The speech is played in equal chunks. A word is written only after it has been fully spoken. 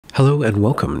Hello and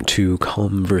welcome to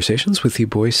Conversations with the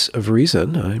Voice of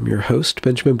Reason. I'm your host,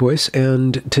 Benjamin Boyce,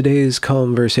 and today's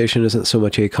conversation isn't so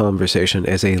much a conversation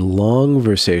as a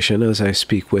long-versation as I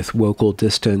speak with Wokal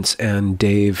Distance and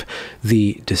Dave,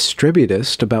 the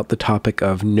Distributist, about the topic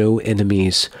of no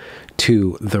enemies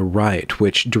to the right,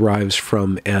 which derives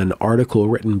from an article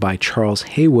written by Charles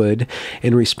Haywood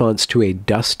in response to a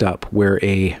dust-up where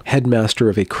a headmaster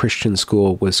of a Christian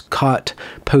school was caught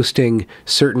posting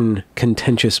certain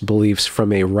contentious beliefs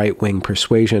from a right-wing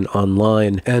persuasion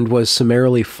online and was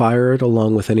summarily fired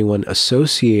along with anyone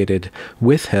associated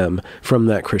with him from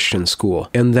that Christian school.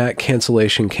 And that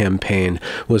cancellation campaign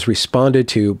was responded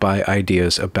to by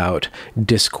ideas about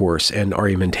discourse and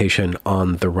argumentation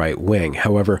on the right wing.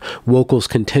 However, Wokal's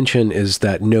contention is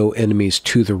that no enemies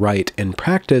to the right in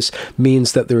practice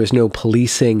means that there is no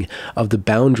policing of the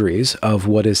boundaries of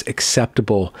what is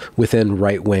acceptable within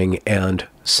right-wing and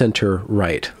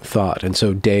center-right thought. And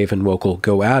so Dave and Wokal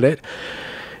go at it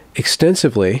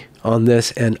extensively on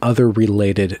this and other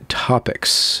related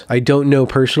topics. I don't know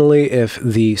personally if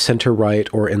the center-right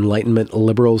or Enlightenment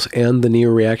liberals and the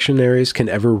neo-reactionaries can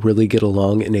ever really get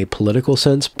along in a political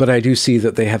sense, but I do see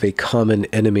that they have a common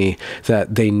enemy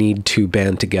that they need to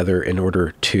band together in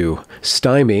order to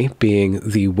stymie, being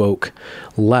the woke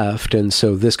left. And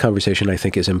so this conversation, I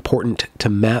think, is important to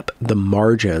map the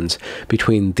margins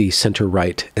between the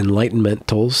center-right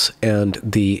Enlightenmentals and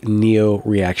the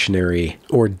neo-reactionary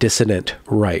or dissident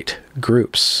right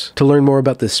groups. To learn more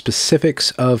about the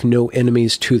specifics of No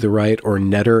Enemies to the Right, or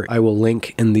NETTR, I will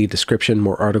link in the description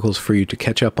more articles for you to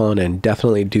catch up on, and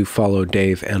definitely do follow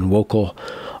Dave and Wokal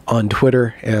on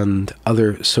Twitter and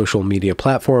other social media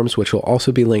platforms, which will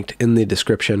also be linked in the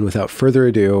description. Without further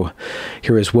ado,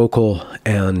 here is Wokal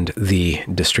and the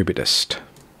Distributist.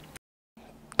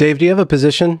 Dave, do you have a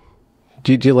position?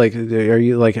 Do you like, are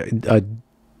you like a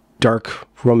dark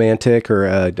romantic or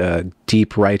a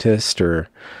deep rightist or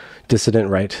dissident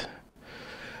right?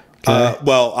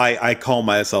 Well, I call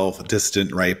myself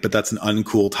dissident right, but that's an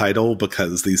uncool title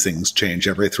because these things change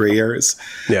every 3 years.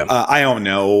 Yeah. I don't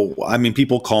know. I mean,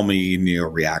 people call me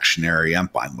neo-reactionary. I'm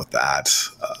fine with that.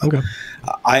 Okay.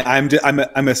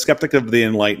 I'm a skeptic of the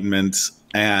Enlightenment,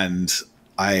 and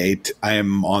I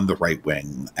am on the right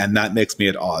wing, and that makes me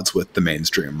at odds with the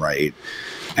mainstream right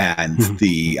and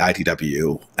the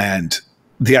IDW. And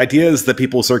the ideas that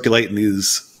people circulate in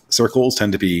these circles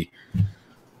tend to be,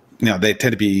 they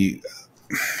tend to be,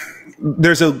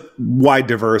 there's a wide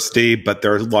diversity, but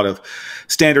there's a lot of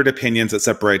standard opinions that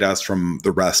separate us from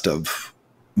the rest of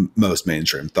most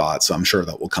mainstream thought. So I'm sure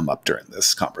that will come up during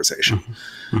this conversation.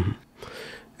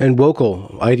 And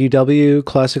Wokal, IDW,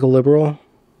 classical liberal,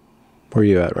 where are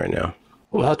you at right now?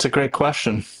 Well, that's a great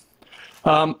question.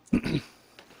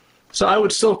 So I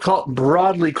would still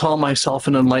broadly call myself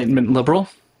an Enlightenment liberal,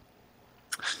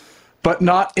 but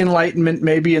not Enlightenment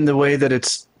maybe in the way that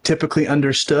it's typically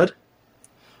understood,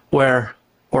 where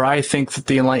I think that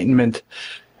the Enlightenment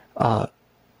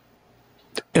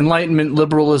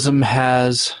liberalism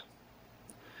has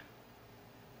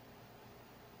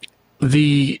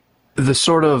the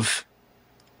sort of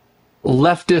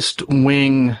leftist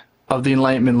wing of the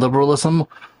Enlightenment liberalism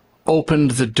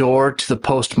opened the door to the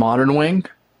postmodern wing,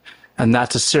 and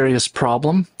that's a serious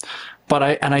problem. But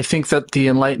I think that the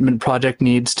Enlightenment project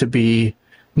needs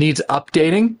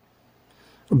updating.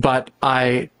 But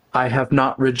I have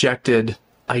not rejected,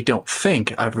 I don't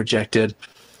think I've rejected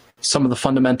some of the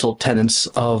fundamental tenets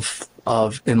of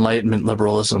Enlightenment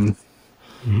liberalism,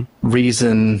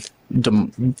 reason,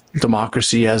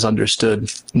 democracy as understood,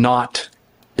 not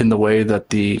in the way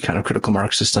that the kind of critical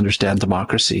Marxists understand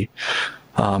democracy,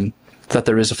 that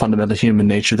there is a fundamental human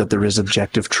nature, that there is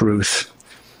objective truth.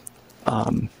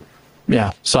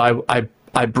 Yeah, so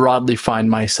I broadly find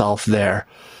myself there.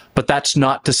 But that's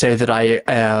not to say that I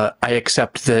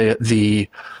accept the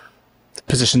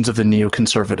positions of the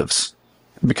neoconservatives,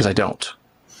 because I don't.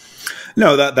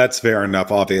 No, that's fair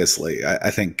enough. Obviously,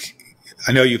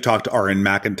 I know you've talked to R.N.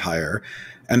 McIntyre,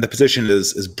 and the position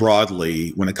is broadly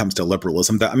when it comes to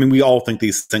liberalism. I mean, we all think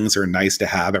these things are nice to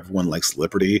have. Everyone likes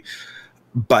liberty,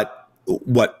 but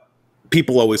what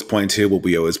people always point to, what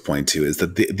we always point to, is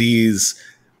that these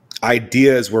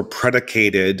ideas were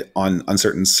predicated on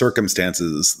certain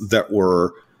circumstances that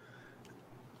were,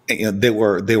 they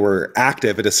were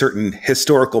active at a certain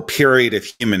historical period of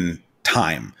human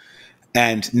time.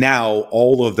 And now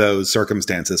all of those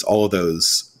circumstances, all of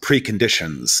those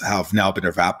preconditions have now been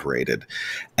evaporated.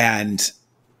 And,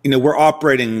 we're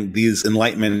operating these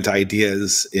Enlightenment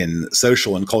ideas in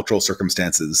social and cultural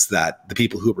circumstances that the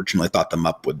people who originally thought them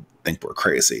up would think were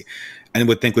crazy. and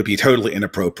would think would be totally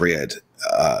inappropriate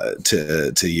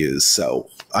to use. So,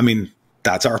 I mean,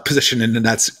 that's our position, and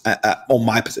that's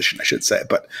my position, I should say.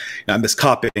 But I'm just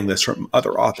copying this from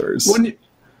other authors.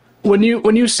 When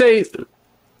you say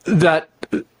that,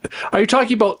 are you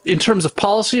talking about in terms of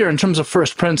policy or in terms of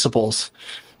first principles?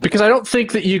 Because I don't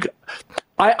think that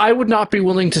I would not be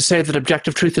willing to say that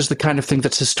objective truth is the kind of thing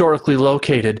that's historically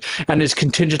located and is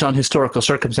contingent on historical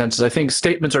circumstances. I think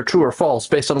statements are true or false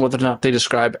based on whether or not they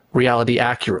describe reality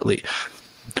accurately.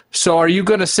 So are you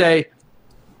going to say,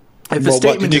 if a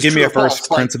statement can you give me a first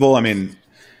false, principle? I mean,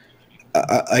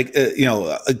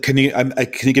 can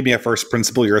you give me a first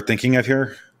principle you're thinking of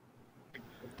here?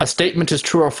 A statement is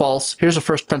true or false. Here's a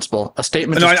first principle. A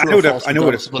statement is true or false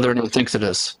regardless of whether anyone thinks it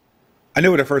is. I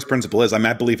know what a first principle is.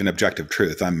 I believe in objective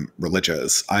truth. I'm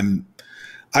religious. I'm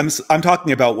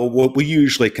talking about what we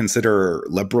usually consider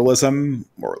liberalism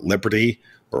or liberty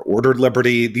or ordered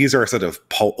liberty. These are a set of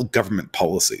government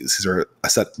policies.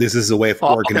 This is a way of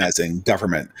organizing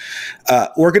government.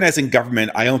 Organizing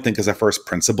government, I don't think is a first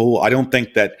principle. I don't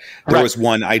think that there was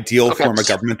one ideal form of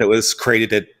government that was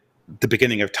created at the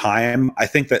beginning of time. I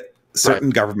think that certain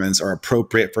governments are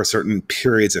appropriate for certain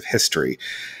periods of history.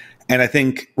 And I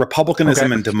think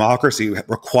republicanism and democracy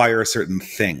require certain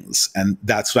things. And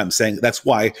that's what I'm saying. That's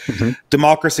why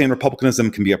democracy and republicanism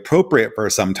can be appropriate for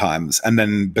sometimes and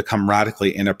then become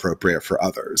radically inappropriate for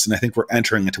others. And I think we're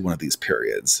entering into one of these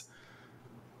periods.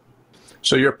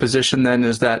 So your position then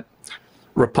is that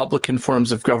Republican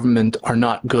forms of government are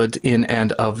not good in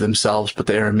and of themselves, but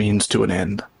they are a means to an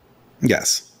end.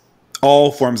 Yes.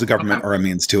 All forms of government are a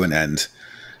means to an end.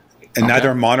 And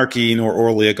neither monarchy nor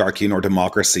oligarchy nor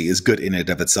democracy is good in and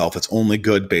of itself. It's only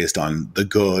good based on the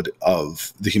good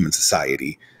of the human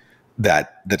society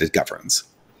that it governs.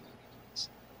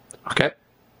 Okay,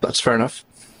 that's fair enough.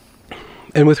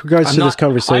 And with regards to this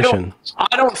conversation,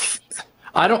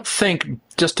 I don't think,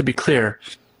 just to be clear,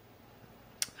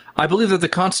 I believe that the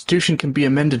Constitution can be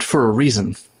amended for a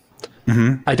reason.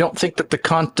 I don't think that the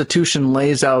Constitution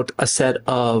lays out a set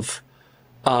of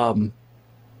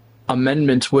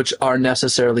amendments which are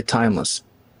necessarily timeless.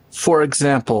 For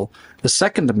example, the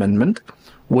Second Amendment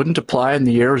wouldn't apply in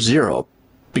the year zero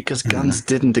because guns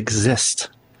didn't exist.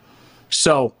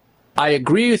 So I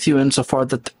agree with you insofar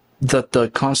that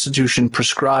the Constitution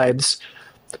prescribes,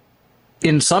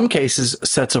 in some cases,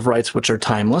 sets of rights which are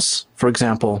timeless. For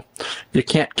example, you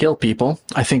can't kill people.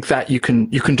 I think that you can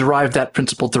derive that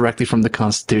principle directly from the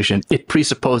Constitution. It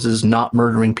presupposes not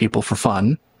murdering people for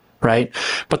fun, right?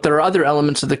 But there are other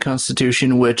elements of the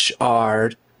Constitution which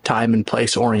are time and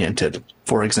place oriented.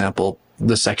 For example,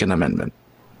 the Second Amendment,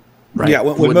 right? Yeah,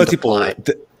 when most people,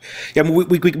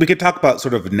 we could talk about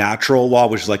sort of natural law,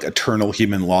 which is like eternal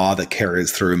human law that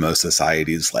carries through most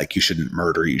societies. Like you shouldn't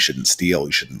murder, you shouldn't steal,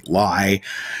 you shouldn't lie,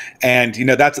 and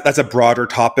that's a broader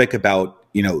topic about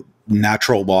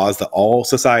natural laws that all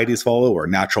societies follow, or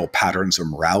natural patterns of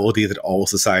morality that all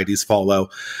societies follow.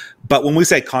 But when we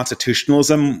say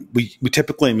constitutionalism, we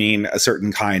typically mean a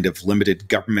certain kind of limited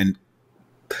government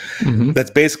that's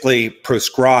basically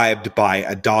prescribed by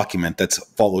a document that's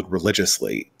followed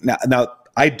religiously. Now,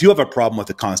 I do have a problem with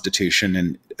the Constitution,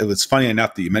 and it was funny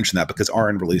enough that you mentioned that because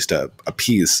Aaron released a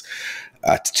piece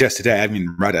just today. I haven't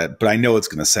even read it, but I know it's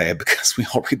going to say it because we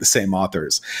all read the same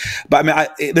authors. But I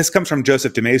mean, this comes from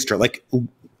Joseph de Maistre. Like,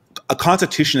 a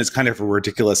constitution is kind of a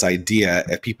ridiculous idea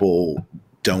if people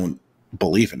don't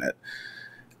believe in it.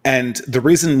 And the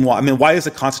reason why, why does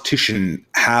a constitution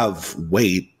have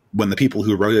weight when the people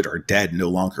who wrote it are dead, no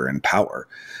longer in power?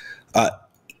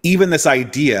 Even this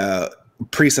idea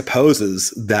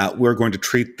presupposes that we're going to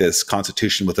treat this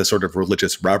constitution with a sort of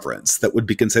religious reverence that would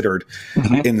be considered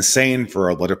insane for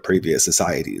a lot of previous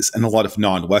societies and a lot of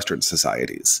non-Western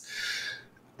societies.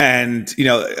 And,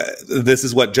 this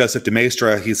is what Joseph de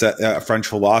Maistre, he's a French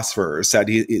philosopher, said.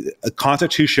 A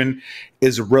constitution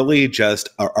is really just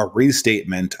a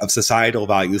restatement of societal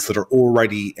values that are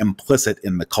already implicit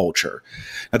in the culture.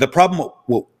 Now, the problem,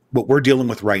 what we're dealing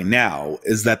with right now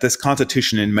is that this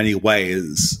constitution in many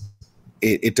ways,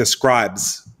 it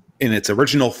describes in its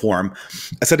original form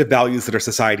a set of values that our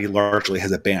society largely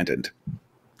has abandoned.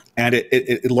 And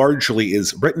it largely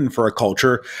is written for a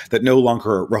culture that no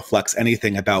longer reflects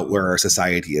anything about where our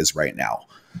society is right now.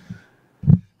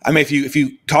 I mean, if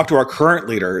you talk to our current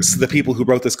leaders, the people who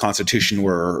wrote this constitution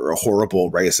were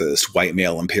horrible, racist, white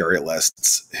male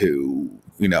imperialists who,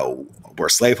 were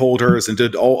slaveholders and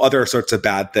did all other sorts of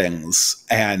bad things.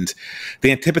 And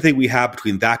the antipathy we have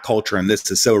between that culture and this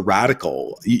is so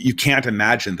radical, you can't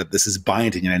imagine that this is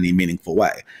binding in any meaningful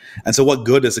way. And so what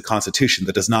good is a constitution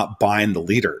that does not bind the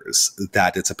leaders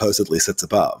that it supposedly sits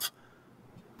above?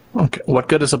 Okay. What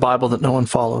good is a Bible that no one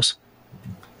follows?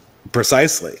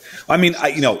 Precisely. I mean,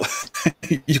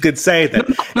 you could say that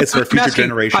it's for future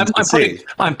generations to see.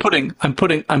 I'm putting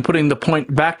the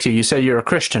point back to you. You say you're a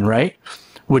Christian, right?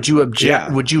 Would you object?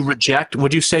 Yeah. Would you reject?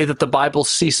 Would you say that the Bible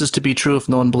ceases to be true if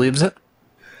no one believes it?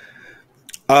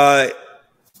 I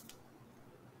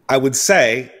would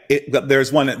say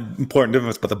there's one important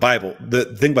difference about the Bible. The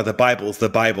thing about the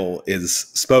Bible is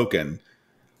spoken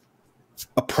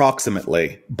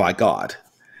approximately by God.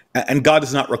 And God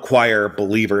does not require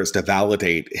believers to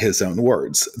validate his own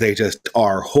words. They just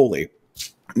are holy.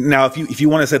 Now, if you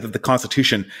want to say that the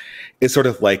Constitution is sort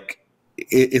of like,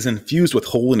 is infused with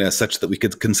holiness such that we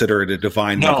could consider it a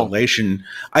divine revelation,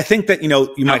 I think that,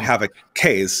 you might have a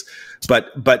case,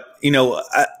 but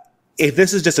if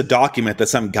this is just a document that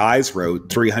some guys wrote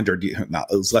 300, no,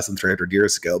 it was less than 300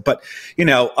 years ago, but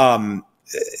 200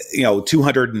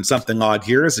 and something odd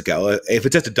years ago, if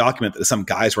it's just a document that some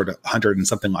guys wrote 100 and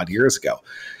something odd years ago,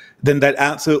 then that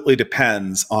absolutely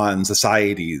depends on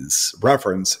society's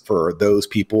reverence for those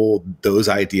people, those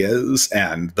ideas,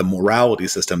 and the morality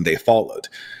system they followed,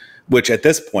 which at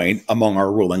this point among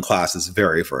our ruling class is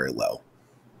very, very low.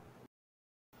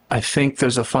 I think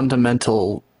there's a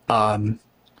fundamental, I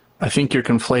think you're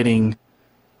conflating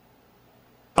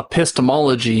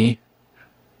epistemology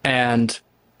and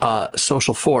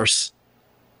social force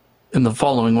in the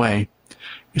following way.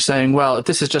 You're saying, well, if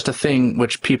this is just a thing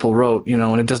which people wrote,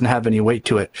 and it doesn't have any weight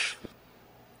to it,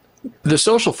 the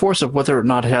social force of whether or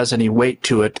not it has any weight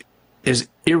to it is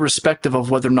irrespective of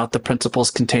whether or not the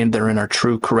principles contained therein are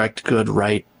true, correct, good,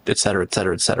 right, etc.,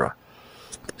 etc., etc.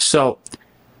 So,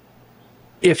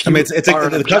 if you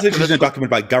the Constitution is a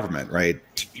document by government, right?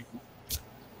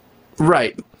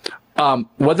 Right.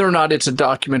 Whether or not it's a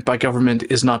document by government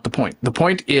is not the point. The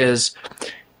point is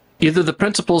either the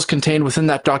principles contained within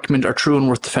that document are true and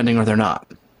worth defending or they're not.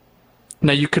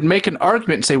 Now, you could make an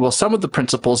argument and say, well, some of the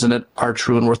principles in it are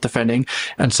true and worth defending,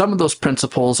 and some of those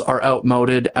principles are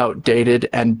outmoded, outdated,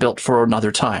 and built for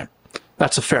another time.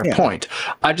 That's a fair point.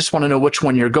 I just want to know which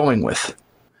one you're going with.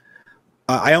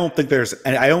 I don't think there's,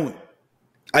 and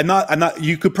I'm not,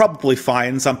 you could probably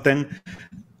find something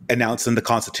announced in the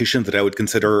Constitution that I would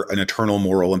consider an eternal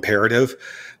moral imperative.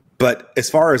 But as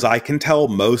far as I can tell,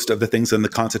 most of the things in the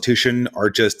Constitution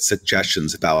are just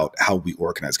suggestions about how we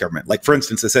organize government. Like, for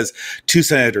instance, it says 2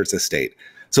 senators a state.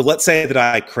 So let's say that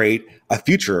I create a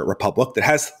future republic that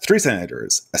has 3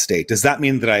 senators a state. Does that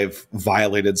mean that I've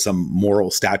violated some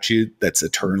moral statute that's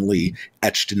eternally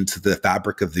etched into the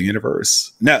fabric of the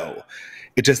universe? No.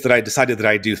 It's just that I decided that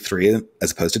I do 3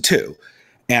 as opposed to 2.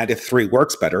 And if 3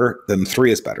 works better, then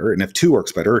 3 is better. And if 2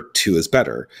 works better, 2 is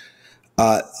better.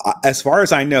 As far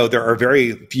as I know, there are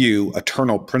very few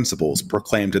eternal principles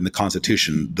proclaimed in the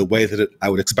Constitution the way that I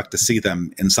would expect to see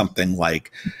them in something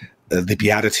like the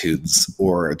Beatitudes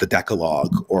or the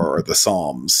Decalogue or the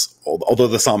Psalms, although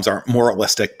the Psalms aren't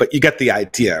moralistic, but you get the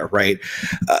idea, right?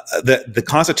 The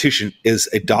Constitution is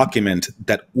a document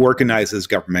that organizes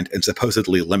government and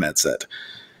supposedly limits it.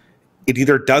 It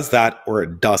either does that or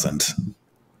it doesn't.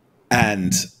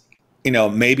 And,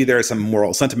 maybe there's some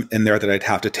moral sentiment in there that I'd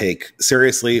have to take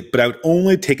seriously, but I would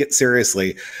only take it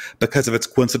seriously because of its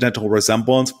coincidental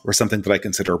resemblance or something that I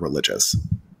consider religious.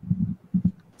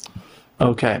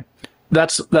 Okay.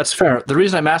 That's fair. The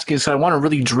reason I'm asking is I want to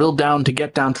really drill down to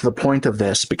get down to the point of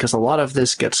this, because a lot of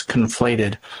this gets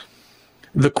conflated.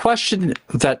 The question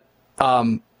that,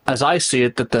 as I see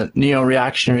it, that the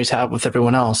neo-reactionaries have with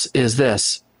everyone else is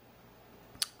this.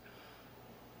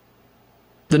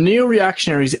 The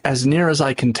neo-reactionaries, as near as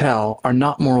I can tell, are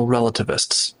not moral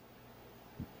relativists.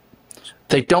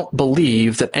 They don't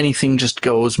believe that anything just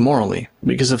goes morally,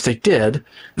 because if they did,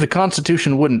 the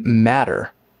Constitution wouldn't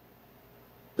matter.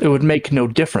 It would make no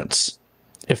difference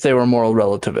if they were moral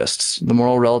relativists. The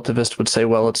moral relativist would say,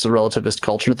 well, it's the relativist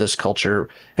culture. This culture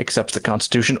accepts the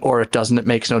Constitution, or it doesn't. It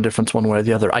makes no difference one way or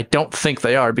the other. I don't think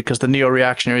they are, because the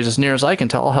neo-reactionaries, as near as I can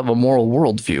tell, have a moral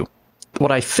worldview.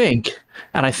 What I think,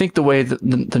 and I think the way that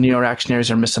the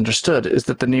neo-reactionaries are misunderstood, is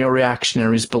that the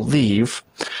neo-reactionaries believe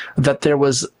that there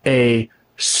was a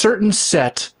certain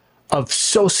set of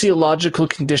sociological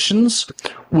conditions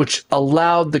which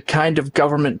allowed the kind of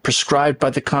government prescribed by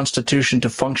the Constitution to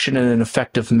function in an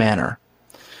effective manner.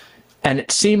 And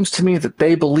it seems to me that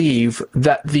they believe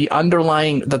that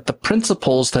that the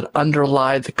principles that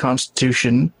underlie the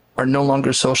Constitution are no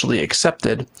longer socially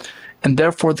accepted, and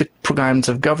therefore the kinds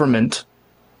of government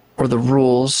or the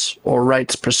rules or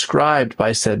rights prescribed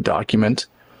by said document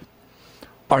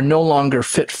are no longer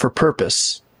fit for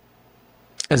purpose.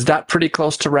 Is that pretty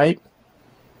close to right?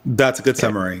 That's a good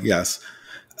summary, yes.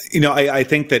 I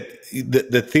think that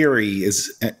the theory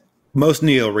is most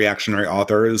neo-reactionary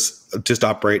authors just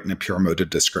operate in a pure mode of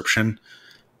description.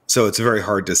 So it's very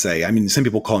hard to say. I mean, some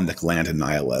people call Nick Land a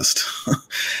nihilist,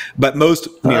 but most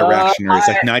neo-reactionaries,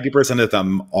 like 90% of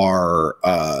them are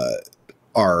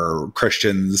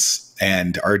Christians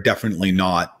and are definitely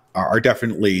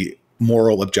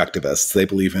moral objectivists. They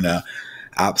believe in a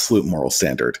absolute moral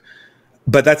standard.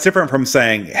 But that's different from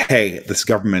saying, hey, this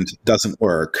government doesn't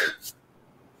work.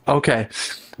 Okay.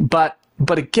 But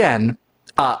again,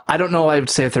 I don't know I would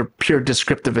say that they're pure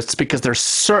descriptivists, because they're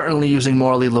certainly using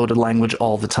morally loaded language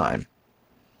all the time.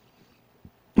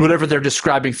 Whenever they're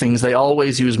describing things, they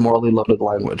always use morally loaded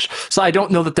language. So I don't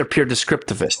know that they're pure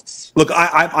descriptivists. Look,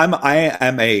 I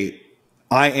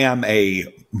am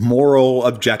a moral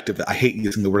objectivist. I hate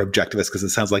using the word objectivist because it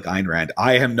sounds like Ayn Rand.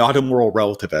 I am not a moral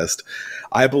relativist.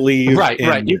 I believe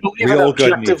in You believe real in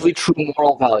objectively true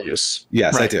moral values.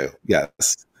 Yes, right. I do.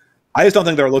 Yes. I just don't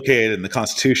think they're located in the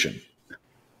Constitution.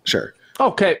 Sure.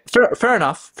 Okay, fair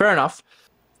enough. Fair enough.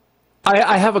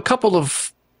 I have a couple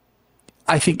of,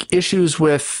 I think, issues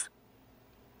with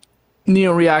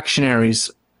neo-reactionaries,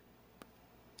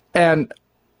 and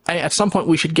at some point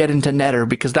we should get into Netter,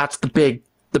 because that's the big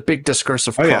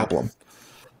discursive problem.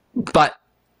 Yeah.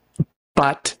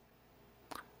 But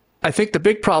I think the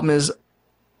big problem is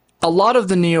a lot of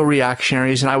the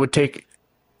neo-reactionaries, and I would take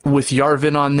with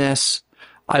Yarvin on this,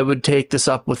 I would take this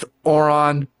up with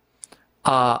Oron.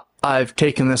 I've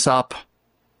taken this up.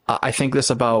 I think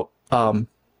this about,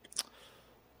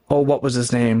 what was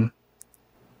his name?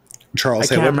 Charles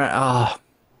Haywood.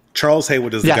 Charles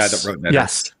Haywood is the guy that wrote Netter.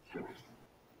 Yes.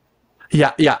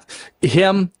 Yeah.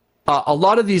 Him. A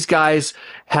lot of these guys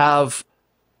have,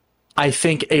 I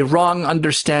think, a wrong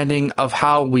understanding of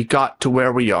how we got to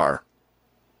where we are.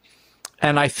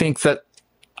 And I think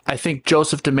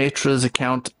Joseph de Maistre's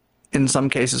account in some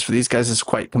cases for these guys is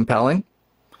quite compelling.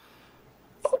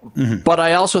 Mm-hmm. But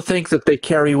I also think that they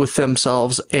carry with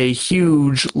themselves a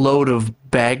huge load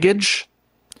of baggage,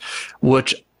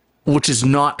 which is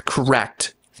not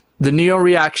correct. The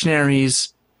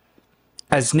neo-reactionaries,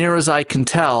 as near as I can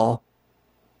tell,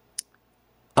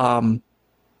 how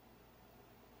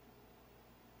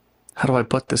do I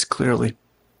put this clearly?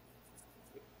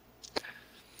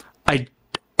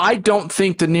 I don't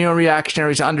think the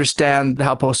neo-reactionaries understand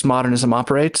how postmodernism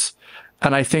operates,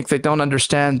 and I think they don't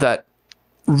understand that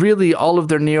really all of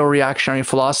their neo-reactionary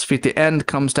philosophy at the end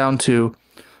comes down to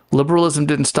liberalism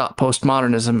didn't stop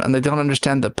postmodernism, and they don't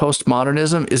understand that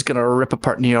postmodernism is going to rip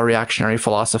apart neo-reactionary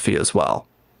philosophy as well.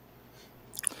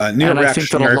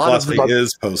 Neo-reactionary philosophy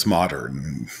is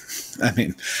postmodern.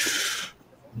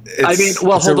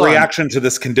 It's a reaction to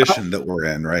this condition that we're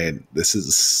in, right? This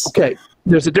is... Okay,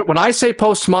 when I say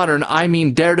postmodern, I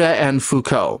mean Derrida and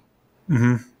Foucault.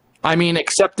 Mm-hmm. I mean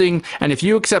accepting, and if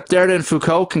you accept Derrida and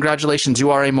Foucault, congratulations, you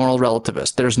are a moral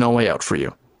relativist. There's no way out for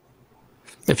you.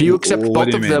 If you accept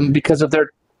both of them because of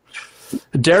their...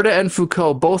 Derrida and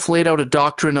Foucault both laid out a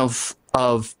doctrine of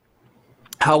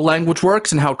how language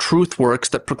works and how truth works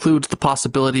that precludes the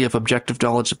possibility of objective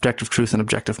knowledge, objective truth, and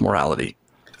objective morality.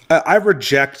 I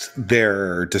reject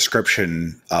their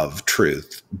description of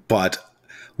truth, but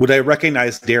what I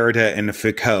recognize Derrida and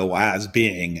Foucault as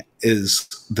being is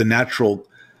the natural...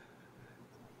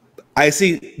 I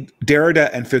see Derrida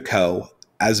and Foucault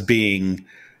as being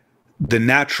the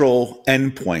natural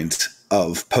endpoint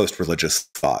of post-religious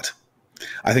thought.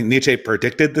 I think Nietzsche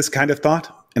predicted this kind of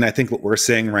thought, and I think what we're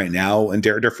seeing right now in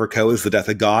Derrida Foucault is the death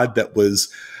of God that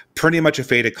was pretty much a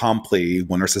fait accompli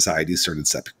when our society started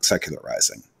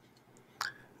secularizing.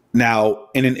 Now,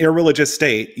 in an irreligious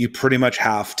state, you pretty much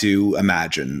have to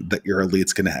imagine that your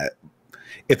elite's going to...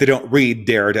 If they don't read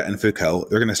Derrida and Foucault,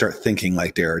 they're going to start thinking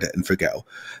like Derrida and Foucault,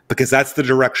 because that's the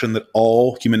direction that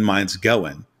all human minds go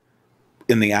in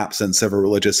the absence of a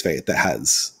religious faith that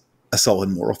has a solid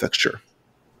moral fixture.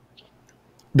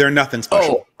 They're nothing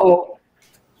special.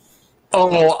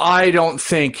 I don't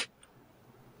think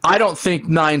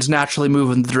minds naturally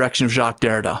move in the direction of Jacques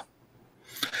Derrida.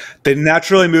 They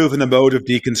naturally move in the mode of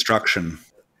deconstruction.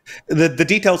 The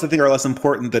details, I think, are less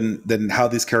important than how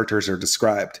these characters are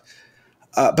described.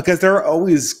 Because there are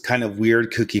always kind of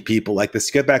weird, kooky people like this.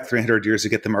 You get back 300 years, you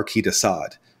get the Marquis de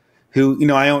Sade, who,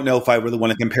 I don't know if I really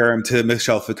want to compare him to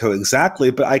Michel Foucault exactly,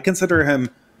 but I consider him,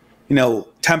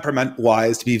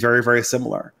 temperament-wise to be very, very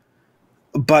similar.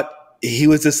 But he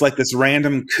was just like this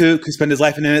random kook who spent his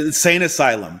life in an insane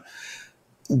asylum.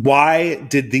 Why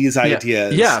did these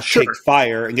ideas take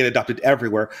fire and get adopted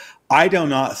everywhere? I do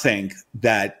not think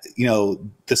that,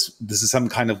 this is some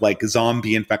kind of like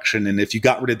zombie infection. And if you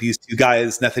got rid of these two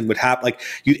guys, nothing would happen. Like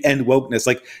you'd end wokeness.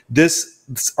 Like this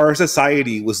our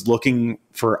society was looking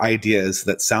for ideas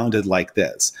that sounded like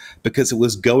this because it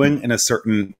was going in a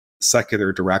certain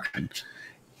secular direction.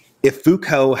 If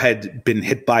Foucault had been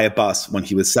hit by a bus when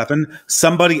he was 7,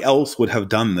 somebody else would have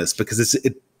done this because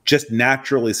it just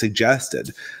naturally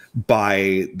suggested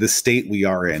by the state we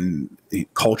are in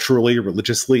culturally,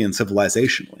 religiously, and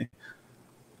civilizationally.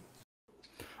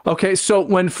 Okay, so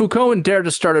when Foucault and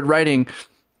Derrida started writing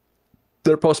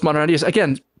their postmodern ideas,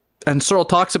 again, and Searle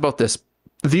talks about this,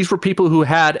 these were people who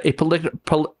had a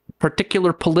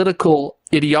particular political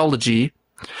ideology,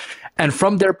 and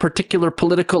from their particular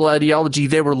political ideology,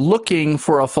 they were looking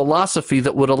for a philosophy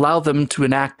that would allow them to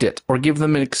enact it or give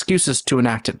them excuses to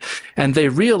enact it. And they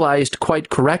realized quite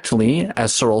correctly,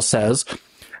 as Searle says,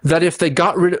 that if they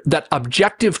got rid of that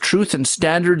objective truth and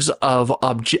standards of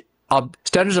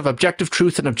objective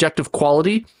truth and objective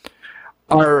quality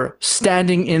are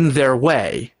standing in their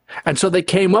way. And so they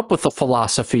came up with a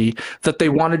philosophy that they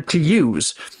wanted to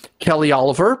use. Kelly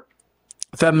Oliver,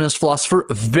 feminist philosopher,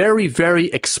 very, very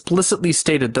explicitly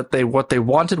stated that what they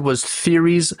wanted was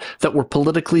theories that were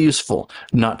politically useful,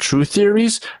 not true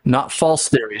theories, not false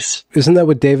theories. Isn't that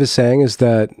what Dave is saying, is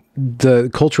that the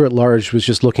culture at large was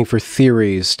just looking for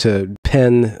theories to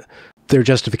pen their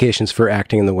justifications for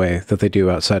acting in the way that they do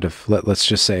outside of, let's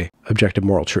just say, objective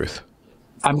moral truth?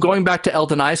 I'm going back to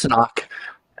Eldon Eisenach,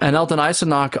 and Eldon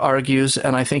Eisenach argues,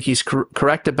 and I think he's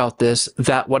correct about this,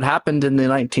 that what happened in the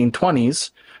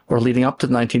 1920s, or leading up to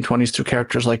the 1920s through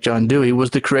characters like John Dewey,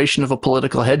 was the creation of a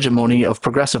political hegemony of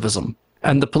progressivism.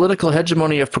 And the political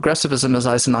hegemony of progressivism, as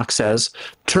Eisenach says,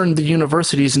 turned the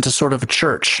universities into sort of a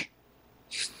church.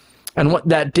 And what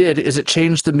that did is it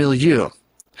changed the milieu.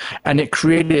 And it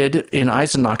created, in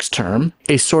Eisenach's term,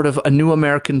 a sort of a new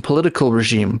American political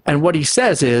regime. And what he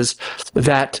says is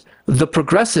that the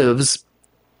progressives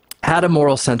had a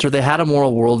moral center, they had a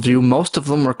moral worldview. Most of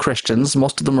them were Christians,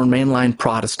 most of them were mainline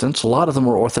Protestants, a lot of them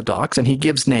were Orthodox, and he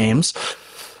gives names,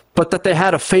 but that they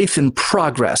had a faith in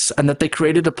progress and that they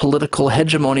created a political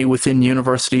hegemony within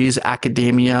universities,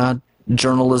 academia,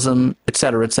 journalism,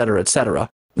 etc., etc., etc.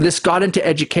 This got into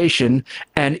education,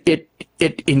 and it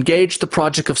engaged the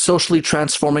project of socially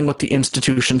transforming what the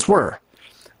institutions were.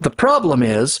 The problem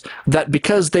is that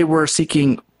because they were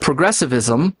seeking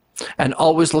progressivism and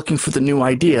always looking for the new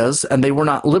ideas, and they were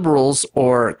not liberals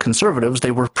or conservatives,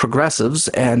 they were progressives,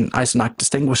 and Eisenach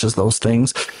distinguishes those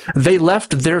things, they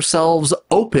left themselves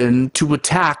open to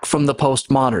attack from the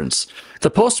postmoderns. The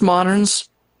postmoderns,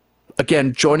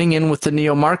 again, joining in with the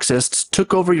neo-Marxists,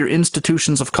 took over your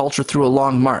institutions of culture through a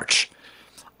long march.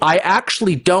 I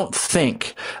actually don't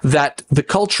think that the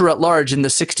culture at large in the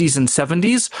 60s and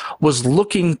 70s was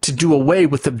looking to do away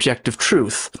with objective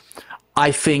truth.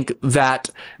 I think that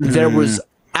there was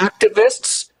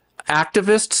activists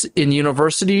in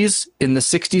universities in the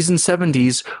 60s and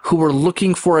 70s who were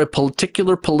looking for a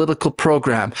particular political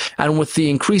program. And with the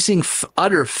increasing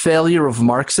utter failure of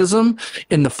Marxism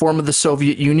in the form of the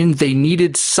Soviet Union, they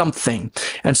needed something.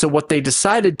 And so what they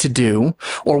decided to do,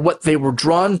 or what they were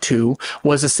drawn to,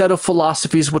 was a set of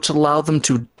philosophies which allowed them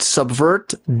to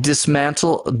subvert,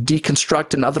 dismantle,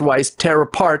 deconstruct, and otherwise tear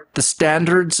apart the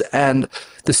standards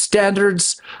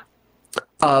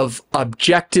of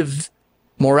objective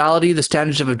morality, the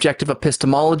standards of objective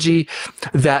epistemology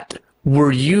that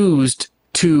were used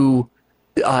to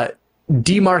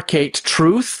demarcate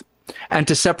truth and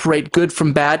to separate good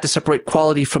from bad, to separate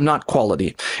quality from not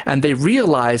quality. And they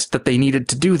realized that they needed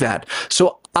to do that.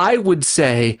 So I would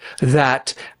say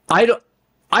that I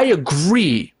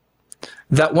agree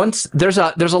that once there's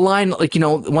a line, like,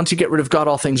 once you get rid of God,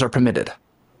 all things are permitted.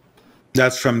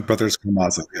 That's from Brothers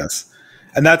Karamazov, yes.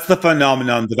 And that's the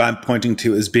phenomenon that I'm pointing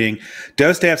to as being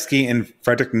Dostoevsky and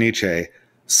Friedrich Nietzsche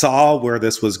saw where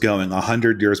this was going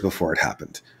 100 years before it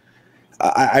happened.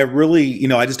 I really,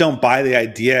 I just don't buy the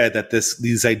idea that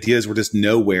these ideas were just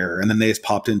nowhere and then they just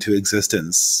popped into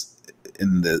existence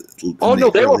in the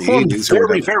they were formed very,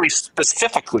 very very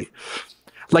specifically.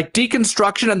 Like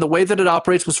deconstruction and the way that it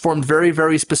operates was formed very,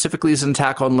 very specifically as an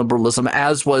attack on liberalism,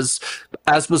 as was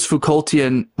Foucault's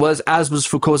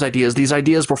ideas. These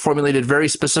ideas were formulated very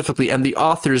specifically, and the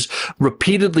authors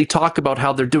repeatedly talk about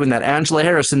how they're doing that. Angela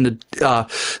Harris in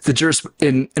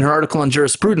in her article on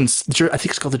jurisprudence, I think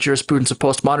it's called The Jurisprudence of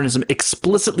Postmodernism,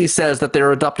 explicitly says that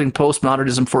they're adopting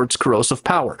postmodernism for its corrosive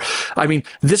power. I mean,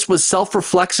 this was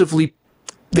self-reflexively.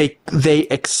 They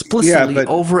explicitly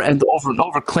over and over and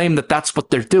over claim that that's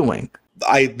what they're doing.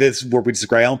 This is where we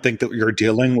disagree. I don't think that you're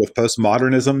dealing with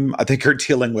postmodernism. I think you're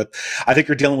dealing with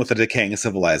a decaying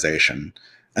civilization,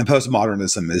 and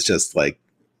postmodernism is just like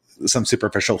some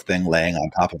superficial thing laying on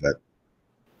top of it.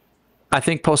 I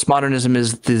think postmodernism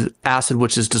is the acid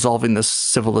which is dissolving this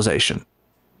civilization.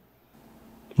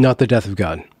 Not the death of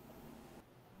God.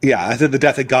 Yeah, I think the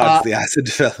death of God's the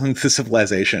acid filling the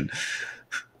civilization.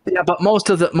 Yeah, but most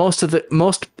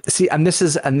see, and this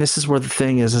is where the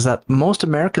thing is that most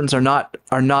Americans are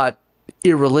not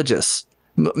irreligious.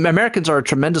 Americans are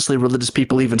tremendously religious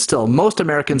people even still. Most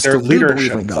Americans Their still do believe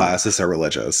leadership in God. classes are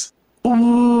religious.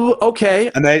 Ooh, okay.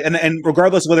 And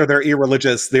regardless of whether they're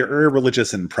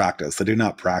irreligious in practice. They do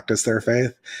not practice their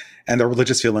faith, and their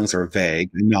religious feelings are vague.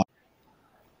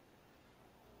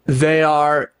 They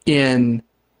are in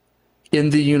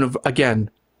the again,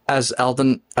 as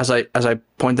I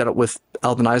pointed out with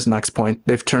Alden Eisenach's point,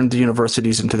 they've turned the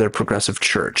universities into their progressive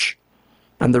church.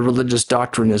 And the religious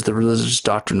doctrine is the religious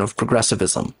doctrine of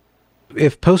progressivism.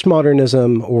 If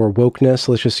postmodernism or wokeness,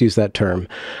 let's just use that term,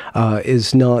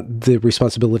 is not the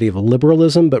responsibility of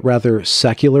liberalism, but rather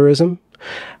secularism,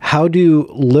 how do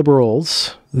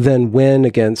liberals then win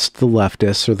against the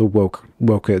leftists or the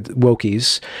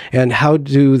wokies? And how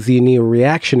do the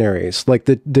neo-reactionaries,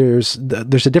 there's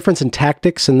a difference in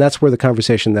tactics, and that's where the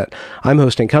conversation that I'm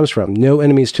hosting comes from. No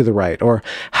enemies to the right, or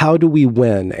how do we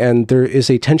win? And there is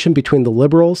a tension between the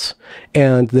liberals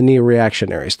and the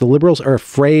neo-reactionaries. The liberals are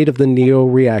afraid of the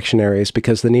neo-reactionaries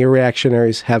because the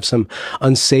neo-reactionaries have some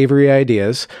unsavory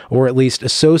ideas, or at least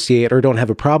associate or don't have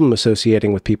a problem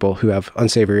associating with people who have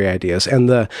unsavory ideas. And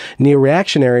the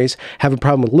neo-reactionaries have a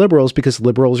problem with liberals because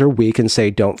liberals are weak and say,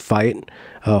 don't fight,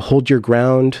 hold your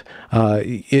ground.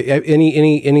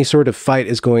 Any sort of fight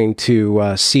is going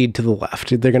to cede to the left.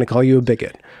 They're going to call you a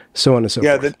bigot, so on and so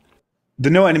forth. The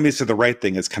no enemies to the right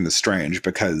thing is kind of strange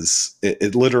because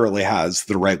it literally has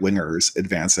the right wingers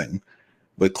advancing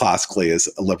what classically is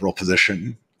a liberal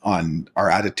position on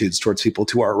our attitudes towards people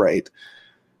to our right.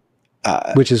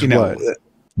 Which is what?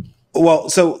 Well,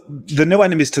 so the no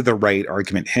enemies to the right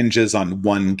argument hinges on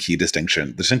one key distinction,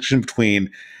 the distinction between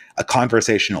a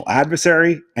conversational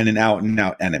adversary and an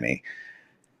out-and-out enemy.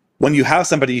 When you have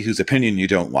somebody whose opinion you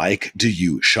don't like, do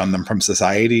you shun them from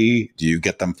society? Do you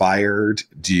get them fired?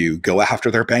 Do you go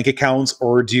after their bank accounts,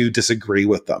 or do you disagree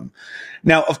with them?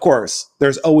 Now, of course,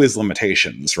 there's always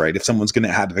limitations, right? If someone's going to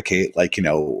advocate,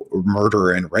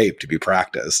 murder and rape to be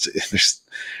practiced,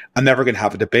 I'm never going to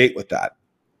have a debate with that.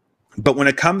 But when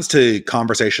it comes to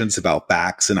conversations about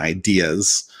facts and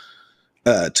ideas,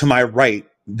 to my right,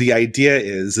 the idea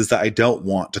is that I don't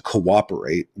want to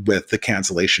cooperate with the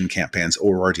cancellation campaigns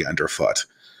already underfoot.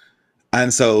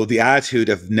 And so the attitude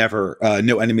of never,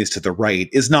 no enemies to the right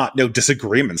is not no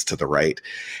disagreements to the right.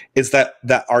 It's that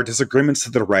our disagreements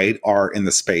to the right are in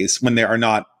the space when they are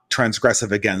not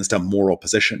transgressive against a moral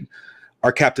position,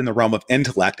 are kept in the realm of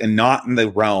intellect and not in the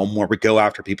realm where we go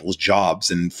after people's jobs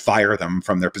and fire them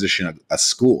from their position at a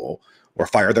school, or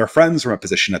fire their friends from a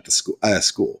position at the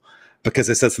school because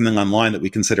they said something online that we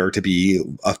consider to be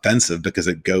offensive because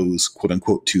it goes, quote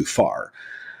unquote, too far.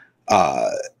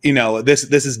 This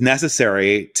is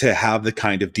necessary to have the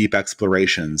kind of deep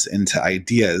explorations into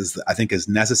ideas that I think is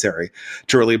necessary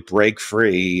to really break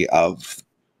free of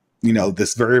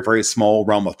this very, very small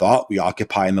realm of thought we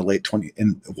occupy in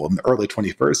the early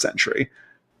 21st century.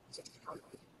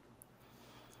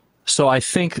 So I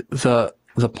think the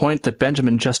point that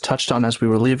Benjamin just touched on as we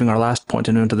were leaving our last point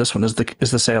and into this one is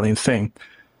the salient thing.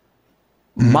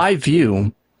 Mm-hmm. My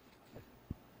view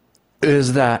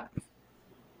is that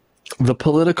the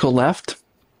political left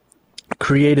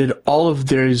created all of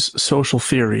these social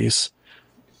theories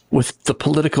with the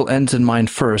political ends in mind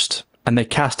first, and they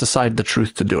cast aside the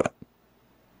truth to do it.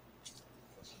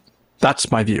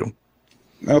 That's my view.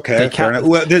 Okay, fair enough.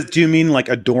 Well, do you mean like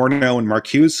Adorno and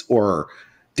Marcuse, or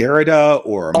Derrida,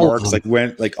 or Marx?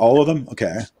 All of them?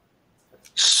 Okay.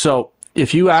 So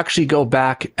if you actually go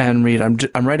back and read,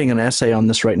 I'm writing an essay on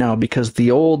this right now because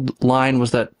the old line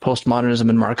was that postmodernism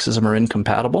and Marxism are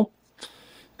incompatible,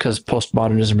 because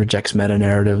postmodernism rejects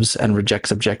meta-narratives and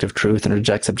rejects objective truth and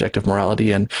rejects objective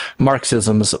morality, and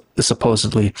Marxism is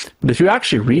supposedly. But if you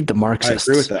actually read the Marxists,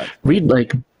 I agree with that.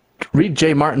 Read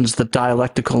J. Martin's The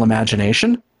Dialectical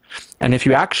Imagination, and if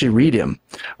you actually read him,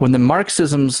 when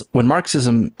Marxism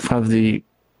from the,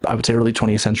 I would say, early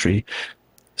 20th century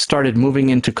started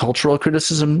moving into cultural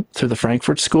criticism through the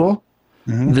Frankfurt School,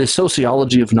 mm-hmm. the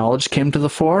sociology of knowledge came to the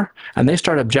fore, and they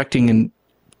started objecting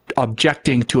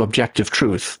to objective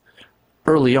truth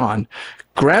early on.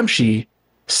 Gramsci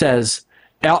says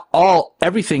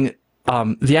everything,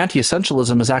 the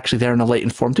anti-essentialism is actually there in a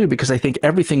latent form too, because I think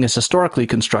everything is historically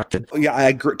constructed. Yeah,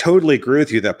 I totally agree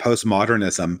with you that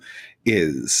postmodernism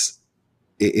is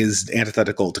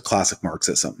antithetical to classic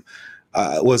Marxism.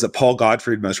 Was it Paul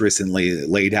Gottfried most recently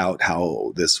laid out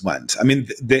how this went? I mean,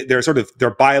 they're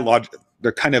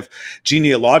kind of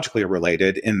genealogically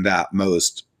related in that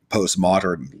most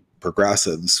postmodern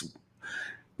progressives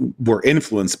were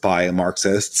influenced by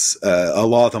Marxists. A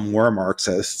lot of them were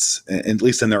Marxists, at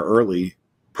least in their early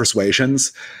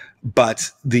persuasions. But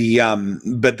the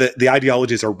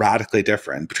ideologies are radically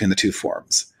different between the two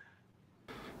forms.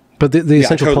 But the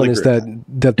essential totally point is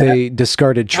that they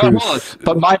discarded truth.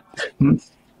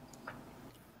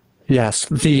 Yes,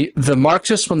 the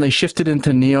Marxists, when they shifted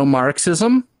into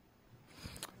neo-Marxism,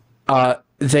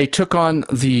 they took on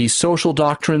the social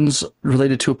doctrines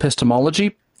related to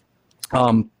epistemology.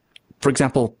 For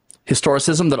example,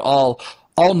 historicism, that all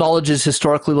knowledge is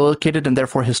historically located and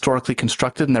therefore historically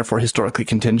constructed and therefore historically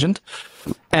contingent.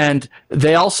 And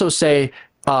they also say,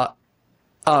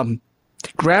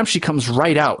 Gramsci comes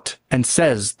right out and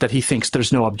says that he thinks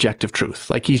there's no objective truth.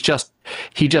 Like he just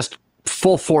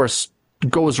full force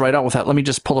goes right out with that. Let me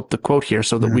just pull up the quote here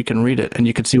so that we can read it and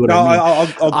you can see what I mean.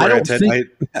 I'll grant it.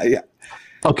 Yeah.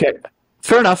 Okay.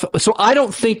 Fair enough. So I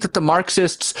don't think that the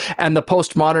Marxists and the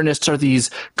postmodernists are these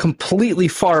completely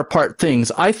far apart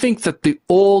things. I think that the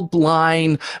old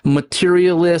line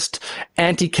materialist,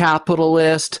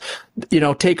 anti-capitalist,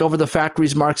 take over the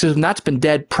factories Marxism, that's been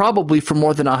dead probably for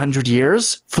more than 100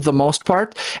 years for the most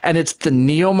part. And it's the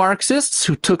neo-Marxists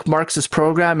who took Marx's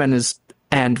program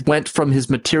and went from his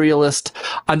materialist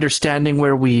understanding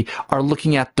where we are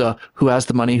looking at who has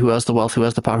the money, who has the wealth, who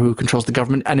has the power, who controls the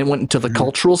government, and it went into the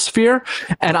cultural sphere.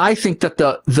 And I think that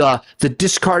the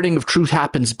discarding of truth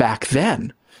happens back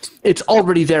then. It's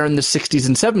already there in the 60s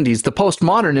and 70s. The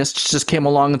postmodernists just came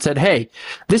along and said, hey,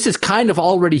 this is kind of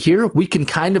already here. We can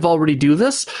kind of already do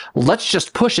this. Let's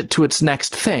just push it to its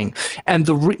next thing. And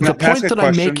the point that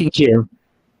I'm making here,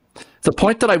 the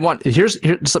point that I want, here,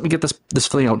 just let me get this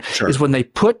feeling out, sure, is when they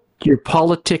put your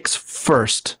politics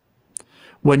first,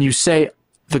 when you say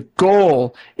the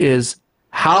goal is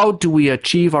how do we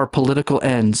achieve our political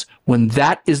ends, when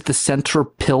that is the center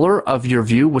pillar of your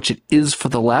view, which it is for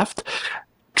the left,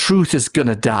 truth is going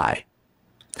to die.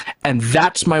 And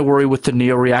that's my worry with the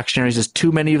neo-reactionaries, is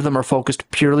too many of them are focused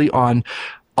purely on,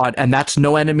 and that's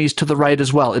no enemies to the right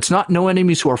as well. It's not no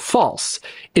enemies who are false.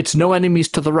 It's no enemies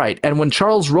to the right. And when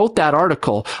Charles wrote that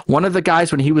article, one of the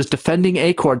guys, when he was defending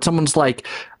Accord, someone's like,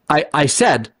 I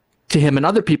said to him and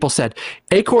other people said,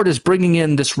 Accord is bringing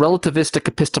in this relativistic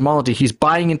epistemology. He's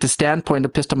buying into standpoint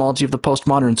epistemology of the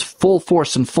postmoderns, full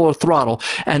force and full throttle.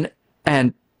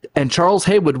 And Charles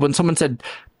Haywood, when someone said,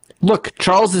 look,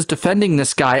 Charles is defending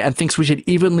this guy and thinks we should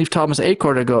even leave Thomas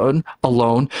Accord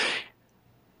alone,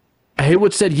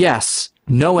 Haywood said, yes,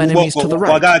 no enemies to the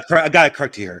right. I got to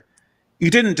correct you here.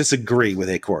 You didn't disagree with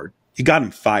Accord. You got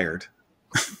him fired.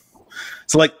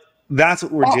 So, that's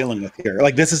what we're dealing with here.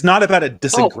 This is not about a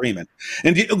disagreement.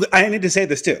 And I need to say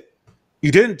this, too.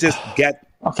 You didn't just get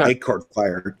Accord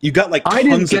fired. You got, I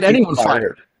didn't get anyone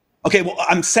fired. Okay, well,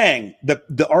 I'm saying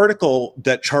the article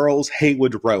that Charles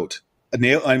Haywood wrote,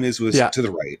 Enemies was to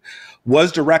the right,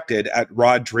 was directed at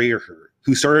Rod Dreher,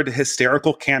 who started a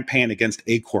hysterical campaign against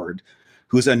Accord,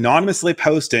 who's anonymously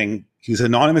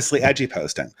edgy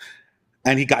posting.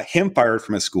 And he got him fired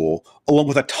from his school, along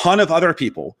with a ton of other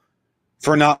people,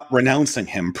 for not renouncing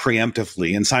him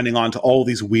preemptively and signing on to all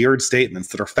these weird statements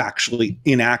that are factually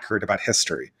inaccurate about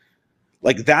history.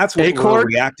 That's what we're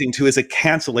reacting to, is a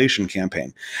cancellation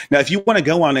campaign. Now, if you want to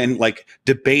go on and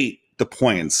debate the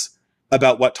points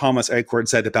about what Thomas Accord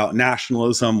said about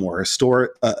nationalism or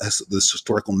the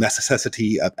historical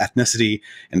necessity of ethnicity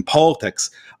in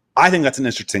politics, I think that's an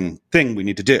interesting thing we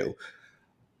need to do.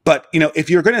 But, if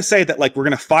you're going to say that, we're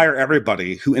going to fire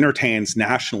everybody who entertains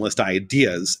nationalist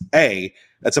ideas,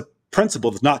 that's a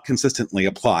principle that's not consistently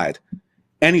applied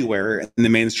anywhere in the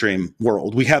mainstream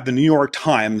world. We have the New York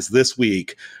Times this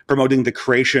week promoting the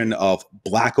creation of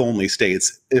black-only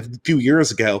states. A few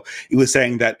years ago, it was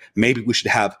saying that maybe we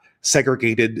should have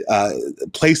segregated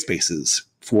play spaces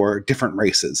for different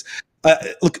races.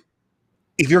 Look,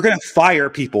 if you're going to fire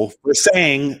people for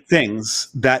saying things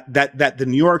that the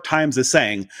New York Times is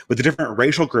saying with a different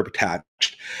racial group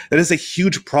attached, that is a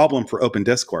huge problem for open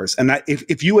discourse. And that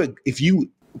if you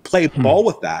play ball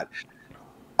with that,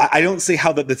 I don't see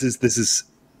how this is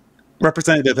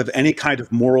representative of any kind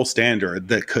of moral standard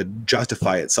that could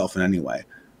justify itself in any way.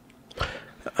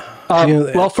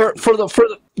 Well, for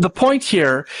the point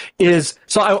here is,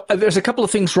 there's a couple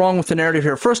of things wrong with the narrative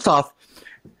here. First off,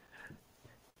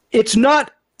 it's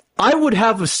not, I would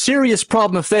have a serious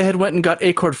problem if they had went and got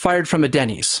Accord fired from a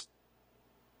Denny's.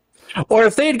 Or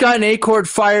if they had gotten Accord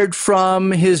fired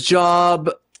from his job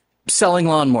selling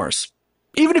lawnmowers.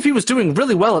 Even if he was doing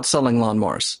really well at selling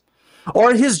lawnmowers.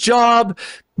 or his job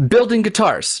building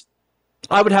guitars.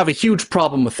 I would have a huge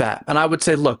problem with that. And I would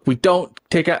say, look, we don't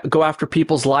go after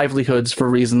people's livelihoods for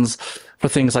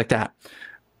things like that.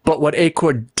 But what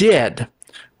Acord did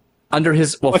under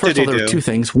his, well, first of all, there were two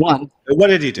things. One, what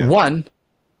did he do? One,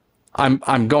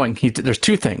 there's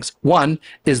two things. One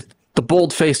is the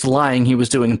bold-faced lying he was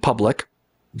doing in public.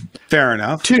 Fair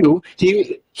enough. Two,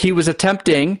 he was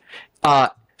attempting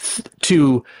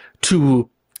to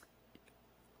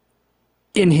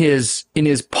in his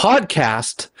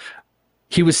podcast,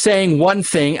 he was saying one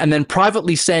thing and then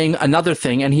privately saying another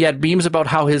thing, and he had memes about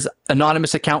how his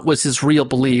anonymous account was his real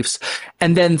beliefs.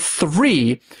 And then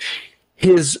three,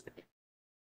 his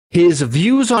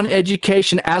views on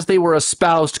education as they were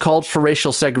espoused called for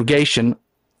racial segregation,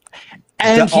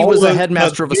 and he was a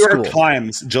headmaster of a school. The New York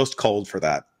Times just called for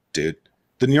that, dude.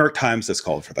 The New York Times just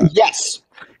called for that. Yes.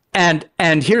 And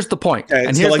here's the point. Okay,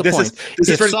 and so here's like, the point.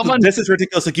 This is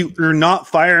ridiculous. Like you're not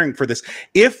firing for this.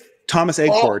 If Thomas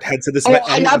Acord had said this about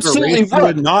any other race, he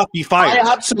would not be fired.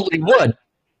 I absolutely would.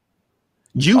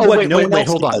 You would. No one else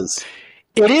hold on. does.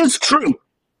 It is true.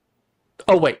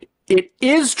 Oh, wait. It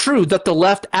is true that the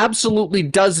left absolutely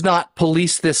does not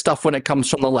police this stuff when it comes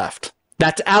from the left.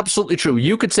 That's absolutely true.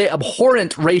 You could say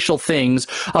abhorrent racial things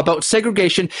about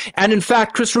segregation. And in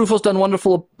fact, Chris Rufo's done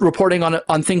wonderful reporting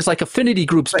on things like affinity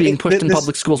groups being pushed in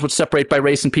public schools, which separate by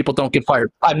race and people don't get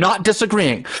fired. I'm not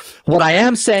disagreeing. What I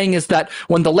am saying is that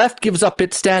when the left gives up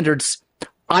its standards,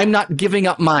 I'm not giving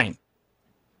up mine.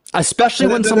 Especially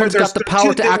when someone's got the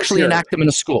power to actually enact them in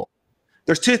a school.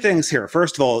 There's two things here.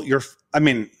 First of all, there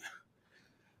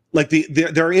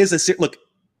is look,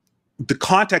 the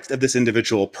context of this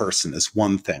individual person is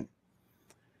one thing.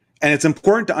 And it's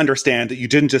important to understand that you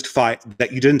didn't just fire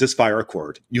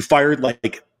Acord. You fired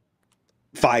like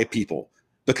 5 people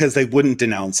because they wouldn't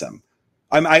denounce him.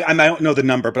 I don't know the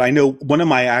number, but I know one of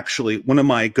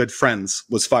my good friends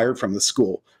was fired from the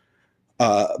school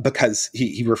because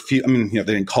he refused. I mean, they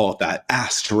didn't call it that,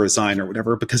 asked to resign or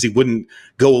whatever, because he wouldn't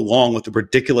go along with the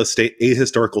ridiculous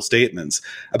ahistorical statements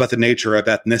about the nature of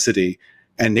ethnicity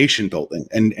and nation building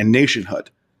and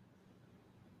nationhood.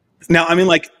 Now, I mean,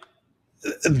 like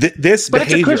this but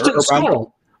behavior. It's a Christian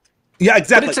school. Yeah,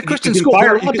 exactly. But it's a Christian school.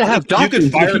 They're allowed to have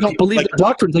doctrines. If you don't believe the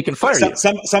doctrines, they can fire you.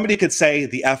 Somebody could say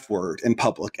the F word in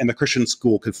public, and the Christian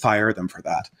school could fire them for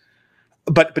that.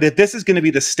 But if this is going to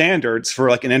be the standards for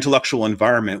like an intellectual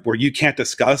environment where you can't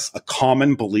discuss a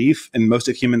common belief in most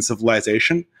of human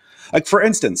civilization, like for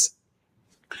instance,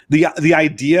 the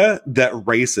idea that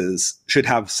races should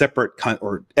have separate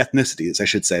or ethnicities, I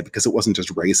should say, because it wasn't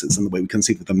just races in the way we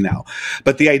conceive of them now,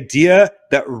 but the idea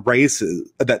that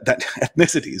that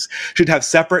ethnicities should have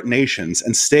separate nations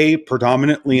and stay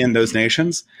predominantly in those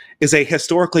nations is a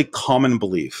historically common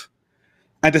belief.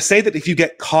 And to say that if you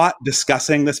get caught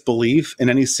discussing this belief in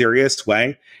any serious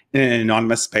way in an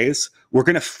anonymous space, we're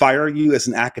going to fire you as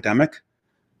an academic,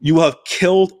 you will have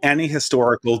killed any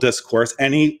historical discourse,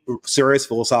 any serious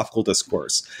philosophical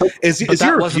discourse. Is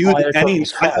your view that any?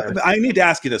 I need to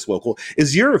ask you this, Wokal.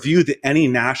 Is your view that any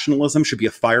nationalism should be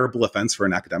a fireable offense for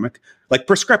an academic, like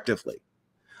prescriptively?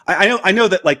 I know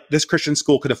that like this Christian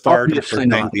school could have fired you for saying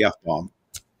the F-bomb.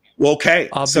 Well, okay,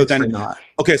 obviously so then not.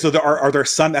 Okay, so are there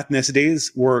some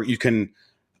ethnicities where you can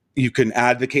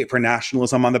advocate for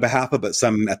nationalism on the behalf of, but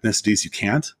some ethnicities you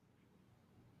can't?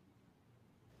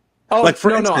 Oh, like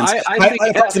for instance, I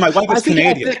think my wife is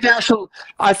Canadian.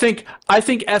 I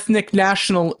think ethnic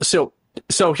national. So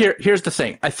here's the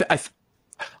thing.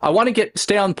 I want to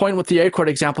stay on point with the Acord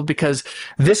example because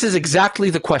this is exactly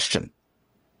the question.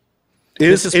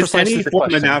 Is any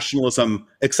form of nationalism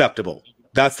acceptable?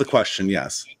 That's the question.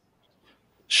 Yes.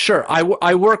 Sure.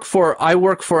 I work for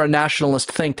a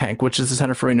nationalist think tank, which is the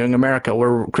Center for Renewing America,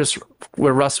 where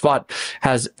Russ Vought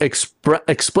has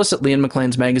explicitly in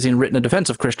Maclean's magazine written a defense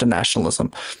of Christian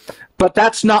nationalism. But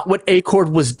that's not what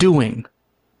Acord was doing.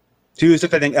 He was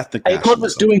defending ethnic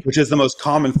nationalism, which is the most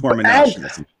common form of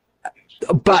nationalism.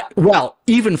 But, well,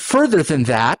 even further than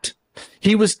that,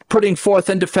 he was putting forth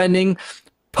and defending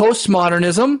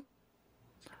postmodernism,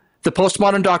 the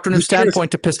postmodern doctrine of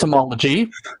standpoint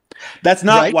epistemology. That's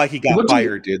not why he got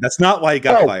fired, dude. That's not why he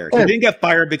got fired. He didn't get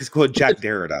fired because he quoted Jack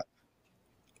Derrida.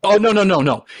 Oh,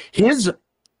 no. His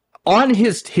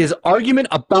argument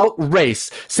about race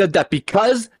said that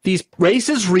because race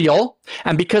is real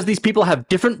and because these people have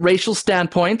different racial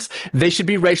standpoints, they should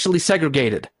be racially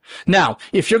segregated. Now,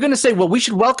 if you're going to say, well, we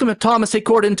should welcome Thomas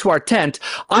Acord into our tent,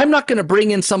 I'm not going to bring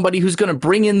in somebody who's going to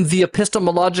bring in the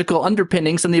epistemological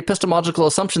underpinnings and the epistemological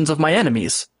assumptions of my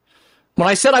enemies. When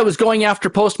I said I was going after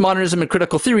postmodernism and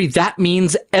critical theory, that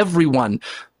means everyone.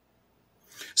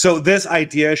 So this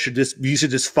idea you should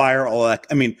just fire all that.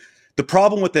 I mean, the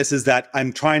problem with this is that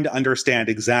I'm trying to understand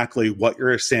exactly what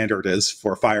your standard is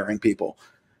for firing people.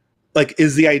 Like,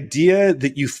 is the idea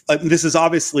that this is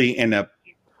obviously in a,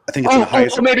 I think it's in the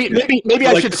highest. Maybe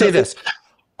I should say this.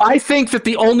 I think that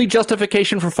the only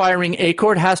justification for firing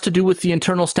Acord has to do with the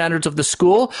internal standards of the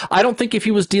school. I don't think if he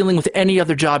was dealing with any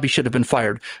other job, he should have been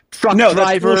fired. Truck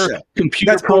driver,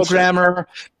 computer programmer.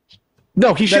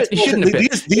 No, he shouldn't have been.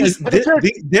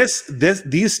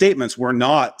 These statements were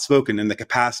not spoken in the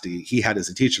capacity he had as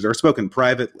a teacher. They're spoken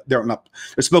private. They're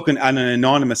spoken on an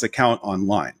anonymous account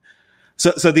online.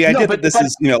 So the idea that this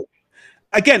is,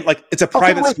 again, like, it's a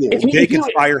private school. They can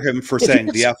fire him for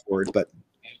saying the F word, but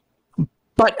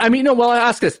I mean, no, well, I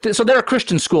ask this. So they're a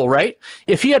Christian school, right?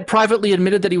 If he had privately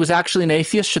admitted that he was actually an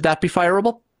atheist, should that be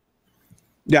fireable?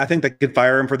 Yeah, I think they could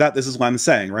fire him for that. This is what I'm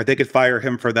saying, right? They could fire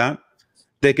him for that.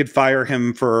 They could fire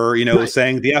him for,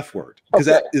 saying the F word, because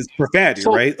that is profanity,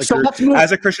 right? Like,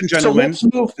 as a Christian gentleman,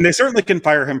 and they certainly can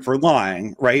fire him for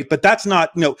lying, right? But that's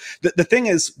not, the thing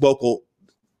is, Wokal,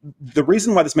 the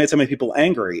reason why this made so many people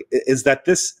angry is that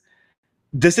this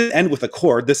didn't end with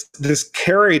Accord. This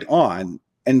carried on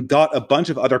and got a bunch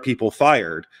of other people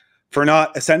fired for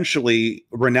not essentially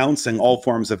renouncing all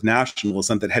forms of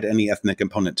nationalism that had any ethnic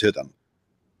component to them.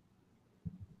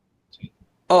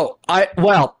 So that's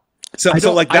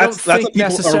what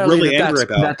people are really angry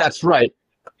about. That's right.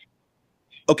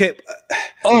 Okay.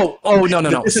 No.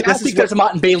 That's because there's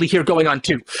Mott and Bailey here going on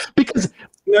too. Because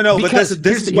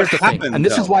this is what happened, and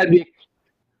this is why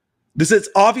this is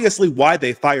obviously why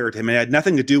they fired him. It had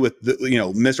nothing to do with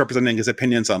misrepresenting his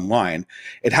opinions online.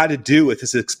 It had to do with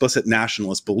his explicit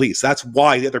nationalist beliefs. That's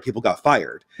why the other people got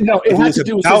fired. No, it had to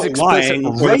do with his explicit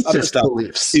racist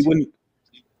beliefs. He wouldn't.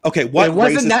 Okay, what? It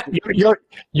wasn't that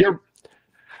you're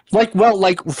like,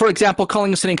 for example,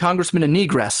 calling a sitting congressman a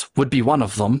negress would be one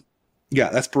of them. Yeah,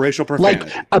 that's racial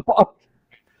profanity.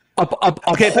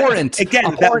 Abhorrent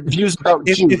views about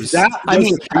Jews. I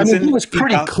mean, he was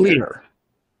pretty clear.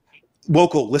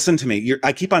 Wokal, listen to me.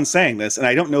 I keep on saying this, and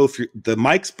I don't know if the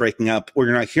mic's breaking up or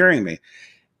you're not hearing me.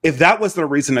 If that was the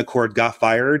reason Accord got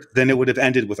fired, then it would have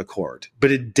ended with Accord, but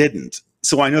it didn't.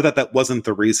 So I know that wasn't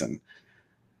the reason.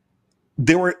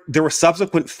 There were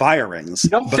subsequent firings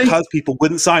because people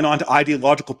wouldn't sign on to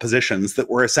ideological positions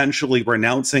that were essentially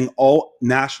renouncing all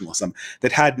nationalism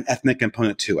that had an ethnic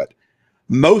component to it.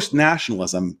 Most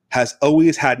nationalism has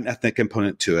always had an ethnic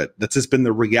component to it. That's just been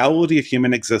the reality of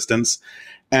human existence,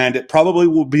 and it probably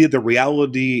will be the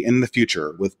reality in the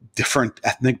future with different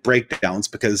ethnic breakdowns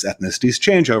because ethnicities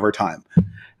change over time.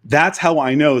 That's how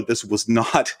I know this was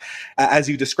not, as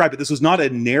you described it, this was not a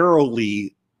narrow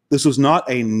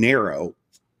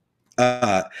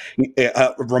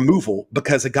removal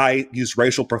because a guy used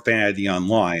racial profanity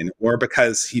online or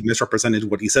because he misrepresented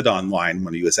what he said online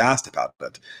when he was asked about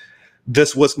it.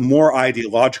 This was more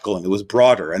ideological and it was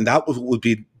broader, and that would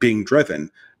be being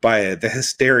driven by the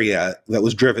hysteria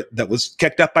that was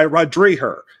kicked up by Rod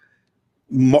Dreher,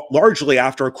 largely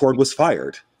after Accord was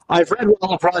fired. I've read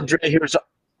all of Rod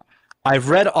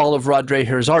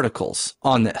Dreher's articles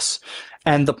on this,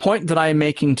 and the point that I'm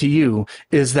making to you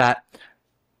is that,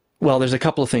 well, there's a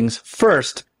couple of things.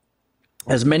 First,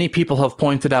 as many people have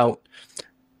pointed out,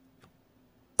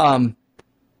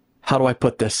 how do I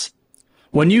put this?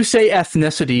 When you say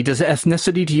ethnicity, does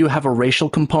ethnicity to you have a racial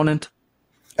component?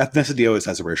 Ethnicity always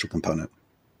has a racial component.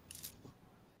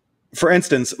 For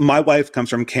instance, my wife comes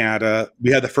from Canada.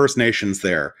 We have the First Nations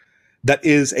there. That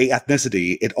is a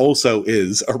ethnicity. It also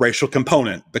is a racial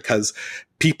component because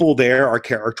people there are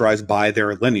characterized by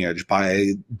their lineage,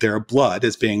 by their blood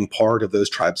as being part of those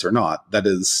tribes or not. That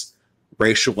is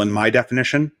racial in my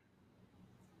definition.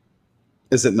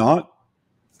 Is it not?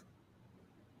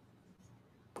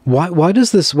 Why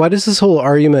does this whole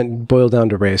argument boil down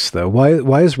to race though?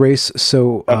 Why is race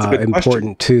so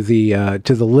important to the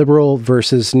liberal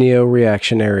versus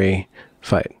neo-reactionary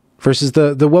fight versus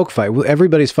the woke fight?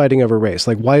 Everybody's fighting over race.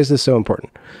 Like, why is this so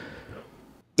important?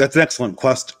 That's an excellent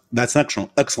question. That's an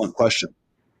excellent question.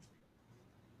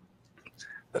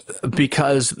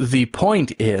 Because the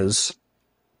point is,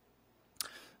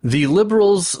 the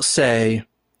liberals say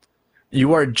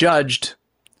you are judged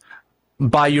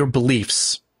by your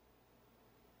beliefs.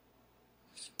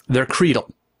 They're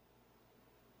creedal.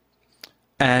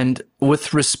 And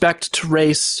with respect to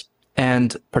race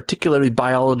and particularly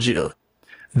biology,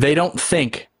 they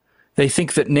think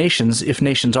that nations, if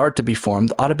nations are to be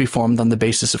formed, ought to be formed on the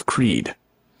basis of creed,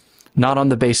 not on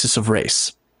the basis of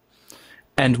race.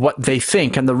 and what they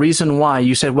think. And the reason why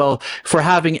you said, well, for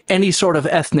having any sort of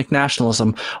ethnic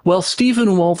nationalism. Well,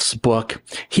 Stephen Wolf's book,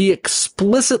 he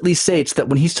explicitly states that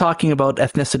when he's talking about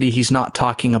ethnicity, he's not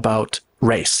talking about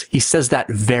race. He says that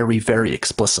very, very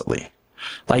explicitly.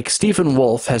 Like, Stephen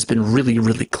Wolf has been really,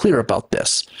 really clear about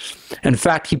this. In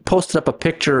fact, he posted up a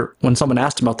picture when someone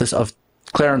asked him about this of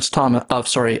Clarence Thomas,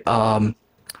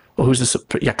 who's this?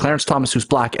 Yeah, Clarence Thomas, who's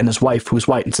black, and his wife, who's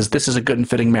white, and says, this is a good and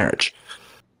fitting marriage.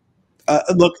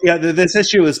 Look, yeah, this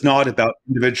issue is not about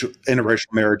individual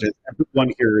interracial marriages.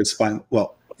 Everyone here is fine.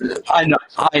 Well, I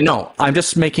know. I'm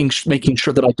just making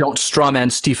sure that I don't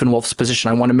strawman Stephen Wolf's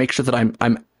position. I want to make sure that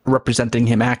I'm representing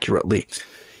him accurately.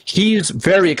 He's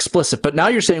very explicit, but now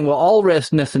you're saying, well, all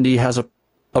ethnicity has a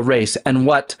race, and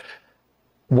what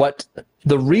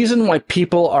the reason why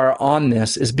people are on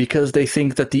this is because they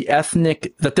think that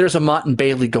that there's a Mott and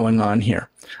Bailey going on here.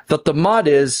 That the Mott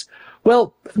is,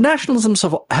 well,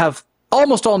 nationalisms have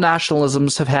almost all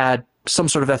nationalisms have had some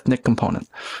sort of ethnic component.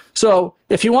 So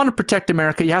if you want to protect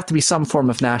America, you have to be some form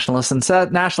of nationalist,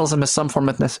 and nationalism has some form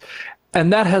of ethnicity.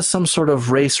 And that has some sort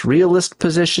of race realist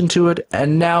position to it.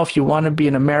 And now if you want to be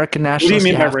an American nationalist,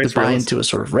 you have to buy into a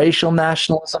sort of racial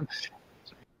nationalism.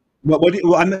 Well,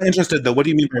 I'm interested, though. What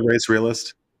do you mean by race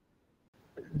realist?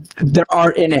 There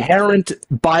are inherent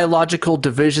biological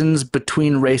divisions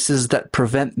between races that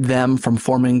prevent them from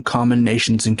forming common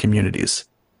nations and communities.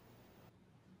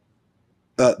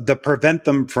 The prevent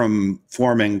them from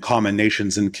forming common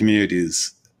nations and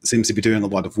communities seems to be doing a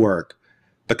lot of work,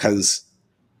 because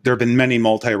there have been many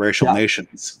multiracial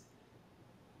nations.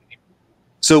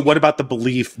 So what about the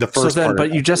belief, the first part?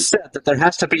 But you just said that there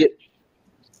has to be...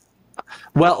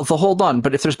 Well, hold on.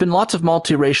 But if there's been lots of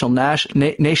multiracial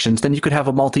nations, then you could have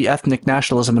a multi-ethnic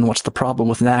nationalism, and what's the problem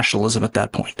with nationalism at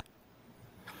that point?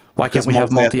 Why can't we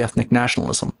have multi-ethnic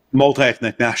nationalism?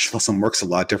 Multi-ethnic nationalism works a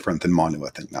lot different than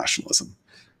monoethnic nationalism.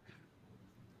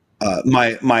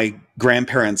 My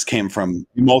grandparents came from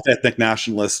a multi-ethnic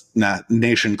nationalist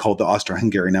nation called the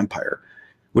Austro-Hungarian Empire,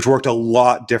 which worked a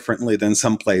lot differently than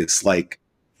some place like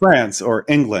France or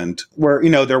England, where,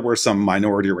 there were some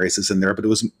minority races in there, but it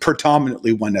was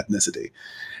predominantly one ethnicity.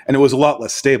 And it was a lot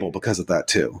less stable because of that,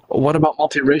 too. What about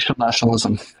multiracial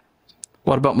nationalism?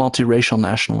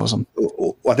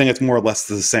 I think it's more or less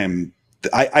the same.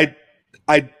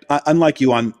 Unlike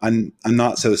you, I'm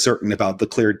not so certain about the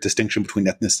clear distinction between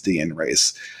ethnicity and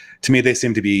race. To me, they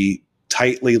seem to be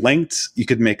tightly linked. You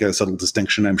could make a subtle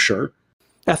distinction, I'm sure.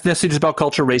 Ethnicity is about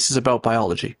culture, race is about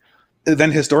biology.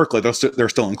 Then historically, they're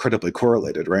still incredibly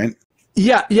correlated, right?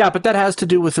 Yeah, but that has to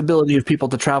do with the ability of people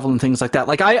to travel and things like that.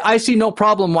 Like, I see no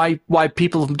problem why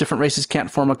people of different races can't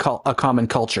form a common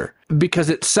culture. Because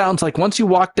it sounds like once you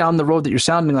walk down the road that you're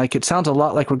sounding like, it sounds a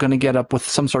lot like we're going to get up with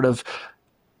some sort of...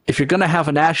 If you're going to have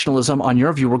a nationalism, on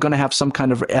your view, we're going to have some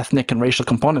kind of ethnic and racial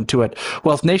component to it.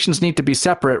 Well, if nations need to be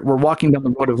separate, we're walking down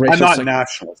the road of racial... I'm not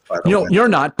nationalist, by the way. You're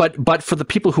not, but for the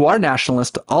people who are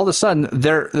nationalist, all of a sudden,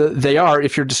 they are,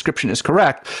 if your description is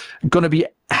correct, going to be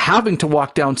having to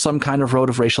walk down some kind of road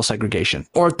of racial segregation.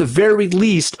 Or at the very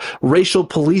least, racial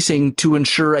policing to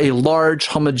ensure a large,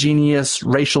 homogeneous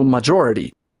racial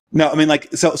majority. No, I mean,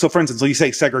 like, so for instance, when you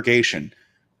say segregation,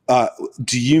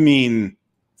 do you mean...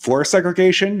 for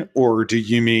segregation, or do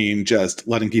you mean just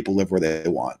letting people live where they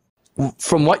want?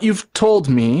 From what you've told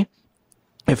me,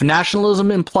 if nationalism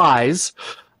implies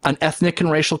an ethnic and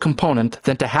racial component,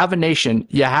 then to have a nation,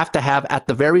 you have to have, at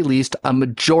the very least,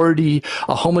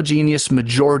 a homogeneous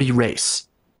majority race.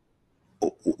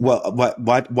 Well, what?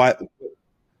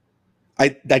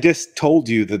 I just told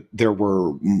you that there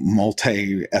were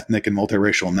multi-ethnic and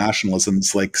multiracial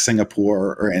nationalisms like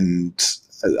Singapore and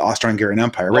Austro-Hungarian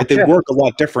Empire, right? Okay. They work a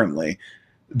lot differently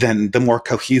than the more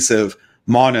cohesive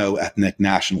mono-ethnic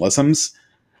nationalisms,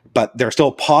 but they're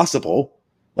still possible.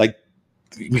 Like,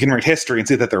 we can read history and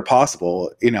see that they're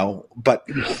possible, but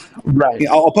right.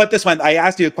 I'll put this one. I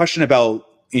asked you a question about,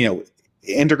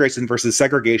 integration versus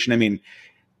segregation. I mean,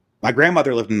 my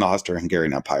grandmother lived in the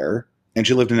Austro-Hungarian Empire, and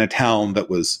she lived in a town that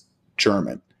was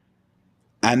German.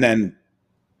 And then,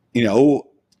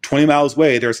 20 miles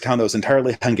away, there's a town that was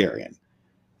entirely Hungarian.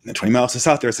 And then 20 miles to the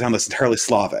south, there's a town that's entirely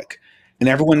Slavic. And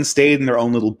everyone stayed in their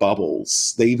own little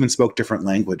bubbles. They even spoke different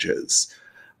languages.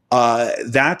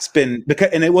 That's been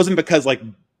because, and it wasn't because like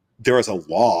there was a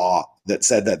law that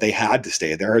said that they had to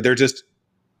stay there.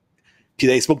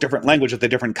 They spoke different languages with the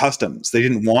different customs. They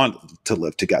didn't want to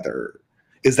live together.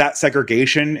 Is that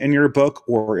segregation in your book,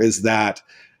 or is that,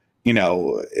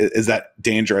 is that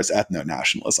dangerous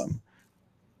ethno-nationalism?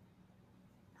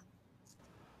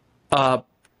 Well,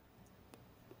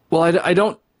 I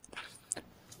don't.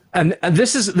 And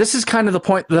this is kind of the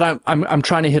point that I'm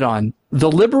trying to hit on.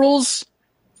 The liberals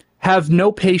have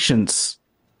no patience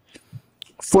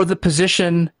for the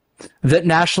position that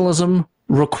nationalism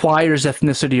requires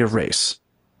ethnicity or race.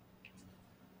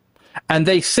 And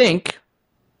they think,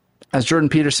 as Jordan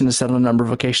Peterson has said on a number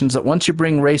of occasions, that once you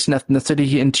bring race and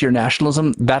ethnicity into your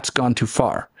nationalism, that's gone too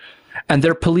far. And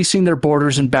they're policing their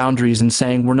borders and boundaries and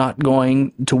saying, we're not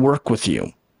going to work with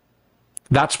you.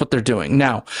 That's what they're doing.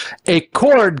 Now, a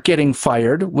chord getting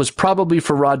fired was probably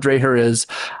for Rod Dreher is,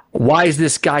 why is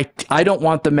this guy, I don't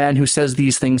want the man who says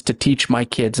these things to teach my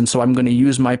kids, and so I'm going to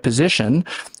use my position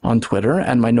on Twitter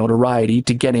and my notoriety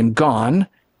to get him gone.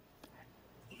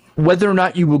 Whether or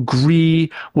not you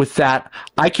agree with that,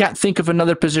 I can't think of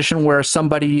another position where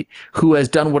somebody who has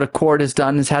done what Accord has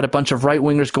done has had a bunch of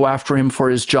right-wingers go after him for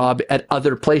his job at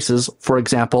other places. For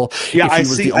example, yeah, I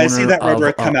see that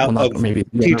rhetoric come out of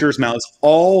teachers' mouths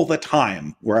all the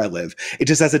time where I live. It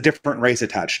just has a different race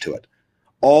attached to it.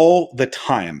 All the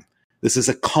time. This is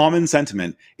a common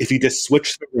sentiment if you just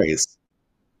switch the race.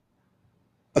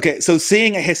 Okay, so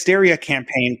seeing a hysteria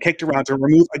campaign kicked around to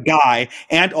remove a guy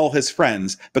and all his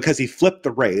friends because he flipped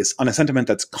the race on a sentiment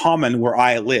that's common where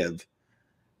I live,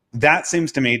 that seems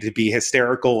to me to be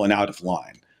hysterical and out of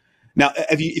line. Now,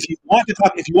 if you want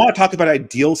to talk about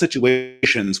ideal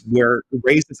situations where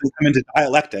race doesn't come into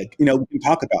dialectic, we can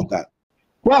talk about that.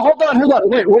 Well, hold on,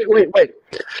 wait.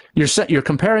 You're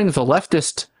comparing the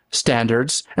leftist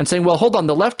standards and saying, well, hold on,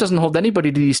 the left doesn't hold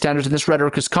anybody to these standards, and this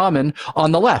rhetoric is common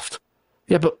on the left.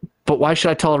 Yeah, but why should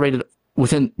I tolerate it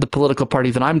within the political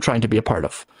party that I'm trying to be a part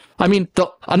of? I mean,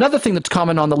 another thing that's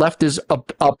common on the left is a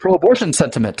pro-abortion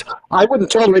sentiment. I wouldn't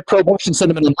tolerate pro-abortion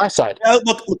sentiment on my side.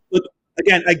 Look,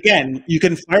 again, you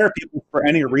can fire people for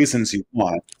any reasons you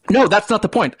want. No, that's not the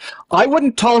point. I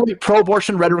wouldn't tolerate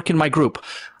pro-abortion rhetoric in my group.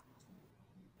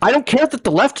 I don't care that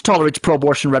the left tolerates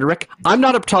pro-abortion rhetoric. I'm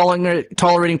not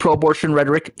tolerating pro-abortion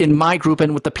rhetoric in my group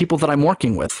and with the people that I'm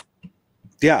working with.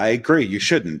 Yeah, I agree. You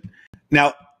shouldn't.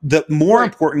 Now, the more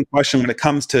important question when it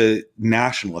comes to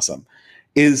nationalism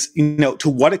is, to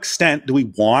what extent do we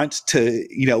want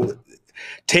to,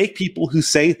 take people who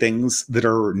say things that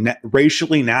are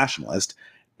racially nationalist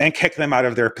and kick them out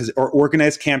of their or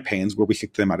organize campaigns where we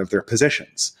kick them out of their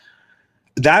positions?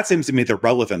 That seems to me the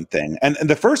relevant thing. And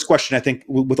the first question, I think,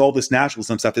 with all this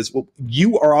nationalism stuff is, well,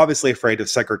 you are obviously afraid of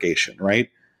segregation, right?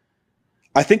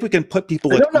 I think we can put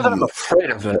people. I don't know that I'm afraid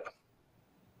of it.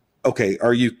 Okay,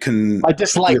 I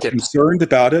dislike it. Concerned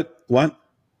about it? What?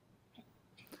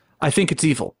 I think it's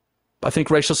evil. I think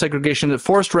racial segregation,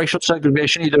 forced racial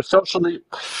segregation, either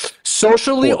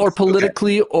socially or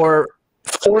politically, or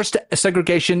forced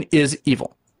segregation is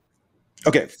evil.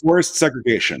 Okay, forced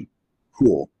segregation.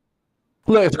 Cool.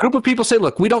 Look, if a group of people say,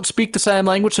 look, we don't speak the sign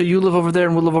language, so you live over there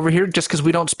and we'll live over here just because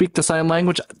we don't speak the sign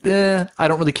language, I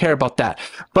don't really care about that.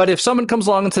 But if someone comes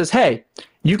along and says, hey,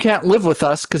 you can't live with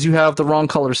us because you have the wrong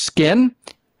color skin,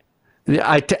 we're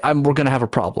going to have a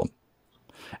problem.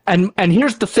 And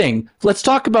here's the thing. Let's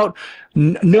talk about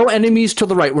no enemies to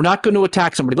the right. We're not going to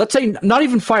attack somebody. Let's say not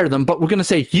even fire them, but we're going to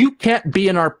say, you can't be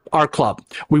in our club.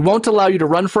 We won't allow you to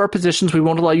run for our positions. We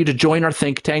won't allow you to join our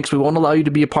think tanks. We won't allow you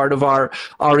to be a part of our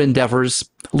endeavors.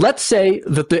 Let's say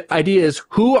that the idea is,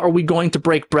 who are we going to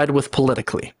break bread with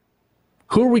politically?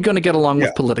 Who are we going to get along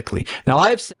with politically? Now,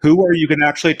 who are you going to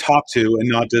actually talk to and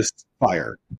not just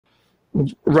fire?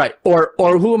 Right. Or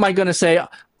who am I going to say,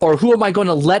 or who am I going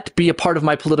to let be a part of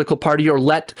my political party or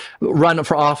let run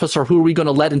for office, or who are we going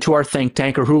to let into our think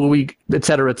tank, or who are we, et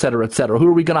cetera, et cetera, et cetera. Who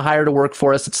are we going to hire to work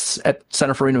for us at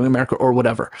Center for Renewing America or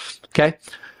whatever? Okay.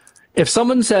 If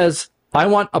someone says, I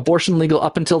want abortion legal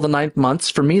up until the 9th month,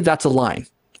 for me, that's a line.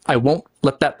 I won't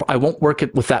work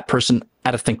with that person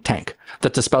at a think tank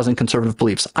that's espousing conservative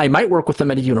beliefs. I might work with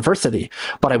them at a university,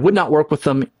 but I would not work with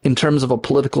them in terms of a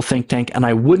political think tank, and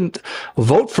I wouldn't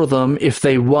vote for them if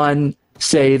they won,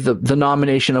 say, the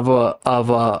nomination of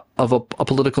a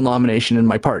political nomination in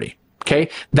my party. Okay,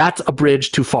 that's a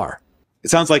bridge too far. It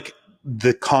sounds like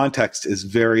the context is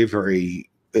very, very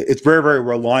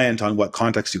reliant on what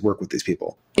context you work with these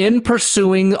people. In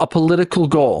pursuing a political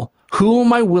goal, who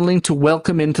am I willing to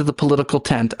welcome into the political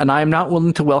tent? And I am not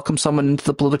willing to welcome someone into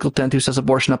the political tent who says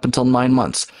abortion up until 9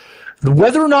 months.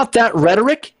 Whether or not that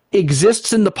rhetoric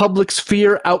exists in the public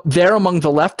sphere out there among the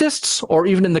leftists or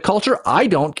even in the culture, I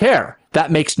don't care. That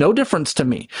makes no difference to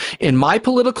me. In my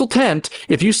political tent,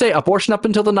 if you say abortion up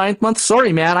until the 9th month,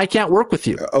 sorry, man, I can't work with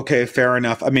you. Okay, fair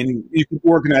enough. I mean, you can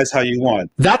organize how you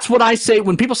want. That's what I say.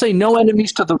 When people say no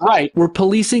enemies to the right, we're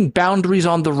policing boundaries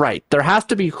on the right. There has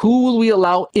to be, who will we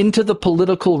allow into the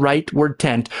political rightward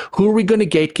tent? Who are we going to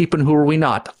gatekeep and who are we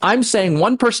not? I'm saying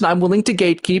one person I'm willing to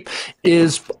gatekeep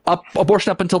is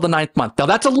abortion up until the 9th month. Now,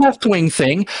 that's a left-wing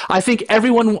thing. I think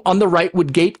everyone on the right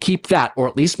would gatekeep that, or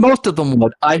at least most of them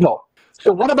would, I hope.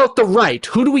 So what about the right?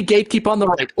 Who do we gatekeep on the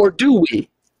right, or do we?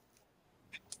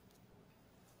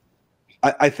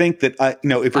 I think that, if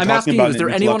we're I'm talking asking about you, is there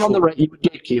anyone on the right you would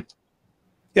gatekeep?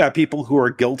 Yeah, people who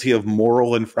are guilty of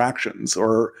moral infractions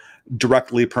or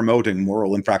directly promoting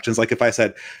moral infractions. Like if I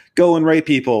said, go and rape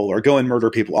people or go and murder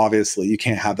people, obviously you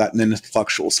can't have that in an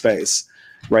intellectual space,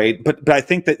 right? But I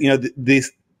think that,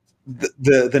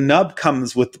 the nub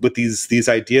comes with these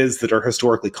ideas that are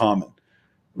historically common,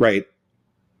 right?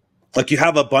 Like you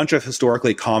have a bunch of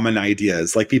historically common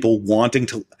ideas, like people wanting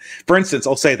to, for instance,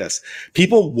 I'll say this,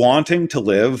 people wanting to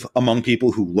live among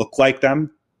people who look like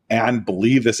them and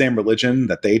believe the same religion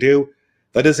that they do.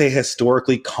 That is a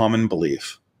historically common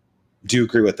belief. Do you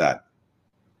agree with that?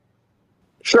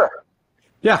 Sure.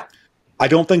 Yeah. I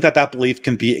don't think that belief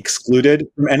can be excluded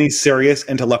from any serious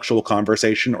intellectual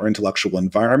conversation or intellectual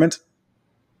environment.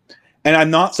 And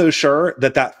I'm not so sure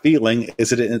that feeling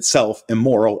is in itself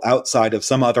immoral outside of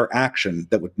some other action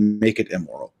that would make it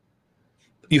immoral.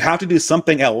 You have to do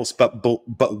something else but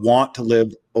want to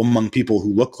live among people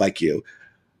who look like you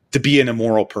to be an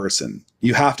immoral person.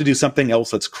 You have to do something else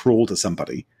that's cruel to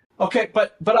somebody. Okay,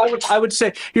 but I would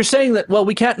say, you're saying that, well,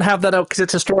 we can't have that out because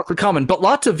it's historically common, but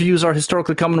lots of views are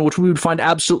historically common, which we would find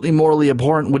absolutely morally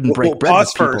abhorrent, wouldn't break bread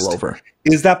with people over.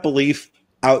 Is that belief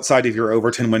outside of your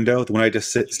Overton window, the one I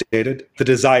just stated? The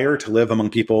desire to live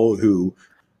among people who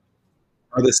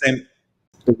are the same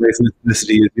race and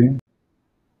ethnicity as you?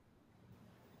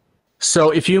 So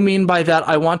if you mean by that,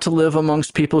 I want to live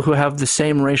amongst people who have the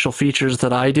same racial features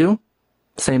that I do,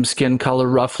 same skin color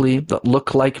roughly, that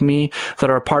look like me, that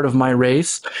are a part of my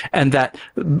race, and that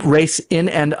race in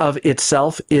and of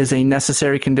itself is a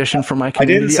necessary condition for my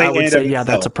community, I would say, yeah,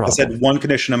 that's a problem. I said one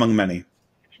condition among many.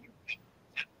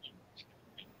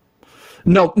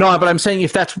 No, but I'm saying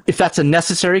if that's a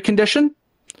necessary condition,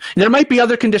 there might be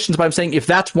other conditions, but I'm saying if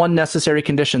that's one necessary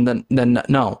condition, then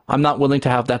no, I'm not willing to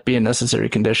have that be a necessary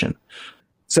condition.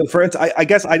 So, for instance, I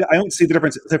guess I don't see the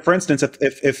difference. So for instance,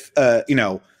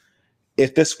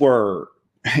 if this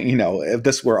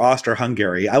were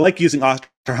Austro-Hungary, I like using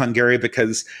Austro-Hungary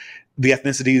because the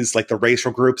ethnicities, like the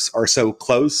racial groups, are so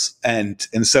close and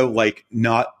so like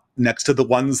not next to the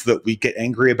ones that we get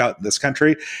angry about in this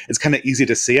country. It's kind of easy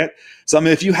to see it. So, I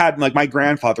mean, if you had, like, my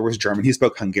grandfather was German, he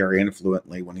spoke Hungarian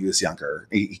fluently when he was younger.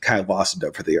 He kind of lost it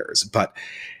over the years. But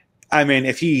I mean,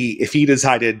 if he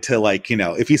decided to, like,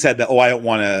 if he said that, oh, I don't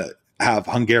want to have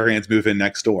Hungarians move in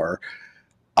next door,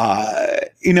 I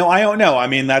don't know. I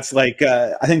mean, that's like,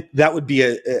 I think that would be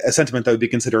a sentiment that would be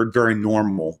considered very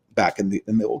normal back in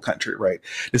the old country, right?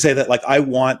 To say that, like, I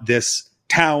want this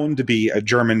town to be a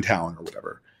German town or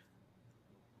whatever.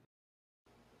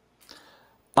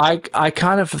 I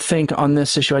kind of think on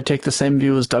this issue, I take the same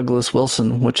view as Douglas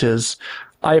Wilson, which is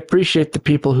I appreciate the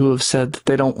people who have said that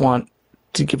they don't want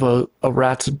to give a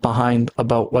rat's behind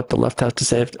about what the left has to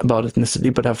say about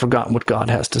ethnicity, but have forgotten what God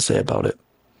has to say about it.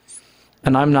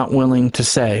 And I'm not willing to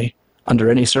say,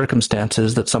 under any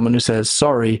circumstances, that someone who says,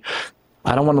 sorry,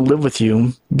 I don't want to live with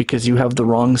you because you have the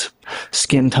wrong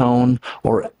skin tone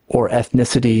or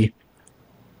ethnicity.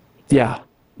 Yeah.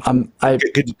 Can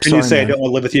you say, man, I don't want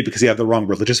to live with you because you have the wrong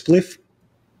religious belief?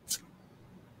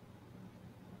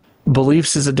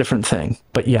 Beliefs is a different thing,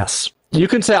 but yes. You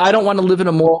can say, I don't want to live in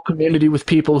a moral community with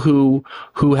people who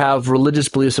have religious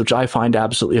beliefs, which I find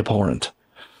absolutely abhorrent.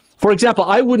 For example,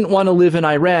 I wouldn't want to live in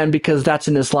Iran because that's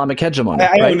an Islamic hegemony.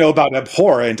 I don't know about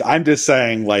abhorrent. I'm just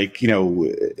saying, like,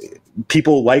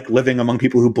 people like living among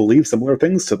people who believe similar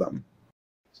things to them.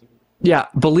 Yeah,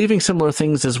 believing similar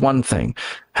things is one thing.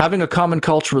 Having a common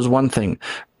culture is one thing.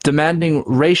 Demanding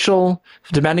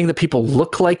that people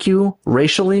look like you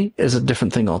racially is a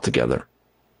different thing altogether.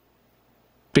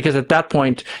 Because at that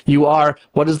point, you are,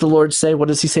 what does the Lord say? What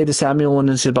does he say to Samuel when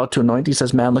he's about to anoint? He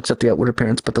says, man looks at the outward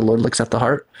appearance, but the Lord looks at the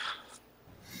heart.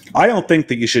 I don't think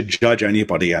that you should judge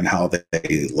anybody on how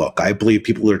they look. I believe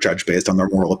people are judged based on their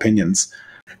moral opinions.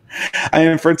 I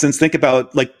mean, for instance, think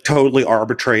about, like, totally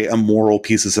arbitrary, immoral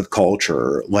pieces of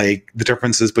culture, like the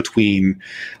differences between,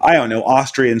 I don't know,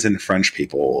 Austrians and French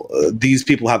people. These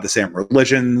people have the same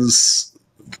religions.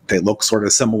 They look sort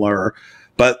of similar,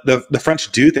 but the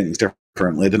French do things differently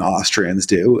differently than Austrians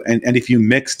do. And if you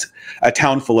mixed a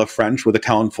town full of French with a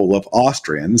town full of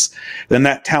Austrians, then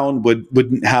that town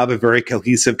wouldn't have a very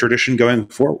cohesive tradition going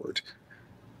forward.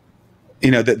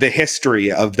 You know, the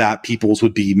history of that peoples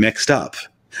would be mixed up.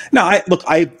 No,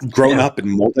 I've grown up in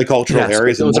multicultural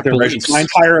areas and multiracial my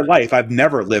entire life. I've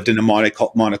never lived in a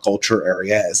monoculture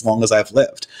area as long as I've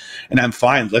lived. And I'm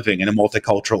fine living in a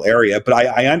multicultural area. But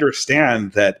I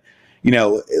understand that, you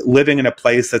know, living in a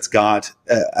place that's got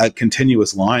a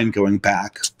continuous line going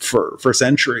back for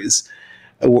centuries,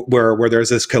 where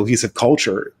there's this cohesive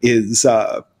culture is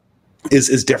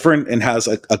different and has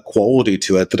a quality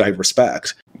to it that I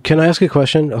respect. Can I ask a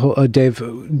question, Dave?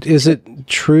 Is it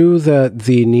true that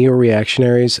the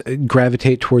neo-reactionaries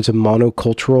gravitate towards a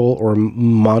monocultural or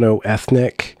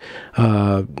mono-ethnic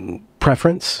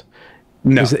preference?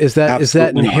 No, is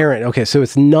that inherent? Not. Okay, so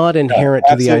it's not inherent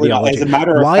to the ideology. As a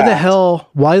matter of why fact,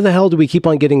 the hell do we keep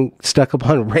on getting stuck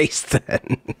upon race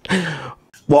then?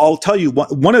 Well, I'll tell you,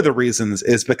 one of the reasons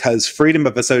is because freedom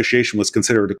of association was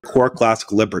considered a core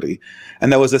classical liberty,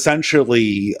 and that was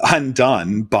essentially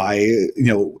undone by, you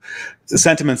know,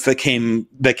 sentiments that came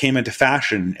into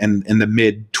fashion in the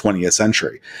mid 20th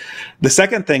century. The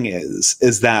second thing is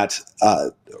that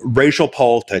racial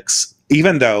politics,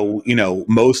 even though, you know,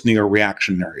 most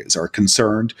neo-reactionaries are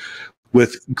concerned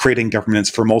with creating governments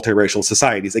for multiracial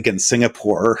societies. Again,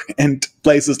 Singapore and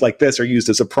places like this are used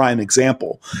as a prime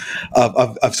example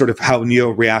of sort of how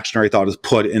neo-reactionary thought is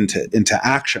put into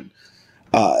action.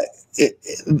 The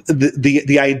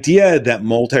idea that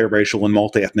multiracial and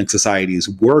multi-ethnic societies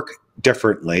work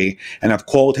differently and have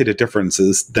qualitative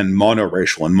differences than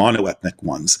monoracial and monoethnic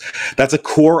ones, that's a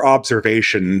core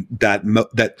observation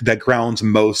that grounds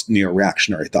most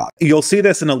neo-reactionary thought. You'll see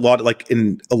this in a lot of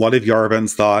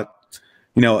Yarvin's thought.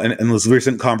 You know, and those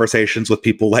recent conversations with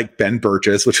people like Ben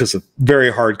Burgess, which was a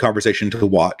very hard conversation to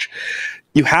watch.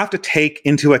 You have to take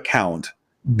into account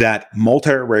that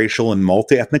multiracial and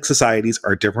multi-ethnic societies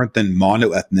are different than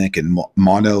monoethnic and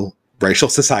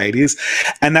monoracial societies,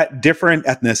 and that different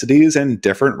ethnicities and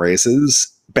different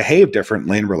races behave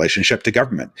differently in relationship to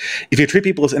government. If you treat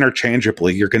people as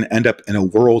interchangeably, you're going to end up in a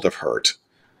world of hurt.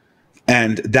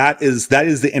 And that is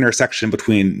the intersection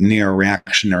between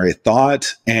neo-reactionary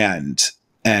thought and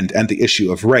the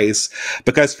issue of race,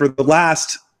 because for the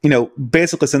last, you know,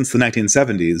 basically since the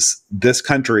 1970s, this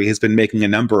country has been making a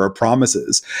number of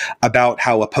promises about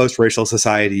how a post-racial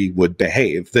society would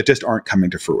behave that just aren't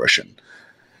coming to fruition.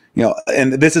 You know,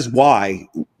 and this is why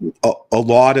a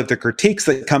lot of the critiques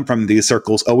that come from these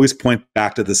circles always point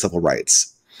back to the civil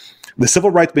rights. The civil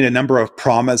rights made a number of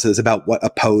promises about what a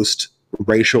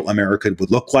post-racial America would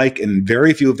look like, and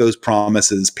very few of those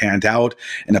promises panned out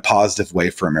in a positive way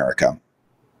for America.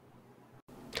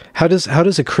 How does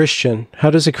a Christian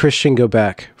go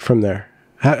back from there?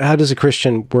 How does a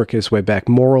Christian work his way back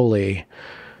morally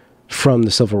from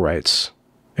the civil rights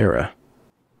era?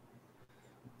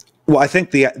 Well, I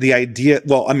think the idea,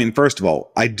 well, I mean, first of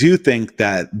all, I do think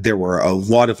that there were a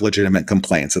lot of legitimate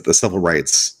complaints that the civil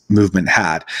rights movement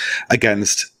had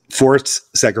against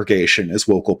forced segregation, as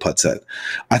Wokal puts it.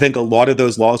 I think a lot of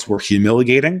those laws were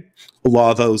humiliating. A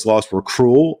lot of those laws were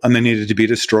cruel and they needed to be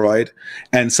destroyed.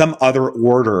 And some other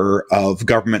order of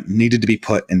government needed to be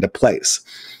put into place.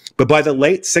 But by the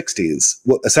late 60s,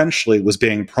 what essentially was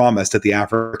being promised at the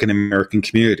African American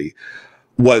community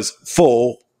was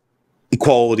full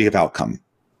equality of outcome.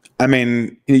 I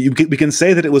mean, we can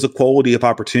say that it was equality of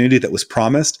opportunity that was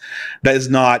promised. That is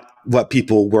not what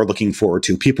people were looking forward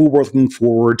to. People were looking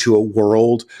forward to a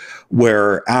world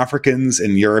where Africans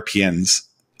and Europeans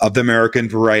of the American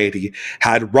variety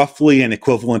had roughly an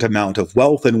equivalent amount of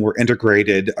wealth and were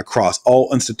integrated across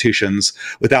all institutions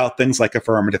without things like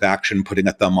affirmative action putting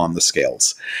a thumb on the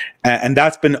scales. And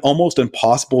that's been almost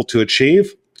impossible to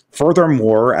achieve.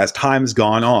 Furthermore, as time's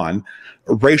gone on,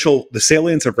 the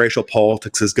salience of racial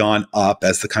politics has gone up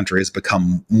as the country has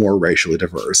become more racially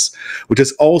diverse, which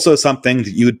is also something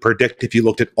that you would predict if you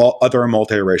looked at all other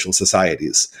multiracial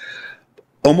societies.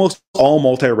 Almost all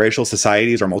multiracial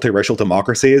societies or multiracial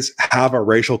democracies have a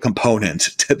racial component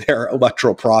to their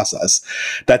electoral process.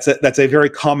 That's a very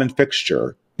common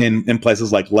fixture in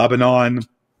places like Lebanon,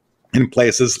 in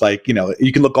places like, you know,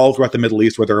 you can look all throughout the Middle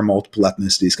East where there are multiple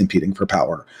ethnicities competing for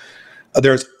power.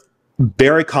 There's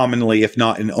very commonly, if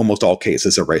not in almost all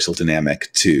cases, a racial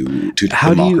dynamic to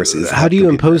democracies. How do you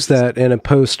impose that in a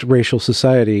post-racial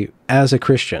society as a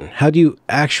Christian? How do you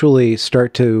actually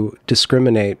start to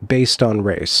discriminate based on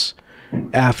race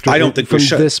after? I don't think from we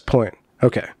should. This point.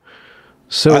 Okay,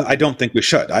 so I don't think we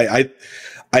should. I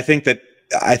think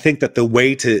that the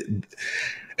way to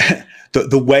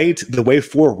the way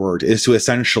forward is to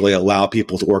essentially allow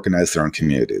people to organize their own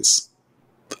communities.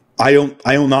 I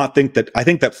think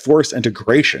that forced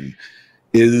integration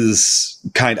is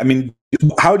I mean,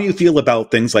 how do you feel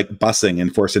about things like busing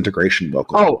and forced integration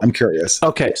locally? Oh, I'm curious.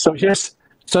 Okay,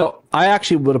 so I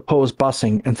actually would oppose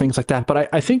busing and things like that,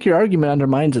 but I think your argument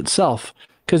undermines itself,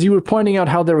 because you were pointing out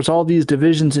how there was all these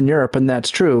divisions in Europe, and that's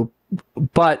true,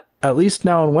 but at least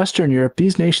now in Western Europe,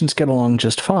 these nations get along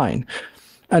just fine.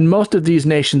 And most of these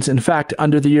nations, in fact,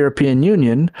 under the European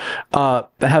Union,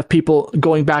 have people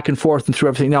going back and forth and through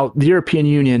everything. Now, the European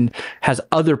Union has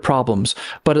other problems,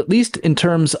 but at least in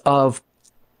terms of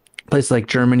places like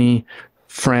Germany,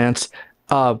 France,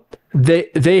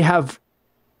 they have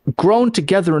grown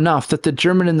together enough that the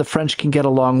German and the French can get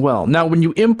along well. Now, when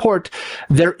you import,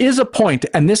 there is a point,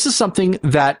 and this is something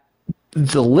that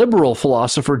the liberal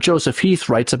philosopher Joseph Heath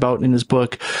writes about in his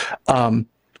book,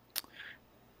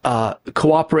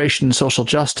 Cooperation and Social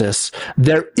Justice.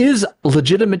 There is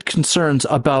legitimate concerns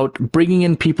about bringing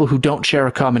in people who don't share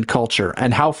a common culture,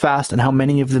 and how fast and how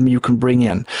many of them you can bring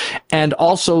in. And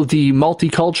also the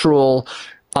multicultural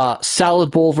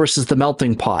salad bowl versus the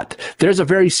melting pot. There's a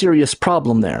very serious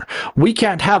problem there. We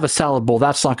can't have a salad bowl.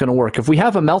 That's not going to work. If we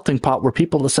have a melting pot where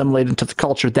people assimilate into the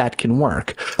culture, that can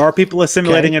work. Are people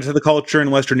assimilating into the culture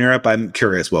in Western Europe? I'm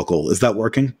curious, Wokal. Is that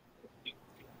working?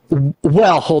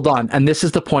 Well, hold on. And this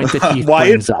is the point that Heath Why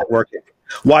brings isn't up. it working?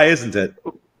 Why isn't it?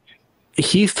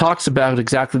 Heath talks about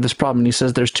exactly this problem. And he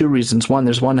says there's two reasons.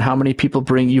 One, how many people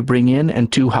you bring in, and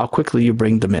two, how quickly you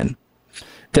bring them in.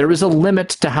 There is a limit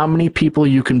to how many people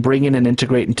you can bring in and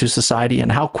integrate into society,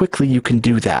 and how quickly you can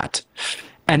do that.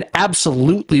 And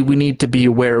absolutely, we need to be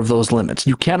aware of those limits.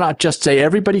 You cannot just say,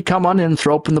 everybody come on in,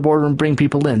 throw open the border and bring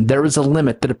people in. There is a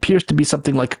limit that appears to be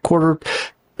something like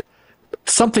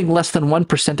something less than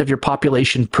 1% of your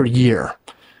population per year,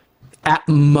 at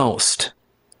most.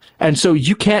 And so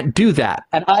you can't do that.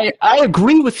 And I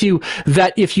agree with you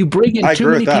that if you bring in too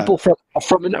many people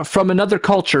from another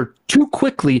culture too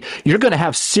quickly, you're going to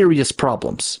have serious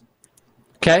problems.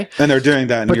 Okay? And they're doing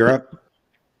that in Europe?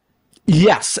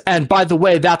 Yes. And by the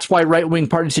way, that's why right-wing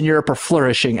parties in Europe are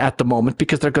flourishing at the moment,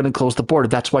 because they're going to close the border.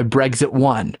 That's why Brexit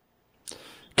won.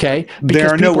 Okay? Because they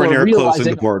are nowhere near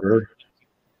closing the border.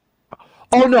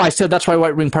 Oh, no, I said that's why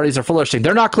right-wing parties are flourishing.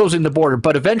 They're not closing the border,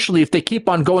 but eventually, if they keep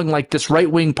on going like this,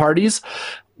 right-wing parties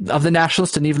of the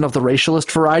nationalist and even of the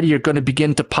racialist variety are going to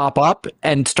begin to pop up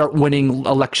and start winning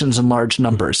elections in large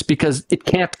numbers, because it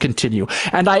can't continue.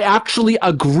 And I actually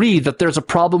agree that there's a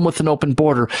problem with an open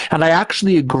border, and I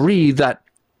actually agree that,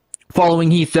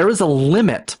 following Heath, there is a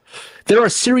limit. There are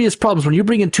serious problems when you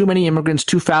bring in too many immigrants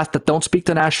too fast that don't speak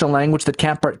the national language, that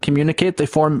can't communicate. They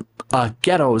form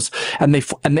ghettos, and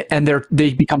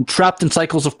they become trapped in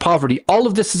cycles of poverty. All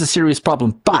of this is a serious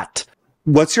problem. But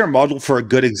what's your model for a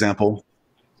good example?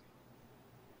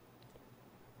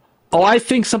 Oh, I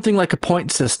think something like a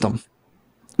point system.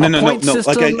 No.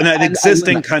 Like an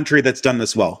existing country that's done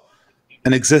this well.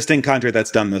 An existing country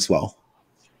that's done this well.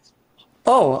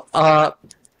 Oh,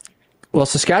 well,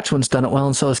 Saskatchewan's done it well,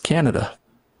 and so has Canada.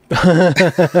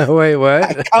 Wait,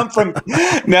 what? It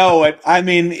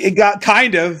got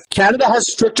kind of. Canada has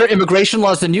stricter immigration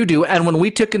laws than you do, and when we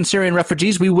took in Syrian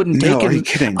refugees, we wouldn't take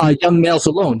in young males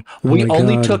alone. We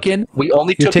only took in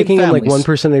families. You're taking in like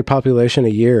 1% of your population a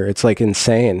year. It's like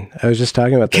insane. I was just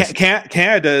talking about this.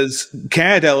 Canada's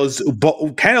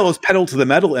pedal to the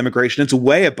metal immigration. It's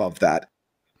way above that.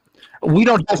 We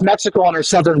don't have Mexico on our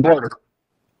southern border.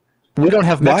 We don't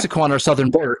have Mexico on our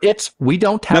southern border. We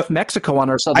don't have Mexico on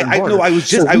our southern border. I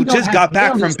just got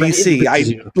back from BC.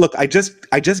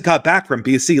 I just got back from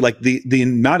BC. Like the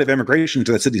amount of immigration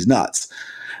to the city's nuts.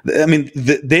 I mean,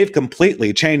 they've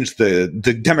completely changed the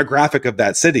demographic of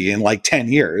that city in like 10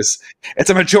 years. It's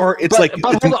a majority. But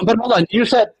hold on. You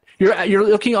said you're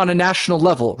looking on a national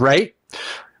level, right?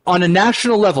 On a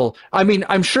national level, I mean,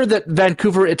 I'm sure that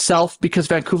Vancouver itself, because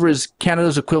Vancouver is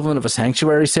Canada's equivalent of a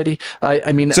sanctuary city,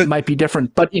 it might be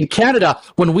different. But in Canada,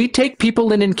 when we take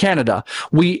people in Canada,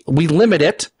 we limit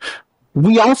it.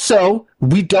 We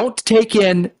don't take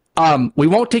in, we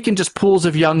won't take in just pools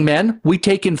of young men. We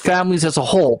take in families as a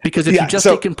whole, because if you just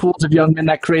take in pools of young men,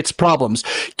 that creates problems.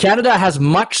 Canada has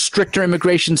much stricter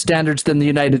immigration standards than the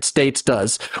United States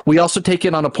does. We also take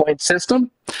in on a point system.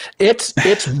 It's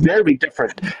very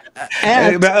different.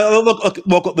 And look,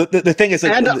 the thing is,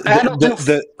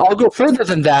 I'll go further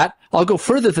than that. I'll go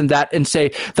further than that and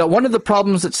say that one of the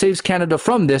problems that saves Canada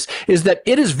from this is that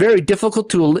it is very difficult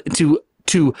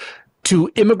to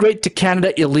immigrate to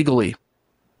Canada illegally.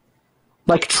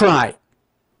 Like, try.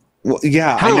 Well,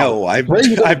 yeah, How? I know. I've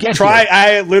get tried. here?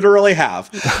 I literally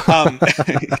have.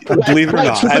 Believe it or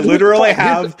not, I literally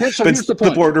have been to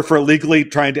the border for illegally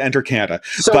trying to enter Canada.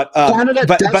 So but Canada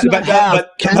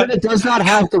does not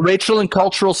have the racial and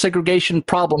cultural segregation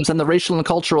problems and the racial and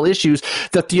cultural issues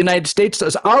that the United States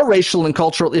does. Our racial and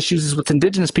cultural issues is with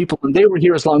Indigenous people, and they were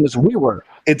here as long as we were.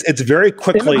 It's very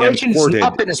quickly imported.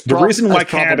 The reason why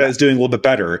Canada is doing a little bit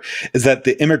better is that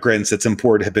the immigrants it's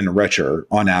imported have been richer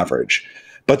on average.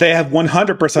 But they have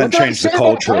 100% changed the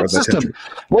culture of the country.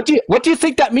 What do you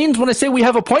think that means when I say we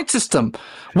have a point system?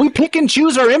 We pick and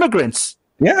choose our immigrants.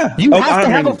 Yeah. You have to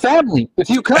have a family if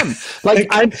you come. Like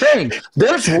I'm saying,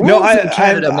 there's rules in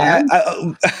Canada, man.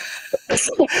 This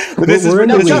is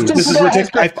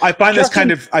ridiculous. I find this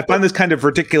kind of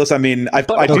ridiculous. I mean, I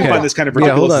do find this kind of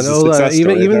ridiculous. Yeah, hold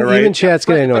on. Even chat's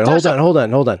getting annoyed. Hold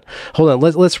on.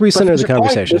 Let's recenter the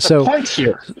conversation. So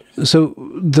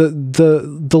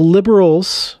the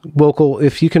liberals, Wokal,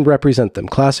 if you can represent them,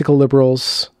 classical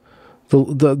liberals,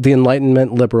 the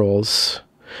Enlightenment liberals,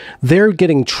 they're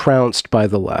getting trounced by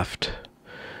the left.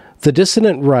 The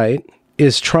dissident right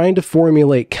is trying to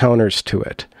formulate counters to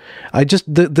it.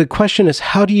 The question is,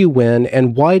 how do you win,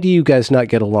 and why do you guys not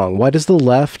get along? Why does the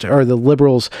left or the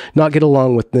liberals not get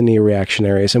along with the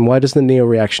neo-reactionaries, and why does the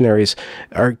neo-reactionaries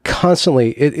are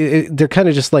constantly, they're kind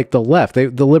of just like the left. The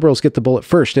liberals get the bullet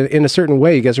first. In a certain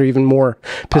way, you guys are even more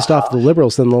pissed off at the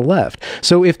liberals than the left.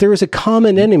 So if there is a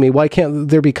common enemy, why can't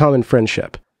there be common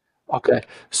friendship? Okay,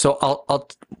 so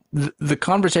the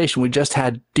conversation we just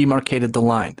had demarcated the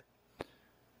line.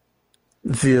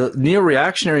 The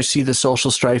neo-reactionaries see the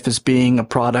social strife as being a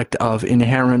product of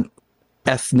inherent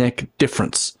ethnic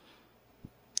difference.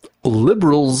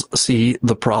 Liberals see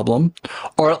the problem,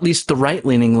 or at least the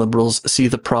right-leaning liberals see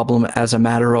the problem as a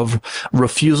matter of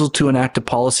refusal to enact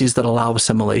policies that allow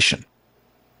assimilation.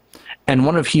 And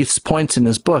one of Heath's points in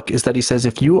his book is that he says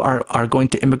if you are going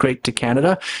to immigrate to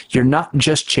Canada, you're not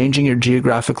just changing your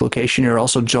geographic location, you're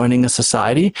also joining a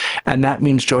society. And that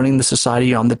means joining the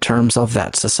society on the terms of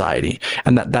that society.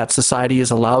 And that society is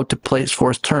allowed to place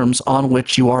forth terms on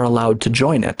which you are allowed to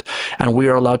join it. And we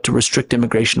are allowed to restrict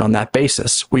immigration on that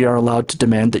basis. We are allowed to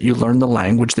demand that you learn the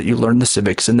language, that you learn the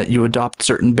civics, and that you adopt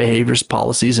certain behaviors,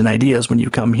 policies, and ideas when you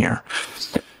come here.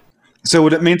 So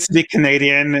what it means to be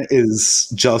Canadian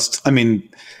is just, I mean,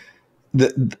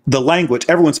 the language,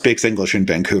 everyone speaks English in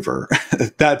Vancouver.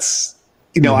 That's,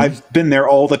 I've been there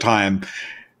all the time.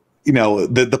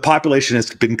 The population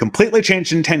has been completely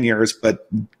changed in 10 years, but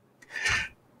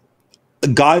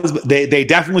they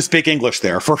definitely speak English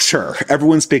there for sure.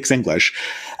 Everyone speaks English.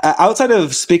 Outside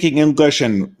of speaking English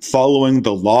and following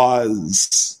the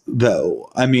laws, though,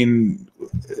 I mean,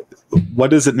 what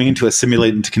does it mean to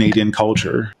assimilate into Canadian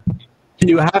culture?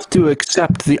 You have to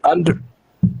accept the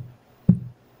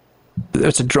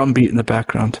There's a drum beat in the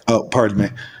background. Oh, pardon me.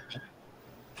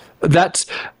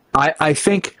 I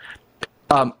think,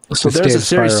 so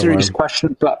there's a very serious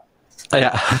question, but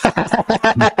yeah.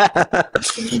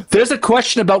 There's a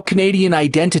question about Canadian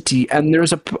identity, and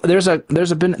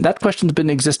that question's been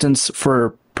in existence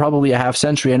for probably a half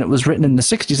century, and it was written in the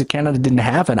 60s that Canada didn't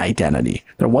have an identity.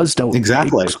 There was no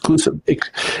exclusive.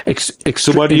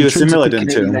 So what do you assimilate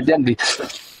into? Identity.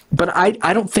 But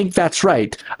I don't think that's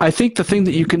right. I think the thing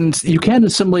that you can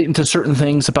assimilate into certain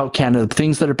things about Canada,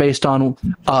 things that are based on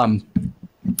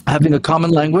having a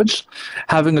common language,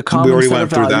 having a common set of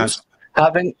values,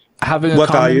 having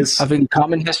a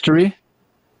common history.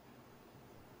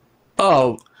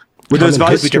 Oh, would those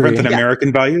values be different than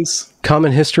American values?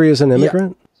 Common history as an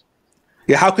immigrant?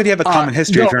 Yeah, how could you have a common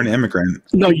history if you're an immigrant?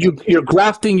 No, you're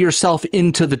grafting yourself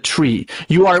into the tree.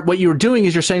 What you're doing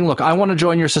is you're saying, look, I want to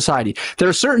join your society. There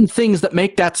are certain things that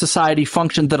make that society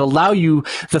function that allow you,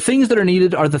 the things that are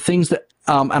needed are the things that,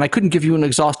 and I couldn't give you an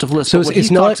exhaustive list. So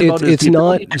it's not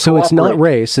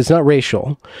race, it's not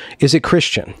racial. Is it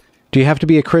Christian? Do you have to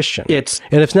be a Christian? And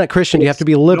if it's not Christian, you have to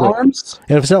be liberal. Norms,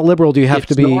 and if it's not liberal, do you have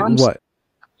to be norms, what?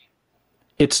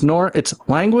 It's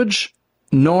language,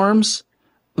 norms,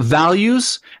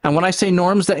 values. And when I say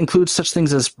norms, that includes such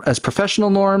things as professional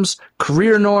norms,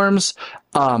 career norms,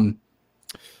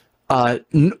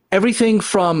 everything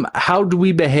from how do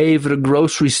we behave at a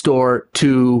grocery store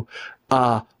to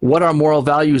what our moral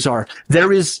values are.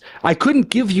 I couldn't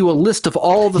give you a list of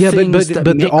all the things that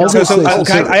make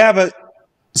up.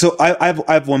 I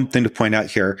have one thing to point out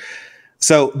here.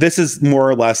 So this is more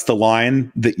or less the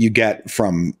line that you get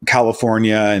from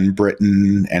California and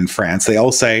Britain and France. They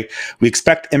all say, we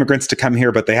expect immigrants to come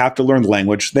here, but they have to learn the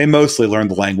language. They mostly learn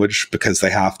the language because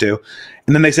they have to.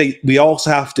 And then they say, we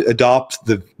also have to adopt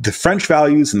the French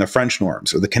values and the French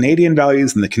norms, or the Canadian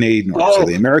values and the Canadian norms, or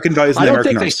the American values and the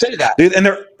American norms. I don't think they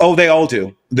say that. They all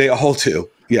do. They all do.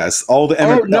 Yes. All the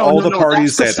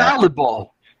parties say that. That's the salad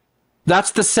bowl.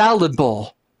 That's the salad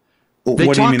bowl.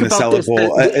 What do you mean the salad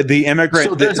bowl? The immigrant,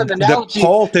 so the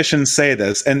politicians say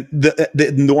this, and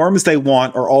the norms they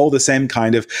want are all the same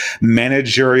kind of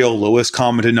managerial lowest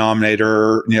common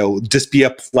denominator. Just be a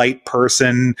polite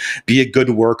person, be a good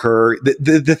worker.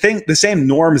 The same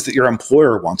norms that your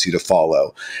employer wants you to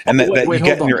follow, and that you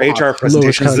get in your HR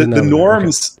presentations. The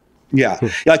norms. Yeah,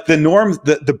 like the norms,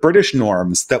 the British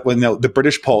norms that when the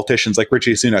British politicians like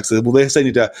Richie Sunak said, well, they say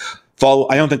need to follow.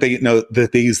 I don't think they know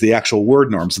that they use the actual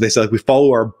word norms. They say like, we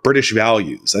follow our British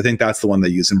values. I think that's the one they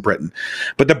use in Britain.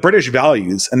 But the British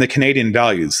values and the Canadian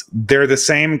values, they're the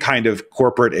same kind of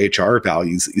corporate HR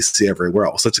values that you see everywhere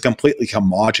else. So it's a completely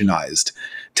homogenized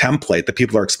template that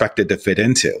people are expected to fit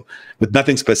into, with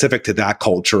nothing specific to that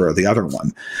culture or the other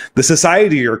one. The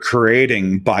society you're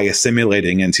creating by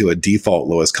assimilating into a default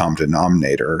lowest common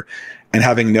denominator and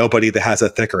having nobody that has a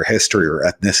thicker history or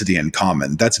ethnicity in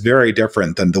common, that's very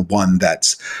different than the one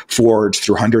that's forged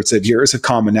through hundreds of years of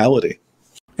commonality.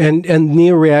 And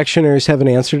neo-reactionaries have an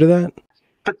answer to that?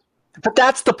 But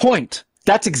that's the point.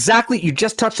 That's exactly, you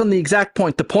just touched on the exact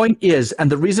point. The point is,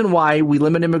 and the reason why we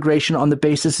limit immigration on the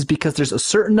basis is because there's a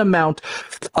certain amount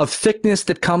of thickness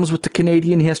that comes with the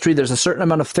Canadian history. There's a certain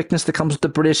amount of thickness that comes with the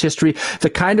British history, the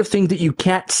kind of thing that you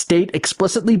can't state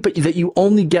explicitly, but that you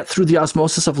only get through the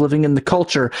osmosis of living in the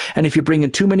culture. And if you bring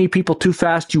in too many people too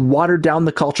fast, you water down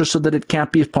the culture so that it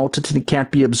can't be potent and it can't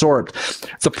be absorbed.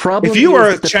 The problem if you are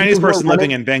a Chinese person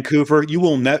living in Vancouver,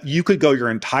 you could go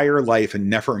your entire life and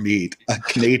never meet a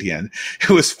Canadian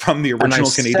who was from the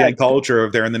original Canadian culture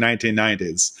of there in the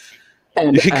 1990s.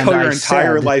 You could go your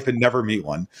entire life and never meet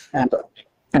one.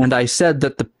 And I said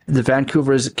that the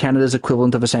Vancouver is Canada's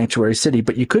equivalent of a sanctuary city,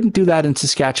 but you couldn't do that in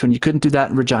Saskatchewan. You couldn't do that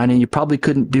in Regina. You probably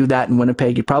couldn't do that in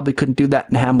Winnipeg. You probably couldn't do that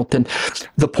in Hamilton.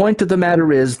 The point of the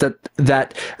matter is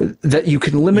that you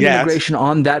can limit immigration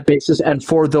on that basis and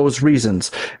for those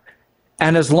reasons.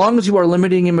 And as long as you are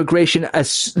limiting immigration,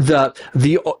 as the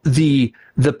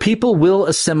people will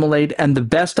assimilate, and the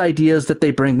best ideas that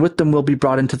they bring with them will be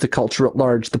brought into the culture at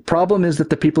large. The problem is that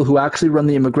the people who actually run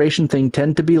the immigration thing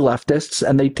tend to be leftists,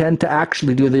 and they tend to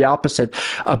actually do the opposite: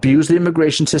 abuse the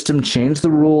immigration system, change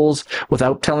the rules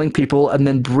without telling people, and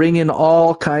then bring in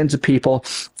all kinds of people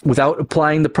without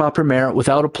applying the proper merit,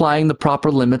 without applying the proper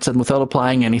limits, and without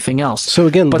applying anything else. So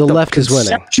again, the left is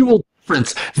winning.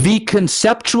 The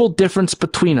conceptual difference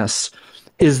between us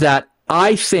is that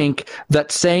I think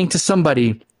that saying to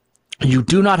somebody, you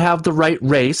do not have the right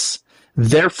race,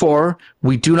 therefore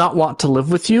we do not want to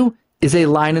live with you, is a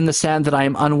line in the sand that I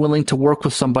am unwilling to work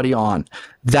with somebody on.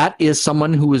 That is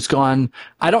someone who has gone,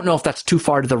 I don't know if that's too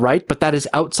far to the right, but that is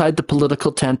outside the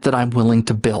political tent that I'm willing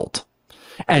to build.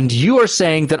 And you are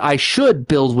saying that I should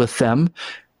build with them,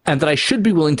 and that I should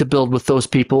be willing to build with those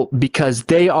people because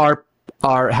they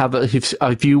have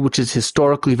a view which is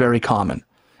historically very common.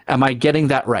 Am I getting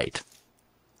that right?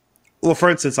 Well, for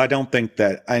instance, I don't think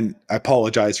that I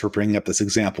apologize for bringing up this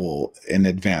example in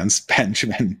advance,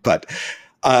 Benjamin. But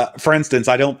for instance,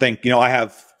 I don't think, I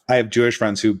have Jewish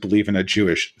friends who believe in a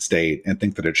Jewish state and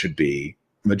think that it should be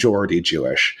majority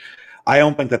Jewish. I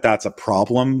don't think that that's a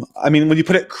problem. I mean, when you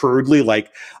put it crudely,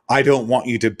 like, I don't want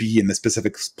you to be in this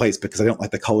specific place because I don't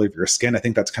like the color of your skin, I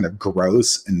think that's kind of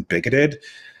gross and bigoted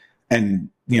and,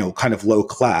 kind of low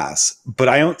class. But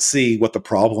I don't see what the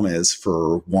problem is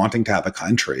for wanting to have a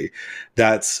country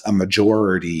that's a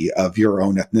majority of your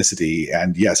own ethnicity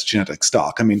and, yes, genetic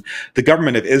stock. I mean, the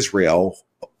government of Israel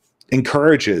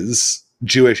encourages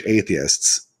Jewish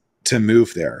atheists to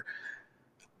move there,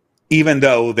 even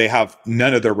though they have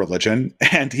none of their religion,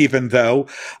 and even though,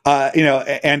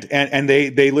 and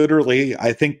they literally,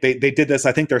 I think they did this,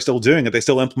 I think they're still doing it. They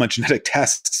still implement genetic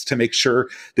tests to make sure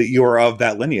that you're of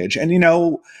that lineage. And,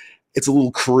 it's a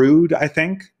little crude, I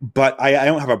think, but I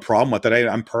don't have a problem with it.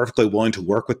 I'm perfectly willing to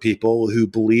work with people who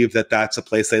believe that that's a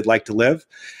place they'd like to live.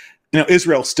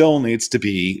 Israel still needs to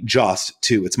be just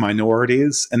to its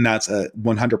minorities, and that's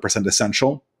 100%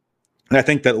 essential. And I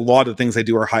think that a lot of the things they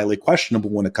do are highly questionable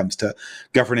when it comes to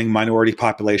governing minority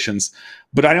populations.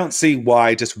 But I don't see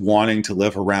why just wanting to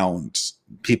live around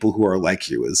people who are like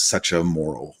you is such a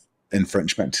moral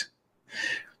infringement.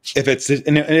 If it's,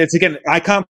 and it's again, I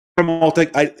come from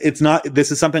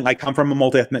this is something, I come from a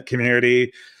multi-ethnic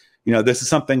community. You know, this is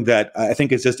something that I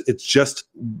think it's just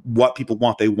what people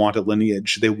want. They want a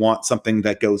lineage. They want something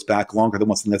that goes back longer than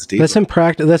something that's deeper.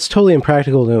 That's totally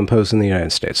impractical to impose in the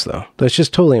United States, though. That's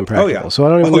just totally impractical. Oh, yeah. So I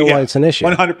don't even know why it's an issue.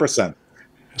 100%.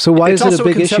 So why is it a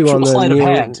big issue on the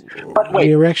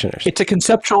neo-reactionaries? It's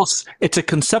a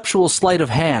conceptual sleight of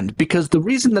hand, because the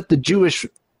reason that the Jewish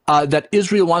that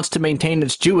Israel wants to maintain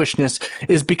its Jewishness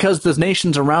is because the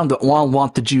nations around it all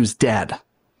want the Jews dead.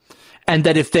 And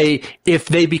that if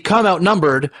they become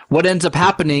outnumbered, what ends up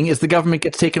happening is the government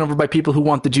gets taken over by people who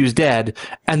want the Jews dead,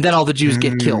 and then all the Jews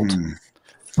get killed.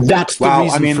 That's the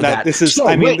reason for that. This is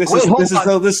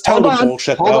total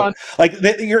bullshit. Though. Like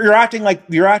you're acting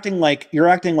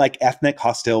like ethnic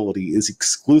hostility is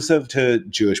exclusive to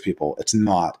Jewish people. It's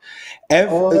not.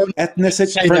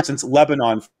 Ethnicity, for instance,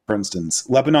 Lebanon. For instance,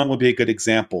 Lebanon would be a good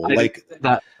example. I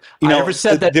never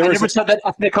said that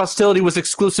ethnic hostility was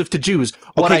exclusive to Jews.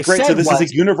 Okay, great. So this is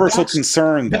a universal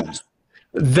concern then.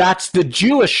 That's the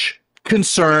Jewish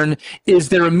concern, is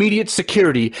their immediate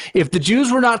security. If the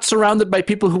Jews were not surrounded by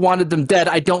people who wanted them dead,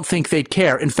 I don't think they'd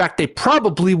care. In fact, they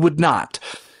probably would not.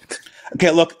 Okay,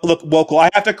 look, Wokal,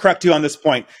 I have to correct you on this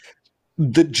point.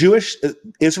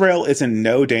 Israel is in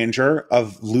no danger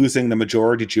of losing the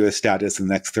majority Jewish status in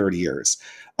the next 30 years.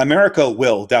 America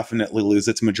will definitely lose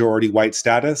its majority white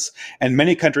status, and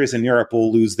many countries in Europe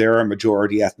will lose their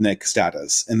majority ethnic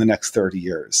status in the next 30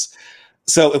 years.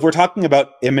 So if we're talking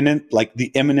about the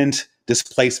imminent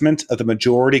displacement of the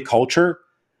majority culture,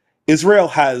 Israel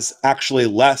has actually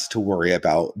less to worry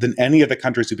about than any of the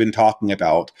countries we've been talking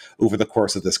about over the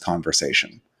course of this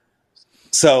conversation.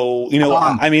 So,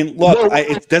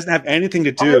 it doesn't have anything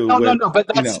to do with... No, but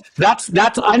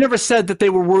that's I never said that they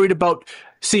were worried about...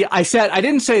 See, I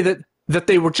didn't say that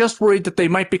they were just worried that they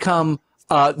might become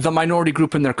the minority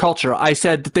group in their culture. I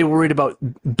said that they were worried about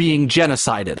being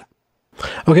genocided.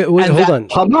 Okay, hold on.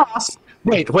 Hamas...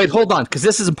 Wait, hold on, because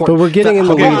this is important. But we're getting in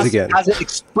the weeds again. Has it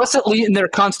explicitly in their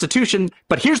constitution,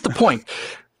 but here's the point.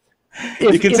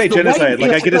 You can say genocide.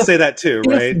 I get to say that too,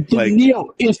 right?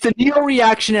 If the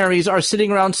neo-reactionaries are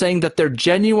sitting around saying that they're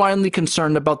genuinely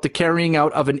concerned about the carrying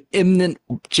out of an imminent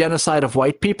genocide of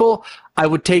white people, I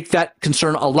would take that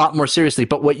concern a lot more seriously.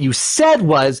 But what you said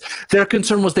was their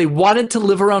concern was they wanted to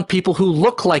live around people who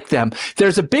look like them.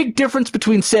 There's a big difference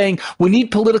between saying we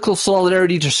need political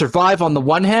solidarity to survive on the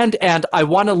one hand, and I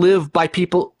want to live by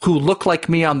people who look like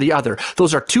me on the other.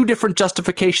 Those are two different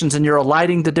justifications, and you're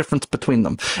eliding the difference between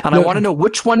them. And I want to know,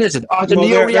 which one is it? Are the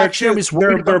neo-reactionaries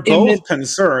worried about they're both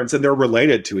concerns, and they're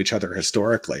related to each other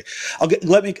historically. I'll give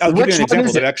you an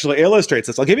example that actually illustrates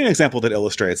this. I'll give you an example that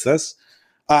illustrates this.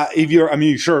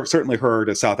 You certainly heard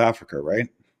of South Africa, right?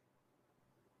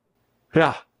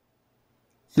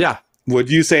 Yeah. Would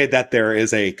you say that there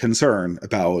is a concern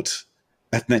about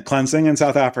ethnic cleansing in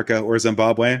South Africa or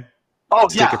Zimbabwe? Oh,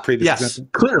 yeah. Yes,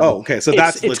 clearly. Oh, okay. So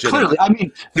that's legitimate.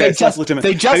 Clearly. They just said. Have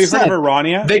you heard of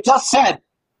Irania? They just said.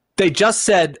 They just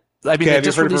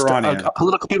released a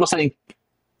political people saying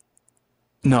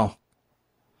no.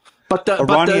 But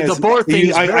the board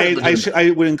thing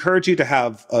I would encourage you to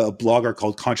have a blogger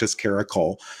called Conscious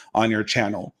Caracol on your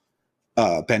channel,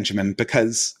 Benjamin,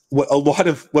 because a lot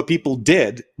of what people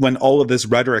did when all of this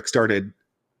rhetoric started,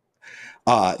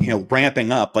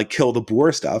 ramping up, like kill the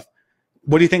Boer stuff,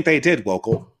 what do you think they did,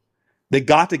 Wokal? They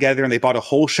got together and they bought a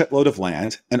whole shitload of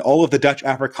land, and all of the Dutch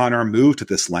Afrikaner moved to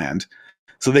this land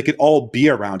so they could all be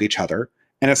around each other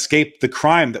and escape the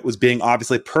crime that was being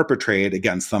obviously perpetrated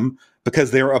against them,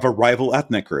 because they were of a rival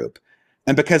ethnic group.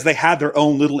 And because they had their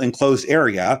own little enclosed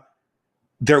area,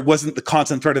 there wasn't the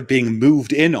constant threat of being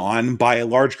moved in on by a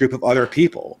large group of other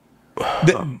people.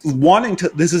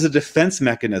 This is a defense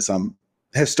mechanism,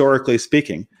 historically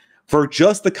speaking, for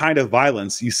just the kind of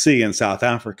violence you see in South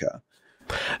Africa.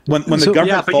 When the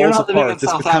government falls apart,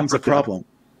 this becomes a problem.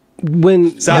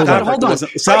 When South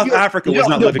Africa was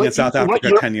not living in South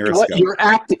Africa 10 years ago.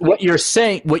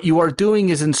 What you are doing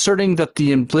is inserting that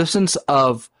the implicence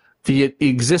of the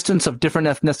existence of different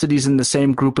ethnicities in the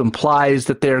same group implies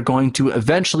that they're going to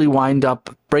eventually wind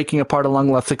up breaking apart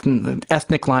along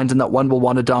ethnic lines, and that one will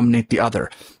want to dominate the other.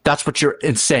 That's what you're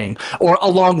saying. Or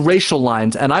along racial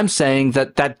lines. And I'm saying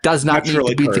that does not need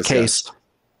to be the case.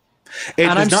 It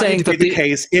does not need to be the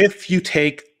case if you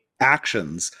take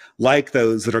actions like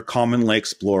those that are commonly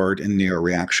explored in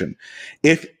neo-reaction.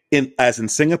 As in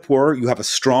Singapore, you have a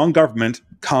strong government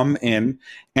come in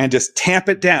and just tamp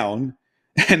it down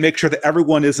and make sure that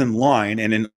everyone is in line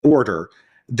and in order,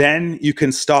 then you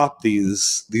can stop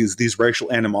these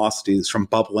racial animosities from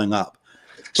bubbling up.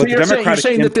 So you're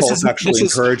saying that this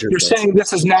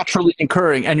is naturally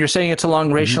occurring, and you're saying it's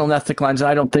along racial and ethnic lines, and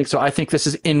I don't think so. I think this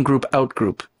is in-group,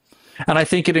 out-group. And I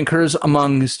think it occurs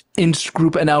among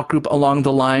in-group and out-group along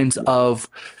the lines of...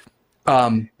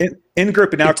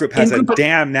 in-group and out-group has a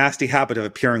damn nasty habit of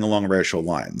appearing along racial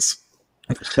lines.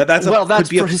 That's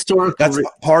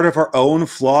part of our own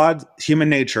flawed human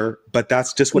nature, but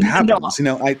that's just what happens.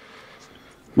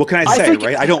 What can I say,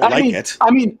 right? I don't like it.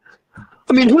 I mean,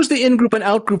 who's the in-group and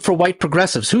out-group for white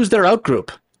progressives? Who's their out-group?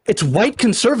 It's white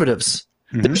conservatives.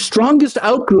 The strongest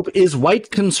out-group is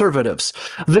white conservatives.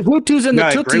 The Hutus and the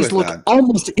Tutsis look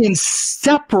almost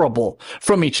inseparable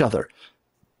from each other.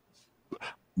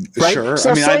 Right? Sure.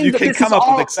 So you can come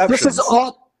up with exceptions. This is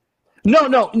all... No.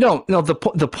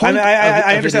 The point.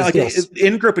 I understand.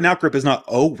 In-group and out-group is not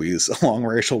always along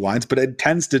racial lines, but it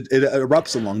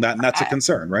erupts along that, and that's a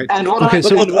concern, right? And what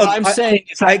I'm saying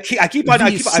is, I feel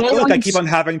like I keep on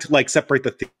having to separate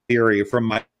the theory from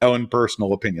my own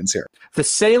personal opinions here. The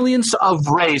salience of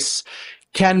race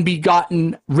can be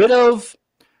gotten rid of.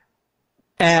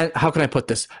 And how can I put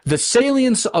this? The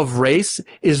salience of race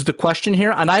is the question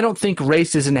here, and I don't think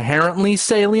race is inherently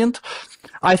salient.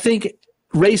 I think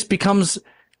race becomes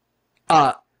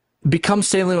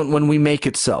salient when we make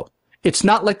it so. It's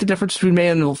not like the difference between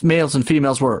males and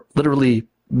females, where literally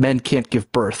men can't give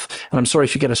birth. And I'm sorry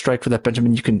if you get a strike for that,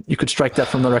 Benjamin. You could strike that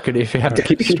from the record if you have to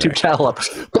keep your YouTube channel up.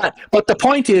 But the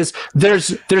point is,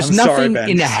 there's nothing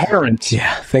inherent.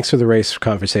 Yeah. Thanks for the race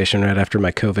conversation right after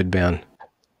my COVID ban.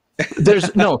 There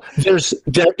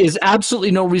is absolutely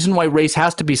no reason why race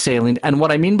has to be salient. And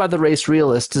what I mean by the race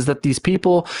realist is that these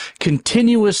people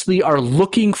continuously are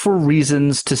looking for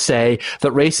reasons to say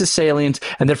that race is salient,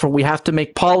 and therefore we have to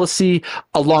make policy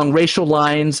along racial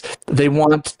lines. They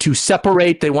want to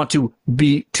separate. They want to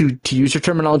use your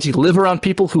terminology, live around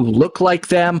people who look like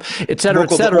them, et cetera,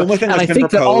 et cetera. The only thing and I think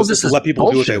that all this is let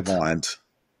people bullshit. Do what they want.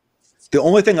 The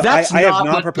only thing I have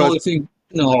not proposed.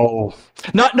 No,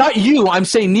 not you. I'm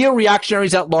saying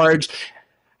neo-reactionaries at large,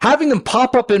 having them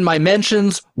pop up in my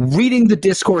mentions, reading the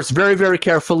discourse very, very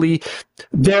carefully.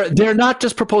 They're not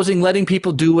just proposing letting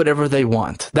people do whatever they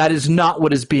want. That is not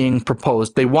what is being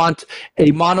proposed. They want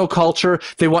a monoculture.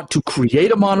 They want to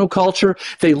create a monoculture.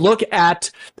 They look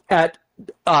at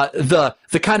the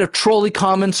kind of trolley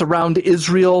comments around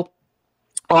Israel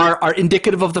are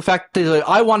indicative of the fact that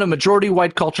I want a majority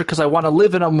white culture because I want to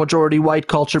live in a majority white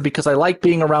culture because I like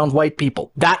being around white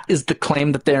people. That is the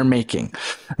claim that they're making.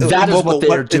 That is what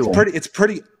they're doing. It's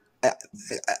pretty.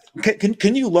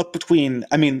 Can you look between?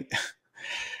 I mean,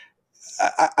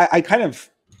 I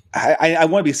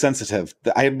want to be sensitive.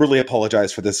 I really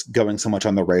apologize for this going so much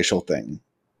on the racial thing,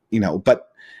 but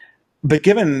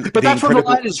given that's where the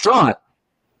line is drawn.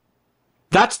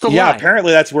 That's the line. Yeah,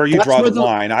 apparently that's where you draw the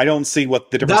line. I don't see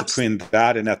what the difference between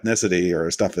that and ethnicity or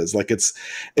stuff is.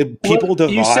 People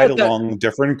divide along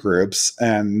different groups,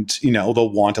 and they'll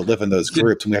want to live in those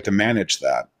groups, and we have to manage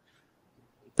that.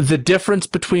 The difference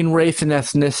between race and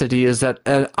ethnicity is that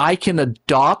I can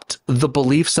adopt the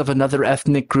beliefs of another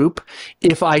ethnic group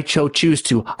if I choose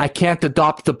to. I can't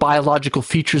adopt the biological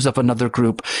features of another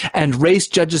group. And race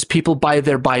judges people by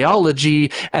their biology.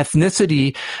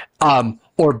 Ethnicity,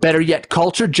 or better yet,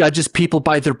 culture judges people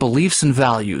by their beliefs and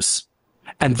values.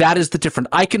 And that is the difference.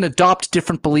 I can adopt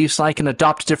different beliefs. I can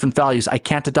adopt different values. I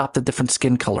can't adopt a different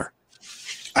skin color.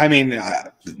 I mean,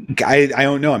 I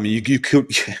don't know. I mean, you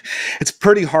could. It's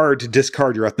pretty hard to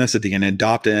discard your ethnicity and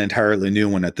adopt an entirely new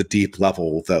one at the deep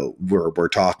level that we're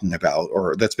talking about,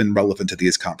 or that's been relevant to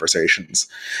these conversations.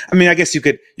 I mean, I guess you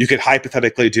could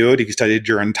hypothetically do it if you studied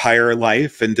your entire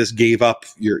life and just gave up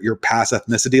your past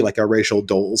ethnicity, like a racial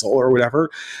dole's or whatever.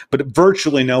 But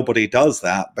virtually nobody does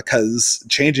that, because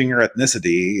changing your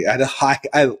ethnicity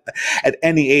at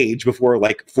any age before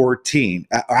 14,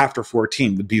 after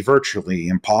 14, would be virtually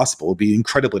impossible. It would be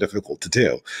incredibly difficult to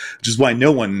do, which is why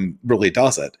no one really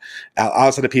does it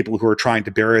outside of people who are trying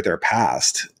to bury their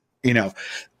past,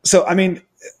 So, I mean,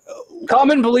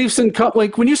 common beliefs and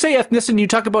when you say ethnicity, you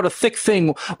talk about a thick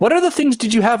thing. What other things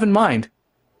did you have in mind?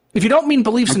 If you don't mean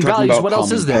beliefs and values, what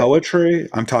else is there? Poetry.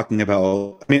 I'm talking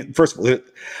about. I mean, first of all,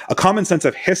 a common sense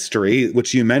of history,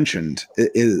 which you mentioned,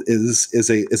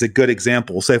 is a good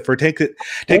example. So, take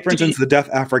for instance the deaf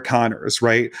Afrikaners,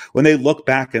 right? When they look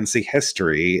back and see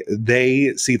history,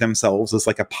 they see themselves as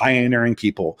like a pioneering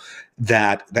people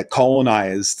that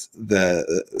colonized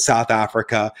the South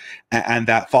Africa and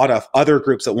that fought off other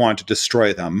groups that wanted to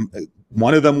destroy them.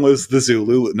 One of them was the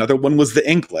Zulu. Another one was the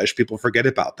English. People forget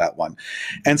about that one.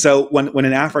 And so when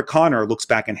an Afrikaner looks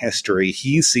back in history,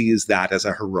 he sees that as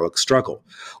a heroic struggle.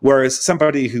 Whereas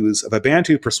somebody who's of a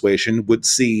Bantu persuasion would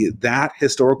see that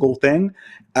historical thing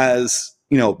as,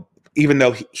 even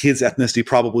though his ethnicity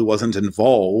probably wasn't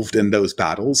involved in those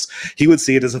battles, he would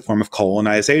see it as a form of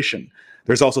colonization.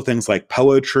 There's also things like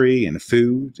poetry and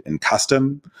food and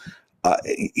custom.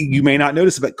 You may not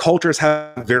notice it, but cultures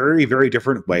have very, very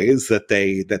different ways that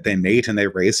they mate and they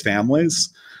raise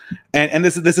families. And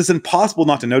this is impossible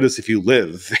not to notice if you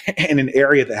live in an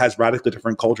area that has radically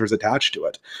different cultures attached to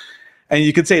it. And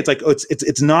you could say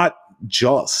it's not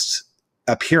just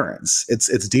appearance.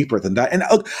 It's deeper than that. And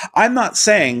I'm not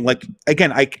saying, like,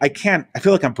 again, I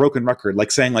feel like I'm broken record,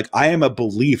 like saying, like, I am a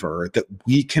believer that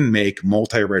we can make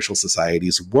multiracial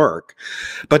societies work,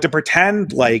 but to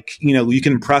pretend like, you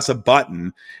can press a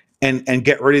button and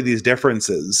get rid of these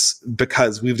differences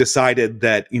because we've decided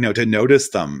that, to notice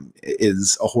them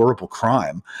is a horrible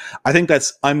crime. I think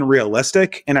that's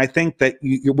unrealistic. And I think that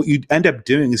what you end up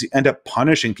doing is you end up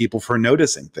punishing people for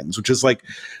noticing things, which is what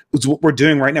we're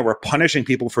doing right now. We're punishing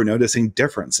people for noticing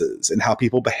differences in how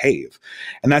people behave.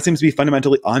 And that seems to be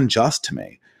fundamentally unjust to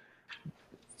me.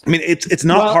 I mean, it's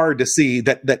not hard to see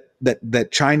that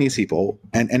Chinese people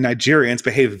and Nigerians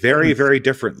behave very, very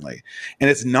differently,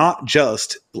 and it's not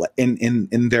just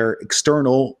in their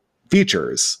external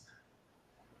features.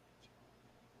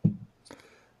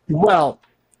 Well,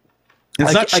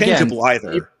 it's not changeable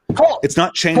either. It's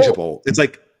not changeable. It's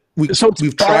like we've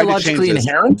tried to change this.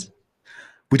 Inherent?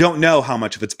 We don't know how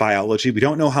much of it's biology. We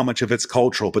don't know how much of it's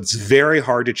cultural, but it's very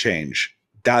hard to change.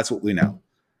 That's what we know.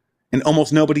 And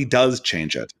almost nobody does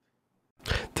change it.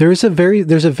 There's a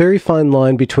very fine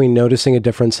line between noticing a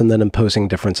difference and then imposing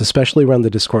difference, especially around the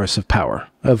discourse of power,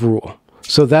 of rule.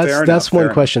 So that's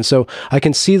one question. So I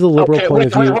can see the liberal point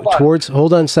of view towards,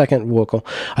 hold on a second, Wokal.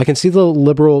 I can see the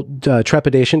liberal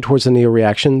trepidation towards the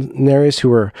neo-reactionaries who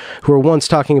were once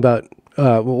talking about,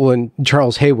 when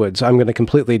Charles Haywood's, I'm going to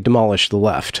completely demolish the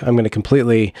left. I'm going to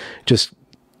completely just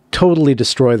totally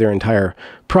destroy their entire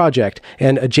project.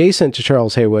 And adjacent to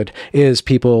Charles Haywood is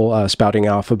people spouting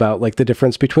off about, like, the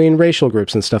difference between racial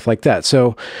groups and stuff like that.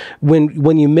 So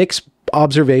when you mix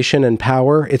observation and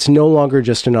power, it's no longer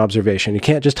just an observation. You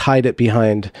can't just hide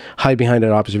behind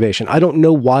an observation. I don't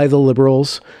know why the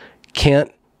liberals can't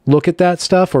look at that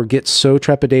stuff or get so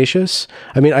trepidatious.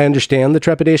 I mean, I understand the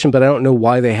trepidation, but I don't know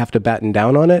why they have to batten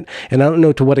down on it. And I don't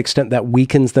know to what extent that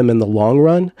weakens them in the long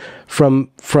run from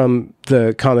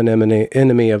the common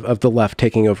enemy of the left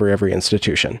taking over every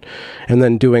institution and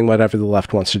then doing whatever the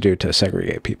left wants to do to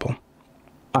segregate people.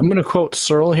 I'm going to quote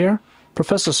Searle here.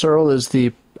 Professor Searle is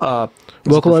the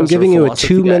Wokal, I'm giving you a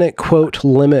 2-minute quote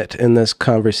limit in this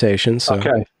conversation. So.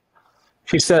 Okay.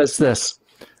 He says this.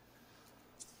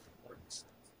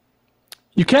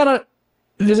 You cannot.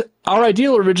 Our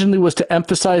ideal originally was to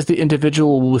emphasize the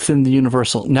individual within the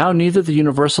universal. Now neither the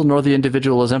universal nor the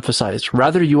individual is emphasized.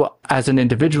 Rather, you as an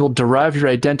individual derive your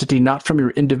identity not from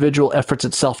your individual efforts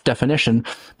at self-definition,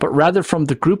 but rather from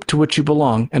the group to which you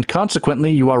belong, and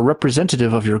consequently you are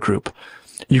representative of your group.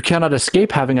 You cannot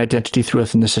escape having identity through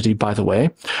ethnicity, by the way.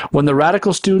 When the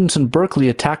radical students in Berkeley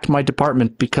attacked my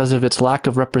department because of its lack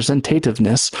of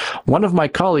representativeness, one of my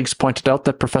colleagues pointed out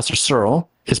that Professor Searle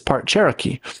is part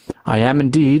Cherokee. I am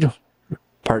indeed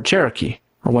part Cherokee,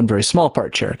 or one very small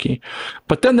part Cherokee.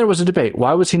 But then there was a debate.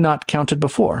 Why was he not counted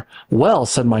before? Well,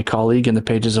 said my colleague in the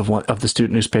pages of the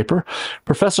student newspaper,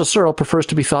 Professor Searle prefers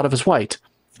to be thought of as white.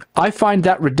 I find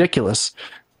that ridiculous.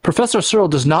 Professor Searle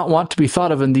does not want to be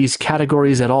thought of in these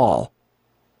categories at all.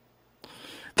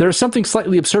 There is something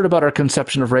slightly absurd about our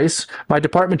conception of race. My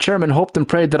department chairman hoped and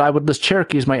prayed that I would list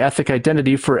Cherokee as my ethnic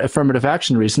identity for affirmative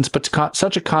action reasons, but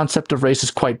such a concept of race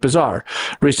is quite bizarre.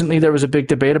 Recently, there was a big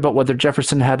debate about whether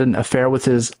Jefferson had an affair with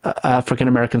his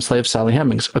African-American slave, Sally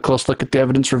Hemings. A close look at the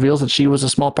evidence reveals that she was a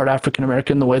small part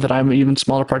African-American the way that I'm an even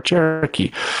smaller part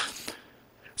Cherokee.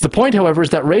 The point, however,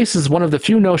 is that race is one of the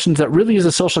few notions that really is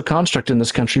a social construct in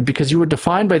this country because you are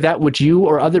defined by that which you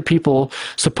or other people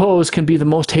suppose can be the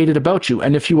most hated about you.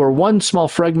 And if you are one small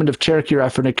fragment of Cherokee or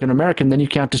African American, then you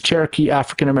count as Cherokee,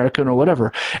 African American, or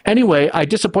whatever. Anyway, I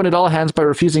disappointed all hands by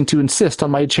refusing to insist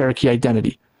on my Cherokee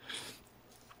identity.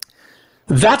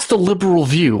 That's the liberal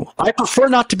view. I prefer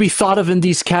not to be thought of in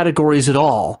these categories at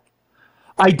all.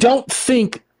 I don't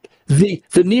think the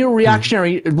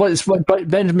neo-reactionary, what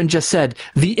Benjamin just said,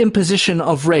 the imposition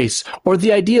of race, or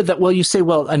the idea that, well, you say,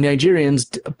 well,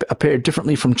 Nigerians appear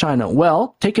differently from China.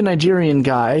 Well, take a Nigerian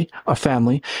guy, a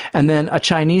family, and then a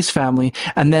Chinese family,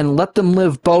 and then let them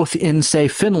live both in, say,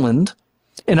 Finland,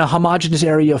 in a homogeneous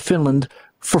area of Finland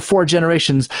for 4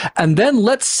 generations, and then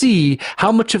let's see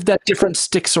how much of that difference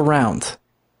sticks around.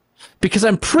 Because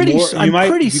I'm pretty... You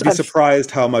might be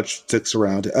surprised how much sticks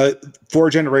around. 4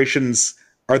 generations...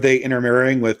 Are they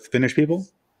intermarrying with Finnish people?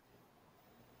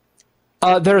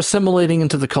 They're assimilating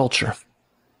into the culture.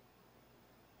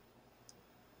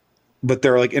 But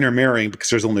they're like intermarrying because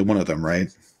there's only one of them,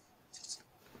 right?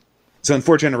 So in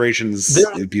 4 generations,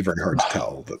 it'd be very hard to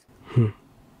tell. But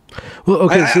well,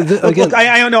 okay. Look,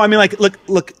 I don't know. I mean, like,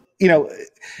 look. You know,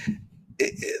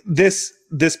 this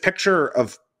picture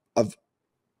of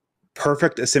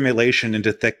perfect assimilation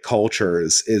into thick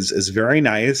cultures is very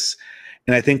nice,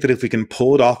 and I think that if we can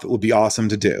pull it off, it would be awesome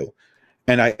to do.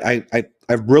 And I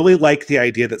really like the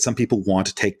idea that some people want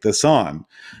to take this on,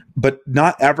 but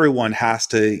not everyone has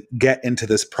to get into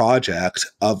this project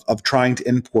of trying to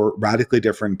import radically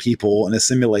different people and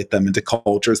assimilate them into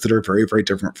cultures that are very, very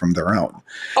different from their own.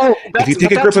 Oh, if you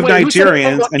take a group of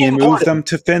Nigerians and you move them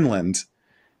to Finland,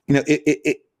 you know,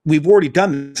 we've already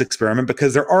done this experiment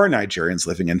because there are Nigerians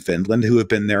living in Finland who have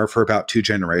been there for about 2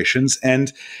 generations,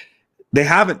 and they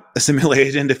haven't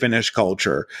assimilated into Finnish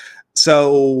culture.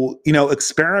 So, you know,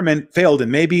 experiment failed,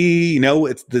 and maybe, you know,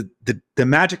 it's the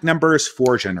magic number is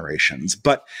 4 generations.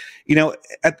 But, you know,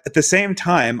 at the same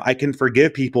time, I can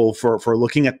forgive people for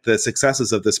looking at the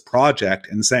successes of this project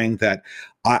and saying that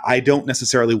I don't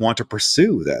necessarily want to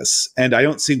pursue this, and I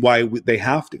don't see why they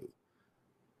have to.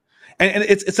 And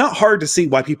it's not hard to see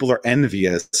why people are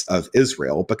envious of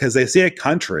Israel, because they see a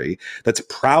country that's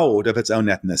proud of its own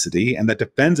ethnicity and that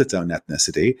defends its own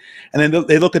ethnicity. And then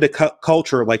they look at a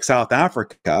culture like South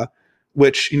Africa,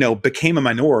 which, you know, became a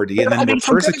minority and then were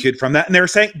persecuted from that. And they're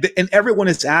saying, and everyone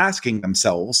is asking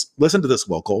themselves, listen to this,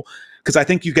 Wokal, because I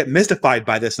think you get mystified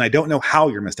by this, and I don't know how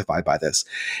you're mystified by this.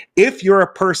 If you're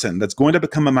a person that's going to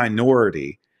become a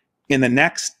minority in the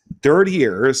next 30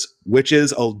 years, which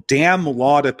is a damn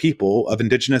lot of people of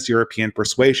indigenous European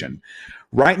persuasion,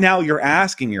 right now you're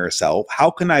asking yourself,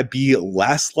 how can I be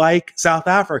less like South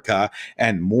Africa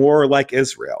and more like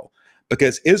Israel?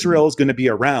 Because Israel is going to be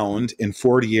around in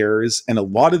 40 years, and a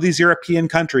lot of these European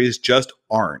countries just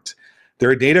aren't.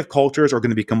 Their native cultures are going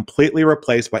to be completely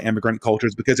replaced by immigrant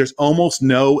cultures because there's almost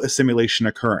no assimilation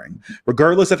occurring,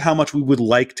 regardless of how much we would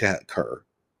like to occur.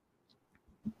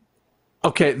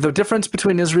 Okay, the difference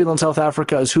between Israel and South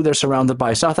Africa is who they're surrounded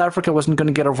by. South Africa wasn't going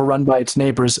to get overrun by its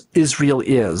neighbors. Israel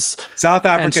is. South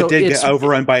Africa did get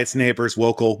overrun by its neighbors,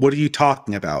 Wokal. What are you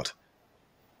talking about?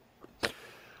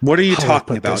 What are you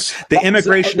talking about? The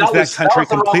immigration into that country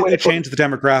completely changed the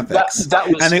demographics.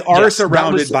 And they are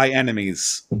surrounded by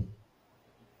enemies.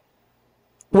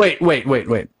 Wait.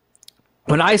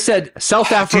 When I said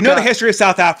South Africa... Do you know the history of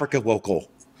South Africa, Wokal?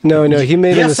 No, he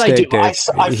made a mistake. Yes,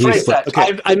 I do. I phrased that.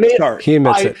 Okay. I made Sorry. He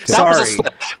admits it. That was a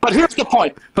slip. But here's the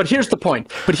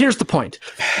point.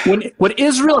 What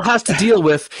Israel has to deal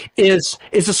with is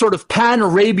a sort of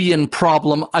pan-Arabian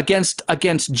problem against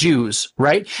Jews,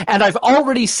 right? And I've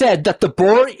already said that the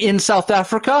Boer in South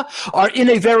Africa are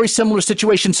in a very similar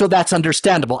situation, so that's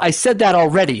understandable. I said that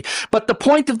already. But the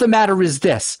point of the matter is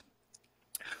this.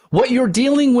 What you're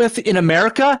dealing with in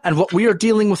America and what we are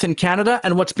dealing with in Canada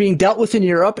and what's being dealt with in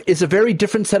Europe is a very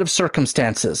different set of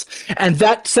circumstances. And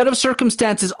that set of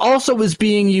circumstances also is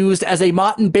being used as a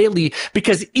Motte and Bailey,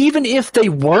 because even if they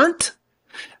weren't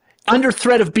under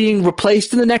threat of being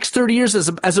replaced in the next 30 years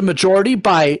as a majority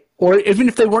by, or even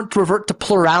if they weren't to revert to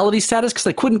plurality status, because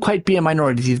they couldn't quite be a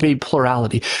minority, they'd be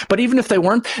plurality. But even if they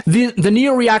weren't, the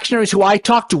neo-reactionaries who I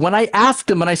talk to, when I ask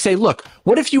them and I say, look,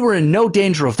 what if you were in no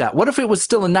danger of that? What if it was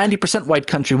still a 90% white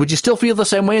country? Would you still feel the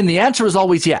same way? And the answer is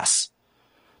always yes.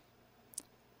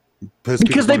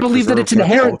 Because they believe that it's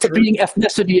inherent to being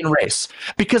ethnicity and race.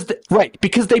 Because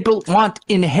they believe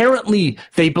inherently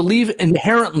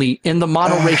in the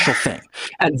monoracial thing,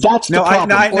 and that's the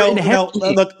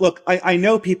problem. Look, I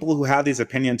know people who have these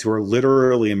opinions who are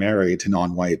literally married to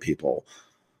non-white people.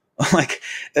 Like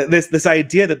this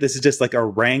idea that this is just like a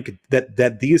rank,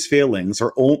 that these feelings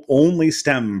are only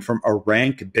stem from a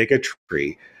rank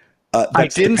bigotry. I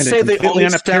didn't say they only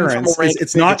stem from a rank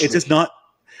bigotry. It's just not.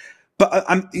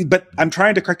 But I'm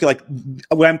trying to correct you. Like,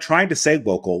 what I'm trying to say,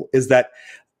 Wokal, is that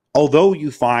although you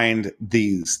find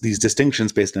these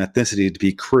distinctions based on ethnicity to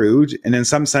be crude, and in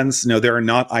some sense, they are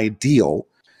not ideal,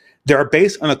 they are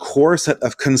based on a core set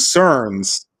of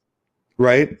concerns,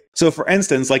 right? So, for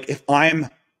instance, like if I'm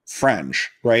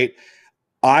French, right,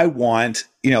 I want,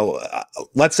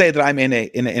 let's say that I'm in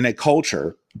a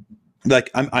culture,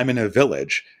 like I'm in a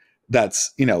village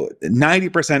that's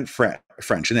 90%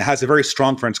 French, and it has a very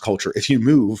strong French culture. If you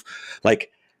move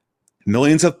like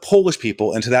millions of Polish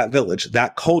people into that village,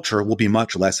 that culture will be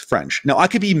much less French. Now, I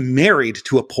could be married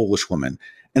to a Polish woman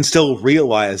and still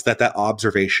realize that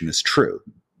observation is true.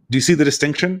 Do you see the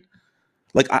distinction?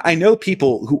 Like, I know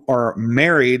people who are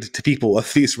married to people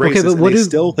of these races, and they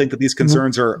still think that these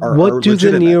concerns are what do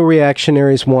legitimate. The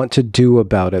neo-reactionaries want to do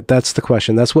about it? That's the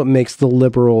question. That's what makes the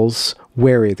liberals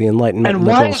wary, the Enlightenment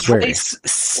liberals wary. And why is race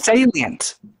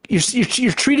salient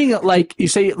you're treating it like, you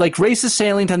say, like, race is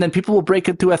salient, and then people will break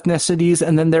it through ethnicities,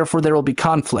 and then therefore there will be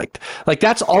conflict. Like,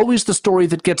 that's always the story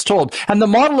that gets told. And the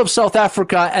model of South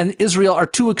Africa and Israel are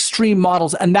two extreme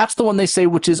models, and that's the one they say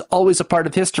which is always a part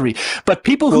of history. But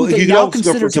people who they now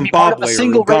consider to be part of a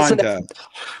single race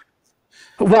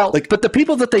but the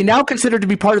people that they now consider to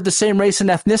be part of the same race and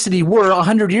ethnicity were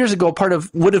 100 years ago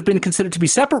would have been considered to be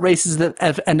separate races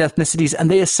and ethnicities,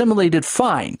 and they assimilated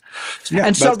fine. Yeah,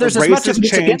 and so there's as much as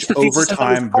change over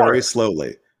time very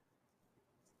slowly.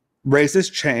 Races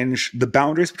change, the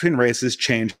boundaries between races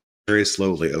change very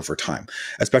slowly over time,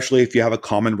 especially if you have a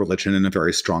common religion and a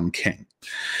very strong king.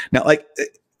 Now, like,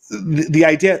 the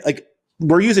idea, like,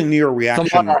 we're using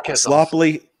neo-reaction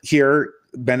sloppily here.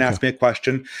 Ben asked me a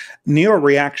question.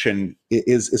 Neo-reaction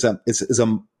is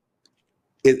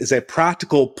a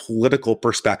practical political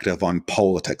perspective on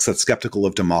politics that's skeptical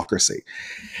of democracy.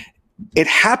 It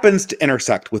happens to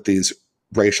intersect with these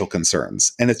racial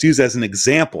concerns, and it's used as an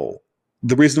example.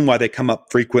 The reason why they come up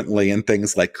frequently in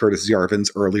things like Curtis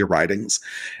Yarvin's earlier writings,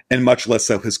 and much less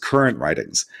so his current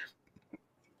writings,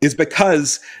 is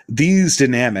because these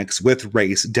dynamics with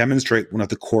race demonstrate one of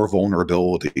the core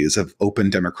vulnerabilities of open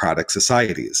democratic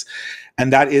societies.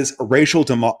 And that is racial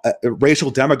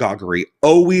demagoguery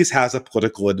always has a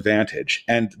political advantage.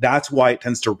 And that's why it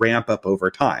tends to ramp up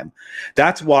over time.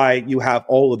 That's why you have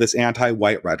all of this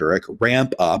anti-white rhetoric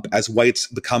ramp up as whites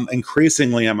become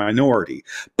increasingly a minority,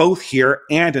 both here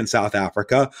and in South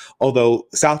Africa, although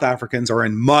South Africans are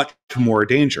in much more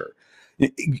danger.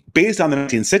 Based on the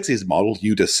 1960s model,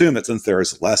 you'd assume that since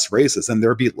there's less races, then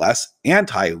there'd be less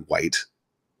anti-white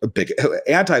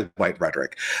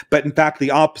rhetoric. But in fact,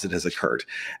 the opposite has occurred.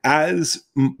 As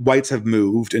whites have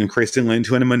moved increasingly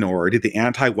into a minority, the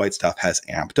anti-white stuff has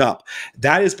amped up.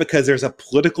 That is because there's a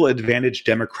political advantage,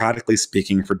 democratically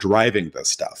speaking, for driving this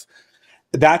stuff.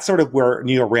 That's sort of where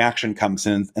neo-reaction comes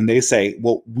in, and they say,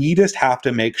 well, we just have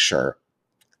to make sure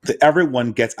that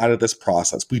everyone gets out of this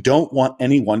process. We don't want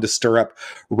anyone to stir up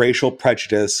racial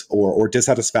prejudice or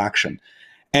dissatisfaction.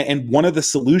 And one of the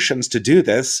solutions to do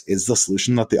this is the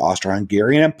solution that the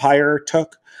Austro-Hungarian Empire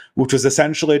took, which was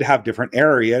essentially to have different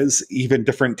areas, even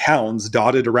different towns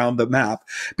dotted around the map,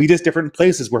 be just different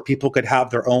places where people could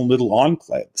have their own little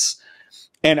enclaves.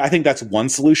 And I think that's one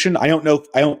solution. I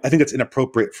think it's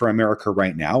inappropriate for America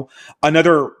right now.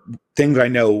 Another thing that I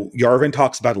know Yarvin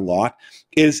talks about a lot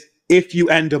is, if you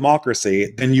end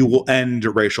democracy, then you will end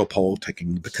racial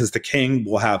politicking, because the king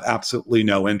will have absolutely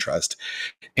no interest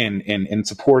in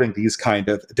supporting these kind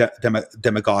of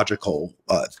demagogical.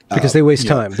 Because they waste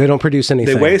time. They don't produce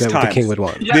anything that the king would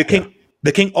want. Yeah.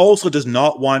 The king also does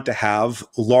not want to have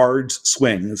large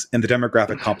swings in the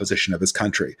demographic composition of his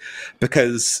country,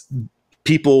 because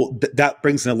that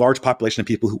brings in a large population of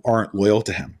people who aren't loyal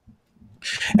to him.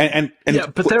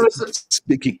 But there was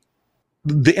speaking.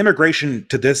 The immigration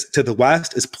to the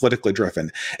West is politically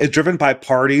driven. It's driven by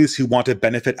parties who want to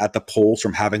benefit at the polls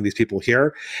from having these people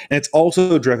here. And it's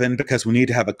also driven because we need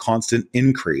to have a constant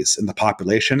increase in the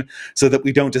population so that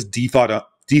we don't just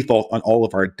default on all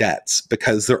of our debts,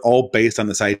 because they're all based on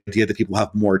this idea that people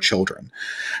have more children.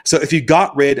 So if you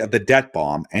got rid of the debt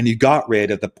bomb and you got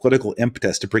rid of the political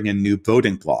impetus to bring in new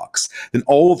voting blocks, then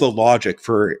all of the logic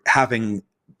for having,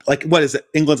 like, what is it?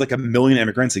 England's like 1 million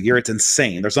immigrants a year. It's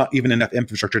insane. There's not even enough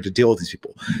infrastructure to deal with these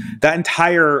people. That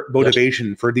entire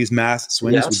motivation for these mass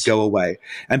swings would go away,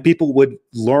 and people would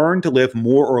learn to live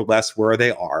more or less where they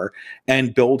are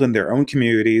and build in their own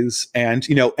communities, and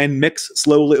mix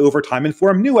slowly over time and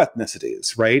form new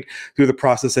ethnicities, right? Through the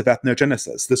process of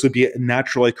ethnogenesis. This would be a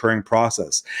naturally occurring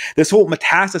process. This whole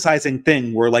metastasizing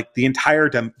thing where, like, the entire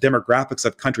demographics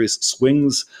of countries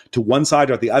swings to one side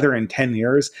or the other in 10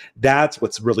 years, that's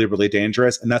what's really, really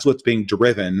dangerous, and that's what's being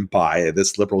driven by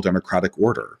this liberal democratic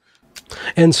order.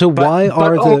 And so wait,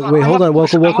 hold on,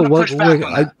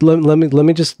 let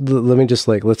me just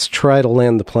like, let's try to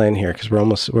land the plane here, because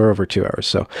we're over 2 hours.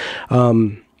 So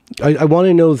I want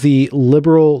to know the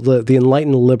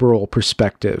enlightened liberal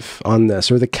perspective on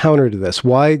this, or the counter to this.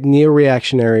 Why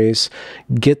neo-reactionaries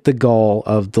get the gall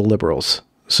of the liberals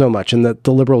so much, and that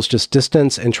the liberals just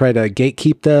distance and try to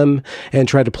gatekeep them and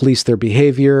try to police their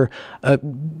behavior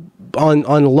on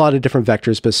a lot of different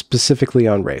vectors, but specifically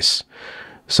on race.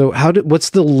 So what's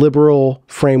the liberal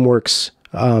framework's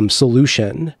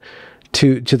solution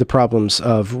to the problems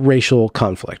of racial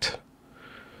conflict,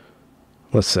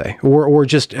 let's say, or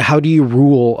just how do you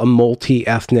rule a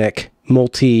multi-ethnic,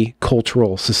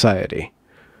 multicultural society?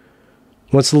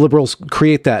 Once the liberals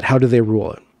create that, how do they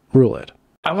rule it?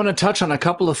 I want to touch on a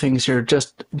couple of things here,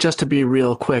 just to be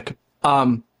real quick.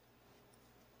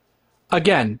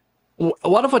 Again, a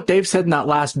lot of what Dave said in that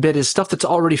last bit is stuff that's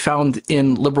already found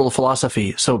in liberal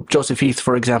philosophy. So Joseph Heath,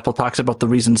 for example, talks about the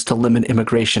reasons to limit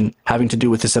immigration having to do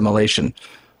with assimilation.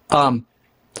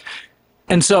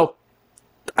 And so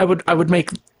I would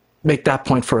make that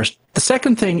point first. The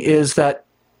second thing is that,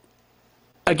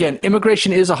 again,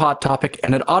 immigration is a hot topic,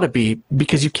 and it ought to be,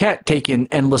 because you can't take in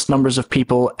endless numbers of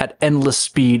people at endless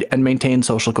speed and maintain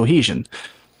social cohesion.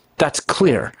 That's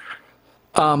clear.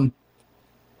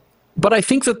 But I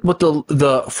think that what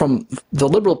from the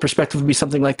liberal perspective would be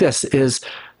something like this, is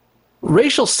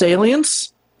racial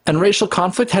salience and racial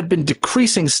conflict had been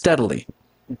decreasing steadily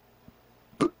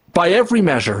by every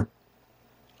measure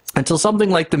until something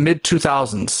like the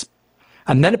mid-2000s.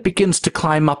 And then it begins to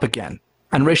climb up again,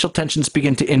 and racial tensions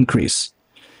begin to increase.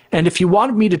 And if you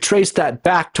wanted me to trace that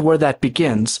back to where that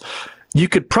begins, you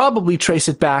could probably trace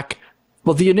it back.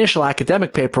 Well, the initial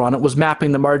academic paper on it was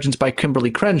Mapping the Margins by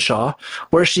Kimberly Crenshaw,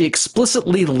 where she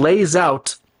explicitly lays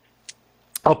out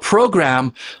a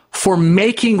program for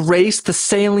making race the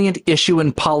salient issue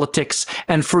in politics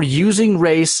and for using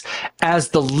race as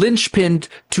the linchpin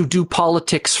to do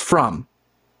politics from,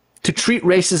 to treat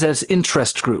races as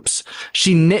interest groups.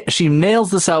 She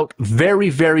nails this out very,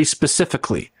 very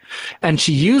specifically. And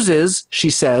she uses,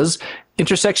 she says,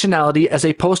 intersectionality as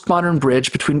a postmodern bridge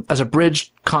as a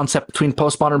bridge concept between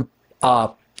postmodern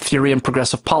theory and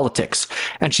progressive politics.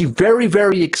 And she very,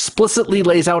 very explicitly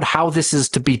lays out how this is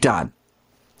to be done.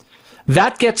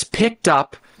 That gets picked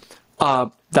up.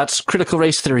 That's critical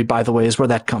race theory, by the way, is where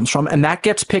that comes from. And that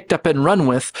gets picked up and run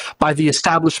with by the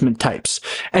establishment types.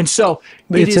 And so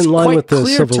it's in line with the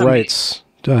civil rights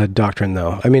doctrine,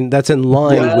 though. I mean, that's in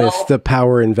line with the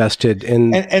power invested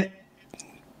in.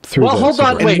 Well, hold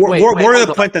on. Wait. More of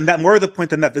the point than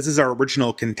that. This is our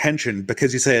original contention,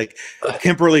 because you say, like,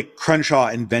 Kimberly Crenshaw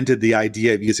invented the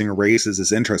idea of using races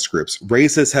as interest groups.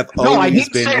 Races have always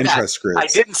been interest groups. I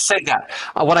didn't say that.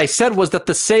 What I said was that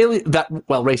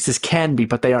races can be,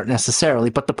 but they aren't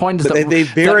necessarily. But the point is that they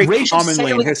vary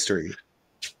commonly in history.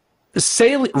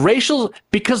 Racial,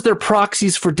 because they're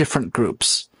proxies for different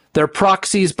groups. They're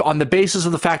proxies on the basis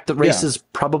of the fact that races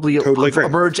probably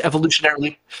emerge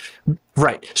evolutionarily.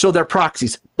 Right. So they're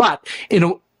proxies. But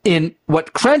in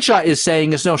what Crenshaw is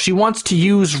saying is, no, she wants to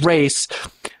use race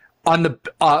on the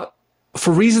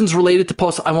for reasons related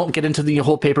to I won't get into the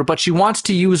whole paper, but she wants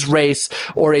to use race,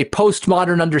 or a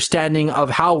postmodern understanding of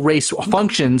how race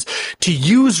functions, to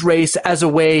use race as a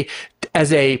way,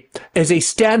 as a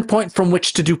standpoint from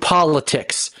which to do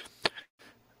politics.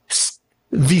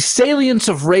 The salience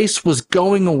of race was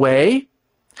going away,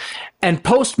 and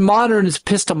postmodern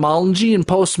epistemology and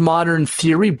postmodern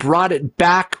theory brought it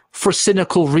back for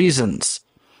cynical reasons.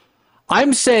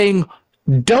 I'm saying,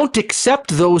 don't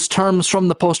accept those terms from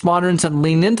the postmoderns and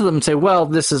lean into them and say, well,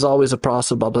 this is always a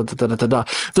process, blah, blah, blah, blah, blah, blah.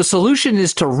 The solution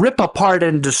is to rip apart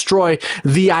and destroy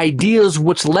the ideas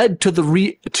which led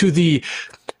to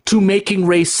making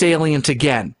race salient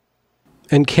again.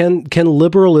 And can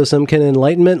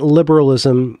Enlightenment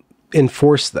liberalism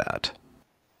enforce that?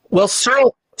 Well,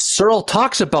 Searle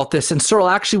talks about this, and Searle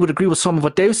actually would agree with some of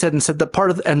what Dave said, and said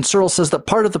that Searle says that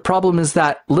part of the problem is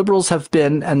that liberals have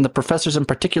been, and the professors in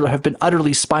particular, have been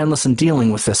utterly spineless in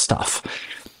dealing with this stuff.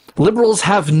 Liberals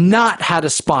have not had a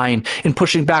spine in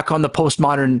pushing back on the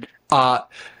postmodern the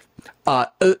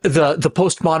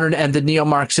postmodern and the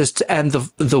neo-Marxists and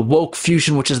the woke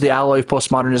fusion, which is the alloy of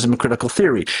postmodernism and critical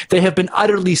theory. They have been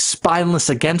utterly spineless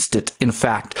against it, in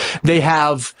fact. They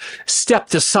have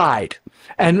stepped aside.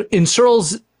 And in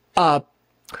Searle's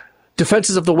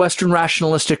Defenses of the Western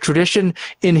Rationalistic Tradition,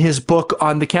 in his book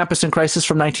on the Campus in Crisis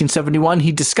from 1971,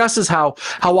 he discusses how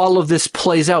all of this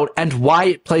plays out and why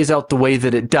it plays out the way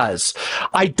that it does.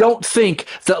 I don't think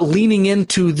that leaning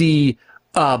into the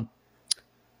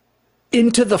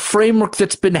framework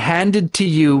that's been handed to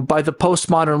you by the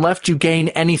postmodern left, you gain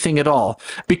anything at all.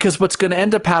 Because what's going to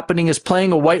end up happening is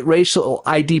playing a white racial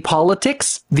ID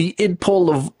politics, the id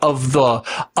pole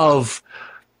of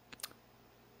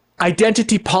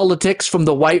identity politics from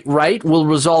the white right will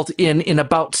result in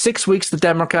about 6 weeks, the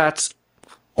Democrats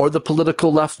or the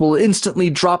political left will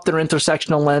instantly drop their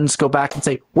intersectional lens, go back and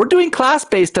say, we're doing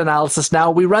class-based analysis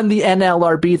now. We run the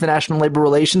NLRB, the National Labor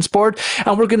Relations Board,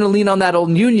 and we're going to lean on that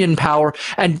old union power,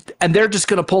 and they're just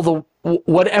going to pull the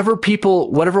whatever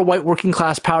white working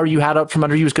class power you had out from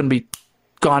under you is going to be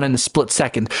gone in a split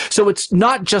second. So it's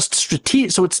not just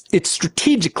strategic. So it's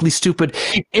strategically stupid,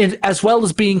 as well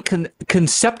as being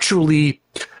conceptually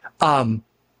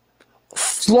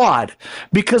flawed,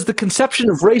 because the conception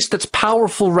of race that's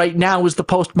powerful right now is the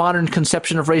postmodern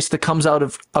conception of race that comes out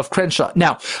of Crenshaw.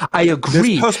 Now, I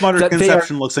agree. This postmodern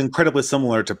conception looks incredibly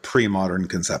similar to pre-modern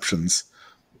conceptions.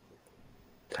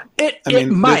 It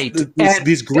might.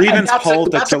 These grievance that's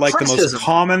politics a are like the most criticism.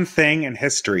 common thing in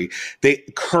history. They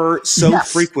occur so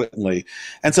frequently.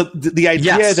 And so the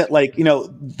idea that, like, you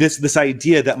know, this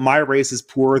idea that my race is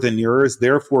poorer than yours,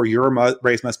 therefore your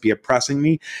race must be oppressing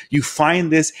me, you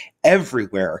find this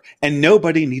everywhere. And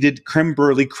nobody needed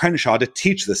Kimberly Crenshaw to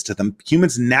teach this to them.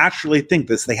 Humans naturally think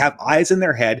this. They have eyes in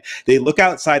their head. They look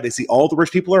outside. They see all the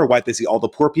rich people are white. They see all the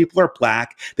poor people are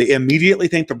black. They immediately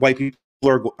think the white people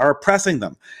are oppressing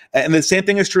them. And the same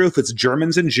thing is true if it's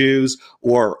Germans and Jews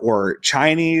or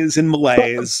Chinese and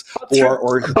Malays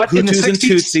or Hutus and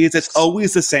Tutsis. It's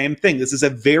always the same thing. This is a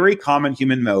very common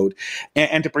human mode.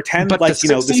 And to pretend like, you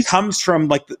know, this comes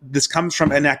from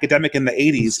an academic in the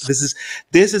 80s.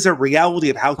 This is a reality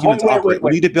of how humans operate.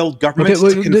 We need to build governments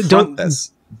to confront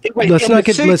this. Let's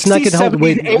not get held.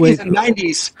 Wait. 80s and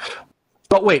 90s.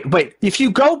 But wait. If you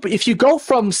go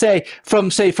from the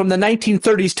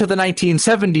 1930s to the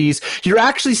 1970s, you're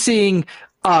actually seeing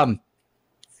the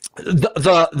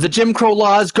Jim Crow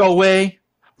laws go away,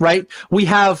 right? We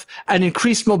have an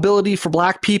increased mobility for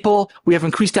black people. We have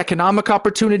increased economic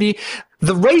opportunity.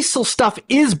 The racial stuff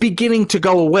is beginning to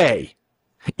go away.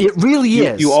 It really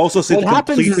is. You also see the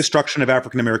complete destruction of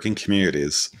African American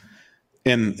communities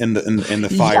in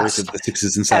the fires of the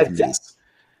 60s and 70s.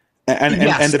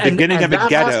 And the beginning of a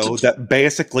ghetto that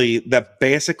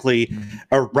basically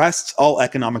arrests all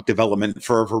economic development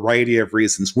for a variety of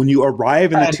reasons. When you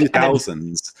arrive in the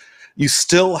 2000s, you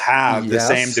still have the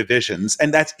same divisions,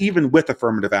 and that's even with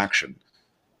affirmative action.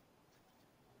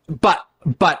 But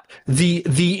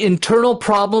the internal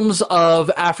problems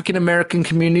of African American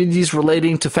communities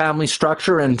relating to family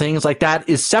structure and things like that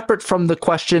is separate from the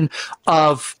question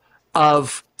of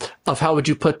how would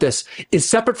you put this, is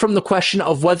separate from the question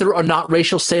of whether or not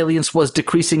racial salience was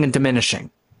decreasing and diminishing.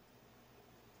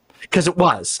 Because it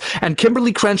was. And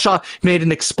Kimberly Crenshaw made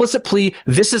an explicit plea,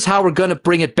 this is how we're going to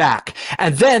bring it back.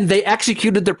 And then they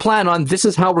executed their plan on, this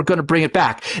is how we're going to bring it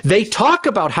back. They talk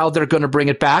about how they're going to bring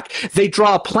it back. They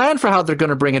draw a plan for how they're going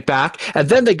to bring it back. And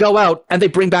then they go out and they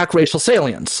bring back racial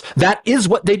salience. That is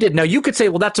what they did. Now, you could say,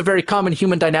 well, that's a very common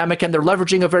human dynamic and they're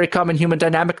leveraging a very common human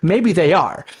dynamic. Maybe they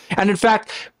are. And in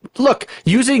fact, look,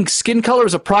 using skin color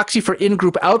as a proxy for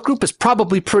in-group, out-group is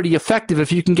probably pretty effective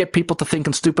if you can get people to think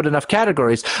in stupid enough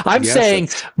categories. I'm saying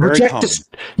reject this.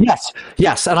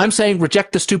 Yes, and I'm saying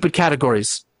reject the stupid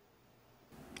categories.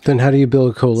 Then how do you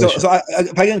build a coalition? So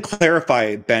if I can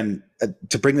clarify, Ben,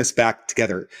 to bring this back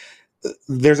together,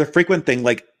 there's a frequent thing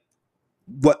like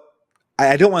what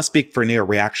I don't want to speak for Neo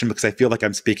Reaction because I feel like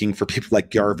I'm speaking for people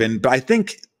like Yarvin, but I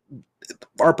think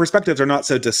our perspectives are not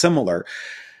so dissimilar.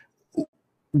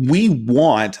 We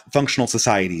want functional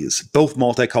societies, both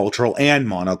multicultural and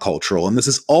monocultural, and this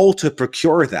is all to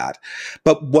procure that.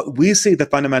 But what we see the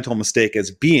fundamental mistake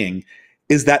as being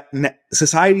is that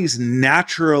societies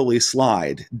naturally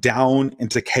slide down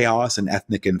into chaos and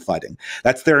ethnic infighting.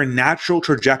 That's their natural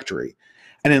trajectory.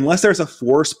 And unless there's a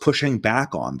force pushing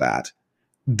back on that,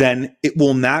 then it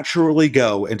will naturally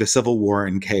go into civil war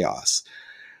and chaos.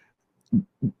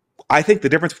 I think the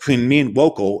difference between me and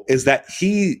Wokal is that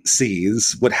he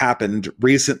sees what happened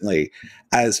recently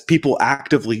as people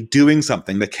actively doing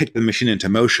something that kicked the machine into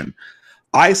motion.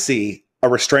 I see a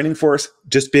restraining force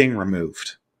just being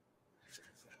removed.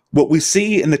 What we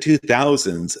see in the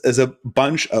 2000s is a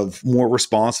bunch of more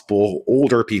responsible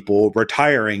older people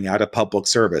retiring out of public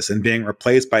service and being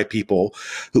replaced by people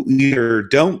who either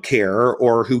don't care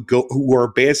or who are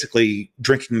basically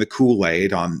drinking the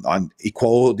Kool-Aid on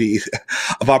equality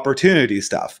of opportunity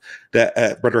stuff,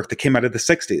 that rhetoric that came out of the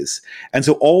 60s. And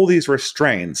so all these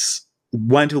restraints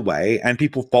went away and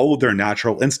people followed their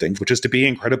natural instinct, which is to be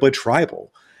incredibly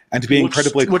tribal and to be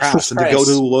incredibly crass and to go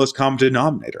to the lowest common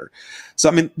denominator. So,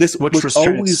 I mean, this was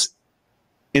always,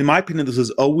 in my opinion, this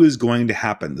was always going to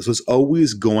happen. This was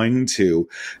always going to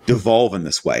devolve in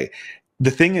this way.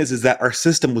 The thing is that our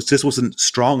system just wasn't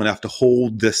strong enough to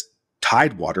hold this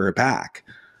tidewater back.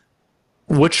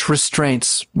 Which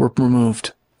restraints were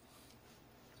removed?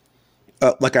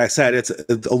 Like I said, it's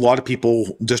a lot of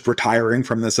people just retiring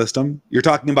from the system. You're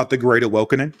talking about the Great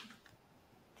Awakening?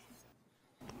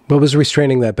 What was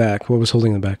restraining that back? What was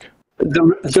holding them back?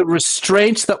 The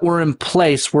restraints that were in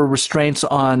place were restraints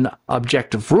on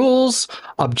objective rules,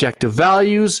 objective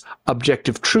values,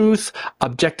 objective truth,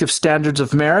 objective standards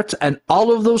of merit, and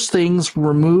all of those things were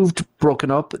removed, broken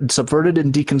up, subverted,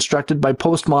 and deconstructed by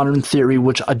postmodern theory,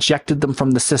 which ejected them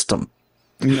from the system.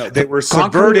 No, they were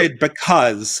subverted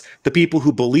because the people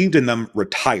who believed in them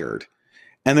retired,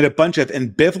 and then a bunch of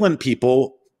ambivalent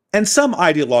people and some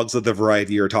ideologues of the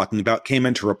variety you're talking about came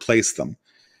in to replace them.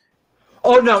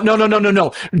 Oh,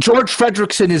 no. George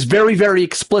Fredrickson is very, very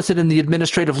explicit in the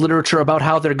administrative literature about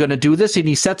how they're going to do this, and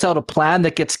he sets out a plan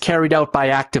that gets carried out by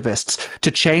activists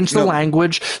to change the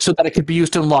language so that it could be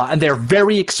used in law. And they're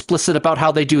very explicit about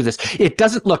how they do this. It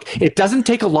doesn't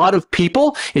take a lot of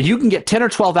people. If you can get 10 or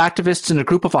 12 activists in a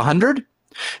group of 100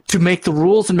 to make the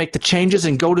rules and make the changes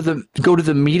and go to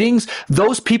the meetings,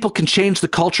 those people can change the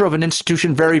culture of an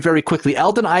institution very, very quickly.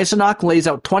 Eldon Eisenach lays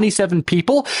out 27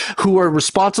 people who are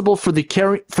responsible for the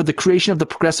creation of the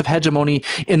progressive hegemony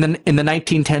in the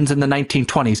 1910s and the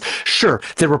 1920s. Sure,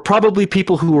 there were probably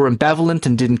people who were ambivalent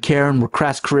and didn't care and were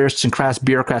crass careerists and crass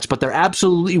bureaucrats, but there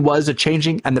absolutely was a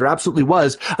changing of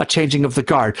the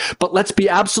guard. But let's be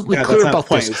absolutely clear about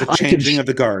this. It's a changing of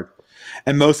the guard.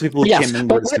 And most people who came in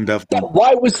were but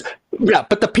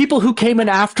the people who came in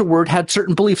afterward had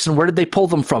certain beliefs, and where did they pull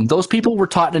them from? Those people were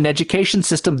taught in an education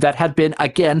system that had been,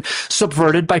 again,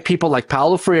 subverted by people like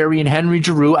Paulo Freire and Henry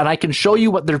Giroux, and I can show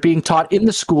you what they're being taught in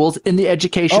the schools, in the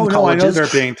education colleges. I know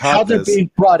they're being taught how they're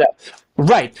being brought up.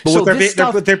 Right. But what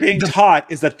they're being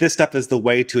taught is that this stuff is the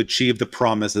way to achieve the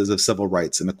promises of civil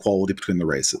rights and equality between the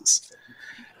races.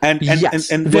 And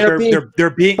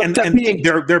they're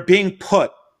being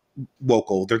put,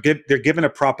 Wokal, they're given a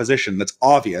proposition that's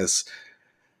obvious.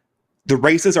 The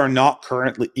races are not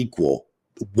currently equal.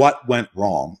 What went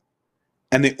wrong?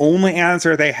 And the only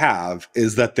answer they have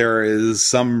is that there is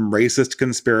some racist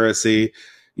conspiracy,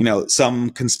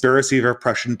 some conspiracy of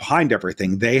oppression behind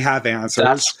everything. They have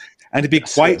answers. And to be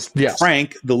quite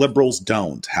frank, the liberals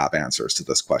don't have answers to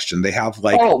this question. They have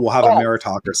we'll have a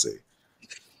meritocracy.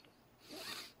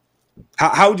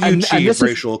 How do you achieve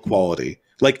racial equality?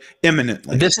 Like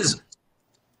imminently.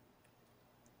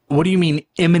 What do you mean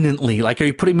imminently? Like, are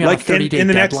you putting me on a 30-day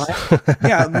deadline?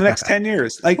 In the next 10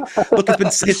 years. Like, look,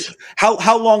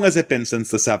 how long has it been since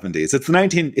the 70s? It's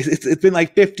been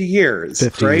like 50 years,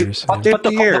 50 right? Years, but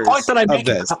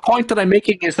the point that I'm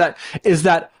making is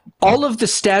that all of the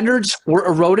standards were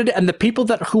eroded, and the people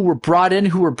who were brought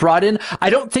in, I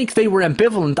don't think they were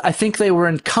ambivalent. I think they were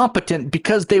incompetent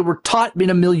because they were taught in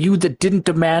a milieu that didn't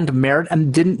demand merit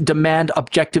and didn't demand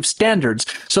objective standards.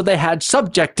 So they had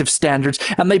subjective standards,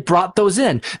 and they brought those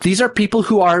in. These are people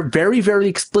who are very, very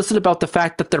explicit about the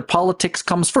fact that their politics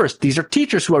comes first. These are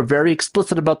teachers who are very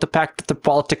explicit about the fact that their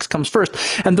politics comes first.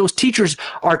 And those teachers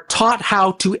are taught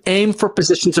how to aim for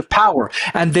positions of power,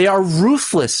 and they are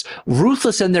ruthless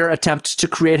in their attempts to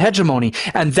create hegemony.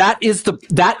 And that is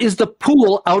the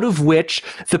pool out of which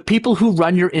the people who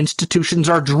run your institutions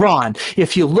are drawn.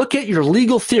 If you look at your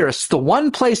legal theorists, the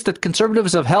one place that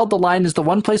conservatives have held the line is the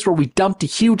one place where we dumped a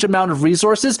huge amount of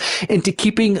resources into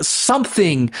keeping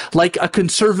something like a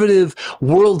conservative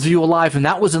worldview alive. And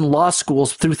that was in law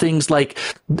schools through things like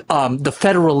the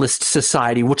Federalist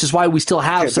Society, which is why we still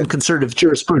have some conservative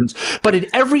jurisprudence. But in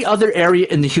every other area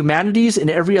in the humanities, in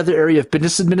every other area of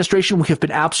business administration, we have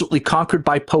been absolutely conquered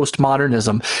by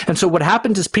postmodernism. And so what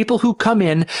happens is people who come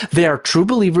in, they are true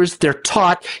believers, they're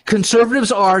taught.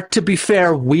 Conservatives are, to be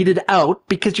fair, weeded out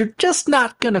because you're just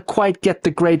not going to quite get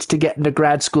the grades to get into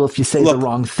grad school if you say the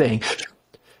wrong thing.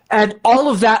 And all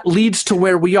of that leads to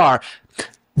where we are.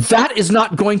 That is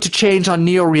not going to change on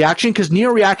neo-reaction because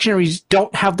neo-reactionaries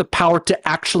don't have the power to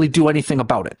actually do anything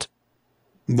about it.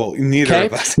 Well, neither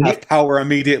of us have power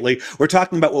immediately. We're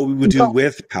talking about what we would do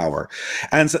with power.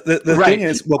 And so the thing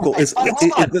is,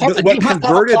 Wokal, what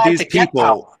converted these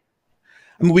people...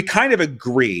 I mean, we kind of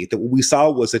agree that what we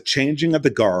saw was a changing of the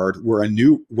guard where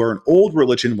an old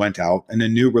religion went out and a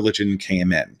new religion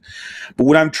came in. But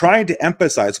what I'm trying to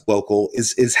emphasize, Wokal,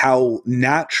 is how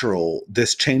natural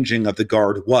this changing of the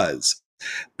guard was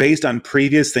based on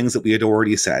previous things that we had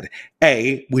already said.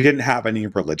 A, we didn't have any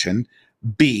religion.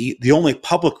 B, the only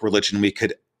public religion we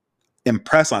could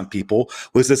impress on people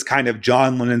was this kind of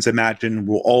John Lennon's imagine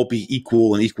we'll all be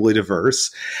equal and equally diverse.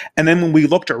 And then when we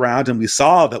looked around and we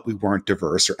saw that we weren't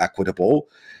diverse or equitable,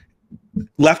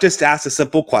 leftists asked a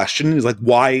simple question. He's like,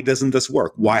 why doesn't this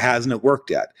work? Why hasn't it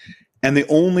worked yet? And the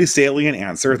only salient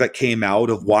answer that came out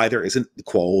of why there isn't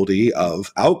equality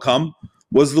of outcome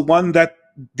was the one that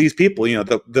these people,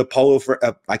 the Paulo,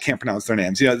 I can't pronounce their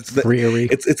names. It's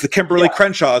the Kimberly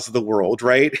Crenshaws of the world,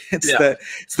 right?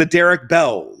 It's the Derek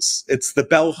Bells, it's the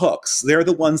Bell Hooks. They're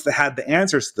the ones that had the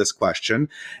answers to this question,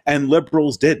 and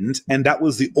liberals didn't. And that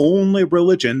was the only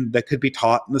religion that could be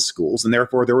taught in the schools, and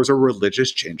therefore there was a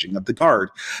religious changing of the guard.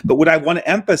 But what I want to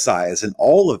emphasize in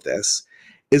all of this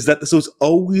is that this was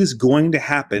always going to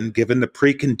happen given the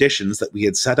preconditions that we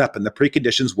had set up, and the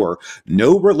preconditions were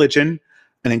no religion,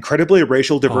 an incredibly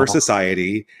racial diverse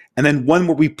society, and then one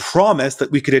where we promised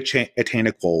that we could attain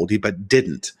equality, but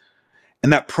didn't.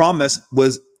 And that promise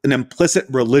was an implicit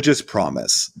religious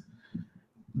promise.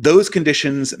 those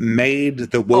conditions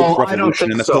made the woke I don't revolution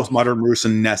think and the so. postmodern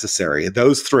revolution necessary.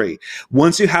 Those three.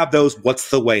 Once you have those, what's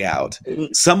the way out?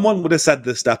 Someone would have said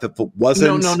this stuff if it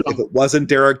wasn't No. if it wasn't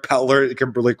Derek Peller,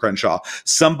 Kimberly Crenshaw.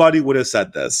 Somebody would have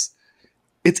said this.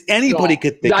 It's anybody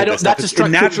could think of this stuff. It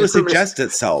naturally suggests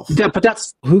itself. Yeah, but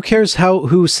that's Who cares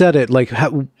who said it? Like,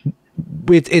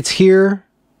 it's here.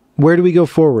 Where do we go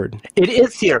forward? it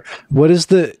is here. What is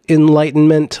the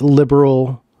Enlightenment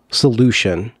liberal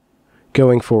solution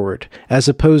going forward, as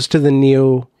opposed to the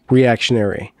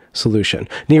neo-reactionary solution?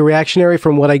 Neo-reactionary,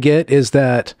 from what I get, is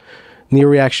that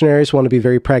neo-reactionaries want to be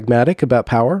very pragmatic about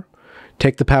power,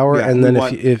 take the power, and then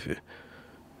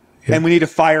And we need to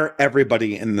fire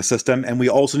everybody in the system, and we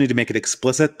also need to make it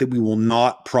explicit that we will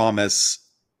not promise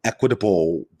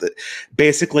equitable.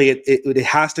 Basically, it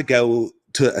has to go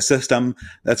to a system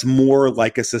that's more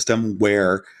like a system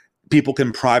where people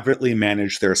can privately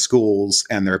manage their schools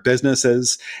and their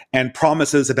businesses, and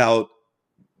promises about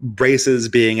races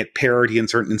being at parity in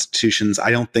certain institutions,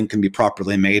 I don't think can be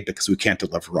properly made because we can't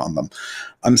deliver on them.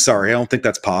 I'm sorry, I don't think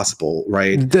that's possible,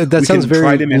 right? That sounds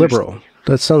very liberal.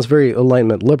 That sounds very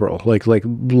Enlightenment liberal, like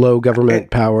low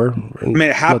government power. I mean,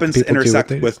 it happens to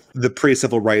intersect with the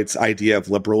pre-civil rights idea of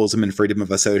liberalism and freedom of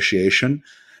association,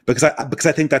 because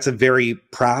I think that's a very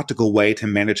practical way to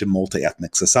manage a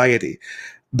multi-ethnic society.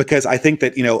 Because I think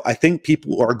that, I think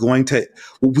people are going to,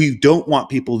 what we don't want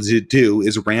people to do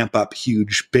is ramp up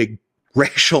huge, big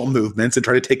racial movements and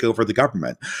try to take over the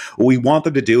government. What we want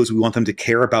them to do is we want them to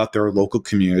care about their local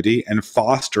community and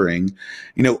fostering,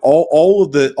 all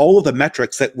of the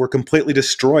metrics that were completely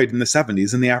destroyed in the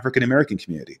 70s in the African American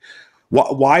community.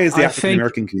 Why is the African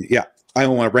American community? Yeah, I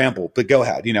don't want to ramble, but go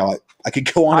ahead. I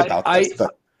could go on about this.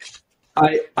 But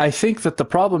I think that the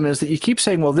problem is that you keep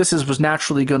saying, well, was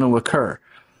naturally going to occur.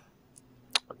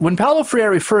 When Paulo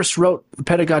Freire first wrote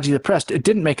Pedagogy of the Oppressed, it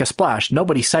didn't make a splash.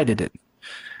 Nobody cited it.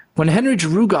 When Henry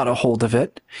Giroux got a hold of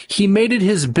it, he made it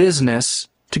his business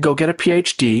to go get a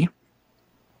PhD.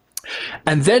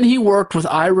 And then he worked with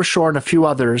Ira Shore and a few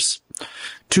others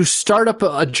to start up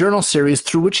a journal series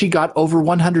through which he got over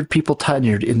 100 people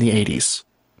tenured in the 80s.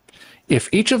 If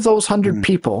each of those 100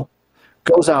 people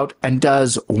goes out and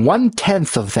does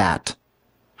 1/10 of that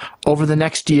over the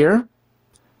next year,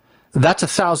 that's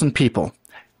 1,000 people.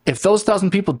 If those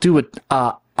 1,000 people do it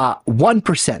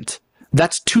 1%,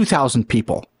 that's 2,000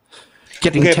 people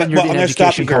getting tenured in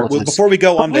education colleges. Before we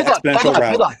go on the exponential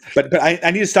route, but I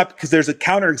need to stop because there's a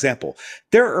counterexample.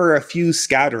 There are a few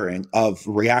scattering of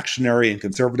reactionary and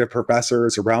conservative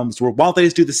professors around this world. Why don't they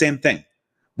just do the same thing?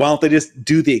 Why don't they just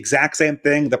do the exact same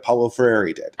thing that Paulo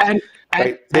Freire did?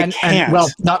 They can't. Well,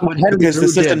 not what Henry because Giroux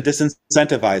the system did.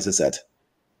 disincentivizes it.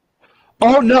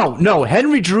 Oh, no.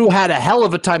 Henry Giroux had a hell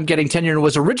of a time getting tenure and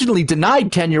was originally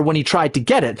denied tenure when he tried to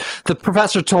get it. The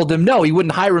professor told him no, he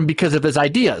wouldn't hire him because of his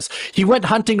ideas. He went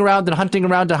hunting around and hunting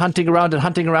around and hunting around and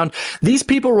hunting around. These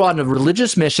people were on a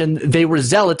religious mission. They were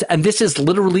zealots, and this is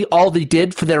literally all they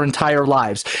did for their entire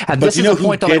lives. And this is the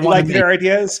point that I want to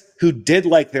make. Who did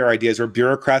like their ideas were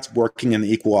bureaucrats working in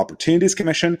the Equal Opportunities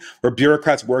Commission or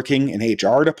bureaucrats working in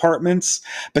HR departments,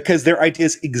 because their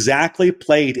ideas exactly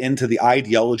played into the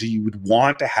ideology you would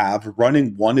want to have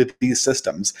running one of these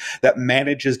systems that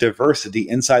manages diversity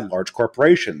inside large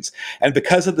corporations. And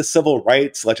because of the civil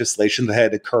rights legislation that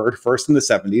had occurred first in the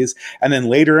 70s and then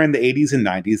later in the 80s and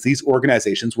 90s, these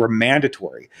organizations were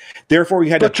mandatory. Therefore, we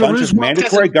had a bunch of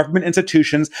mandatory government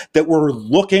institutions that were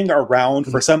looking around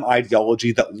for some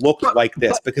ideology that looked like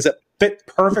this because it fit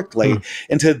perfectly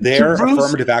into their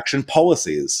affirmative action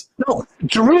policies. No,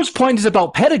 Giroux's point is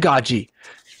about pedagogy.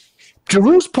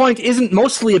 Giroux's point isn't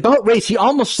mostly about race. He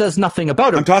almost says nothing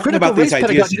about it. I'm talking about these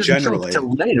ideas generally.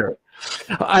 Later.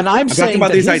 And I'm saying talking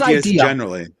about these ideas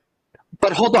generally.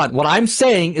 But hold on. What I'm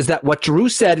saying is that what Giroux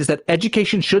said is that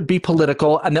education should be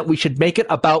political and that we should make it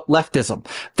about leftism.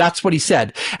 That's what he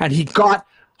said. And he got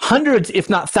hundreds, if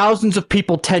not thousands of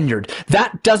people tenured.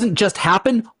 That doesn't just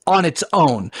happen on its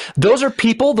own. Those are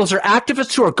people, those are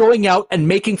activists who are going out and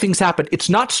making things happen. It's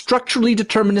not structurally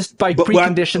determinist by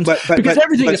preconditions, because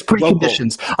everything is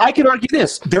preconditions. I can argue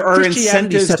this. There are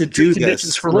incentives to do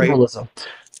this for liberalism.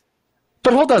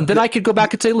 But hold on, then I could go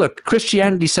back and say, look,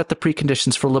 Christianity set the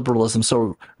preconditions for liberalism.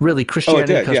 So really,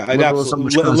 Christianity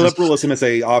liberalism is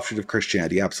an offshoot of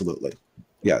Christianity, absolutely.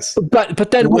 Yes, but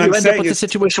then when you end up with a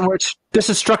situation where this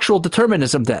is structural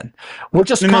determinism, then we're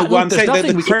just I'm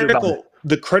saying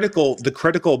the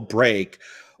critical break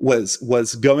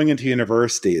was going into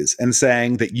universities and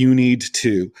saying that you need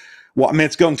to. Well, I mean,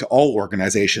 it's going to all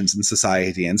organizations in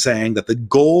society and saying that the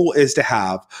goal is to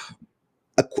have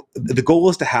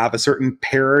a certain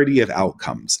parity of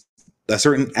outcomes. a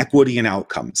certain equity in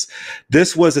outcomes.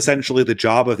 This was essentially the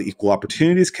job of the Equal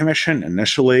Opportunities Commission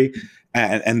initially,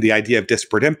 and the idea of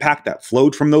disparate impact that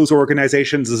flowed from those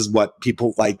organizations. This is what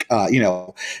people like,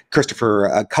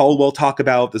 Christopher Caldwell talk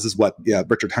about. This is what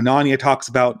Richard Hanania talks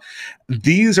about.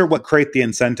 These are what create the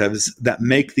incentives that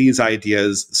make these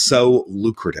ideas so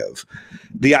lucrative.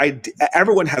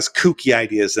 Everyone has kooky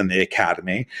ideas in the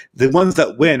academy. The ones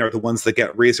that win are the ones that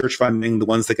get research funding, the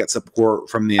ones that get support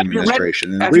from the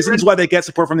administration. And the reasons why they get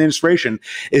support from the administration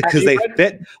is because they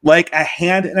fit like a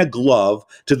hand in a glove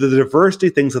to the diversity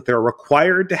things that they're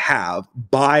required to have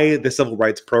by the civil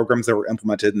rights programs that were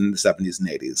implemented in the 70s and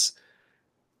 80s.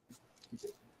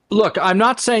 Look, I'm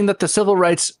not saying that the civil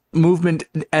rights movement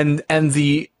and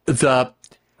the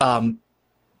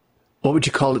what would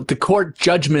you call it? The court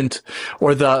judgment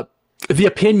or the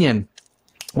opinion.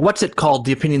 What's it called?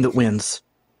 The opinion that wins.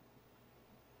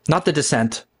 Not the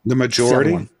dissent. The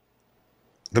majority.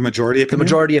 The majority opinion. The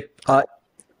majority.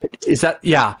 Is that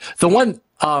the one?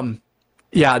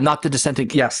 Not the dissenting.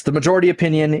 Yes, the majority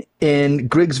opinion in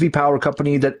Griggs v. Power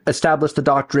Company that established the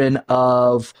doctrine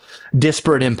of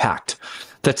disparate impact,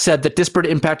 that said that disparate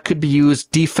impact could be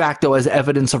used de facto as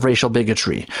evidence of racial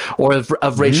bigotry or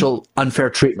of racial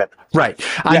unfair treatment. Right.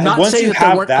 I'm not saying that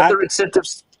there weren't other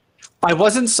incentives.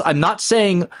 I'm not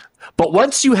saying, but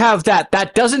once you have that,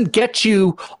 that doesn't get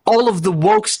you all of the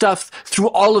woke stuff through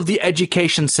all of the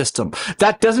education system.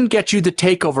 That doesn't get you the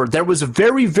takeover. There was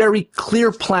very, very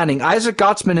clear planning. Isaac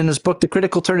Gottsman in his book, The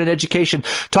Critical Turn in Education,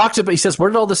 talks about, he says,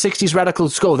 where did all the 60s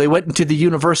radicals go? They went into the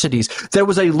universities. There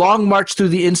was a long march through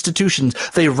the institutions.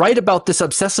 They write about this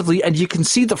obsessively, and you can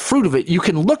see the fruit of it. You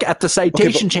can look at the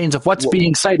citation chains of what's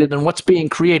being cited and what's being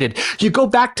created. You go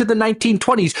back to the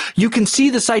 1920s, you can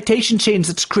see the citation chains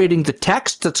that's creating the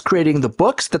text, that's creating the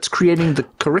books, that's creating the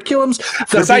curriculums.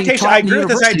 The citation, I agree with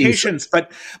the citations,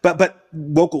 but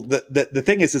Wokal, the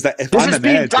thing is that if this I'm is a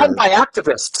manager, being done by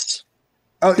activists.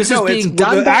 Oh, this no, is being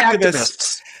done by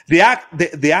activists. The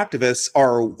activists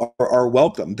are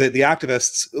welcome. The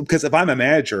activists, because if I'm a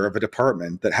manager of a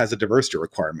department that has a diversity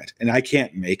requirement and I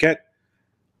can't make it,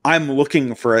 I'm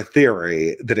looking for a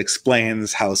theory that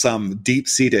explains how some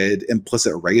deep-seated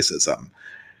implicit racism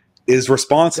is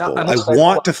responsible. I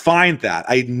want to find that.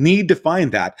 I need to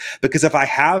find that, because if I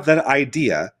have that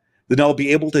idea, then I'll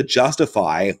be able to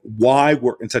justify why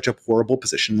we're in such a horrible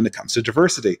position when it comes to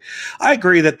diversity. I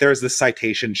agree that there's this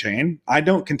citation chain. I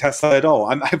don't contest that at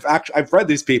all. I've read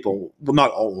these people, well,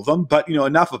 not all of them, but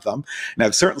enough of them, and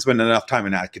I've certainly spent enough time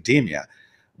in academia.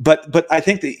 But I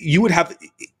think that you would have.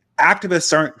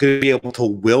 Activists aren't going to be able to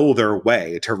will their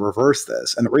way to reverse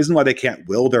this. And the reason why they can't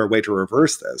will their way to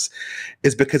reverse this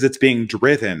is because it's being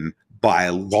driven by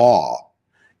law.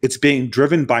 It's being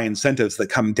driven by incentives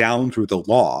that come down through the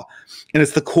law. And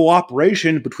it's the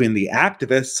cooperation between the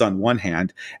activists on one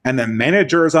hand and the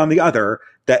managers on the other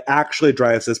that actually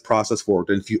drives this process forward.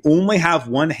 And if you only have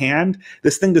one hand,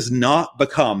 this thing does not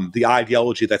become the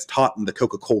ideology that's taught in the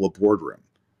Coca-Cola boardroom.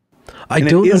 I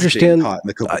don't understand. I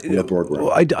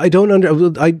don't under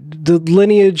the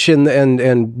lineage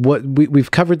and what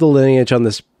we've covered the lineage on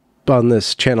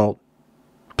this channel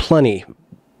plenty.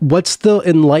 What's the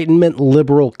Enlightenment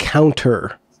liberal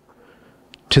counter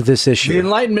to this issue? The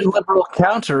Enlightenment liberal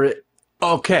counter.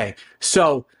 Okay,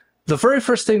 so the very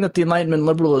first thing that the Enlightenment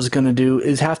liberal is going to do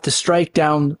is have to strike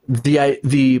down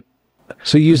the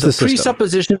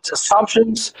presuppositions,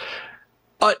 assumptions.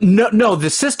 No, the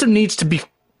system needs to be.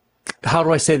 How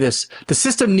do I say this? The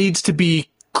system needs to be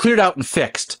cleared out and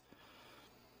fixed.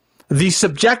 The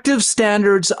subjective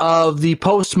standards of the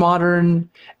postmodern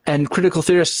and critical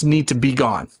theorists need to be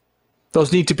gone.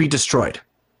 Those need to be destroyed.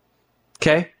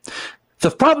 Okay? The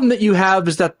problem that you have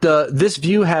is that this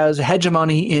view has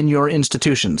hegemony in your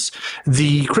institutions.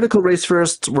 The critical race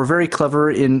theorists were very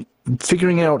clever in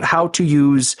figuring out how to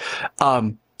use,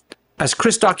 as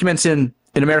Chris documents in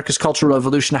America's Cultural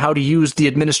Revolution, how to use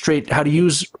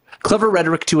clever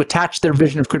rhetoric to attach their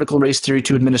vision of critical race theory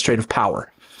to administrative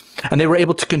power. And they were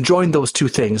able to conjoin those two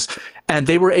things. And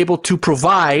they were able to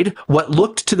provide what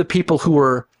looked to the people who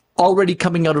were already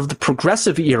coming out of the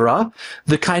progressive era,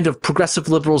 the kind of progressive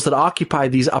liberals that occupy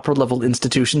these upper level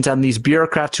institutions and these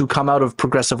bureaucrats who come out of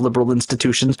progressive liberal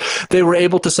institutions. They were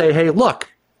able to say, hey,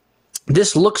 look,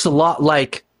 this looks a lot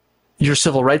like your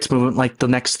civil rights movement, like the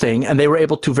next thing. And they were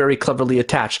able to very cleverly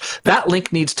attach. That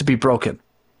link needs to be broken.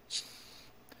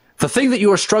 The thing that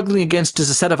you are struggling against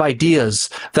is a set of ideas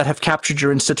that have captured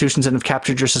your institutions and have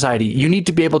captured your society. You need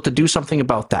to be able to do something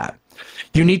about that.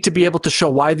 You need to be able to show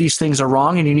why these things are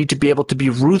wrong, and you need to be able to be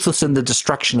ruthless in the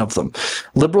destruction of them.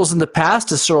 Liberals in the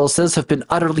past, as Searle says, have been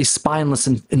utterly spineless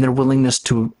in their willingness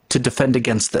to defend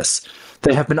against this.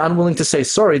 They have been unwilling to say,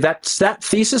 sorry, that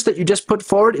thesis that you just put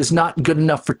forward is not good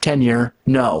enough for tenure.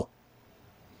 No.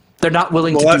 They're not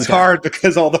willing to do that. Well, that's hard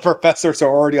because all the professors are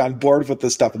already on board with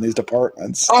this stuff in these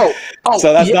departments. Oh,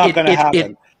 so that's not going to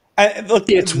happen. Look,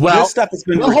 this stuff has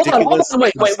been ridiculous. Hold on,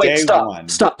 wait,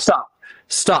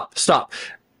 stop.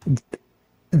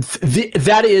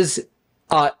 That is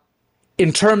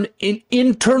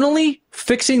internally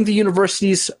fixing the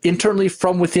universities internally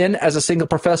from within as a single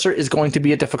professor is going to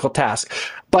be a difficult task.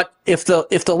 But if the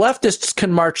leftists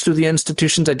can march through the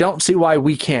institutions, I don't see why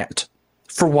we can't.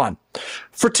 For one.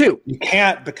 For two, you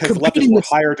can't because leftists were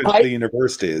hired into the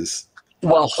universities.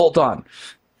 Well, hold on.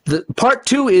 The part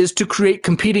two is to create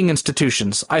competing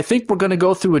institutions. I think we're going to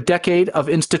go through a decade of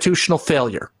institutional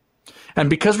failure. And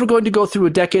because we're going to go through a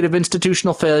decade of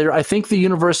institutional failure, I think the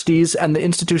universities and the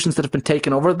institutions that have been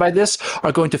taken over by this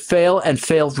are going to fail and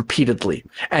fail repeatedly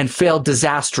and fail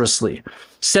disastrously.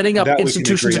 Setting up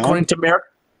institutions according to merit.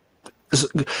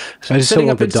 I just don't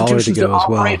want the dollar to go as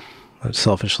well,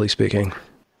 selfishly speaking.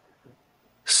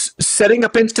 Setting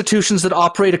up institutions that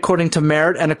operate according to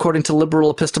merit and according to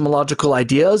liberal epistemological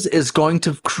ideas is going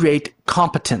to create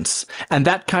competence, and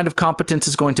that kind of competence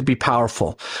is going to be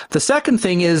powerful. The second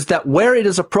thing is that where it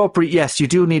is appropriate, yes, you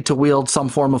do need to wield some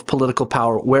form of political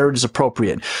power where it is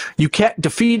appropriate. You can't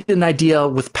defeat an idea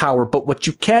with power, but what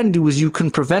you can do is you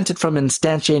can prevent it from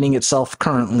instantiating itself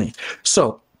currently.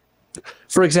 So,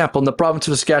 for example, in the province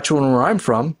of Saskatchewan, where I'm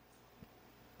from,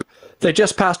 they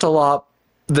just passed a law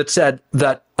that said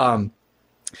that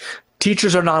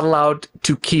teachers are not allowed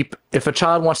to keep, if a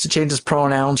child wants to change his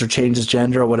pronouns or change his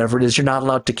gender or whatever it is, you're not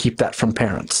allowed to keep that from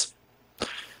parents.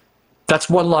 That's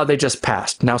one law they just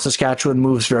passed. Now Saskatchewan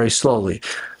moves very slowly.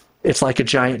 It's like a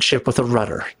giant ship with a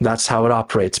rudder. That's how it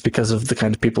operates because of the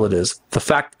kind of people it is. The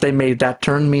fact that they made that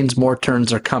turn means more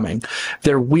turns are coming.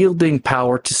 They're wielding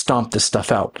power to stomp this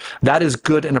stuff out. That is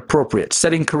good and appropriate.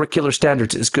 Setting curricular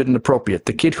standards is good and appropriate.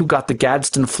 The kid who got the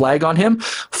Gadsden flag on him,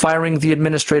 firing the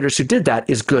administrators who did that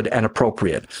is good and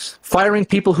appropriate. Firing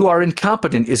people who are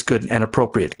incompetent is good and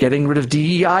appropriate. Getting rid of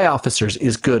DEI officers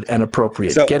is good and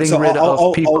appropriate. Getting rid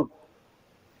of people...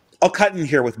 I'll cut in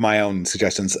here with my own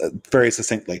suggestions very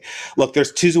succinctly. Look,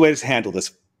 there's two ways to handle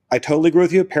this. I totally agree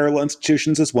with you. Parallel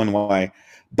institutions is one way.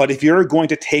 But if you're going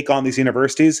to take on these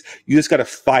universities, you just got to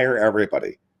fire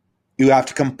everybody. You have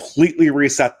to completely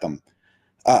reset them.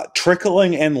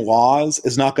 Trickling in laws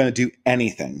is not going to do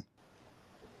anything.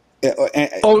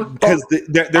 Because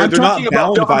they're not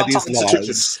bound by these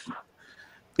laws.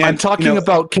 I'm talking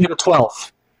about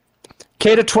K-12.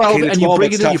 K-12, and you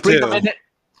bring it in, you bring them in.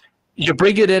 You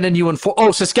bring it in and you enforce.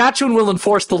 Oh, Saskatchewan will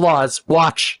enforce the laws.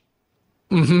 Watch.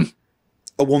 Mm-hmm.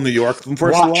 Will New York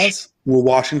enforce the laws? Will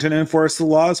Washington enforce the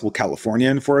laws? Will California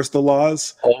enforce the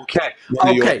laws? Okay.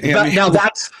 Now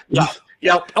that's yeah.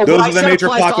 Those are the major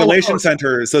population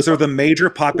centers. Those are the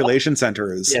major population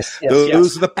centers.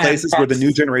 Those are the places where the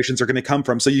new generations are going to come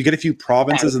from. So you get a few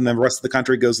provinces, and then the rest of the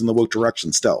country goes in the woke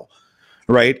direction still.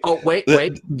 Right? Oh, wait.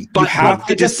 But you have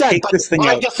to just take this thing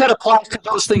out. I just said applies to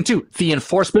those things too. The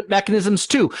enforcement mechanisms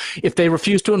too. If they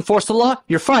refuse to enforce the law,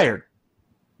 you're fired.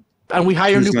 And we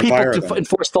hire new people to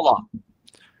enforce the law.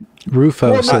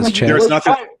 Rufo says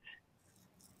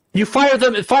you fire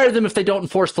them if they don't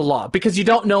enforce the law, because you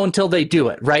don't know until they do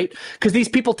it, right? Because these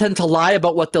people tend to lie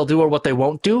about what they'll do or what they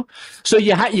won't do. So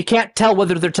you can't tell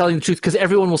whether they're telling the truth, because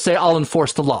everyone will say, I'll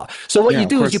enforce the law. So what you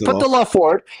do is you put the law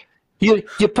forward.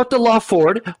 You put the law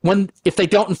forward. If they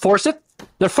don't enforce it,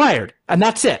 they're fired, and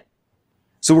that's it.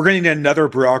 So we're going to need another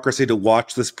bureaucracy to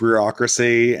watch this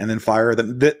bureaucracy and then fire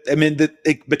them.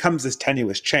 It becomes this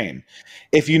tenuous chain.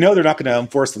 If you know they're not going to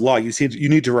enforce the law, you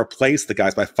need to replace the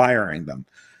guys by firing them,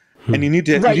 and you need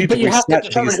to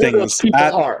reset these things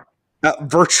at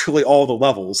virtually all the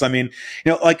levels. I mean,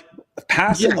 like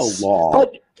passing a law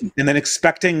and then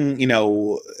expecting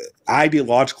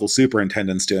ideological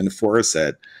superintendents to enforce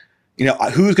it.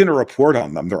 Who's going to report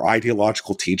on them? Their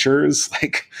ideological teachers?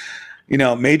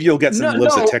 Maybe you'll get some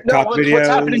TikTok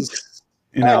videos.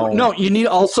 You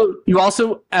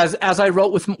also, as I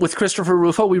wrote with Christopher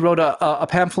Rufo, we wrote a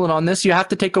pamphlet on this. You have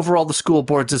to take over all the school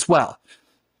boards as well.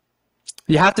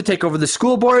 You have to take over the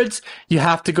school boards. You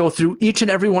have to go through each and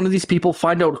every one of these people,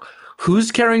 find out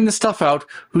who's carrying the stuff out,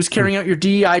 who's carrying out your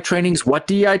DEI trainings, what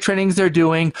DEI trainings they're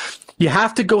doing. You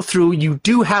have to go through, you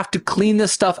do have to clean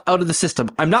this stuff out of the system.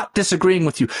 I'm not disagreeing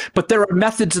with you, but there are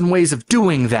methods and ways of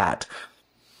doing that.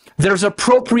 There's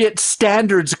appropriate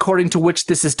standards according to which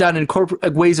this is done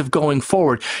and ways of going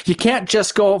forward. You can't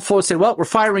just go forward and say, well, we're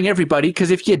firing everybody,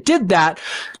 because if you did that,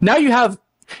 now you have...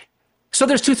 So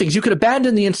there's two things. You could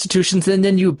abandon the institutions, and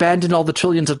then you abandon all the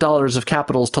trillions of dollars of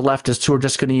capitals to leftists who are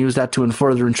just going to use that to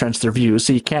further entrench their views.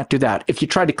 So you can't do that. If you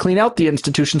try to clean out the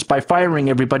institutions by firing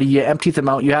everybody, you empty them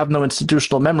out, you have no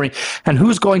institutional memory, and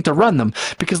who's going to run them?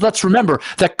 Because let's remember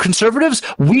that conservatives,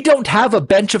 we don't have a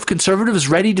bench of conservatives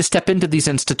ready to step into these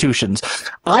institutions.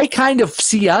 I kind of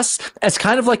see us as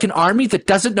kind of like an army that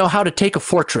doesn't know how to take a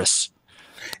fortress.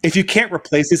 If you can't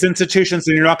replace these institutions,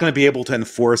 then you're not going to be able to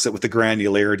enforce it with the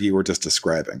granularity you were just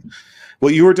describing.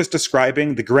 What you were just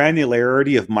describing, the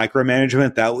granularity of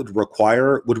micromanagement that would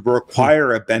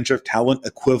require a bench of talent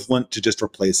equivalent to just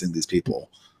replacing these people.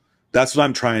 That's what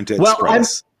I'm trying to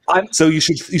express. So you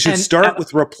should start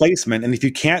with replacement, and if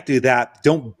you can't do that,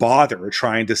 don't bother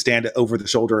trying to stand over the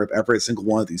shoulder of every single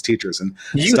one of these teachers and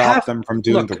stop them from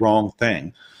doing the wrong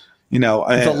thing. You know,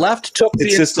 the left took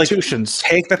the institutions.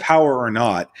 Like, take the power or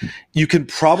not. You can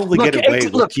probably get away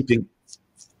with keeping.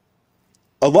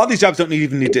 A lot of these jobs don't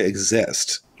even need to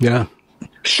exist. Yeah.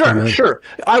 Sure.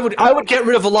 I would get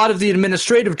rid of a lot of the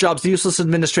administrative jobs, the useless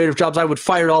administrative jobs. I would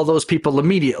fire all those people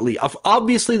immediately.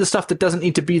 Obviously, the stuff that doesn't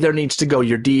need to be there needs to go.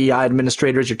 Your DEI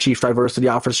administrators, your chief diversity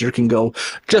officer can go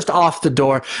just off the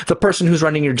door. The person who's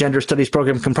running your gender studies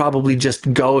program can probably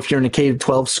just go if you're in a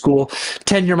K-12 school.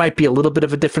 Tenure might be a little bit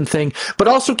of a different thing. But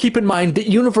also keep in mind that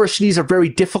universities are very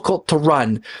difficult to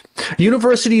run.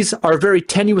 Universities are very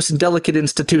tenuous and delicate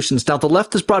institutions. Now, the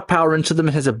left has brought power into them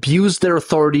and has abused their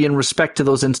authority in respect to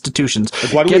those institutions.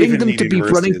 Like, getting them to be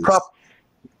running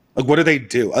like, what do they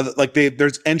do? Like,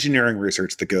 there's engineering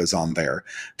research that goes on there.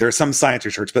 There's some science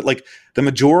research, but like the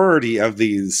majority of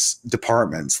these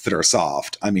departments that are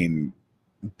soft, I mean,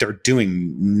 they're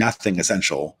doing nothing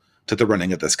essential to the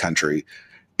running of this country.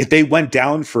 If they went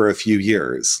down for a few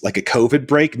years, like a COVID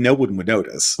break, no one would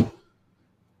notice.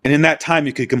 And in that time,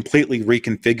 you could completely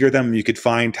reconfigure them. You could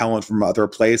find talent from other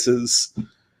places.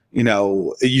 You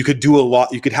know, you could do a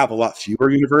lot. You could have a lot fewer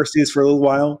universities for a little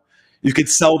while. You could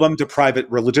sell them to private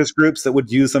religious groups that would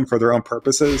use them for their own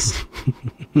purposes.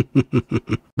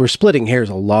 We're splitting hairs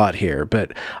a lot here,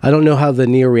 but I don't know how the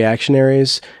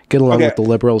neo-reactionaries get along with the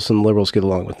liberals and the liberals get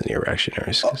along with the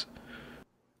neo-reactionaries.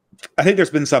 I think there's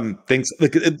been some things.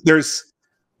 Like,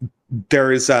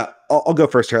 I'll go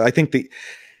first here. I think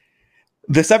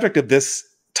the subject of this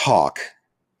talk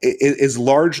is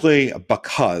largely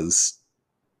because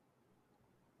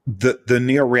the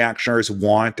neo-reactionaries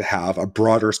want to have a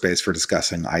broader space for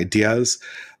discussing ideas,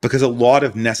 because a lot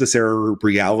of necessary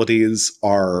realities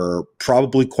are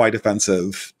probably quite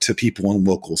offensive to people in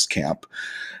Wokal's camp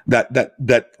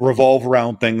that revolve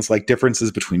around things like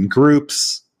differences between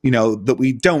groups, you know, that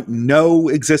we don't know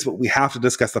exist, but we have to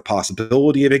discuss the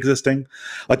possibility of existing,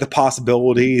 like the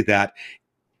possibility that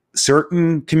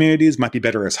certain communities might be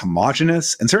better as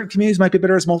homogenous and certain communities might be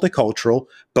better as multicultural.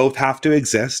 Both have to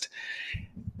exist.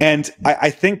 And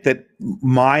I think that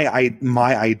my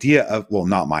idea of, well,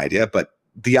 not my idea, but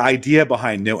the idea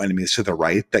behind No Enemies to the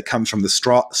Right that comes from the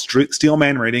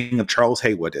Steelman rating of Charles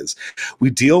Haywood is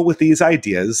we deal with these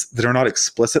ideas that are not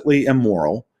explicitly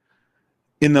immoral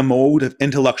in the mode of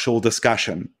intellectual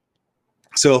discussion.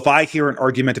 So if I hear an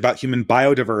argument about human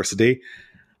biodiversity,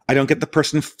 I don't get the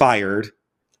person fired.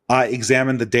 I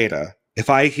examine the data. If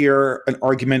I hear an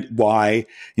argument why,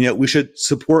 you know, we should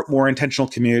support more intentional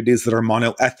communities that are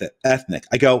mono-ethnic,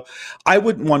 I go, I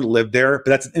wouldn't want to live there, but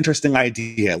that's an interesting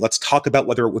idea. Let's talk about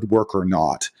whether it would work or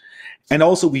not. And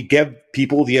also, we give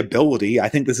people the ability, I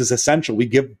think this is essential, we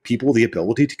give people the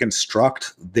ability to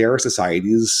construct their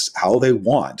societies how they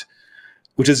want,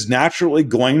 which is naturally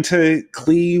going to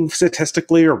cleave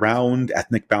statistically around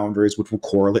ethnic boundaries, which will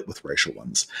correlate with racial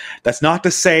ones. That's not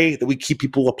to say that we keep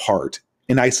people apart.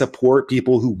 And I support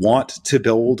people who want to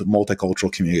build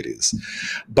multicultural communities.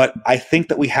 But I think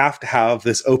that we have to have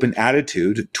this open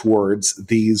attitude towards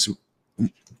these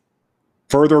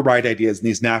further right ideas and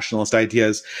these nationalist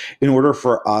ideas in order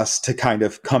for us to kind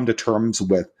of come to terms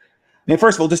with, I mean,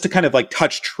 first of all, just to kind of like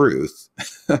touch truth.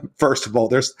 First of all,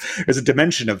 there's a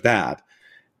dimension of that.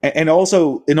 And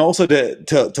also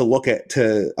to look at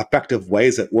effective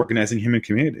ways at organizing human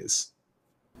communities.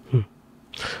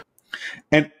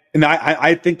 And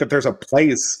I think that there's a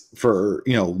place for,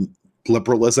 you know,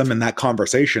 liberalism in that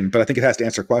conversation, but I think it has to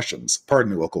answer questions.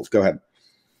 Pardon me, Wokal. Go ahead.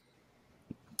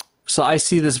 So I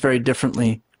see this very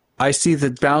differently. I see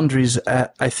the boundaries.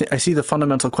 I see the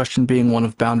fundamental question being one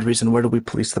of boundaries and where do we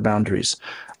police the boundaries.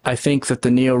 I think that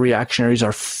the neo-reactionaries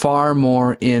are far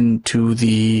more into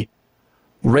the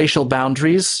racial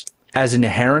boundaries as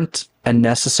inherent and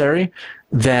necessary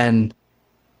than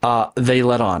they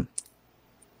let on.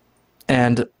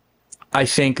 And I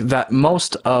think that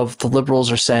most of the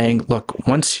liberals are saying, look,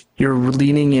 once you're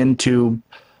leaning into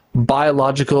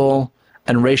biological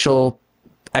and racial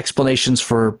explanations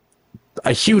for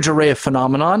a huge array of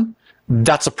phenomenon,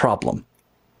 that's a problem.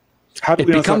 How do It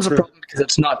we know becomes it's a not true? problem because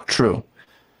it's not true.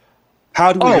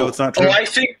 How do we know it's not true? I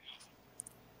think.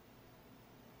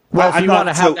 Well, if I'm you not-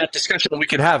 want to have so- that discussion, we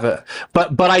could have it.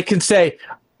 But I can say,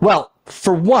 well,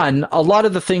 for one, a lot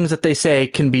of the things that they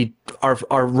say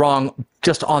are wrong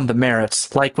just on the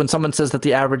merits. Like when someone says that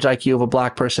the average IQ of a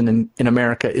black person in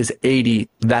America is 80,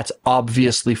 that's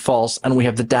obviously false, and we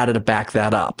have the data to back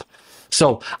that up.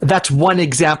 So that's one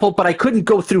example, but I couldn't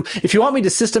go through. If you want me to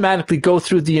systematically go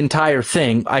through the entire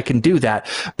thing, I can do that.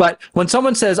 But when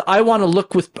someone says, I want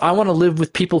to live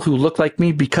with people who look like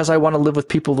me because I want to live with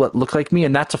people that look like me,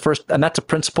 and that's a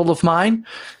principle of mine.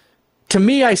 To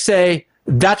me, I say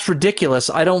that's ridiculous.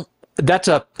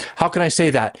 How can I say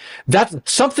that? That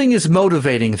something is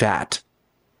motivating that.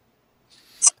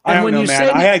 I don't when know, you man.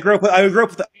 say- I grew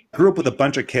up with a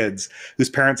bunch of kids whose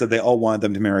parents said they all wanted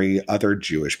them to marry other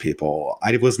Jewish people.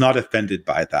 I was not offended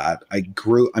by that. I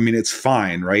mean, it's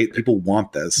fine, right? People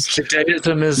want this.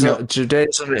 Judaism is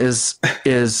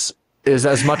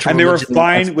as much. And they were religion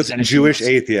fine as with anything Jewish else.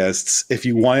 atheists if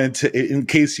you wanted to, in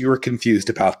case you were confused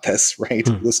about this, right?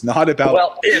 It was not about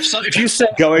Well, if you say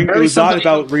it marry was not somebody-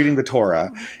 about reading the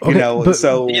Torah, Okay, but-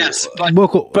 so Yes, but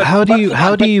Wokal, how do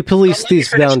you police let me these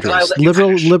finish, and I'll boundaries? let you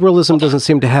finish. Liberalism doesn't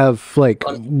seem to have like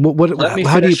Let me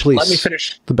how do you finish. Let me police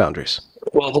finish. the boundaries?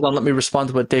 Well, hold on. Let me respond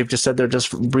to what Dave just said there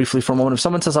just briefly for a moment. If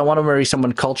someone says, I want to marry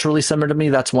someone culturally similar to me,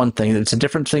 that's one thing. It's a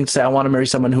different thing to say, I want to marry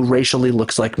someone who racially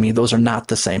looks like me. Those are not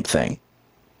the same thing.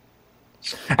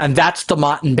 And that's the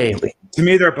Mott and Bailey. to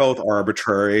me they're both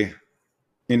arbitrary.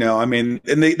 I mean,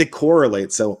 and they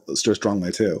correlate so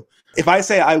strongly too. If I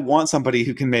say I want somebody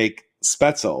who can make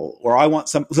Spetzel, or I want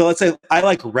so let's say I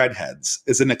like redheads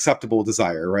is an acceptable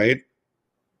desire, right?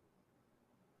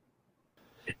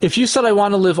 If you said I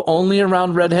want to live only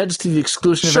around redheads to the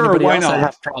exclusion of Sure, anybody why else, not? I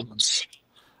have problems.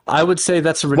 I would say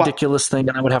that's a ridiculous thing,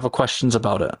 and I would have questions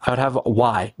about it. I would have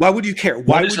why. Why would you care?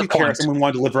 Why is would the you care point? if someone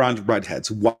wanted to live around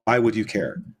redheads? Why would you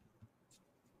care?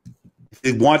 If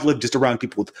they want to live just around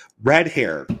people with red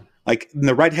hair, like in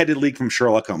the redheaded league from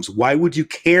Sherlock Holmes, why would you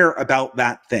care about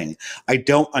that thing? I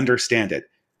don't understand it.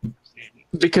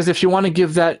 Because if you want to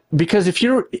give that, because if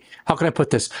you're, how can I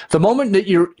put this? The moment that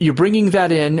you're bringing that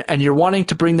in and you're wanting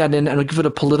to bring that in and give it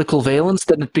a political valence,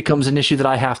 then it becomes an issue that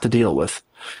I have to deal with.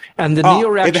 And the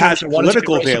neo-reactionaries it has are wanting to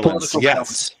political embrace the valence, political yes.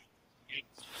 valence.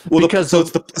 Well, Because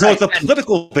it's the and-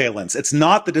 political valence. It's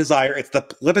not the desire, it's the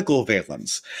political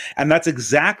valence. And that's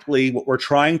exactly what we're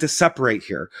trying to separate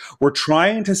here. We're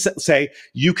trying to say,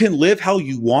 you can live how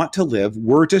you want to live.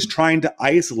 We're just trying to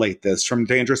isolate this from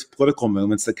dangerous political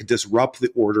movements that could disrupt the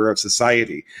order of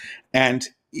society. And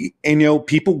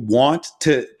people want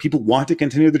to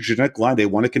continue the genetic line. They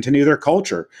want to continue their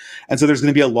culture. And so there's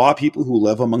going to be a lot of people who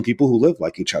live among people who live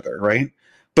like each other, right?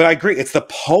 But I agree, it's the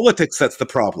politics that's the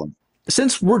problem.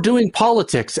 Since we're doing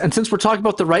politics and since we're talking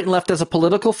about the right and left as a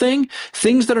political thing,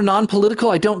 things that are non-political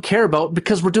I don't care about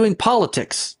because we're doing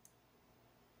politics.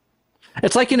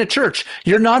 It's like in a church.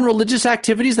 Your non-religious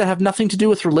activities that have nothing to do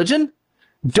with religion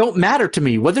don't matter to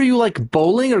me. Whether you like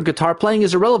bowling or guitar playing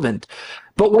is irrelevant.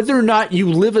 But whether or not you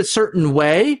live a certain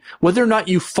way, whether or not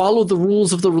you follow the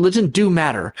rules of the religion do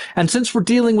matter. And since we're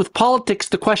dealing with politics,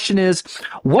 the question is,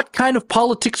 what kind of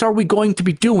politics are we going to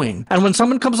be doing? And when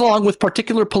someone comes along with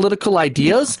particular political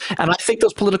ideas, and I think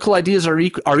those political ideas are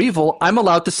evil, I'm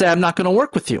allowed to say I'm not going to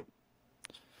work with you.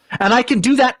 And I can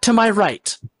do that to my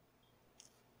right.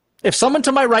 If someone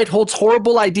to my right holds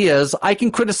horrible ideas, I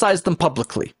can criticize them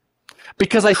publicly.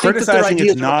 Because I think that their Criticizing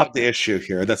ideas is not the issue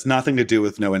here. That's nothing to do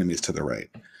with no enemies to the right.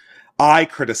 I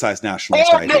criticize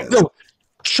nationalist ideas. No.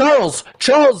 Charles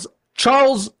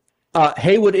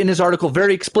Haywood in his article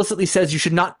very explicitly says you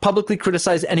should not publicly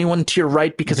criticize anyone to your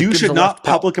right because it You gives should the not left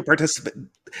power. publicly participate.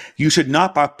 You should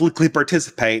not publicly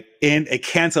participate in a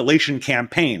cancellation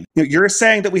campaign. You're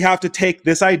saying that we have to take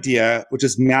this idea, which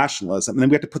is nationalism, and then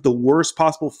we have to put the worst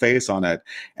possible face on it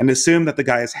and assume that the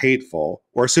guy is hateful,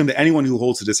 or assume that anyone who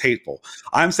holds it is hateful.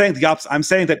 I'm saying the opposite. I'm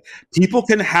saying that people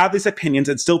can have these opinions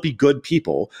and still be good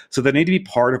people, so they need to be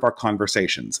part of our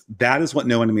conversations. That is what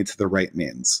no enemy to the right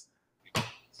means.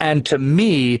 And to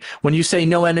me, when you say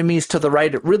no enemies to the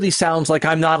right, it really sounds like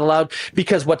I'm not allowed,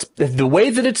 because the way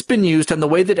that it's been used and the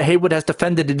way that Haywood has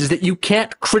defended it is that you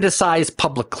can't criticize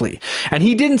publicly. And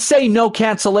he didn't say no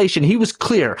cancellation. He was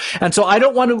clear. And so I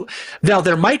don't want to, now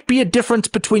there might be a difference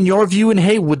between your view and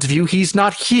Haywood's view. He's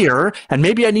not here. And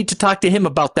maybe I need to talk to him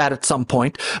about that at some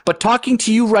point. But talking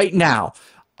to you right now,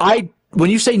 when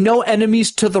you say no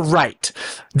enemies to the right,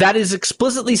 that is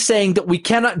explicitly saying that we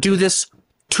cannot do this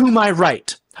to my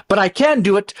right, but I can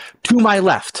do it to my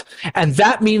left. And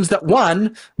that means that,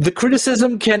 one, the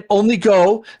criticism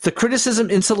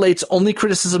insulates only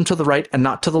criticism to the right and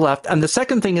not to the left. And the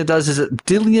second thing it does is it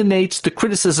delineates the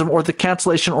criticism or the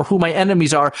cancellation or who my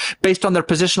enemies are based on their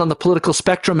position on the political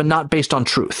spectrum and not based on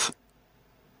truth.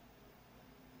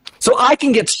 So I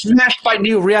can get smashed by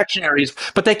new reactionaries,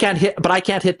 but I can't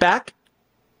hit back.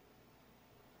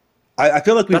 I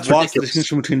feel like we've lost the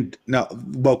distinction between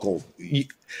Wokal.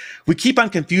 We keep on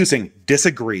confusing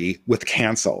disagree with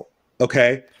cancel.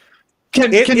 Okay.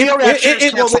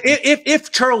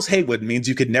 If Charles Haywood means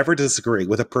you could never disagree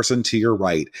with a person to your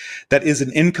right, that is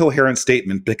an incoherent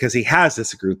statement because he has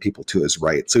disagreed with people to his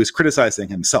right. So he's criticizing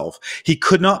himself. He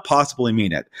could not possibly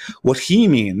mean it. What he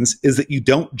means is that you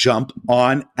don't jump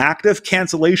on active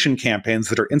cancellation campaigns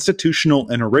that are institutional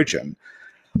in origin,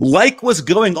 like was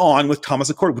going on with Thomas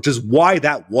Accord, which is why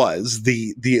that was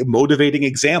the motivating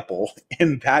example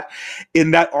in that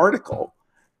article.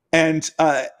 And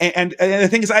the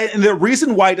thing is, the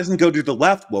reason why it doesn't go to the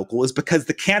left, Wokal, is because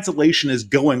the cancellation is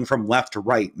going from left to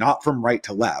right, not from right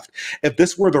to left. If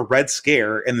this were the Red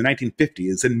Scare in the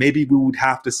 1950s, then maybe you'd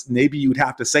have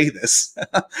to say this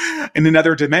in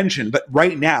another dimension. But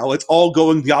right now, it's all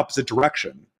going the opposite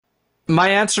direction. My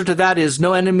answer to that is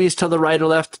no enemies to the right or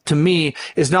left, to me,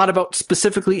 is not about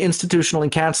specifically institutional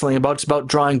and canceling. It's about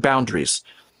drawing boundaries.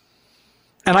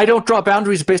 And I don't draw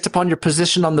boundaries based upon your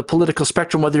position on the political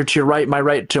spectrum, whether to your right, my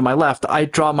right, to my left. I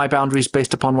draw my boundaries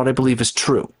based upon what I believe is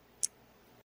true.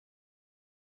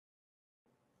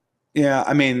 Yeah,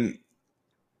 I mean,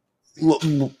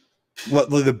 your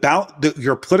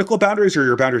political boundaries or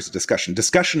your boundaries of discussion?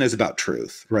 Discussion is about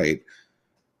truth, right?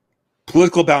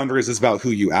 Political boundaries is about who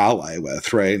you ally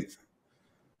with, right?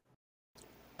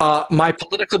 My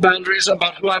political boundaries are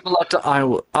about who I'm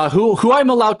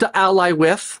allowed to ally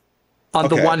with. On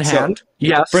the one hand,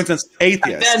 yes. For instance,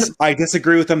 atheists. I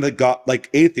disagree with them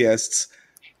atheists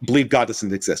believe God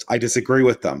doesn't exist. I disagree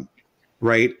with them,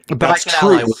 right? But that's I can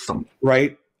ally with them,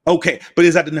 right? Okay, but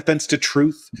is that an offense to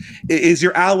truth? Is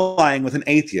your allying with an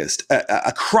atheist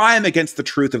a crime against the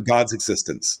truth of God's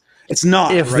existence? It's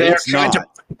not.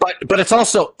 But it's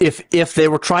also if they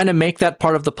were trying to make that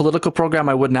part of the political program,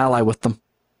 I wouldn't ally with them.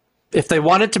 If they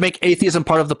wanted to make atheism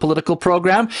part of the political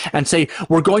program and say,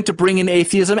 we're going to bring in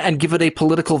atheism and give it a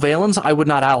political valence, I would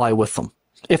not ally with them.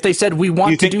 If they said, we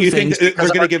want to do things... You think they're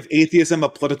going to give atheism a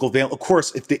political valence? Of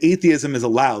course, if the atheism is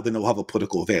allowed, then it'll have a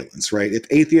political valence, right? If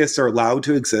atheists are allowed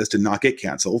to exist and not get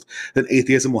canceled, then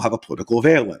atheism will have a political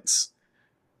valence.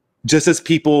 Just as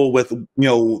people with,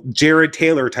 Jared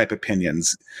Taylor type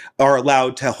opinions are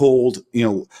allowed to hold,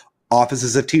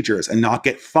 offices of teachers and not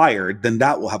get fired, then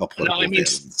that will have a political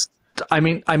valence. I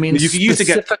mean, you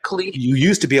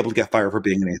used to be able to get fired for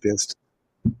being an atheist.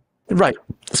 Right.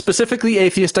 Specifically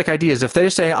atheistic ideas. If they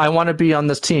say, I want to be on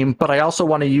this team, but I also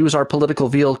want to use our political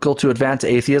vehicle to advance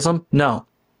atheism, no.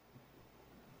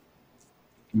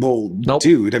 Well, nope.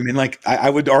 Dude, I mean, I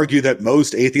would argue that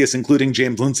most atheists, including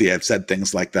James Lindsay, have said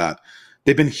things like that.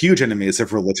 They've been huge enemies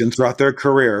of religion throughout their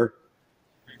career.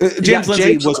 James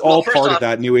Lindsay was all part of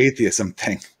that new atheism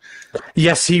thing.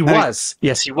 Yes, he was.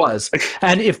 Yes, he was.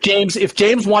 And if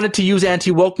James wanted to use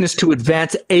anti-wokeness to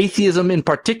advance atheism in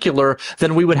particular,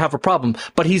 then we would have a problem.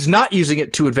 But he's not using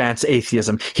it to advance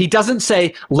atheism. He doesn't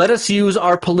say, let us use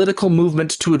our political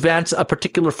movement to advance a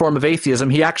particular form of atheism.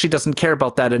 He actually doesn't care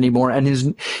about that anymore. And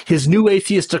his new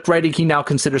atheistic writing he now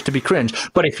considers to be cringe.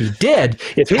 But if he did,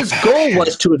 if his goal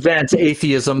was to advance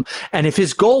atheism, and if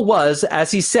his goal was,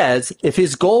 as he says, if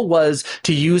his goal was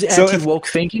to use anti-woke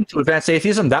thinking to advance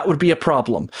atheism, that would be a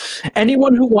problem.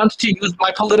 Anyone who wants to use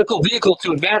my political vehicle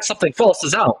to advance something false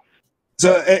is out.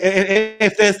 So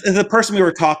if the person we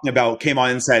were talking about came on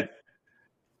and said,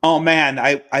 oh man,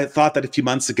 I thought that a few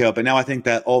months ago, but now I think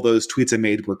that all those tweets I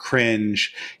made were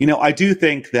cringe. I do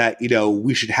think that,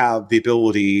 we should have the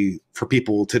ability for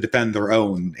people to defend their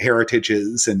own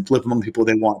heritages and live among people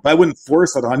they want. But I wouldn't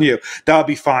force that on you. That would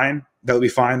be fine. That would be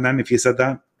fine then if you said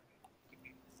that.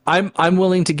 I'm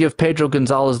willing to give Pedro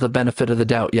Gonzalez the benefit of the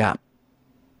doubt, yeah.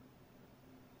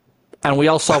 And we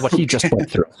all saw what he just went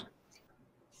through.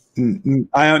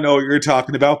 I don't know what you're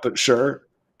talking about, but sure.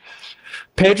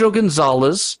 Pedro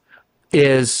Gonzalez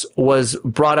was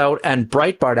brought out, and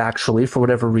Breitbart, actually, for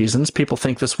whatever reasons, people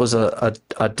think this was a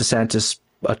DeSantis,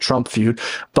 a Trump feud,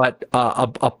 but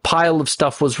a pile of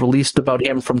stuff was released about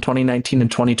him from 2019 and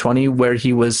 2020 where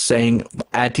he was saying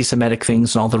anti-Semitic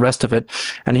things and all the rest of it.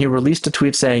 And he released a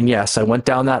tweet saying, yes, I went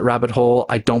down that rabbit hole.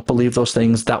 I don't believe those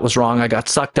things. That was wrong. I got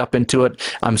sucked up into it.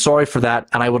 I'm sorry for that.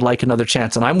 And I would like another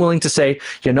chance. And I'm willing to say,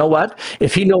 you know what?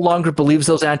 If he no longer believes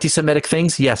those anti-Semitic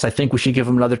things, yes, I think we should give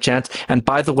him another chance. And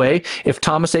by the way, if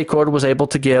Thomas A. Corder was able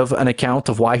to give an account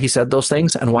of why he said those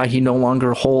things and why he no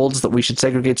longer holds that we should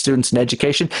segregate students in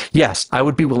education, yes, I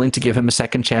would be willing to give him a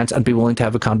second chance and be willing to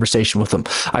have a conversation with him.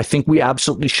 I think we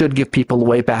absolutely should give people a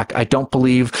way back. I don't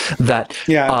believe that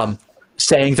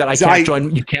saying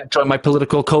that you can't join my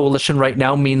political coalition right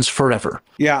now means forever.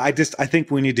 Yeah, I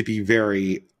think we need to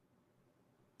be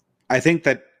I think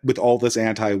that with all this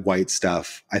anti-white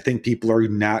stuff, I think people are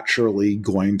naturally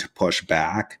going to push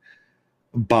back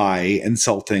by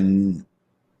insulting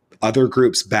other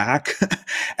groups back,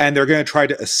 and they're going to try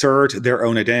to assert their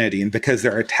own identity. And because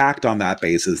they're attacked on that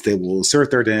basis, they will assert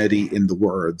their identity in the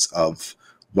words of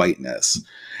whiteness.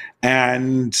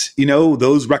 And, you know,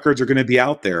 those records are going to be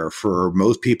out there for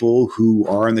most people who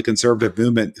are in the conservative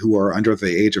movement who are under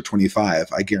the age of 25.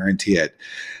 I guarantee it.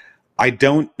 I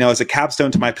don't know, as a capstone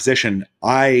to my position,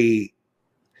 I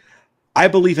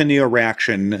believe in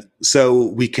neo-reaction so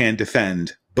we can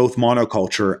defend both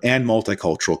monoculture and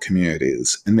multicultural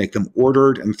communities and make them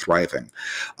ordered and thriving.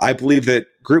 I believe that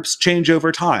groups change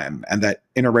over time and that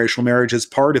interracial marriage is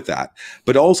part of that,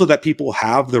 but also that people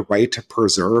have the right to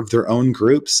preserve their own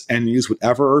groups and use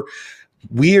whatever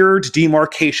weird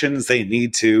demarcations they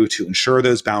need to ensure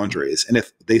those boundaries. And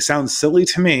if they sound silly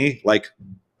to me, like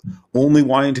only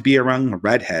wanting to be around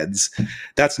redheads,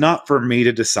 that's not for me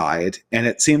to decide. And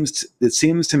it seems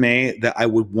to me that I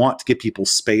would want to give people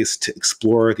space to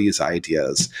explore these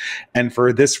ideas. And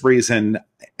for this reason,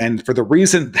 and for the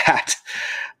reason that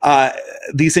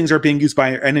these things are being used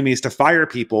by our enemies to fire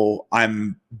people,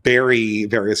 I'm very,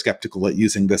 very skeptical at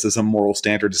using this as a moral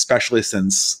standard, especially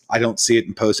since I don't see it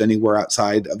imposed anywhere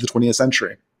outside of the 20th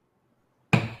century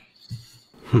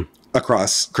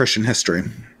across Christian history.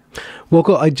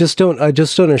 Wokal, I just don't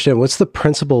understand. What's the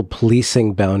principle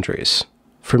policing boundaries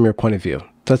from your point of view?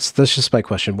 That's just my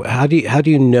question. How do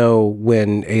you know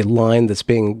when a line that's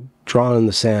being drawn in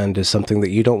the sand is something that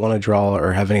you don't want to draw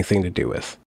or have anything to do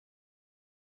with?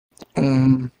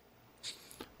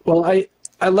 Well, I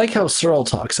like how Searle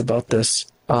talks about this.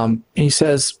 He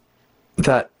says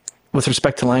that with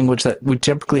respect to language, that we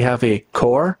typically have a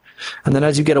core, and then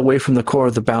as you get away from the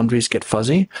core, the boundaries get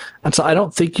fuzzy. And so I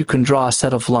don't think you can draw a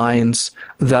set of lines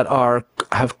that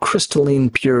have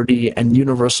crystalline purity and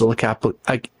universal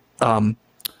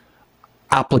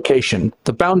application.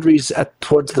 The boundaries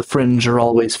towards the fringe are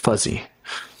always fuzzy.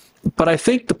 But I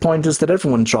think the point is that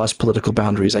everyone draws political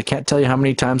boundaries. I can't tell you how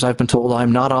many times I've been told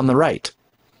I'm not on the right,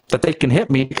 that they can hit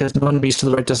me because no enemies to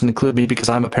the right doesn't include me because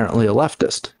I'm apparently a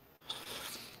leftist.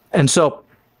 And so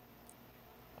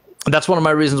that's one of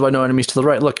my reasons why no enemies to the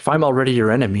right. Look, if I'm already your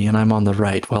enemy and I'm on the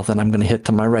right, well, then I'm going to hit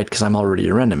to my right because I'm already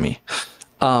your enemy.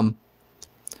 And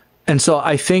so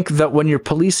I think that when you're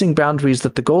policing boundaries,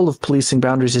 that the goal of policing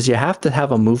boundaries is you have to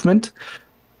have a movement.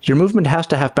 Your movement has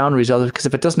to have boundaries, because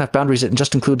if it doesn't have boundaries, it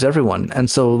just includes everyone. And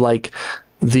so, like,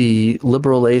 the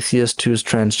liberal atheist who's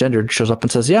transgendered shows up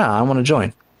and says, yeah, I want to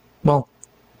join. Well,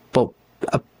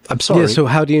 I'm sorry. Yeah, so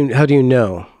how do you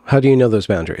know? How do you know those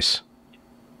boundaries?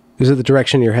 Is it the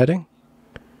direction you're heading?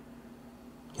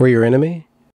 Or your enemy?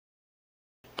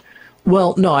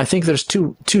 Well, no, I think there's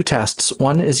two tests.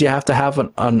 One is you have to have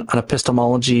an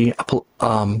epistemology.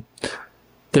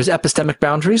 There's epistemic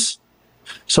boundaries.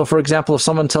 So, for example, if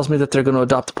someone tells me that they're going to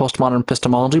adopt postmodern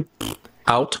epistemology,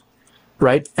 out,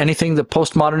 right? Anything that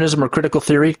postmodernism or critical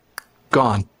theory,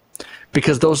 gone.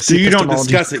 Because those So you don't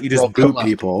discuss it, you just boot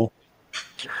people.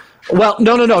 Well,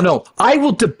 no. I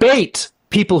will debate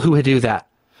people who do that.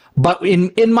 But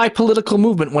in my political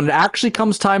movement, when it actually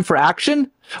comes time for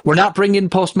action, we're not bringing in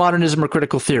postmodernism or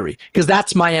critical theory, because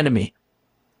that's my enemy.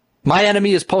 My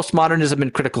enemy is postmodernism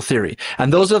and critical theory.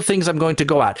 And those are the things I'm going to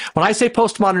go at. When I say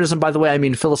postmodernism, by the way, I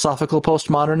mean philosophical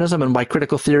postmodernism. And by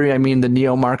critical theory, I mean the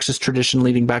neo-Marxist tradition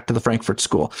leading back to the Frankfurt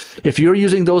School. If you're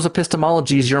using those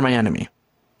epistemologies, you're my enemy.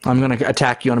 I'm going to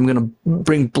attack you, and I'm going to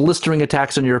bring blistering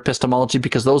attacks on your epistemology,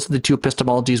 because those are the two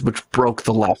epistemologies which broke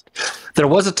the left. There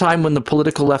was a time when the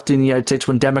political left in the United States,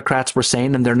 when Democrats were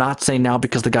sane, and they're not sane now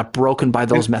because they got broken by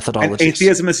those methodologies. And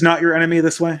atheism is not your enemy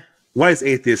this way? Why is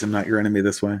atheism not your enemy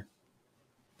this way?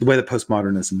 The way that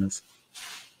postmodernism is?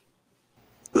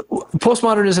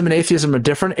 Postmodernism and atheism are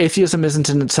different. Atheism isn't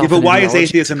in itself. Yeah, but why is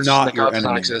ideology. atheism not your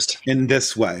enemy exist. in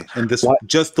this way? In this, What?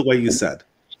 just the way you said.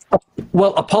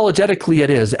 Well, apologetically, it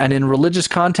is, and in religious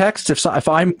context, if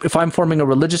I'm forming a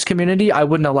religious community, I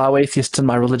wouldn't allow atheists in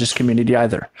my religious community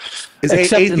either.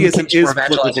 Atheism is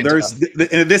political. evangelizing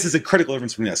And this is a critical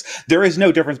difference between this. There is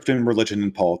no difference between religion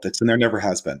and politics, and there never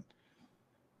has been.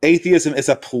 Atheism is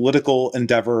a political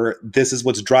endeavor. This is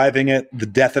what's driving it. The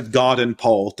death of God in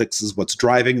politics is what's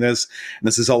driving this, and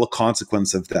this is all a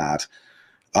consequence of that.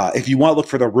 If you want to look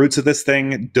for the roots of this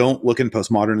thing, don't look in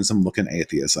postmodernism, look in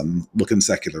atheism, look in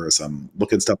secularism,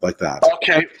 look in stuff like that.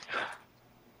 Okay.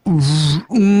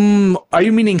 Are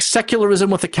you meaning secularism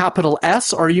with a capital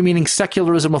S, or are you meaning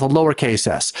secularism with a lowercase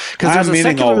s? Because there's a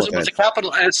secularism with a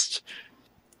capital S.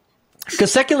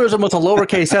 Because secularism with a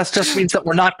lowercase s just means that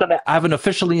we're not going to have an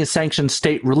officially sanctioned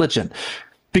state religion.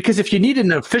 Because if you need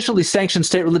an officially sanctioned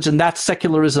state religion, that's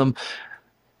secularism.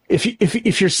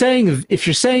 If you're saying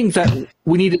that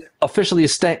we need an officially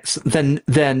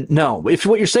then no. If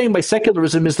what you're saying by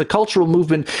secularism is the cultural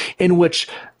movement in which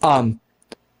the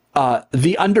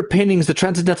underpinnings, the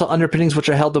transcendental underpinnings which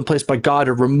are held in place by God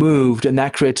are removed, and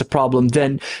that creates a problem,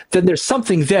 then there's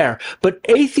something there. But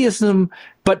atheism,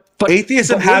 but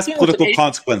atheism has political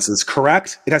consequences,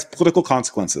 correct? It has political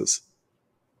consequences,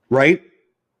 right?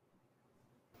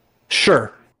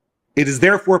 Sure. It is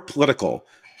therefore political.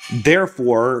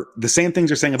 Therefore, the same things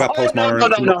you're saying about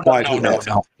postmodernism apply to it.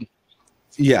 No.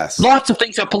 Yes. Lots of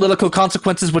things have political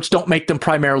consequences which don't make them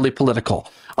primarily political.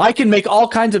 I can make all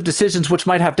kinds of decisions which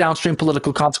might have downstream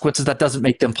political consequences that doesn't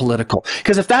make them political.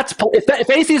 Because if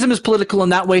atheism is political in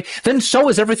that way, then so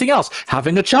is everything else.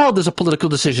 Having a child is a political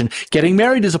decision. Getting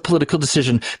married is a political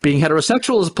decision. Being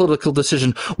heterosexual is a political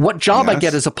decision. What job I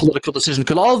get is a political decision.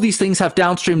 Because all of these things have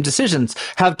downstream decisions,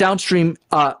 have downstream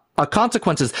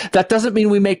consequences. That doesn't mean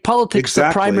we make politics the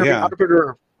primary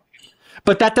arbiter.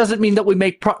 But that doesn't mean that we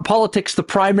make politics the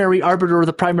primary arbiter or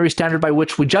the primary standard by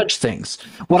which we judge things.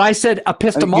 When I said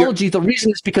epistemology, the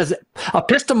reason is because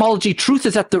epistemology, truth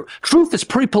is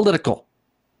pre-political.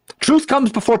 Truth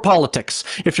comes before politics.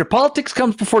 If your politics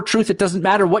comes before truth, it doesn't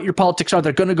matter what your politics are,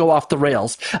 they're going to go off the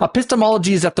rails.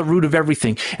 Epistemology is at the root of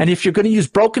everything. And if you're going to use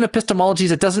broken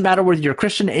epistemologies, it doesn't matter whether you're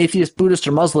Christian, atheist, Buddhist,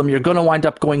 or Muslim, you're going to wind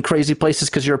up going crazy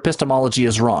places because your epistemology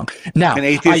is wrong. Now, and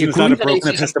atheism is not a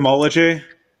broken epistemology?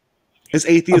 Is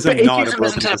atheism not a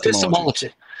broken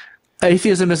epistemology?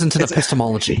 Atheism isn't an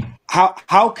epistemology.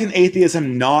 How can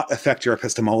atheism not affect your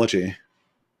epistemology?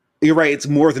 You're right, it's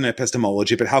more than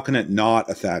epistemology, but how can it not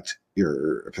affect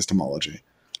your epistemology?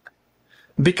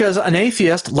 Because an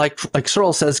atheist, like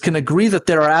Searle says, can agree that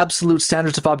there are absolute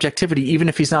standards of objectivity, even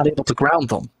if he's not able to ground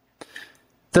them.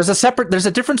 There's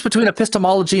a difference between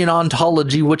epistemology and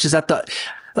ontology, which is that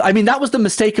was the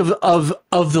mistake of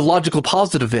the logical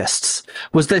positivists,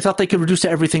 was they thought they could reduce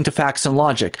everything to facts and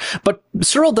logic. But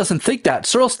Searle doesn't think that.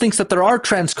 Searle thinks that there are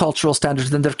transcultural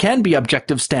standards and there can be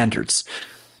objective standards.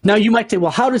 Now, you might say,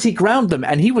 well, how does he ground them?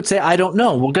 And he would say, I don't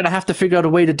know. We're going to have to figure out a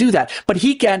way to do that. But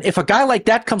he can, if a guy like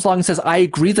that comes along and says, I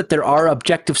agree that there are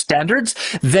objective standards,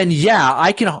 then yeah,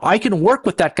 I can work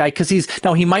with that guy because he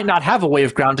might not have a way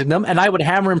of grounding them, and I would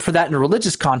hammer him for that in a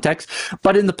religious context.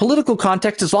 But in the political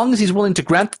context, as long as he's willing to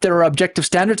grant that there are objective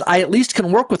standards, I at least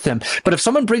can work with him. But if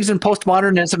someone brings in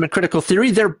postmodernism and critical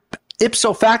theory, they're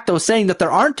ipso facto saying that there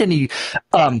aren't any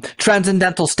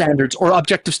transcendental standards or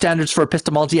objective standards for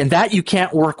epistemology, and that you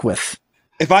can't work with.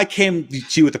 If I came to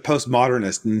you with a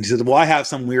postmodernist and he said, well, I have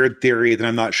some weird theory that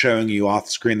I'm not showing you off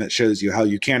the screen that shows you how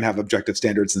you can have objective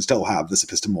standards and still have this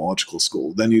epistemological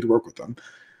school, then you'd work with them.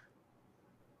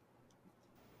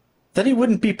 Then he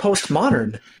wouldn't be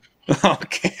postmodern.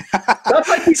 Okay.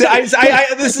 This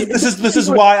is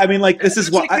why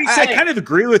I kind of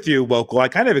agree with you, Wokal. I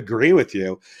kind of agree with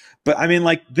you. But I mean,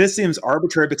 like, this seems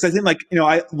arbitrary because I think, like,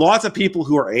 lots of people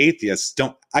who are atheists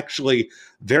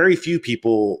very few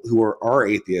people who are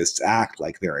atheists act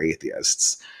like they're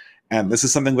atheists. And this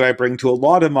is something that I bring to a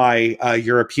lot of my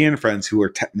European friends who are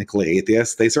technically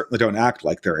atheists. They certainly don't act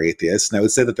like they're atheists. And I would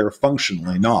say that they're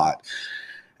functionally not.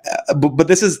 But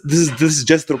this is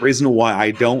just the reason why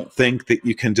I don't think that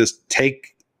you can just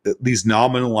take these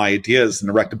nominal ideas and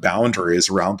erect boundaries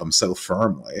around them so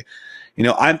firmly.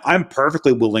 I'm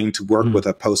perfectly willing to work with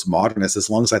a postmodernist as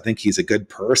long as I think he's a good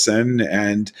person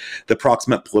and the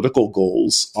proximate political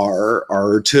goals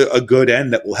are to a good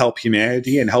end that will help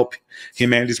humanity and help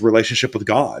humanity's relationship with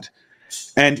God.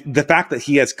 And the fact that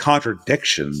he has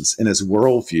contradictions in his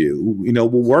worldview, we'll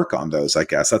work on those, I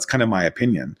guess. That's kind of my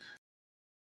opinion.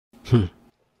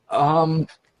 I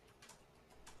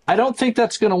don't think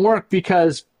that's going to work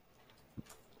because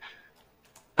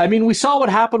I mean, we saw what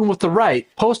happened with the right,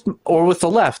 with the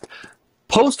left.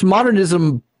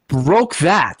 Postmodernism broke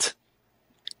that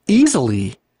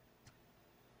easily.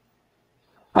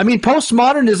 I mean,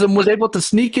 postmodernism was able to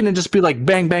sneak in and just be like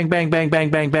bang, bang, bang, bang, bang,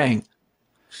 bang, bang,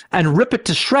 and rip it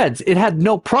to shreds. It had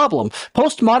no problem.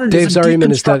 Postmodernism Dave's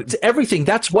argument is that everything.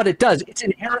 That's what it does. It's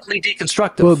inherently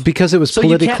deconstructive. Well, because it was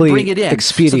politically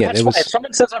expedient. So if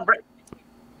someone says I'm right,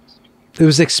 it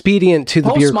was expedient to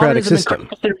the bureaucratic system.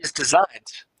 Is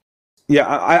designed. Yeah,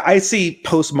 I see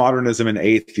postmodernism and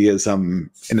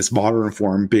atheism in its modern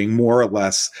form being more or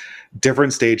less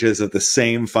different stages of the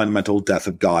same fundamental death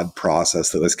of God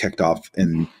process that was kicked off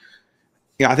in,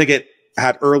 I think it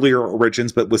had earlier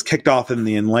origins, but was kicked off in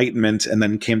the Enlightenment and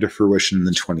then came to fruition in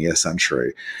the 20th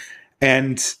century.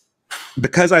 And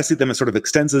because I see them as sort of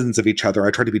extensions of each other,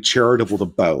 I try to be charitable to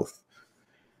both.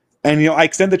 And, I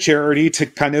extend the charity to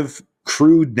kind of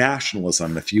crude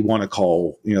nationalism, if you want to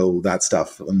call, that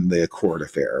stuff in the Accord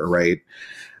affair, right?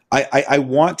 I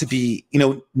want to be,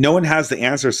 no one has the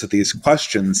answers to these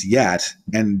questions yet,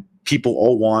 and people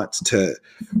all want to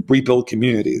rebuild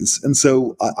communities. And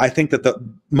so I think that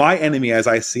my enemy, as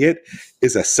I see it,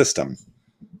 is a system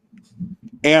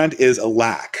and is a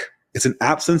lack. It's an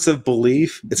absence of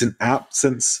belief. It's an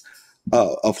absence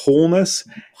of wholeness.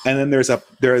 And then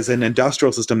there is an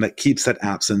industrial system that keeps that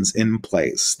absence in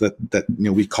place that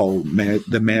we call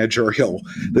the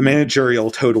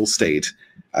managerial total state,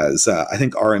 as I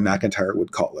think R.N. McIntyre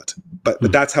would call it.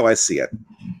 But that's how I see it.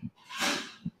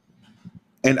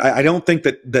 And I don't think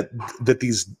that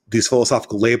these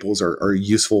philosophical labels are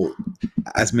useful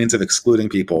as means of excluding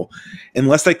people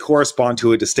unless they correspond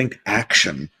to a distinct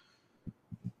action.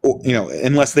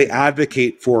 Unless they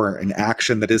advocate for an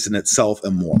action that is in itself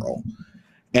immoral.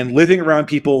 And living around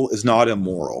people is not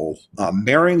immoral.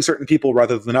 Marrying certain people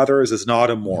rather than others is not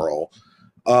immoral.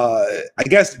 I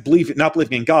guess not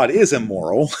believing in God is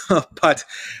immoral, but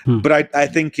I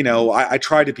think, I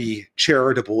try to be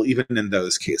charitable even in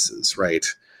those cases, right?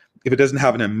 If it doesn't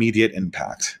have an immediate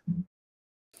impact.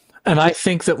 And I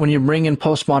think that when you bring in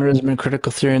postmodernism and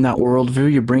critical theory in that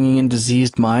worldview, you're bringing in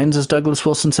diseased minds, as Douglas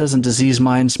Wilson says, and diseased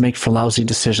minds make for lousy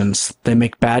decisions. They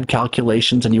make bad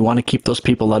calculations, and you want to keep those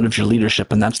people out of your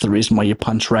leadership, and that's the reason why you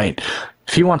punch right.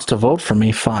 If he wants to vote for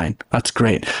me, fine. That's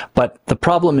great. But the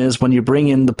problem is when you bring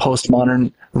in the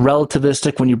postmodern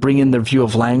relativistic, when you bring in their view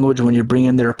of language, when you bring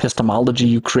in their epistemology,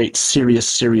 you create serious,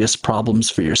 serious problems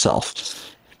for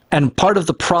yourself. And part of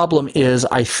the problem is,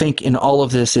 I think, in all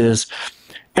of this is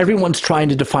everyone's trying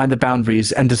to define the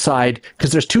boundaries and decide,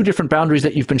 because there's two different boundaries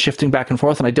that you've been shifting back and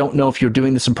forth, and I don't know if you're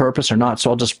doing this on purpose or not, so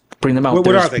I'll just bring them out.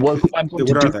 What are they?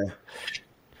 What are they?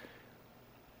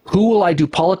 Who will I do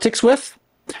politics with,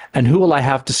 and who will I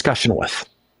have discussion with?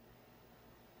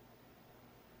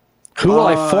 Who will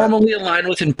I formally align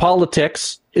with in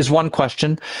politics is one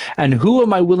question, and who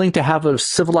am I willing to have a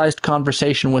civilized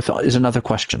conversation with is another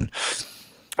question.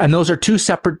 And those are two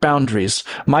separate boundaries.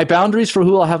 My boundaries for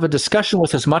who I'll have a discussion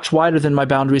with is much wider than my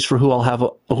boundaries for who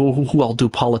I'll do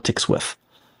politics with.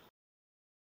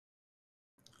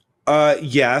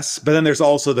 Yes, but then there's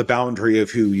also the boundary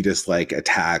of who you just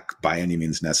attack by any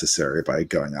means necessary by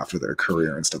going after their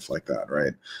career and stuff like that,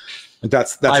 right?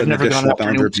 That's an additional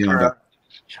boundary beyond that.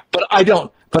 But I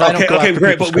don't. But okay, I don't okay,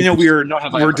 great. But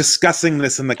we're discussing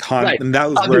this in the context, and that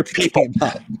was where it came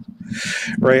up.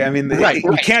 Right. I mean,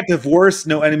 you can't divorce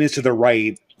No Enemies to the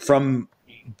Right from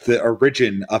the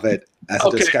origin of it as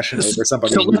a discussion over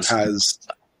somebody who has.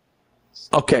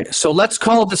 Okay, so let's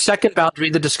call the second boundary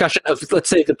the discussion of, let's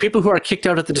say, the people who are kicked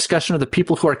out of the discussion are the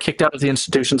people who are kicked out of the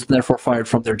institutions and therefore fired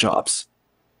from their jobs.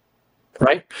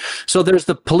 Right? So there's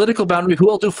the political boundary, who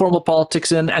will do formal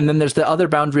politics in, and then there's the other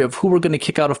boundary of who we're going to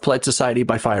kick out of polite society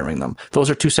by firing them. Those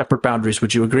are two separate boundaries.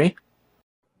 Would you agree?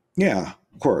 Yeah,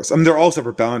 of course. I mean, they're all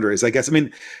separate boundaries, I guess. I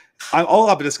mean, I'll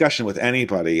have a discussion with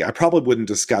anybody. I probably wouldn't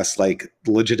discuss the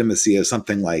legitimacy of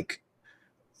something like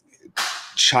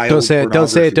child. Don't say it. Don't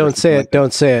say it. Don't say it.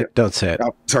 Don't say it. Don't say it.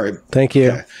 Oh, sorry. Thank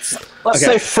you. Okay. Let's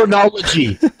say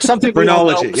phronology. Something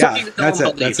phronology. Yeah, that's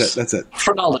it.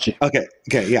 Phronology. Okay.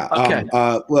 Yeah. Okay.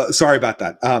 Well, sorry about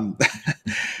that.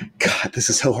 God, this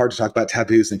is so hard to talk about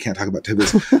taboos and can't talk about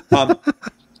taboos.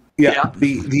 Yeah.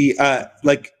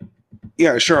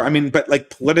 Yeah, sure. I mean, but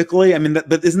politically, I mean,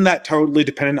 but isn't that totally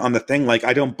dependent on the thing?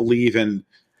 I don't believe in.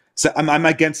 So I'm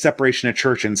against separation of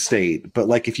church and state,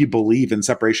 but if you believe in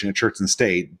separation of church and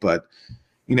state, but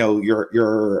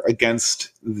you're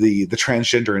against the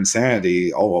transgender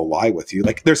insanity, I'll ally with you.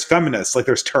 There's feminists,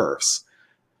 there's TERFs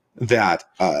that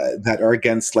are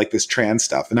against this trans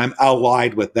stuff, and I'm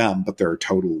allied with them, but they're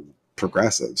total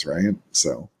progressives, right?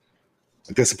 So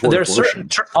they support abortion.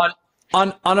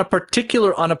 on a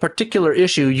particular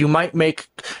issue, you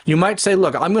might say,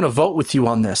 look, I'm going to vote with you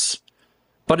on this.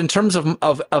 But in terms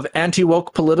of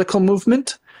anti-woke political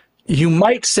movement, you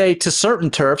might say to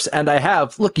certain TERFs, and I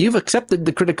have, look, you've accepted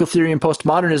the critical theory and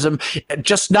postmodernism,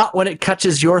 just not when it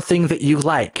catches your thing that you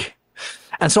like.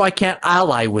 And so I can't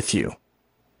ally with you.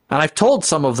 And I've told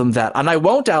some of them that, and I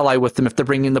won't ally with them if they're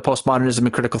bringing the postmodernism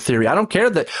and critical theory. I don't care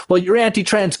that, well, you're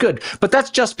anti-trans, good. But that's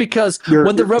just because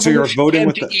when the revolution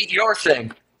came to eat your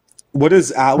thing. What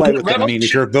does ally with them mean?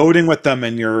 If you're voting with them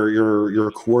and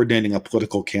you're coordinating a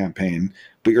political campaign,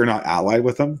 but you're not allied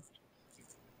with them?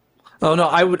 Oh no,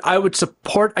 I would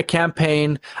support a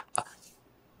campaign.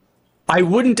 I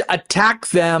wouldn't attack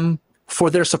them for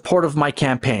their support of my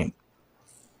campaign.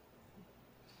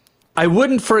 I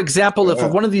wouldn't, for example, if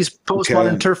one of these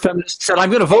postmodern TERF feminists said, I'm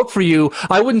going to vote for you,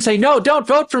 I wouldn't say, no, don't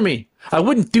vote for me. I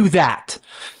wouldn't do that.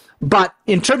 But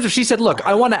in terms of, she said, look,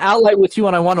 I want to ally with you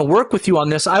and I want to work with you on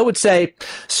this, I would say,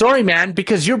 sorry, man,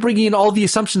 because you're bringing in all the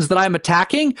assumptions that I'm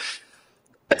attacking.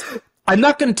 I'm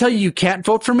not going to tell you you can't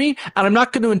vote for me, and I'm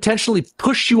not going to intentionally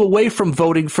push you away from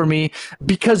voting for me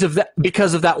because of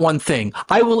that one thing.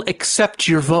 I will accept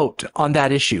your vote on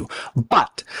that issue.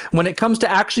 But when it comes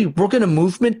to actually, we're going to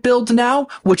movement build now,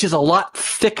 which is a lot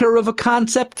thicker of a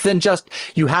concept than just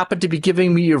you happen to be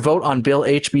giving me your vote on Bill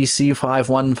HBC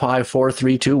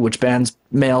 515432, which bans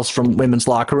males from women's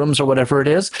locker rooms or whatever it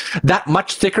is, that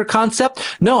much thicker concept.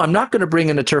 No, I'm not going to bring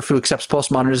in a TERF who accepts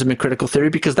postmodernism and critical theory,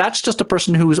 because that's just a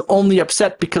person who is only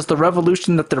upset because the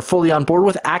revolution that they're fully on board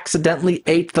with accidentally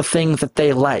ate the thing that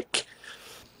they like.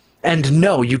 And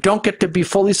no, you don't get to be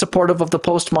fully supportive of the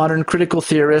postmodern critical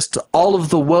theorists, all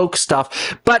of the woke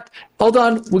stuff. But hold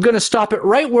on, we're going to stop it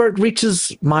right where it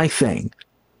reaches my thing.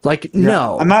 Like, yeah,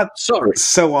 no. I'm not so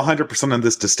 100% on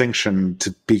this distinction,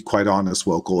 to be quite honest,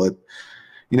 Wokal.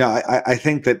 I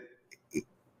think that,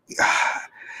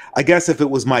 I guess if it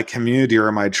was my community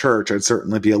or my church, I'd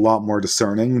certainly be a lot more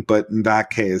discerning. But in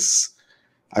that case,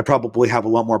 I probably have a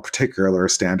lot more particular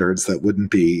standards that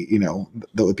wouldn't be,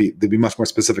 they'd be much more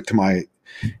specific to my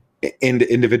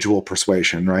individual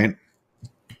persuasion, right?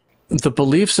 The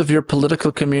beliefs of your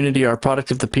political community are a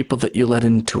product of the people that you let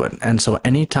into it. And so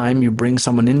anytime you bring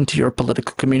someone into your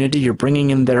political community, you're bringing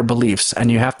in their beliefs.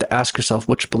 And you have to ask yourself,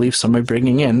 which beliefs am I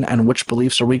bringing in, and which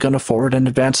beliefs are we going to forward and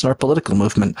advance in our political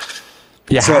movement?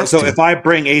 So if I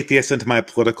bring atheists into my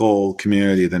political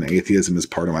community, then atheism is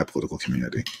part of my political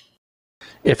community.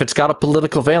 If it's got a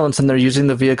political valence and they're using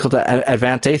the vehicle to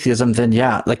advance atheism, then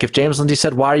yeah. Like if James Lindsay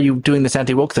said, why are you doing this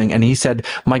anti-woke thing? And he said,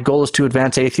 my goal is to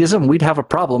advance atheism, we'd have a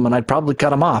problem and I'd probably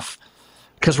cut him off.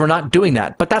 Because we're not doing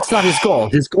that. But that's not his goal.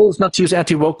 His goal is not to use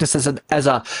anti-wokeness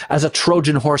as a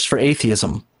Trojan horse for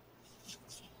atheism.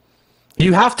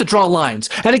 You have to draw lines.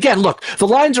 And again, look, the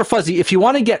lines are fuzzy. If you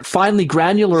want to get finely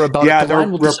granular about it,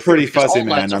 they're pretty fuzzy,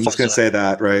 man. I'm just going to say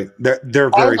that, right? They're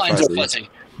very fuzzy.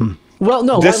 Well,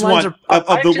 no, this one of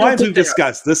the lines we've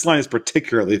discussed, this line is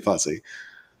particularly fuzzy.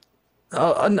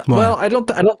 Well, I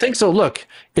don't think so. Look,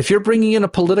 if you're bringing in a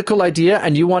political idea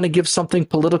and you want to give something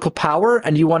political power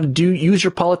and you want to use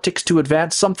your politics to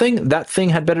advance something, that thing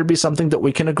had better be something that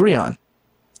we can agree on.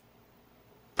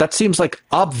 That seems like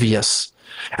obvious.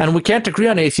 And we can't agree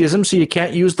on atheism, so you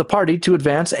can't use the party to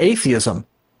advance atheism.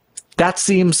 That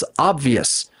seems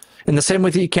obvious. In the same way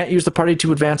that you can't use the party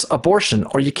to advance abortion,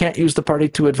 or you can't use the party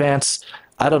to advance,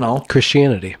 I don't know,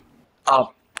 Christianity.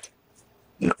 Well,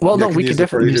 no, we can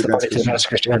definitely use the party to advance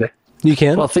Christianity. You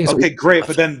can. Well, okay, great,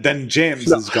 but then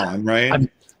James is gone, right?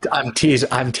 I'm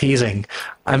teasing.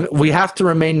 We have to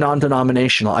remain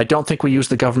non-denominational. I don't think we use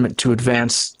the government to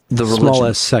advance the religion. Small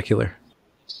as secular.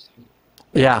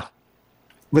 Yeah.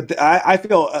 But I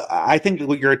think that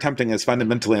what you're attempting is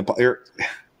fundamentally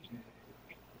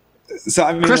so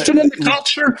I mean,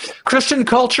 Christian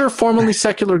culture, formerly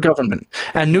secular government,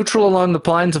 and neutral along the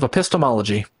lines of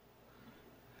epistemology.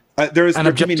 There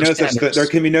can be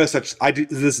no such.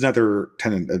 This is another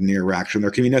tenet of neo-reaction.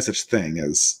 There can be no such thing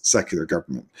as secular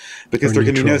government, because there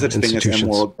can be no such thing as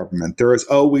immoral government. There's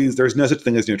no such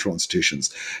thing as neutral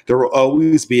institutions. There will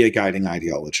always be a guiding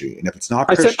ideology, and if it's not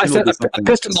Christian, I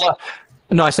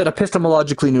said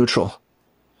epistemologically neutral.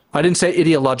 I didn't say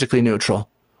ideologically neutral.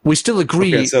 We still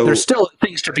agree there's still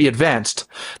things to be advanced.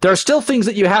 There are still things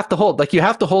that you have to hold. Like you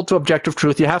have to hold to objective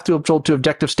truth. You have to hold to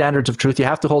objective standards of truth. You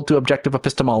have to hold to objective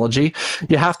epistemology.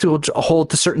 You have to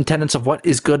hold to certain tenets of what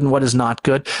is good and what is not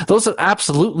good. Those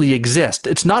absolutely exist.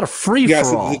 It's not a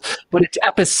free-for-all, but it's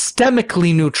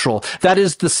epistemically neutral. That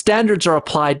is, the standards are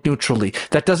applied neutrally.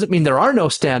 That doesn't mean there are no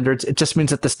standards. It just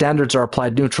means that the standards are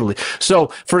applied neutrally. So,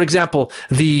 for example,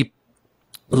 the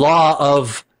law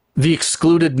of the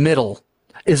excluded middle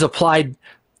is applied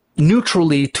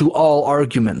neutrally to all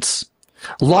arguments.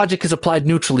 Logic is applied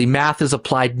neutrally. Math is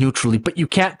applied neutrally. But you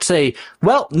can't say,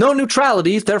 well, no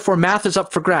neutrality, therefore math is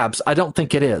up for grabs. I don't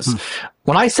think it is.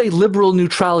 When I say liberal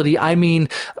neutrality, I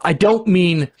don't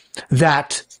mean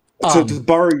that... so to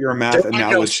borrow your math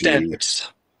analogy, no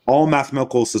all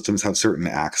mathematical systems have certain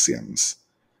axioms.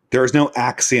 There is no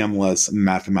axiomless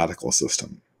mathematical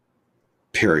system,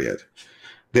 period.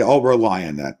 They all rely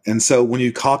on that. And so when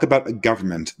you talk about a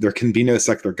government, there can be no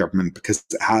secular government because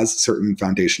it has certain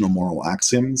foundational moral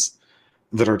axioms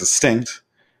that are distinct.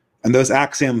 And those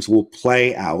axioms will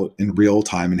play out in real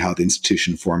time in how the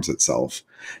institution forms itself.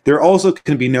 There also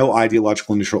can be no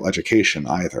ideological neutral education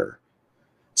either.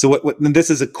 So and this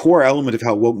is a core element of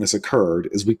how wokeness occurred,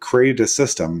 is we created a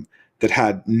system that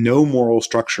had no moral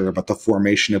structure about the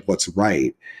formation of what's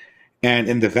right. And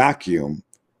in the vacuum,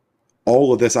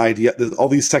 all of this idea, all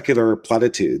these secular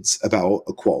platitudes about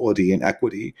equality and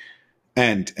equity,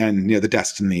 and the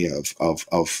destiny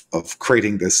of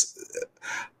creating this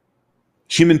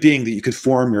human being that you could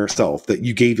form yourself, that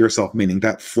you gave yourself meaning,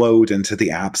 that flowed into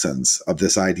the absence of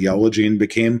this ideology and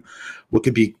became what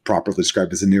could be properly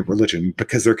described as a new religion,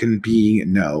 because there can be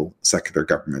no secular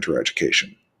government or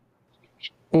education.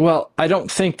 Well, I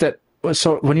don't think that.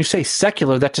 So when you say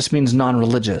secular, that just means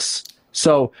non-religious.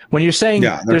 So when you're saying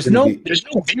there's no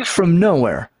view from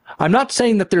nowhere, I'm not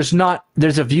saying that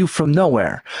there's a view from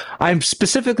nowhere. I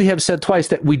specifically have said twice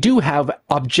that we do have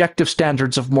objective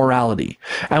standards of morality,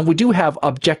 and we do have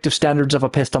objective standards of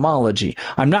epistemology.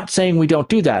 I'm not saying we don't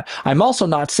do that. I'm also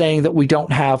not saying that we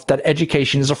don't have, that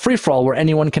education is a free-for-all where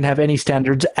anyone can have any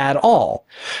standards at all.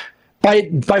 By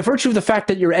virtue of the fact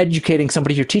that you're educating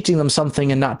somebody, you're teaching them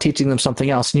something and not teaching them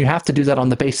something else, and you have to do that on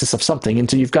the basis of something, and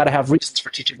so you've got to have reasons for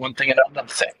teaching one thing and another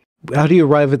thing. How do you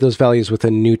arrive at those values with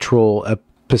a neutral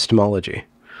epistemology?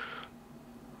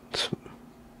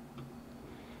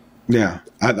 Yeah,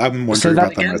 I'm wondering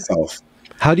about that myself.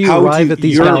 How do you arrive at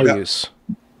these values?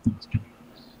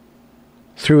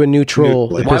 Through a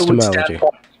neutral epistemology.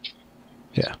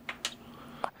 Yeah.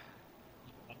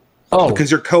 Oh,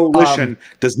 because your coalition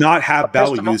does not have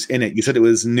values in it. You said it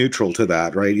was neutral to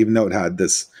that, right? Even though it had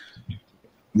these.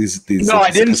 No, I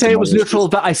didn't say it was neutral,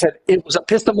 but I said it was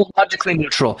epistemologically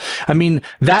neutral. I mean,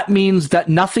 that means that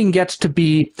nothing gets to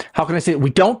be, how can I say it? We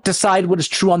don't decide what is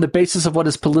true on the basis of what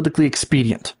is politically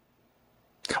expedient.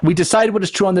 We decide what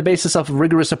is true on the basis of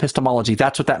rigorous epistemology.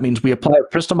 That's what that means. We apply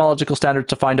epistemological standards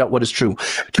to find out what is true.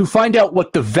 To find out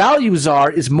what the values are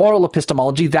is moral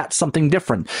epistemology. That's something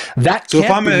different. So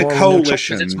if I'm in a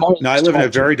coalition, now I live in a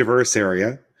very diverse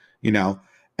area, and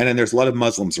then there's a lot of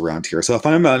Muslims around here. So if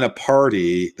I'm in a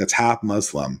party that's half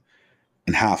Muslim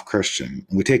and half Christian,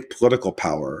 and we take political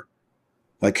power,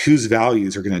 like whose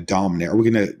values are going to dominate? Are we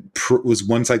going to, was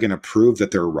one side going to prove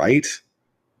that they're right?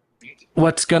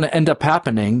 What's going to end up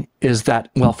happening is that,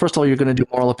 well, first of all, you're going to do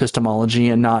moral epistemology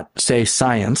and not say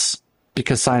science,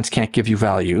 because science can't give you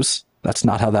values. That's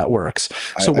not how that works.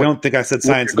 So I don't think I said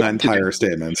science in that entire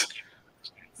statement.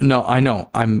 No, I know.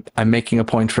 I'm making a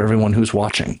point for everyone who's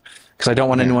watching, because I don't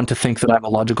want anyone to think that I'm a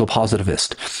logical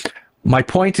positivist. My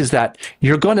point is that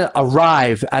you're going to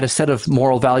arrive at a set of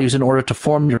moral values in order to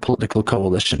form your political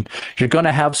coalition. You're going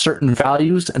to have certain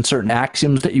values and certain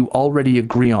axioms that you already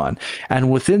agree on.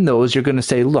 And within those, you're going to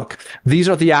say, look, these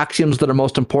are the axioms that are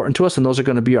most important to us, and those are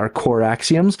going to be our core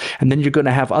axioms. And then you're going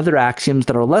to have other axioms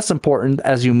that are less important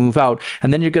as you move out.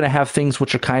 And then you're going to have things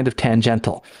which are kind of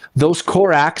tangential. Those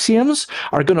core axioms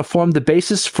are going to form the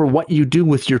basis for what you do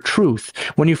with your truth.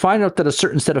 When you find out that a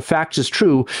certain set of facts is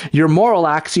true, your moral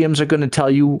axioms are going to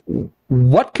tell you,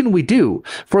 what can we do?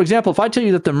 For example, if I tell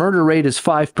you that the murder rate is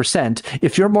 5%,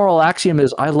 if your moral axiom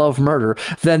is I love murder,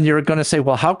 then you're going to say,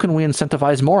 well, how can we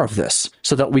incentivize more of this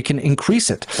so that we can increase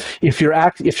it? If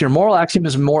your moral axiom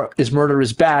is murder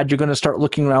is bad, you're going to start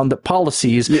looking around at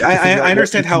policies. Yeah, I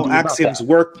understand how axioms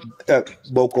work,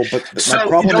 Wokal, but my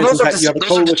problem is that you have a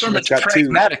coalition that's got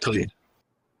two.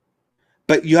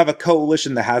 But you have a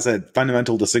coalition that has a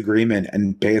fundamental disagreement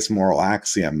and base moral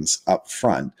axioms up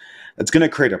front. It's going to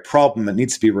create a problem that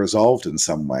needs to be resolved in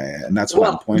some way, and that's what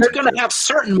I'm pointing to. They're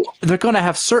going to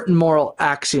have certain moral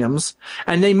axioms,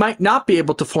 and they might not be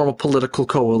able to form a political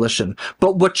coalition.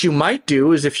 But what you might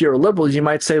do is, if you're a liberal, you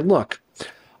might say, look,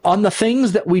 on the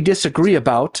things that we disagree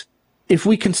about, if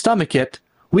we can stomach it,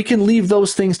 we can leave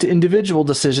those things to individual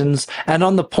decisions, and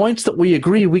on the points that we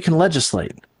agree, we can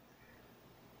legislate.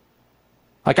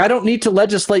 Like, I don't need to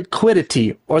legislate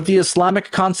quiddity or the Islamic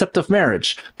concept of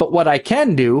marriage. But what I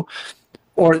can do,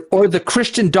 or the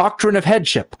Christian doctrine of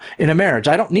headship in a marriage.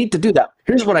 I don't need to do that.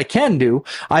 Here's what I can do.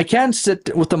 I can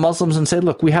sit with the Muslims and say,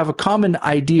 look, we have a common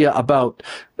idea about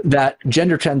that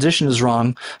gender transition is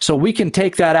wrong, so we can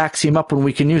take that axiom up and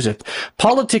we can use it.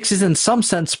 Politics is in some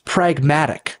sense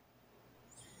pragmatic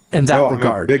in that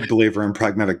regard. I'm a big believer in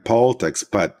pragmatic politics,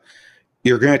 but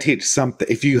you're going to teach something.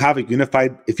 If you have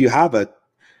a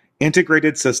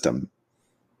integrated system,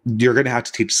 you're going to have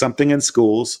to teach something in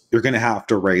schools. You're going to have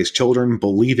to raise children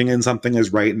believing in something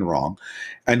is right and wrong.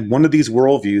 And one of these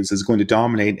worldviews is going to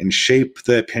dominate and shape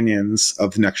the opinions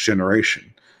of the next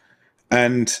generation.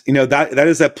 And, you know, that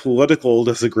is a political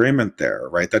disagreement there,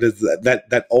 right?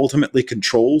 That ultimately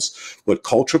controls what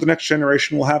culture the next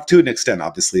generation will have, to an extent.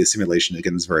 Obviously, assimilation,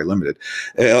 again, is very limited.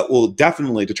 It will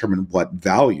definitely determine what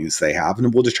values they have, and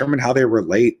it will determine how they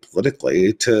relate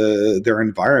politically to their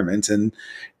environment and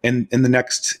in the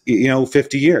next,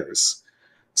 50 years.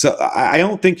 So I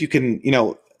don't think you can,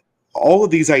 all of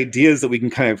these ideas that we can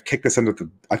kind of kick this under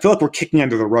I feel like we're kicking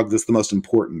under the rug. That's the most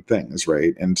important things,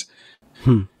 right? And,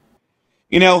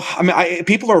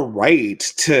 people are right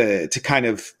to kind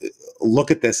of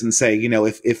look at this and say,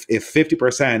 if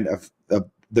 50% of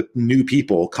the new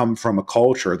people come from a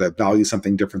culture that values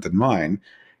something different than mine,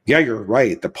 yeah, you're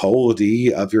right. The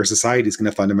polity of your society is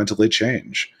going to fundamentally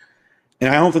change. And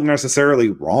I don't think they're necessarily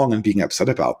wrong in being upset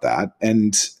about that.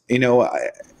 And,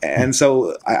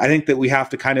 so I think that we have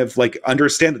to kind of like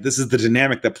understand that this is the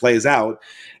dynamic that plays out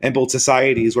in both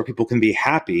societies, where people can be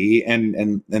happy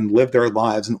and live their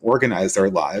lives and organize their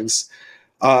lives,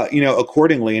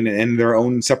 accordingly in their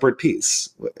own separate piece.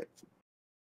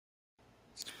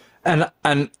 And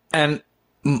a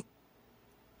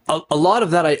lot of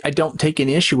that I don't take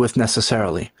any issue with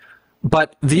necessarily.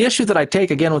 But the issue that I take,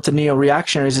 again, with the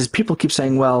neo-reactionaries is people keep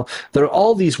saying, well, there are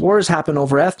all these wars happen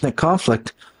over ethnic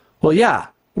conflict. Well, yeah,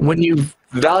 when you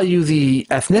value the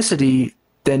ethnicity,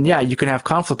 then yeah, you can have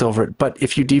conflict over it. But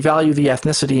if you devalue the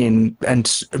ethnicity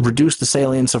and reduce the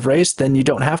salience of race, then you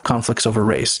don't have conflicts over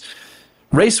race.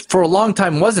 Race for a long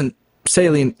time wasn't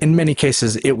salient in many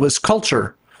cases. It was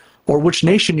culture or which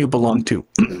nation you belong to.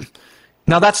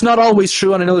 Now, that's not always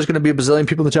true, and I know there's going to be a bazillion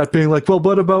people in the chat being like, well,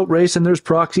 what about race? And there's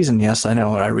proxies, and yes, I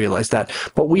know, I realize that.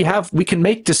 But we can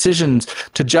make decisions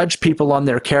to judge people on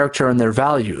their character and their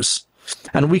values,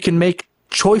 and we can make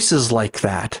choices like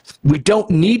that. We don't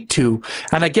need to.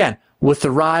 And again, with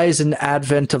the rise and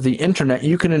advent of the internet,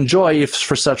 you can enjoy,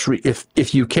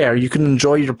 if you care, you can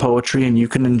enjoy your poetry, and you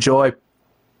can enjoy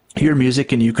your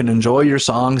music, and you can enjoy your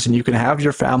songs, and you can have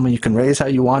your family, you can raise how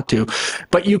you want to,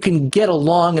 but you can get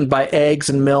along and buy eggs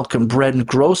and milk and bread and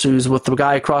groceries with the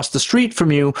guy across the street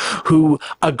from you who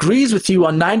agrees with you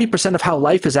on 90% of how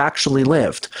life is actually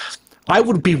lived. I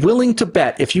would be willing to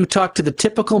bet if you talk to the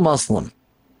typical Muslim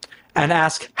and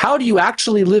ask, how do you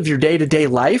actually live your day-to-day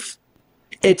life?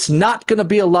 It's not going to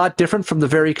be a lot different from the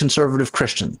very conservative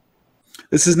Christian.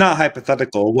 This is not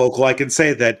hypothetical, Wokal. I can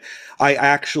say that I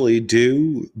actually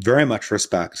do very much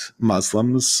respect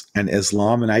Muslims and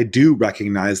Islam, and I do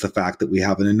recognize the fact that we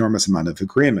have an enormous amount of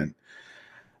agreement.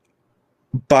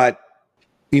 But,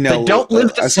 they don't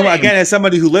live the same. Again, as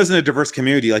somebody who lives in a diverse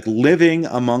community, like living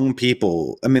among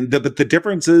people, I mean, the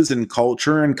differences in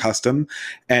culture and custom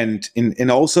and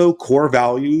in also core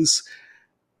values,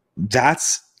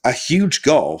 that's a huge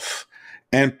gulf.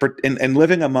 And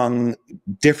living among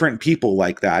different people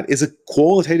like that is a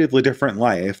qualitatively different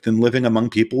life than living among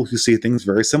people who see things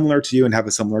very similar to you and have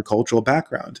a similar cultural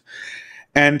background.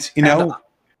 And,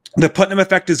 the Putnam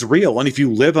effect is real. And if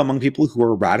you live among people who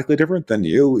are radically different than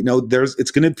you,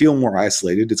 it's going to feel more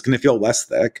isolated. It's going to feel less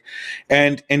thick.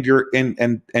 And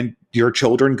your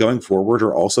children going forward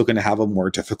are also going to have a more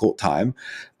difficult time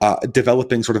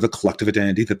developing sort of a collective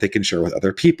identity that they can share with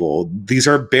other people. These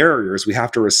are barriers. We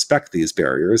have to respect these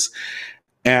barriers.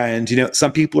 And,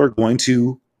 some people are going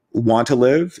to want to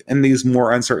live in these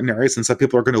more uncertain areas, and some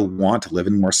people are going to want to live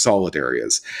in more solid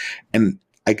areas. And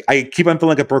I keep on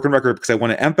feeling like a broken record because I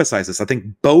want to emphasize this. I think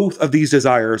both of these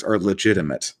desires are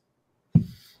legitimate.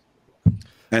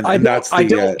 And I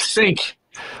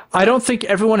don't think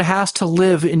everyone has to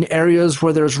live in areas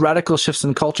where there's radical shifts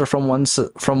in culture from one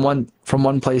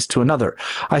place to another.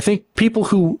 I think people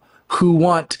who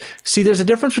there's a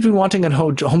difference between wanting a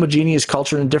homogeneous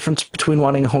culture and a difference between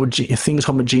wanting things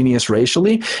homogeneous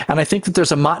racially. And I think that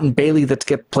there's a Mott and Bailey that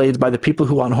gets played by the people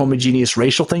who want homogeneous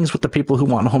racial things with the people who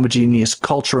want homogeneous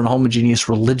culture and homogeneous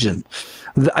religion.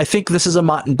 I think this is a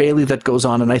Mott and Bailey that goes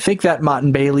on. And I think that Mott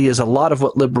and Bailey is a lot of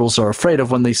what liberals are afraid of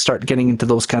when they start getting into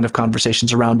those kind of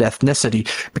conversations around ethnicity,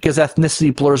 because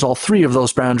ethnicity blurs all three of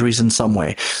those boundaries in some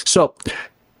way. So,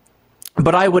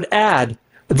 but I would add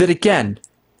that, again,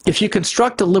 if you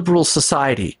construct a liberal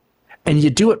society and you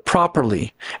do it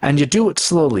properly and you do it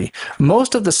slowly,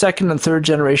 most of the second and third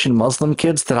generation Muslim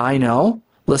kids that I know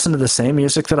listen to the same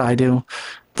music that I do.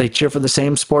 They cheer for the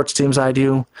same sports teams I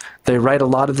do. They write a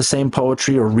lot of the same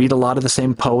poetry or read a lot of the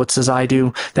same poets as I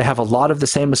do. They have a lot of the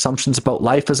same assumptions about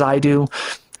life as I do.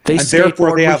 And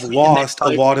therefore they have lost a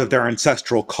lot of their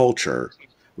ancestral culture,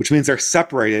 which means they're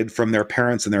separated from their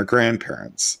parents and their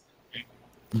grandparents.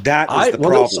 That is the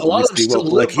problem.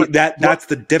 That's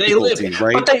the difficulty,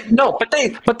 right?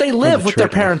 But they live with their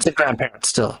parents and grandparents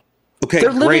still. Okay,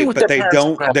 great, but they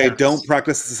don't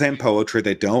practice the same poetry.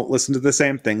 They don't listen to the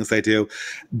same things they do.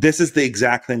 This is the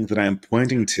exact thing that I'm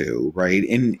pointing to, right?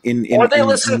 In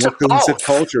listen to both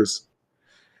cultures.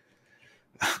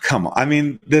 Come on. I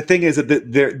mean, the thing is that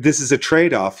this is a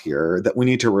trade-off here that we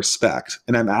need to respect.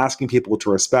 And I'm asking people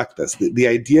to respect this. The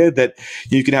idea that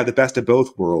you can have the best of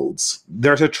both worlds,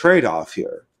 there's a trade-off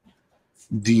here.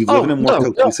 Do you live in a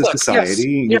more cohesive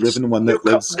society? Yes, you live in one that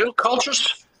lives...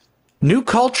 New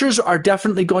cultures are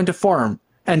definitely going to form,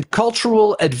 and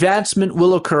cultural advancement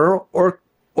will occur, or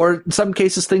in some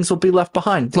cases things will be left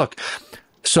behind. Look,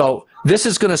 so this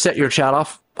is going to set your chat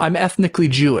off. I'm ethnically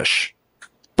Jewish,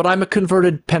 but I'm a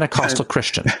converted Pentecostal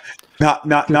Christian. Not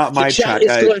my chat.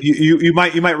 You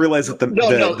might realize that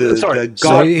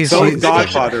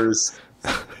godfathers,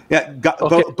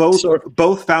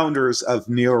 both founders of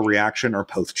neo-reaction are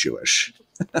both Jewish.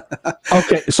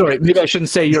 Okay, sorry, maybe I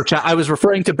shouldn't say your chat. I was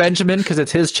referring to Benjamin because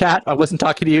it's his chat. I wasn't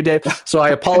talking to you, Dave, so I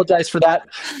apologize for that.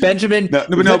 Benjamin,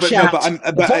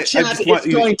 the chat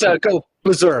is going to go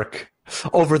berserk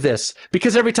over this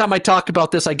because every time I talk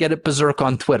about this, I get it berserk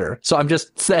on Twitter. So I'm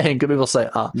just saying, people will say,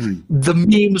 the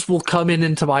memes will come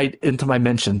into my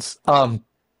mentions.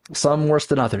 Some worse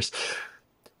than others.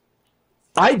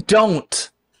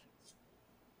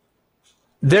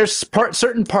 There's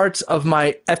certain parts of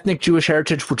my ethnic Jewish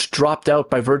heritage which dropped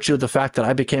out by virtue of the fact that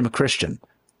I became a Christian,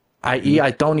 i.e. I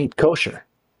don't eat kosher.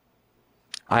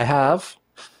 I have,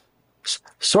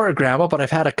 sorry, Grandma, but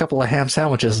I've had a couple of ham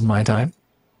sandwiches in my time.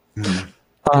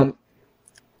 And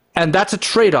that's a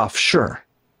trade-off, sure.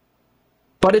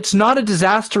 But it's not a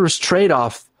disastrous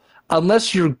trade-off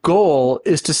unless your goal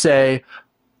is to say,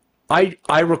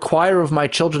 I require of my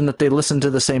children that they listen to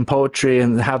the same poetry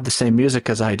and have the same music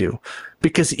as I do.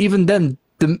 Because even then,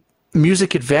 the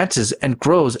music advances and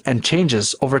grows and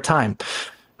changes over time.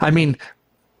 I mean,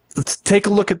 let's take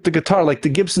a look at the guitar. Like the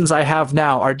Gibsons I have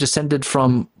now are descended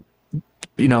from,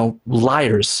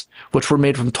 lyres, which were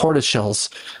made from tortoise shells.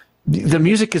 The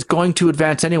music is going to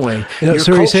advance anyway.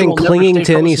 So are you saying clinging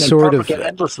to any sort of...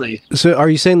 So are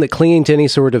you saying that clinging to any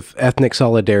sort of ethnic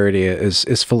solidarity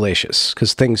is fallacious?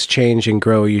 Because things change and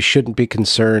grow. You shouldn't be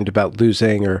concerned about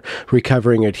losing or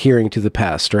recovering, adhering to the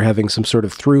past, or having some sort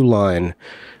of through line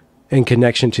in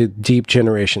connection to deep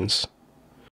generations.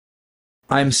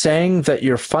 I'm saying that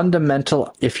you're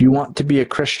fundamental, if you want to be a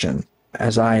Christian,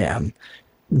 as I am,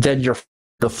 then you're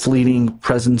the fleeting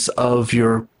presence of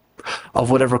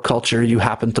whatever culture you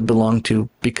happen to belong to,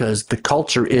 because the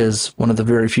culture is one of the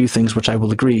very few things which I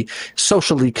will agree,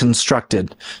 socially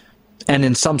constructed, and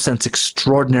in some sense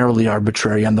extraordinarily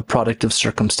arbitrary and the product of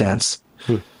circumstance.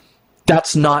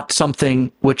 That's not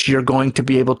something which you're going to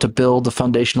be able to build a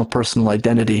foundational personal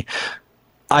identity.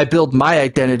 I build my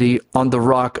identity on the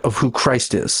rock of who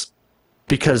Christ is,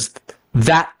 because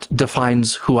that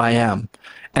defines who I am.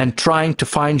 And trying to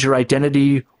find your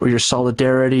identity or your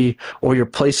solidarity or your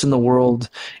place in the world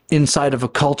inside of a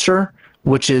culture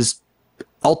which is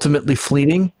ultimately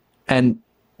fleeting and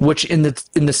which in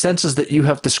the senses that you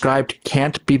have described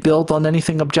can't be built on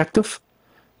anything objective,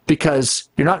 because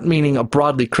you're not meaning a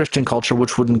broadly Christian culture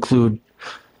which would include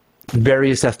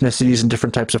various ethnicities and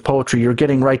different types of poetry. You're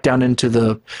getting right down into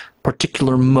the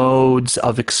particular modes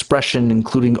of expression,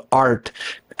 including art,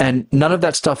 and none of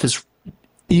that stuff is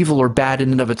evil or bad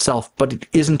in and of itself, but it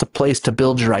isn't a place to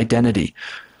build your identity.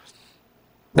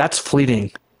 That's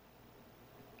fleeting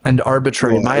and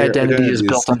arbitrary. My identity is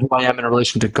built on who I am in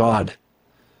relation to God.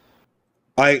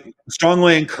 I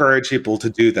strongly encourage people to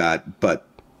do that, but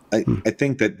I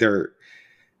think that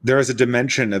there is a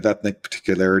dimension of ethnic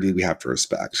particularity we have to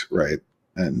respect, right?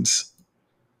 And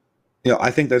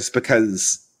I think that's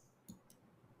because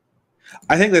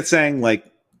I think that saying,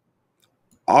 like,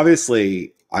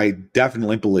 obviously I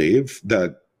definitely believe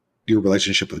that your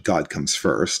relationship with God comes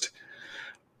first.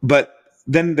 But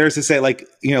then there's to say, like,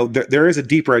 there is a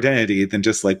deeper identity than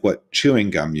just like what chewing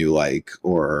gum you like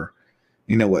or,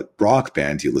 what rock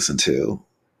band you listen to.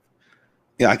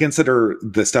 I consider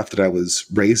the stuff that I was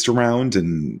raised around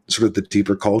and sort of the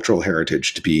deeper cultural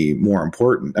heritage to be more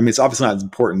important. I mean, it's obviously not as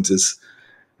important as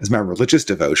my religious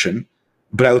devotion,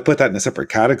 but I would put that in a separate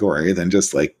category than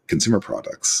just like consumer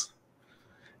products.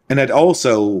 And I'd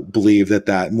also believe that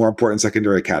that more important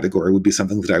secondary category would be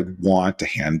something that I would want to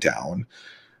hand down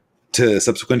to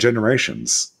subsequent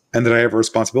generations, and that I have a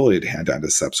responsibility to hand down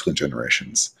to subsequent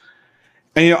generations.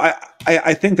 And, you know,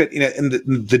 I think that, you know, in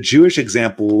the Jewish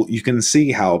example, you can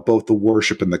see how both the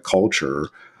worship and the culture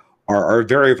are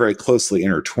very, very closely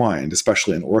intertwined,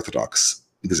 especially in Orthodox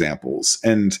examples.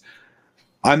 And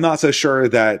I'm not so sure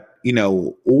that, you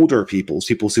know, older peoples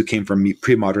who came from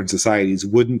pre-modern societies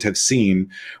wouldn't have seen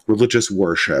religious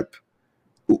worship,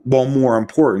 while more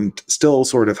important, still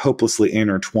sort of hopelessly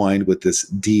intertwined with this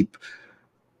deep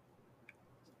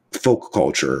folk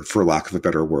culture, for lack of a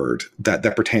better word,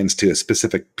 that pertains to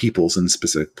specific peoples in a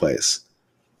specific place.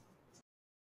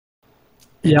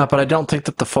 Yeah, but I don't think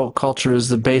that the folk culture is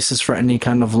the basis for any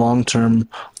kind of long-term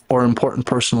or important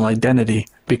personal identity,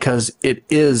 because it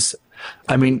is,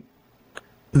 I mean,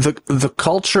 the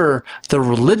culture, the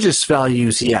religious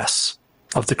values, yes,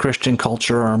 of the Christian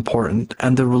culture are important,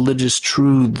 and the religious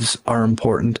truths are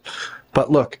important.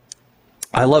 But look,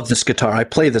 I love this guitar. I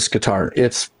play this guitar.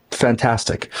 It's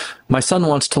fantastic. My son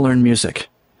wants to learn music.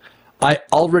 I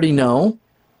already know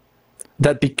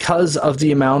that because of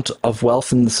the amount of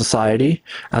wealth in the society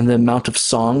and the amount of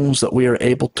songs that we are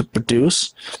able to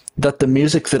produce, that the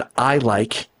music that I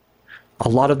like, a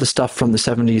lot of the stuff from the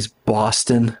 70s,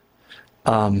 Boston,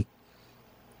 Grand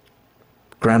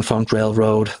Funk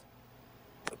Railroad,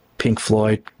 Pink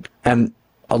Floyd, and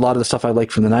a lot of the stuff I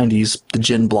like from the 90s, the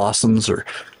Gin Blossoms or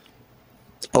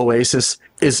Oasis,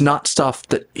 is not stuff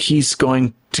that he's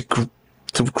going to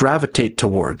gravitate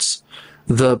towards.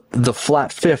 The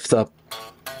flat fifth,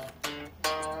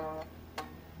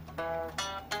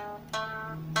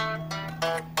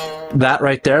 that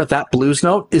right there, that blues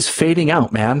note is fading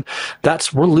out, man.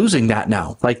 We're losing that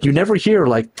now. Like, you never hear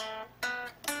like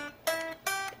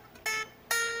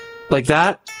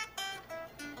that.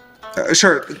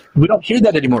 Sure. We don't hear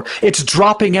that anymore. It's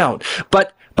dropping out.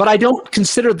 But I don't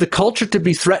consider the culture to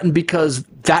be threatened because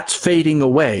that's fading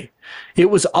away.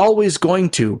 It was always going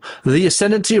to. The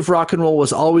ascendancy of rock and roll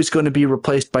was always going to be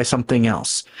replaced by something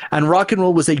else. And rock and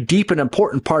roll was a deep and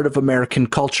important part of American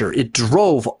culture. It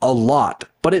drove a lot,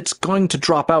 but it's going to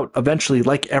drop out eventually,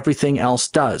 like everything else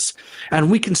does.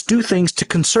 And we can do things to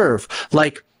conserve.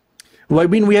 Like, I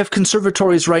mean, we have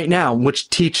conservatories right now which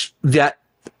teach that,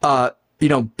 you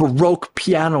know, Baroque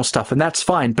piano stuff, and that's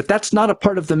fine, but that's not a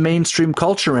part of the mainstream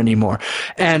culture anymore.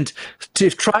 And to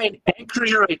try and anchor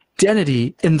your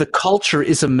identity in the culture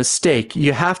is a mistake.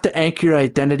 You have to anchor your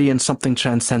identity in something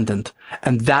transcendent,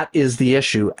 and that is the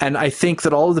issue. And I think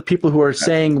that all of the people who are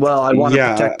saying, well, I want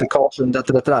to protect the culture and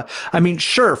da-da-da-da, I mean,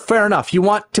 sure, fair enough. You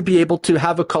want to be able to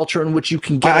have a culture in which you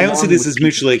can get I don't see this as people,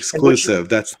 mutually exclusive.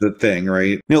 That's the thing,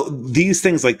 right? You know, these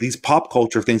things, like these pop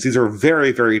culture things, these are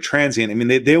very, very transient. I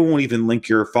mean, they won't even link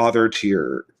your father to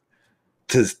your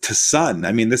to son.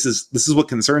 I mean, this is what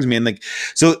concerns me. And like,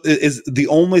 so is the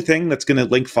only thing that's going to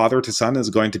link father to son is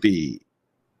going to be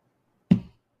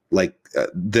like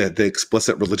the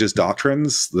explicit religious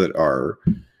doctrines that are,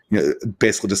 you know,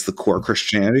 basically just the core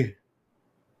Christianity?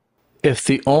 If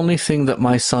the only thing that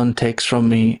my son takes from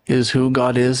me is who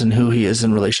God is and who he is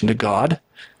in relation to God,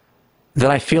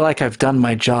 then I feel like I've done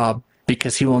my job,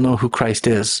 because he will know who Christ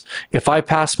is. If I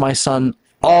pass my son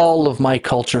all of my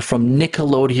culture from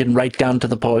Nickelodeon right down to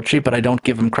the poetry, but I don't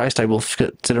give him Christ, I will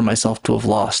consider myself to have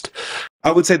lost.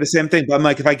 I would say the same thing, but I'm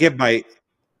like, if I give my,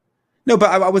 no,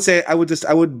 but I would say, I would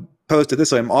pose it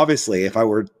this way. I'm obviously, if I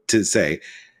were to say,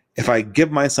 if I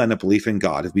give my son a belief in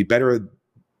God, it'd be better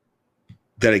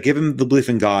that I give him the belief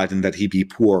in God and that he be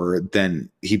poor than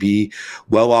he be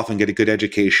well off and get a good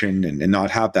education and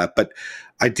not have that. But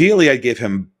ideally, I'd give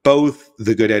him both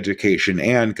the good education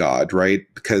and God, right?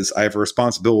 Because I have a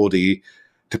responsibility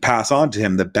to pass on to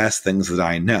him the best things that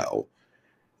I know.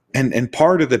 And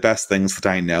part of the best things that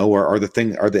I know are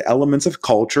the elements of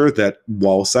culture that,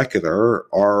 while secular,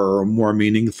 are more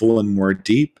meaningful and more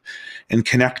deep, and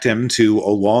connect him to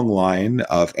a long line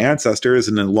of ancestors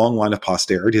and a long line of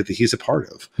posterity that he's a part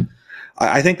of.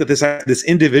 I think that this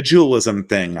individualism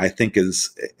thing, I think,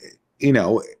 is, you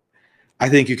know, I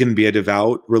think you can be a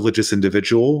devout religious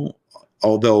individual,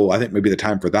 although I think maybe the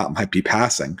time for that might be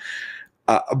passing.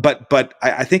 But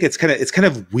I think it's kind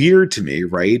of weird to me,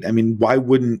 right? I mean, why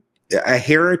wouldn't a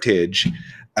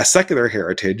secular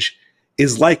heritage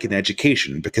is like an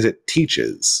education, because it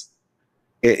teaches.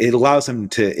 It allows him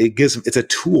it's a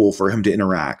tool for him to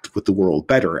interact with the world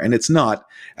better. And it's not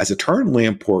as eternally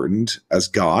important as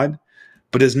God,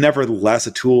 but is nevertheless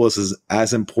a tool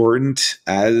as important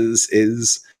as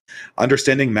is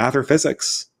understanding math or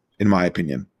physics, in my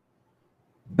opinion.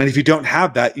 And if you don't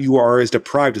have that, you are as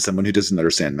deprived as someone who doesn't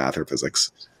understand math or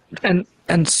physics.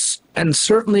 And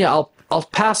certainly I'll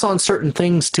pass on certain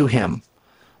things to him,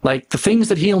 like the things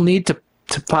that he'll need to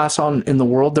pass on in the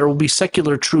world. There will be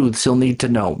secular truths he'll need to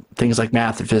know, things like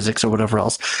math and physics or whatever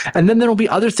else. And then there will be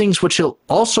other things which he'll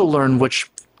also learn, which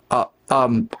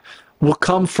will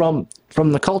come from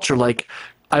the culture. Like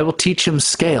I will teach him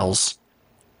scales,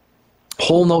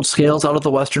 whole note scales out of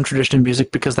the Western tradition of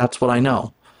music, because that's what I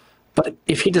know. But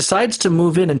if he decides to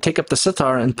move in and take up the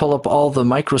sitar and pull up all the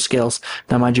micro scales,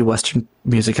 now mind you, Western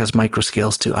music has micro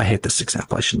scales too. I hate this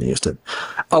example. I shouldn't have used it.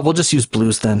 We'll just use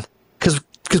blues then, because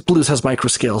blues has micro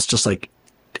scales, just like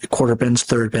quarter bends,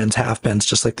 third bends, half bends,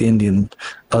 just like the Indian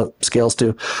scales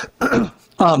do.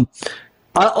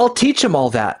 I'll teach him all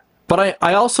that. But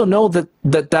I also know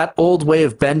that old way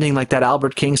of bending, like that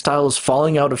Albert King style, is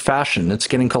falling out of fashion. It's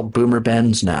getting called boomer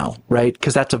bends now, right?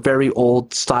 Because that's a very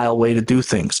old style way to do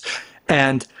things.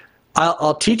 And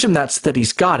I'll teach him that so that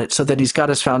he's got it, so that he's got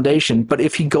his foundation. But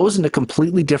if he goes in a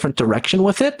completely different direction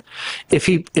with it, if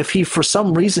he for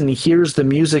some reason he hears the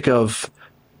music of,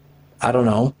 I don't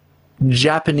know,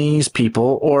 Japanese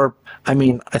people, or I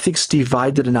mean, I think Steve Vai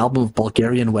did an album of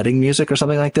Bulgarian wedding music or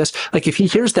something like this. Like if he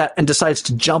hears that and decides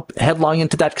to jump headlong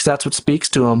into that because that's what speaks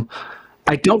to him,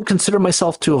 I don't consider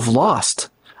myself to have lost.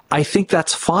 I think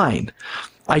that's fine.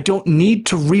 I don't need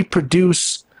to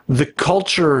reproduce the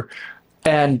culture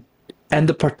and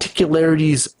the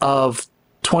particularities of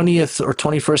 20th or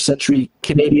 21st century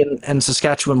Canadian and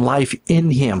Saskatchewan life in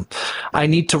him. I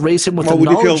need to raise him with the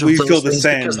knowledge of those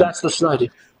things, because that's the society.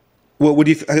 Well, would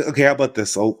you? Okay, how about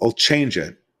this? I'll change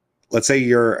it. Let's say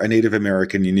you're a Native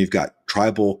American and you've got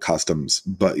tribal customs,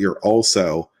 but you're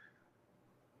also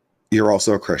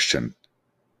a Christian.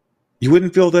 You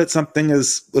wouldn't feel that something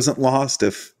wasn't lost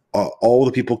if all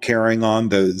the people carrying on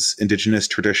those indigenous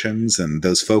traditions and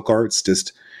those folk arts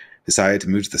just decided to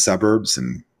move to the suburbs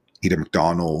and eat at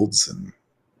McDonald's and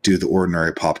do the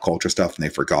ordinary pop culture stuff, and they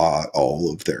forgot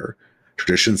all of their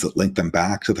traditions that link them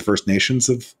back to the First Nations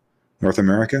of North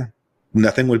America?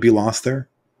 Nothing would be lost there?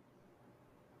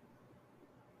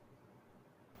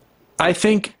 I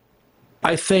think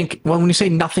when you say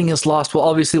nothing is lost, well,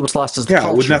 obviously what's lost is the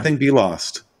culture. Would nothing be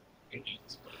lost?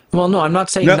 Well, no, I'm not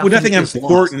saying would nothing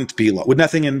important lost. Be lost? Would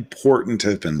nothing important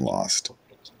have been lost?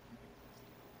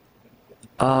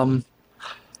 I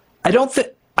don't think...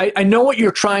 I know what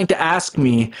you're trying to ask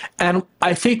me, and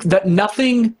I think that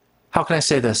nothing... How can I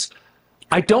say this?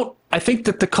 I think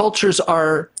that the cultures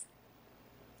are...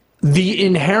 The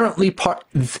inherently part,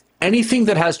 anything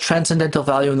that has transcendental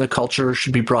value in the culture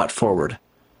should be brought forward.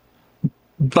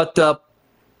 But the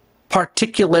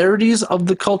particularities of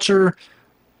the culture,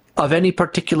 of any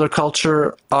particular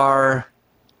culture, are,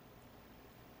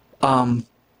 how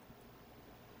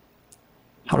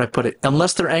do I put it?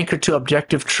 Unless they're anchored to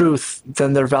objective truth,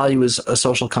 then their value is a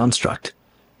social construct.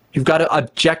 You've got to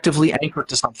objectively anchor it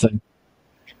to something.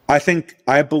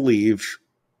 I believe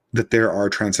that there are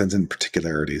transcendent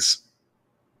particularities.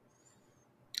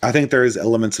 I think there is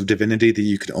elements of divinity that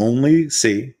you can only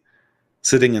see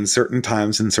sitting in certain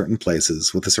times in certain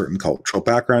places with a certain cultural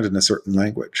background and a certain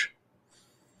language.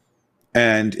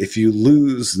 And if you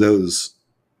lose those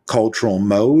cultural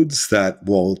modes that,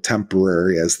 while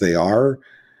temporary as they are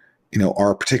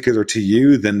particular to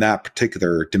you, then that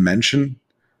particular dimension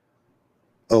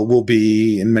will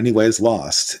be in many ways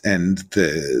lost, and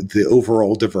the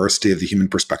overall diversity of the human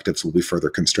perspectives will be further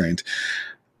constrained.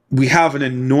 We have an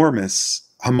enormous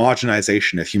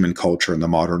homogenization of human culture in the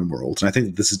modern world, and I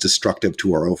think this is destructive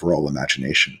to our overall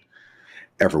imagination.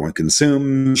 Everyone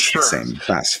consumes the same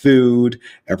fast food,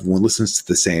 everyone listens to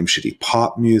the same shitty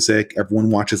pop music, everyone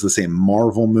watches the same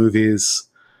Marvel movies.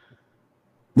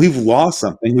 We've lost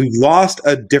something. We've lost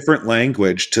a different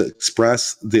language to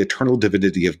express the eternal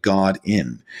divinity of God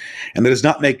in. And that does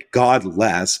not make God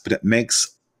less, but it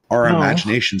makes our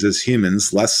imaginations as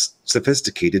humans less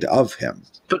sophisticated of him.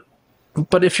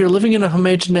 But if you're living in a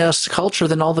homogeneous culture,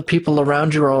 then all the people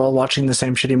around you are all watching the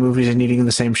same shitty movies and eating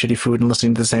the same shitty food and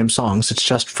listening to the same songs. It's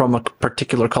just from a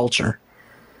particular culture.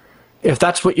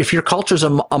 If your culture's a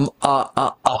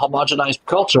homogenized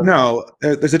culture. No,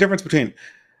 there's a difference between...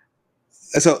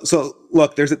 So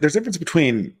look, there's a difference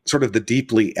between sort of the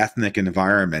deeply ethnic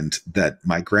environment that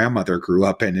my grandmother grew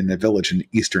up in a village in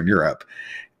Eastern Europe,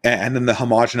 and then the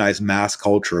homogenized mass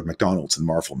culture of McDonald's and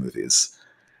Marvel movies.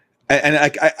 And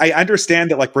I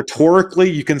understand that, like, rhetorically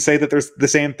you can say that there's the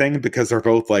same thing because they're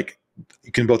both, like,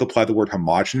 you can both apply the word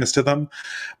homogenous to them,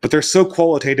 but they're so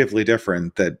qualitatively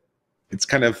different that it's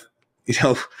kind of,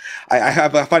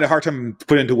 I find a hard time to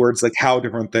put into words like how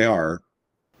different they are.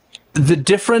 The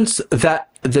difference that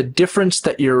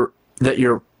that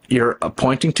you're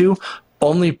pointing to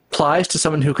only applies to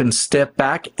someone who can step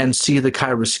back and see the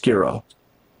chiaroscuro.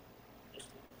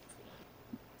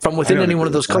 From within any one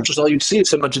of those cultures, all you'd see is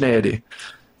homogeneity.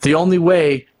 The only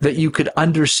way that you could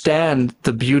understand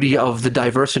the beauty of the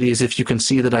diversity is if you can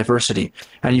see the diversity,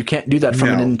 and you can't do that from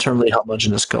an internally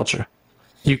homogeneous culture.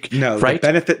 Right?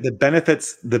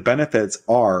 The benefits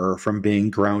are from being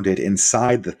grounded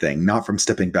inside the thing, not from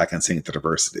stepping back and seeing the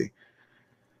diversity.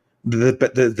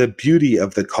 The beauty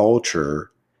of the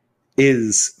culture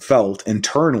is felt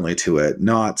internally to it,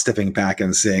 not stepping back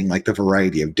and seeing like the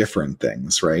variety of different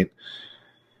things, right?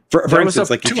 For instance,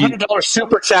 like $200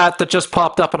 super chat that just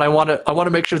popped up, and I want to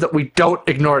make sure that we don't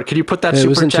ignore it. Can you put that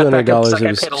super chat back up? It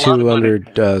was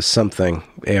 $200 something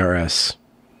ARS.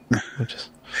 Do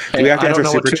we have to answer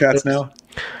super chats now?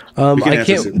 I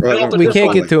can't. We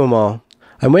can't get through them all.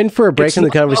 I'm waiting for a break in the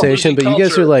conversation, but you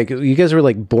guys are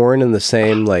like born in the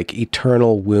same like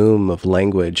eternal womb of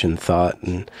language and thought,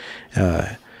 and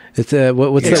it's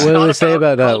what do they say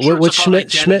about what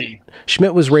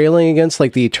Schmidt was railing against,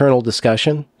 like the eternal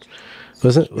discussion,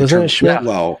 wasn't it Schmidt?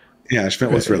 Yeah,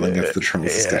 Schmidt was railing against the eternal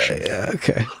discussion.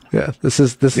 Okay, this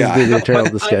is the eternal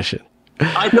discussion.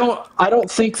 I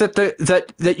don't think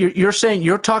that you're saying,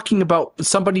 you're talking about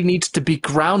somebody needs to be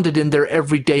grounded in their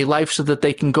everyday life so that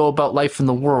they can go about life in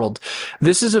the world.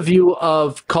 This is a view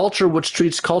of culture which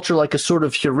treats culture like a sort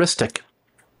of heuristic,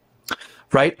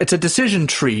 right? It's a decision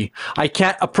tree. I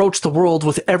can't approach the world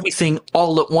with everything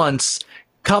all at once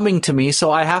coming to me, so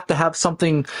I have to have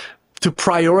something to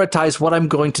prioritize what I'm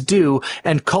going to do,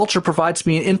 and culture provides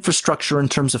me an infrastructure in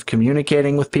terms of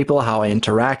communicating with people, how I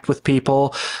interact with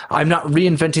people. I'm not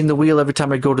reinventing the wheel every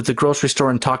time I go to the grocery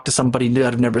store and talk to somebody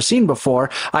that I've never seen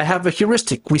before. I have a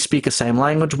heuristic. We speak the same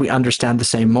language. We understand the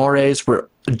same mores. We're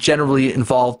generally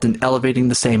involved in elevating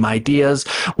the same ideas.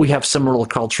 We have similar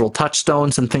cultural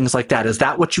touchstones and things like that. Is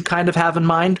that what you kind of have in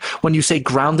mind when you say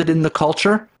grounded in the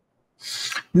culture?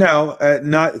 No,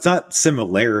 it's not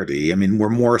similarity. I mean, we're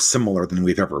more similar than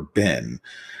we've ever been.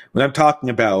 What I'm talking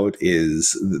about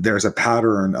is there's a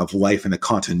pattern of life and a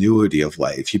continuity of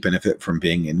life. You benefit from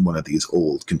being in one of these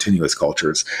old continuous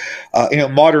cultures.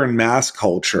 Modern mass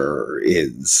culture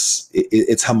it's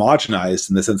homogenized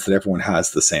in the sense that everyone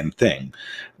has the same thing,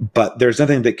 but there's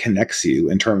nothing that connects you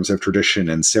in terms of tradition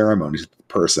and ceremony to the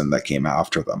person that came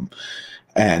after them.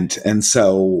 And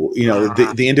so,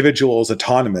 the individual is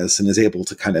autonomous and is able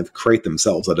to kind of create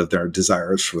themselves out of their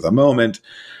desires for the moment,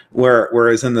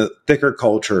 whereas in the thicker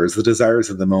cultures, the desires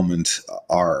of the moment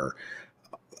are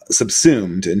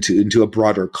subsumed into a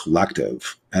broader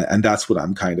collective. And that's what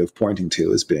I'm kind of pointing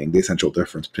to as being the essential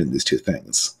difference between these two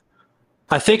things.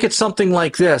 I think it's something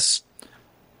like this.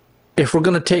 If we're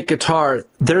going to take guitar,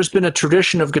 there's been a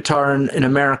tradition of guitar in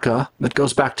America that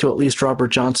goes back to at least Robert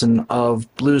Johnson,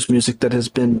 of blues music that has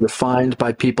been refined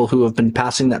by people who have been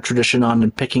passing that tradition on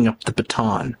and picking up the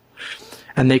baton.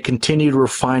 And they continue to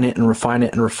refine it and refine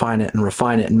it and refine it and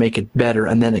refine it and make it better,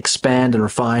 and then expand and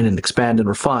refine and expand and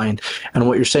refine. And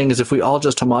what you're saying is if we all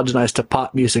just homogenize to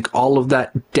pop music, all of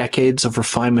that decades of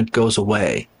refinement goes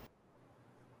away.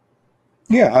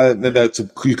 Yeah,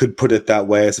 you could put it that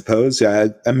way, I suppose. Yeah,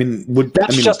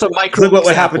 just a micro look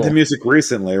what happened to music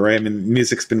recently, right? I mean, I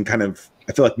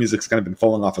feel like music's kind of been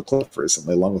falling off a cliff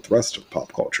recently, along with the rest of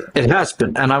pop culture. It has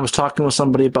been, and I was talking with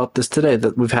somebody about this today,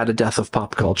 that we've had a death of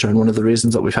pop culture, and one of the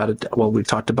reasons that we've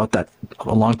talked about that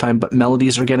a long time, but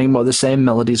melodies are getting more the same.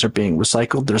 Melodies are being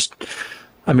recycled.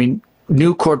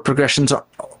 New chord progressions,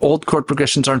 old chord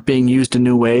progressions aren't being used in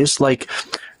new ways, like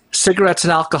Cigarettes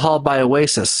and Alcohol by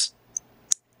Oasis.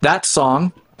 That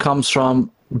song comes from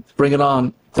Bring It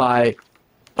On by,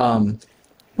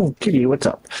 Kitty, what's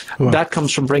up? What? That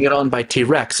comes from Bring It On by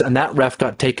T-Rex, and that ref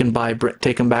got taken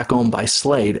back home by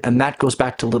Slade, and that goes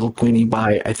back to Little Queenie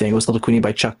by, I think it was Little Queenie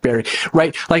by Chuck Berry,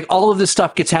 right? Like, all of this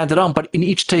stuff gets handed on, but in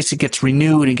each case it gets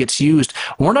renewed and gets used.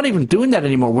 We're not even doing that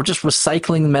anymore. We're just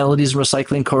recycling melodies and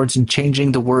recycling chords and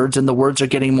changing the words, and the words are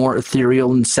getting more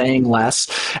ethereal and saying less,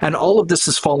 and all of this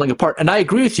is falling apart. And I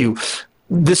agree with you.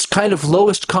 This kind of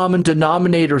lowest common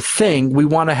denominator thing, we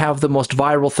want to have the most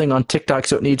viral thing on TikTok,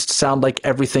 so it needs to sound like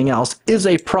everything else, is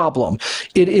a problem.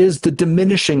 It is the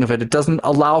diminishing of it. It doesn't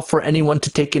allow for anyone to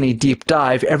take any deep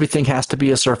dive. Everything has to be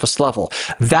a surface level.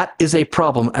 That is a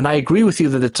problem, and I agree with you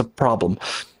that it's a problem.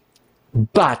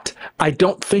 But I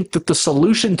don't think that the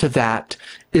solution to that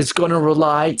is going to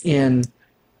rely in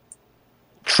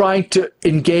trying to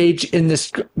engage in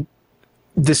this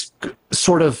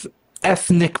sort of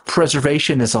ethnic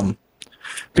preservationism,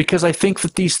 because I think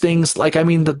that these things,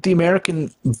 the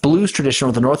American blues tradition,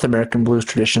 or the North American blues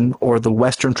tradition, or the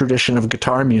Western tradition of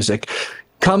guitar music,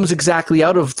 comes exactly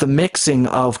out of the mixing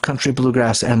of country,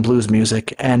 bluegrass, and blues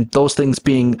music, and those things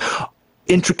being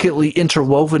intricately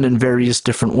interwoven in various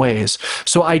different ways.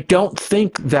 So I don't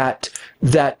think that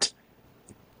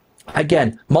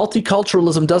again,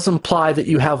 multiculturalism does imply that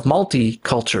you have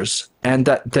multi-cultures and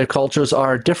that their cultures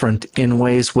are different in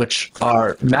ways which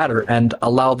are matter and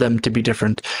allow them to be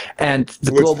different. And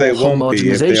the global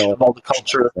homogenization of all the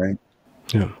culture, right?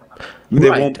 Yeah.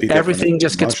 Right. Everything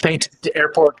just gets painted to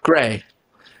airport gray.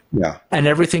 Yeah. And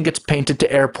everything gets painted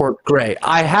to airport gray.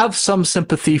 I have some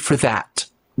sympathy for that.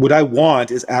 What I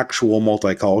want is actual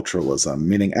multiculturalism,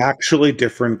 meaning actually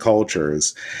different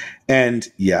cultures. And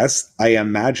yes, I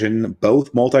imagine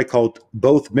both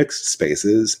mixed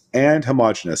spaces and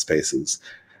homogenous spaces,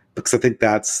 because I think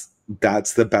that's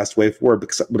the best way forward.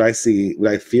 Because what I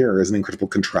fear is an incredible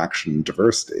contraction in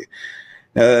diversity.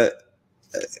 If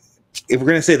we're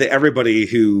going to say that everybody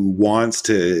who wants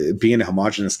to be in a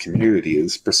homogenous community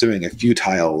is pursuing a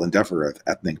futile endeavor of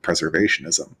ethnic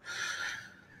preservationism,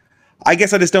 I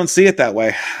guess I just don't see it that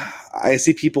way. I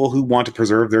see people who want to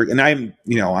preserve their, and my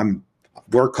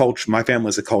family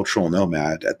is a cultural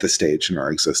nomad at this stage in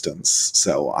our existence.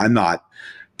 So I'm not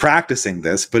practicing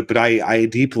this, but I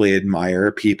deeply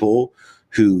admire people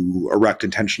who erect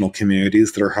intentional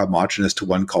communities that are homogenous to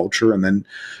one culture and then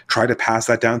try to pass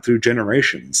that down through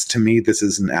generations. To me, this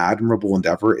is an admirable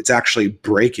endeavor. It's actually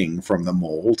breaking from the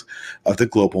mold of the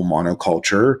global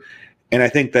monoculture. And I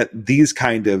think that these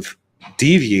kind of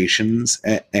deviations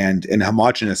and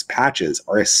homogenous patches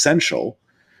are essential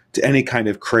to any kind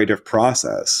of creative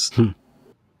process.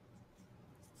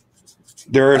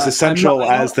 They're as essential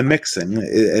as the mixing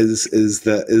is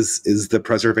the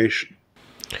preservation.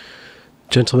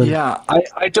 Gentlemen. Yeah,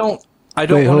 I don't want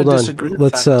to disagree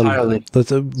with that entirely.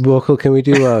 Wokal, can we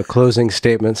do closing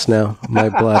statements now? My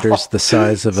bladder's the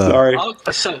size of a... Sorry. I'll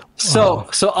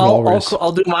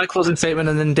do my closing statement,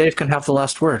 and then Dave can have the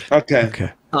last word.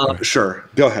 Okay. Sure.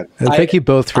 Go ahead. And thank you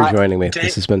both for joining me.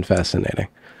 This has been fascinating.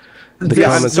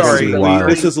 I'm sorry.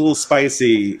 This is a little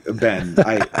spicy, Ben.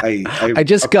 I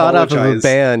just got off of a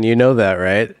ban. You know that,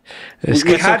 right?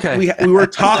 We were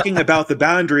talking about the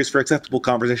boundaries for acceptable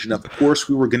conversation. Of course,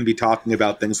 we were going to be talking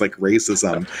about things like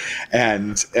racism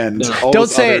and all don't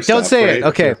say it. Don't say it.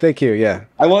 Okay, sure. Thank you. Yeah,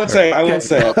 I won't say it.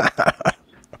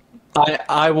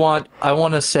 I want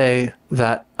to say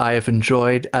that I have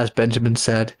enjoyed, as Benjamin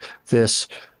said, this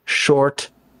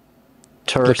short,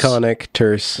 laconic,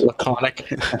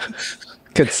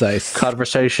 concise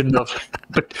conversation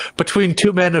between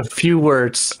two men of few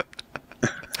words.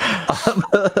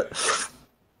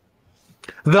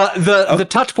 The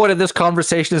touch point of this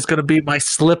conversation is going to be my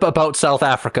slip about South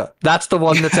Africa. That's the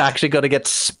one that's actually going to get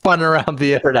spun around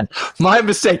the internet. My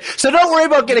mistake. So don't worry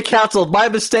about getting canceled. My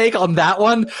mistake on that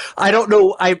one. I don't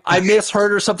know. I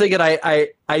misheard or something, and I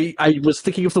was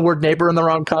thinking of the word neighbor in the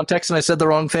wrong context, and I said the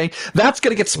wrong thing. That's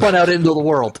going to get spun out into the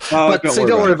world. Don't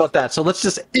worry about that. So let's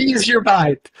just ease your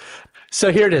mind.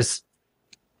 So here it is.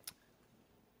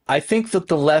 I think that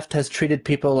the left has treated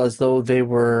people as though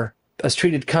has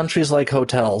treated countries like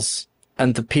hotels,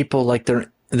 and the people like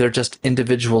they're just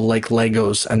individual like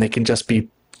Legos, and they can just be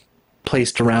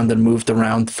placed around and moved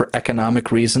around for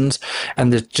economic reasons,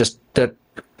 and that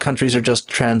countries are just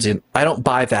transient. I don't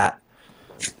buy that.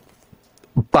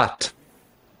 But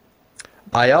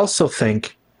I also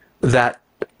think that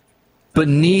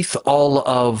beneath all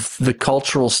of the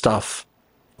cultural stuff,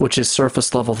 which is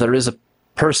surface level, there is a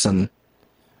person,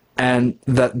 and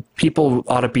that people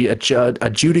ought to be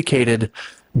adjudicated,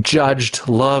 judged,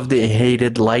 loved,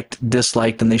 hated, liked,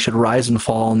 disliked, and they should rise and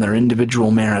fall on their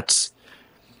individual merits.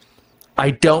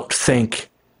 I think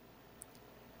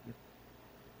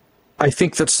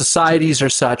that societies are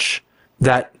such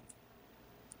that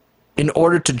in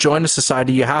order to join a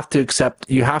society, you have to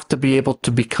be able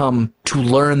to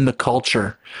learn the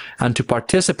culture and to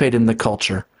participate in the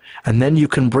culture. And then you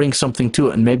can bring something to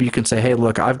it, and maybe you can say, hey,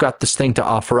 look, I've got this thing to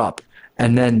offer up.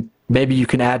 And then maybe you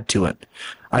can add to it.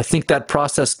 I think that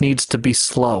process needs to be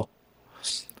slow.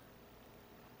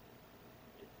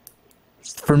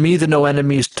 For me, the no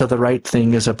enemies to the right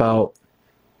thing is about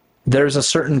there's a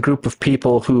certain group of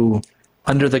people who,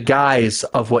 under the guise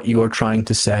of what you are trying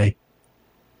to say,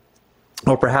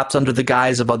 or perhaps under the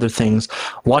guise of other things,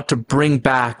 want to bring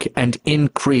back and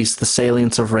increase the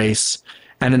salience of race,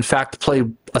 and in fact play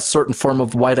a certain form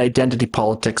of white identity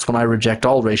politics when I reject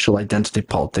all racial identity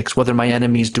politics. Whether my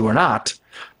enemies do or not,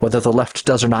 whether the left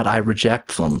does or not, I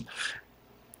reject them.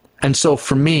 And so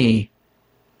for me,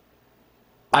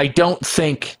 I don't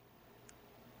think...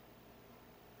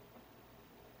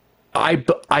 I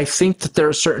think that there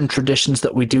are certain traditions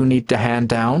that we do need to hand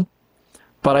down,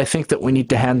 but I think that we need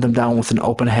to hand them down with an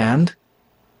open hand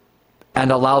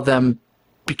and allow them,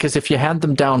 because if you hand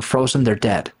them down frozen, they're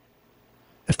dead.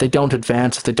 If they don't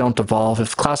advance, if they don't evolve,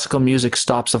 if classical music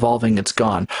stops evolving, it's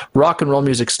gone. Rock and roll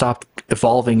music stopped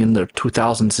evolving in the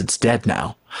 2000s, it's dead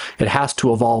now. It has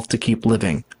to evolve to keep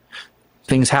living.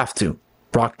 Things have to.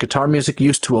 Rock guitar music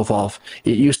used to evolve.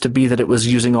 It used to be that it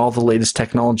was using all the latest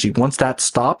technology. Once that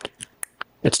stopped,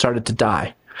 it started to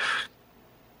die.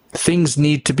 Things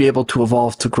need to be able to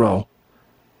evolve to grow.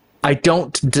 I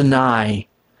don't deny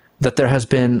that there has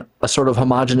been a sort of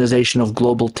homogenization of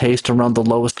global taste around the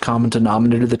lowest common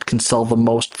denominator that can sell the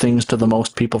most things to the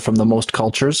most people from the most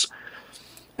cultures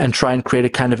and try and create a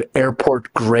kind of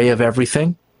airport gray of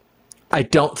everything. I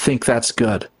don't think that's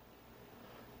good.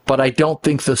 But I don't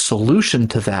think the solution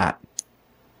to that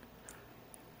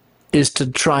is to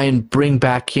try and bring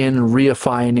back in,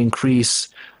 reify, and increase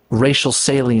racial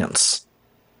salience,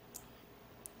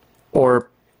 or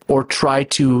try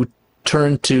to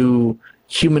turn to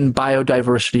human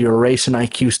biodiversity or race and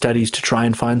IQ studies to try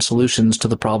and find solutions to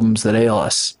the problems that ail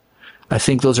us. I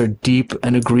think those are deep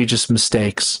and egregious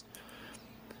mistakes.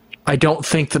 I don't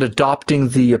think that adopting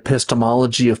the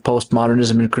epistemology of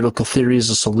postmodernism and critical theory is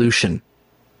a solution.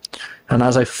 And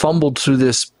as I fumbled through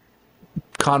this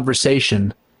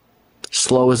conversation,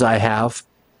 slow as I have,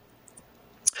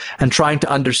 and trying to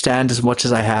understand as much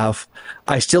as I have,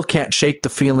 I still can't shake the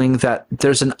feeling that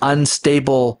there's an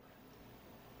unstable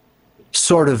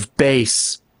sort of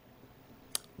base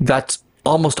that's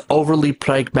almost overly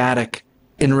pragmatic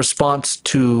in response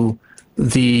to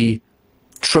the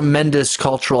tremendous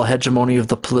cultural hegemony of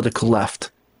the political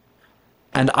left.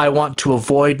 And I want to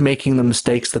avoid making the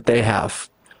mistakes that they have.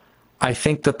 I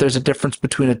think that there's a difference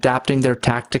between adapting their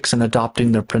tactics and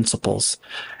adopting their principles.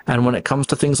 And when it comes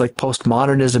to things like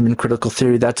postmodernism and critical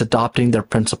theory, that's adopting their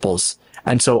principles.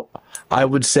 And so I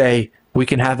would say we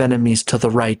can have enemies to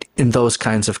the right in those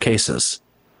kinds of cases.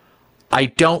 I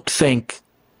don't think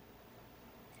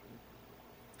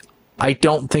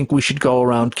we should go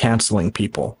around canceling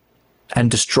people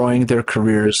and destroying their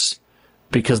careers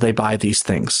because they buy these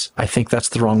things. I think that's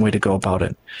the wrong way to go about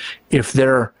it. If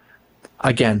they're,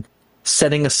 again,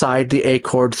 setting aside the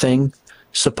A-chord thing,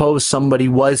 suppose somebody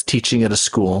was teaching at a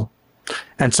school,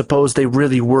 and suppose they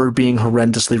really were being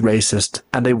horrendously racist,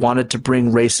 and they wanted to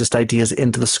bring racist ideas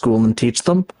into the school and teach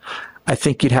them, I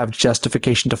think you'd have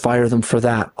justification to fire them for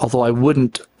that. Although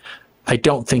I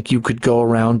don't think you could go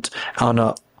around on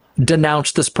a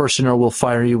denounce this person or we'll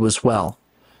fire you as well.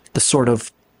 The sort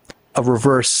of a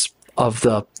reverse of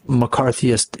the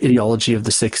McCarthyist ideology of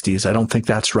the 60s. I don't think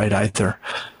that's right either.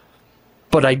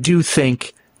 But I do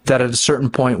think that at a certain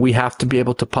point we have to be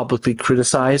able to publicly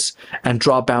criticize and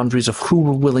draw boundaries of who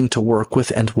we're willing to work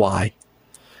with and why.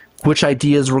 Which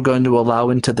ideas we're going to allow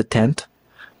into the tent.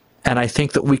 And I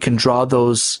think that we can draw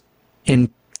those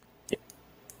in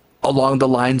along the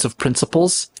lines of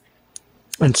principles.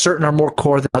 And certain are more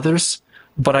core than others.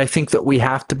 But I think that we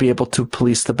have to be able to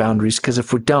police the boundaries, because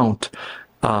if we don't,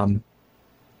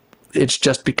 it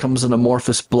just becomes an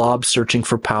amorphous blob searching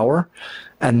for power.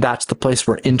 And that's the place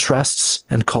where interests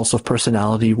and cults of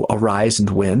personality arise and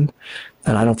win.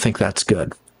 And I don't think that's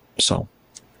good. So.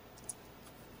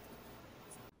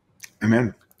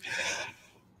 Amen.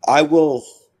 I will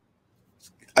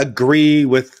agree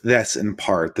with this in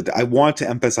part, that I want to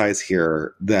emphasize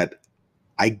here that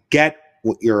I get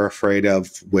what you're afraid of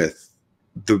with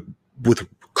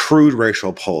crude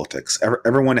racial politics.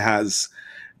 Everyone has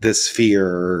this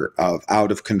fear of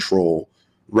out of control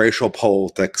racial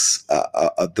politics,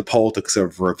 the politics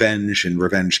of revenge and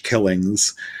revenge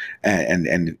killings,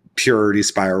 and purity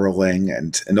spiraling,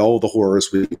 and all the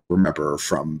horrors we remember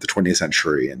from the 20th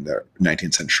century and the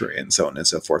 19th century, and so on and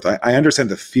so forth. I understand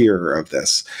the fear of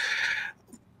this.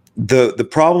 The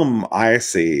problem I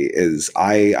see is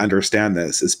I understand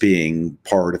this as being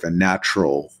part of a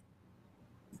natural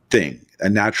thing, a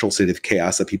natural state of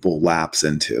chaos that people lapse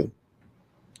into.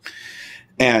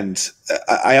 And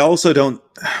I also don't,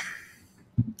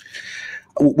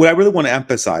 what I really want to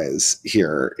emphasize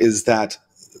here is that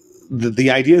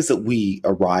the ideas that we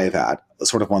arrive at,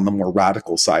 sort of on the more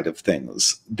radical side of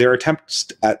things, they're attempts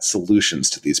at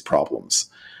solutions to these problems.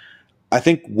 I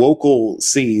think Wokal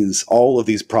sees all of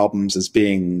these problems as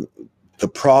being the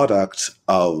product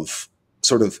of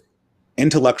sort of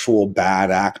intellectual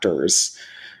bad actors.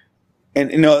 And,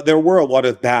 you know, there were a lot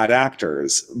of bad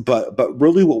actors, but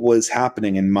really what was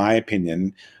happening, in my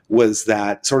opinion, was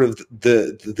that sort of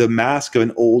the mask of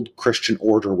an old Christian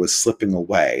order was slipping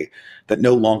away that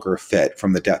no longer fit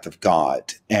from the death of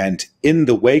God. And in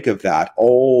the wake of that,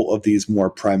 all of these more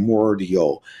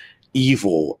primordial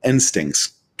evil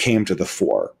instincts came to the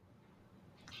fore.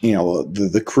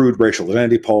 the crude racial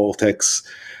identity politics,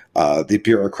 the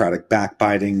bureaucratic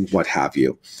backbiting, what have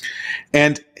you.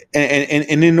 And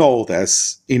in all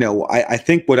this, I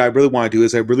think what I really want to do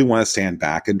is I really want to stand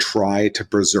back and try to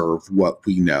preserve what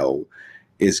we know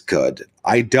is good.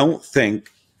 I don't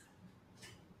think,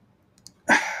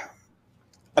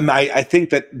 I think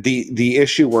that the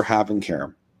issue we're having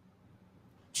here,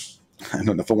 I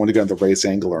don't know if I want to go on the race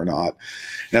angle or not,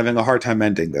 and having a hard time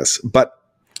ending this, but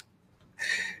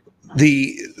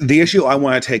the issue I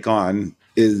want to take on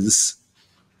is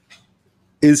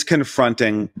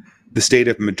confronting the state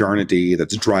of modernity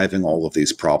that's driving all of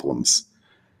these problems.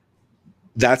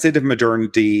 That state of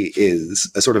modernity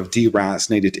is a sort of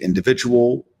deracinated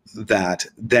individual that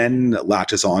then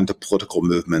latches on to political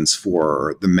movements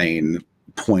for the main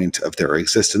point of their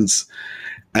existence,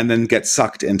 and then gets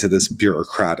sucked into this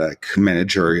bureaucratic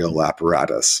managerial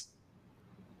apparatus.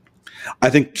 I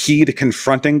think key to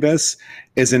confronting this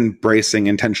is embracing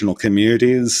intentional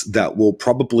communities that will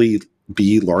probably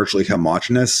be largely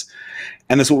homogenous.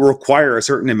 And this will require a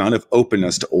certain amount of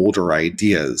openness to older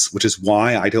ideas, which is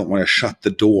why I don't want to shut the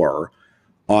door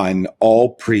on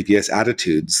all previous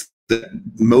attitudes that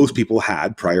most people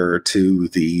had prior to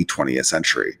the 20th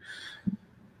century.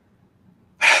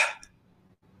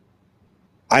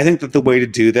 I think that the way to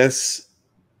do this,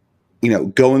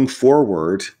 going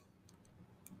forward,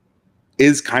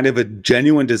 is kind of a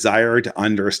genuine desire to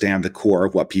understand the core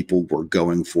of what people were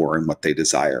going for and what they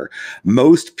desire.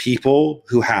 Most people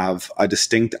who have a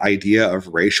distinct idea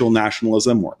of racial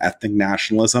nationalism or ethnic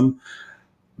nationalism,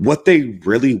 what they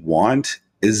really want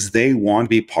is they want to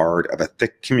be part of a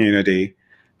thick community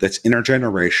that's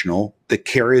intergenerational, that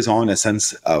carries on a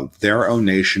sense of their own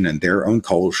nation and their own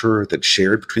culture that's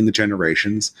shared between the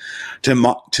generations, to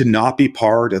not be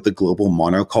part of the global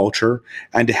monoculture,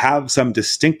 and to have some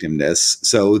distinctiveness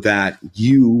so that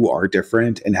you are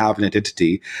different and have an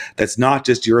identity that's not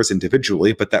just yours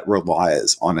individually, but that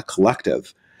relies on a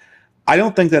collective. I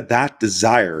don't think that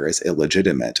desire is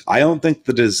illegitimate. I don't think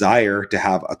the desire to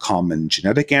have a common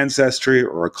genetic ancestry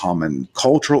or a common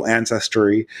cultural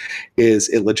ancestry is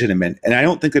illegitimate. And I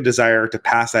don't think the desire to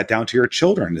pass that down to your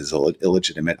children is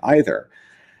illegitimate either.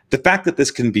 The fact that this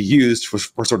can be used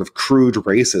for sort of crude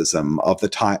racism of the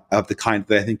kind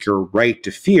that I think you're right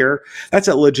to fear, that's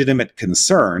a legitimate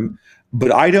concern.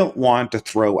 But I don't want to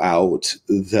throw out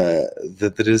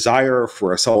the desire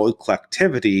for a solid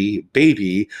collectivity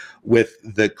baby with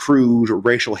the crude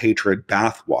racial hatred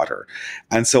bathwater.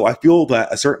 And so I feel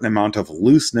that a certain amount of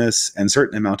looseness and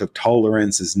certain amount of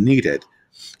tolerance is needed,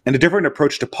 and a different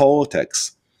approach to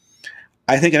politics.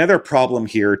 I think another problem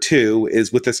here, too,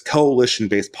 is with this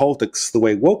coalition-based politics, the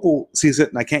way Wokal sees it,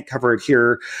 and I can't cover it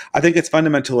here, I think it's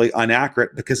fundamentally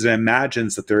inaccurate because it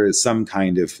imagines that there is some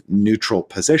kind of neutral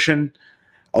position,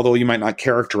 although you might not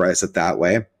characterize it that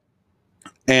way.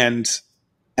 And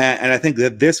I think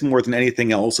that this, more than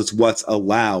anything else, is what's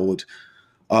allowed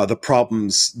the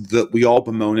problems that we all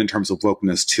bemoan in terms of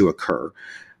wokeness to occur.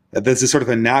 This is sort of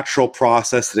a natural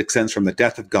process that extends from the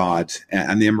death of God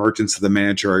and the emergence of the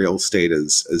managerial state,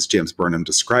 as James Burnham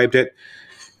described it.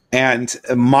 And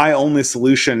my only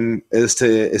solution is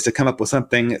to come up with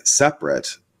something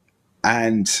separate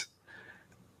and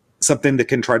something that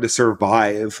can try to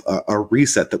survive a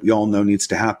reset that we all know needs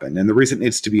to happen. And the reset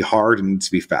needs to be hard and needs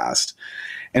to be fast.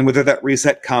 And whether that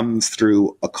reset comes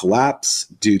through a collapse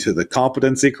due to the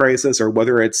competency crisis, or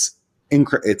whether it's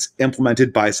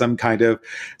implemented by some kind of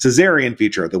Caesarean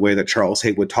feature, the way that Charles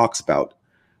Haywood talks about.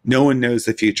 No one knows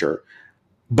the future.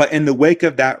 But in the wake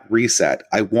of that reset,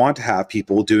 I want to have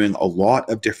people doing a lot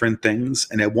of different things,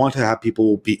 and I want to have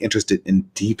people be interested in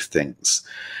deep things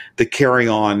that carry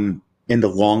on in the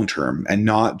long term and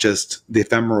not just the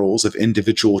ephemerals of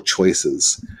individual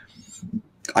choices.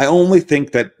 I only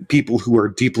think that people who are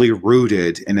deeply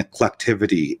rooted in a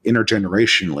collectivity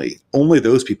intergenerationally, only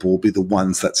those people will be the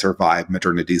ones that survive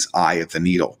modernity's eye of the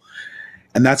needle.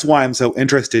 And that's why I'm so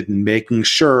interested in making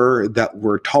sure that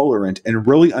we're tolerant and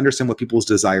really understand what people's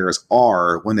desires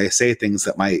are when they say things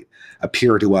that might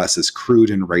appear to us as crude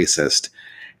and racist.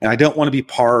 And I don't want to be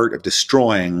part of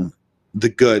destroying the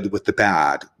good with the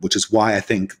bad, which is why I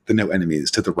think the No Enemies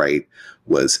to the Right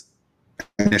was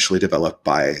initially developed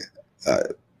by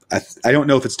I don't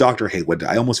know if it's Dr. Haywood.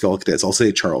 I almost feel like it is. I'll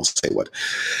say Charles Haywood,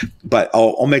 but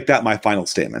I'll make that my final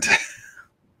statement.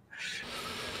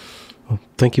 Well,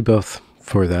 thank you both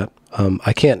for that.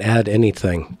 I can't add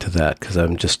anything to that because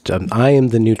I am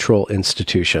the neutral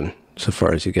institution so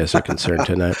far as you guys are concerned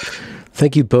tonight.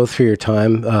 Thank you both for your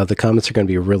time. The comments are going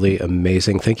to be really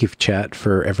amazing. Thank you, chat,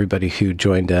 for everybody who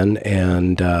joined in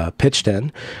and pitched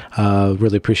in.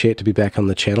 Really appreciate to be back on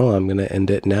the channel. I'm going to end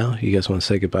it now. You guys want to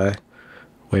say goodbye?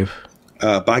 Wave.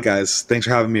 Bye, guys. Thanks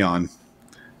for having me on.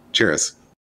 Cheers.